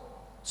ചന്ദ്രബോസ്,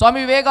 സ്വാമി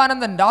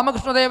വിവേകാനന്ദൻ,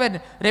 രാമകൃഷ്ണദേവൻ,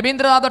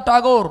 രവീന്ദ്രനാഥ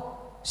ടാഗോർ,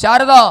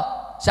 ശാരദ,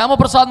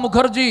 ശ്യാമപ്രസാദ്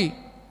മുഖർജി,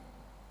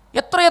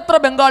 എത്രയെത്ര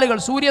ബംഗാളികൾ,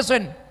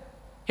 സൂര്യസെൻ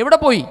എവിടെ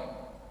പോയി?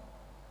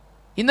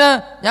 ഇന്ന്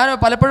ഞാൻ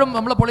പലപ്പോഴും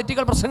നമ്മൾ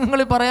പൊളിറ്റിക്കൽ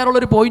പ്രസംഗങ്ങളിൽ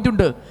പറയാറുള്ളൊരു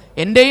പോയിൻ്റുണ്ട്.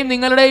 എൻ്റെയും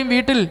നിങ്ങളുടെയും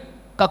വീട്ടിൽ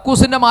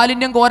കക്കൂസിൻ്റെ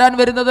മാലിന്യം കോരാൻ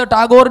വരുന്നത്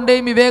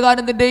ടാഗോറിൻ്റെയും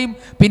വിവേകാനന്ദൻ്റെയും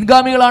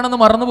പിൻഗാമികളാണെന്ന്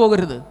മറന്നു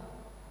പോകരുത്.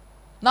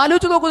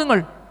 എന്നാലോചിച്ച് നോക്കൂ നിങ്ങൾ,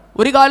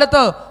 ഒരു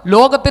കാലത്ത്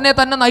ലോകത്തിനെ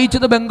തന്നെ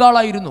നയിച്ചത്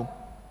ബംഗാളായിരുന്നു.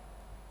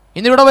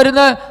 ഇന്നിവിടെ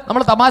വരുന്ന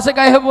നമ്മൾ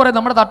തമാശക്കായ പോലെ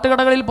നമ്മുടെ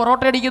തട്ടുകടകളിൽ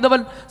പൊറോട്ട അടിക്കുന്നവൻ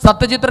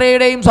സത്യജിത്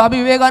റേയുടെയും സ്വാമി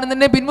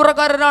വിവേകാനന്ദൻ്റെയും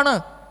പിന്മുറക്കാരനാണ്.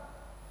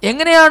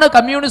 എങ്ങനെയാണ്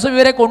കമ്മ്യൂണിസം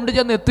ഇവരെ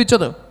കൊണ്ടുചെന്ന്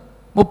എത്തിച്ചത്?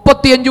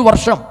 35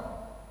 വർഷം.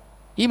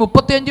 ഈ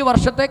 35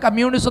 വർഷത്തെ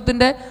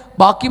കമ്മ്യൂണിസത്തിൻ്റെ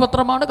ബാക്കി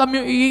പത്രമാണ്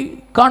ഈ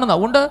കാണുന്നത്.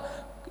 അതുകൊണ്ട്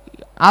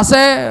ആസ്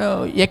എ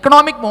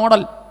എക്കണോമിക്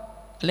മോഡൽ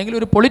അല്ലെങ്കിൽ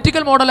ഒരു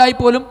പൊളിറ്റിക്കൽ മോഡലായി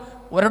പോലും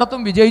ഒരിടത്തും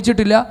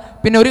വിജയിച്ചിട്ടില്ല.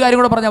 പിന്നെ ഒരു കാര്യം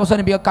കൂടെ പറഞ്ഞ്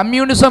അവസാനിപ്പിക്കുക,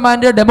 കമ്മ്യൂണിസം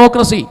ആൻഡ്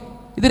ഡെമോക്രസി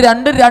ഇത്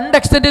രണ്ട്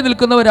എക്സ്റ്റൻറ്റിൽ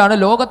നിൽക്കുന്നവരാണ്.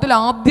 ലോകത്തിൽ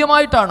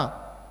ആദ്യമായിട്ടാണ്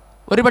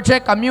ഒരുപക്ഷെ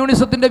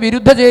കമ്മ്യൂണിസത്തിൻ്റെ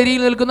വിരുദ്ധ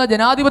ചേരിയിൽ നിൽക്കുന്ന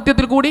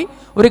ജനാധിപത്യത്തിൽ കൂടി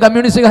ഒരു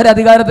കമ്മ്യൂണിസ്റ്റുകാർ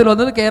അധികാരത്തിൽ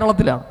വന്നത്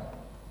കേരളത്തിലാണ്.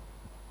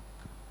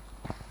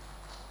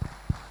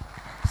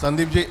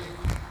 സന്ദീപ് ജി,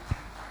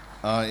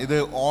 ഇത്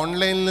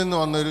ഓൺലൈനിൽ നിന്ന്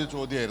വന്നൊരു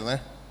ചോദ്യമായിരുന്നേ.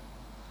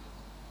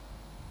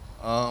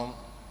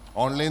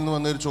 ഓൺലൈനിൽ നിന്ന്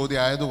വന്നൊരു ചോദ്യം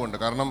ആയതുകൊണ്ട്,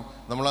 കാരണം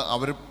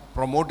അവർ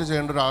പ്രൊമോട്ട്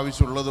ചെയ്യേണ്ട ഒരു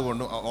ആവശ്യമുള്ളത്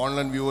കൊണ്ട്,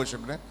 ഓൺലൈൻ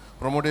വ്യൂവർഷിപ്പിനെ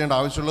പ്രൊമോട്ട് ചെയ്യേണ്ട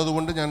ആവശ്യമുള്ളത്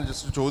കൊണ്ട് ഞാൻ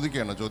ജസ്റ്റ്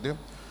ചോദിക്കുകയാണ്.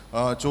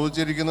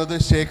 ചോദിച്ചിരിക്കുന്നത്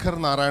ശേഖർ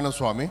നാരായണ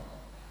സ്വാമി,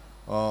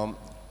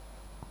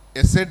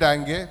 എസ്.എ.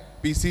 Dange,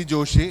 P.C.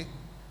 Joshi,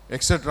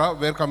 etc.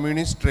 were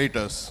communist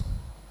traitors.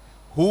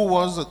 Who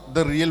was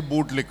the real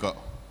bootlicker?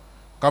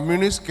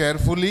 Communists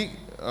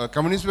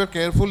were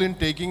careful in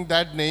taking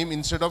that name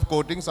instead of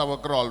quoting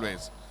Savarkar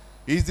always.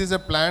 Is this a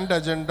planned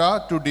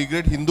agenda to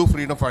degrade Hindu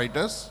freedom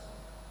fighters?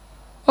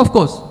 Of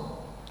course.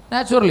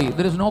 Naturally,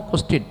 there is no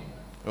question.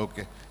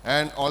 Okay.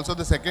 And also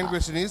the second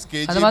question is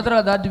KG. As a matter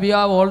of that, we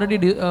have already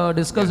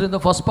discussed in the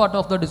first part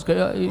of the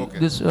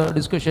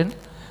discussion.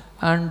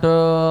 And the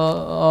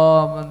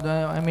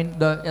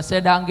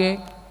S.A. Dange,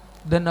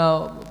 then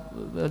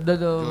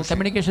the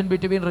communication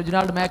between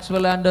Reginald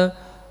Maxwell and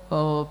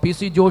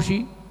P.C.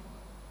 Joshi.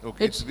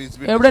 Okay. It's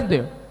evident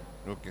there.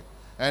 Okay.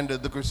 And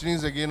the question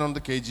is again on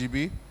the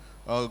KGB.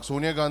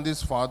 Sonia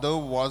Gandhi's father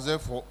was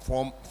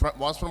from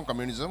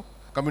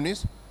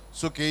communist.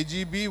 So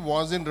KGB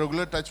was in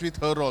regular touch with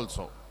her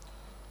also.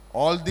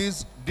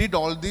 Did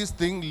all these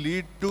things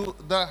lead to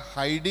the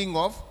hiding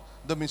of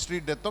the mystery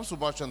death of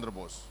Subhash Chandra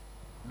Bose?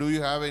 Do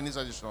you have any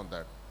suggestion on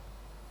that?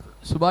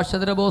 Subhash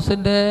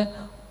ചന്ദ്രബോസിൻ്റെ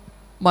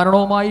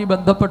മരണവുമായി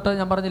ബന്ധപ്പെട്ട്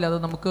ഞാൻ പറഞ്ഞില്ല, അത്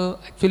നമുക്ക്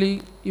actually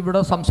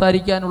ഇവിടെ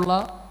സംസാരിക്കാനുള്ള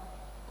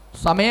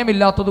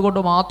സമയമില്ലാത്തത് കൊണ്ട്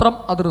മാത്രം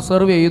അത്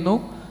റിസർവ് ചെയ്യുന്നു.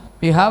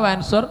 We have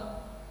answer,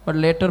 but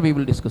later we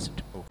will discuss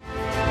it.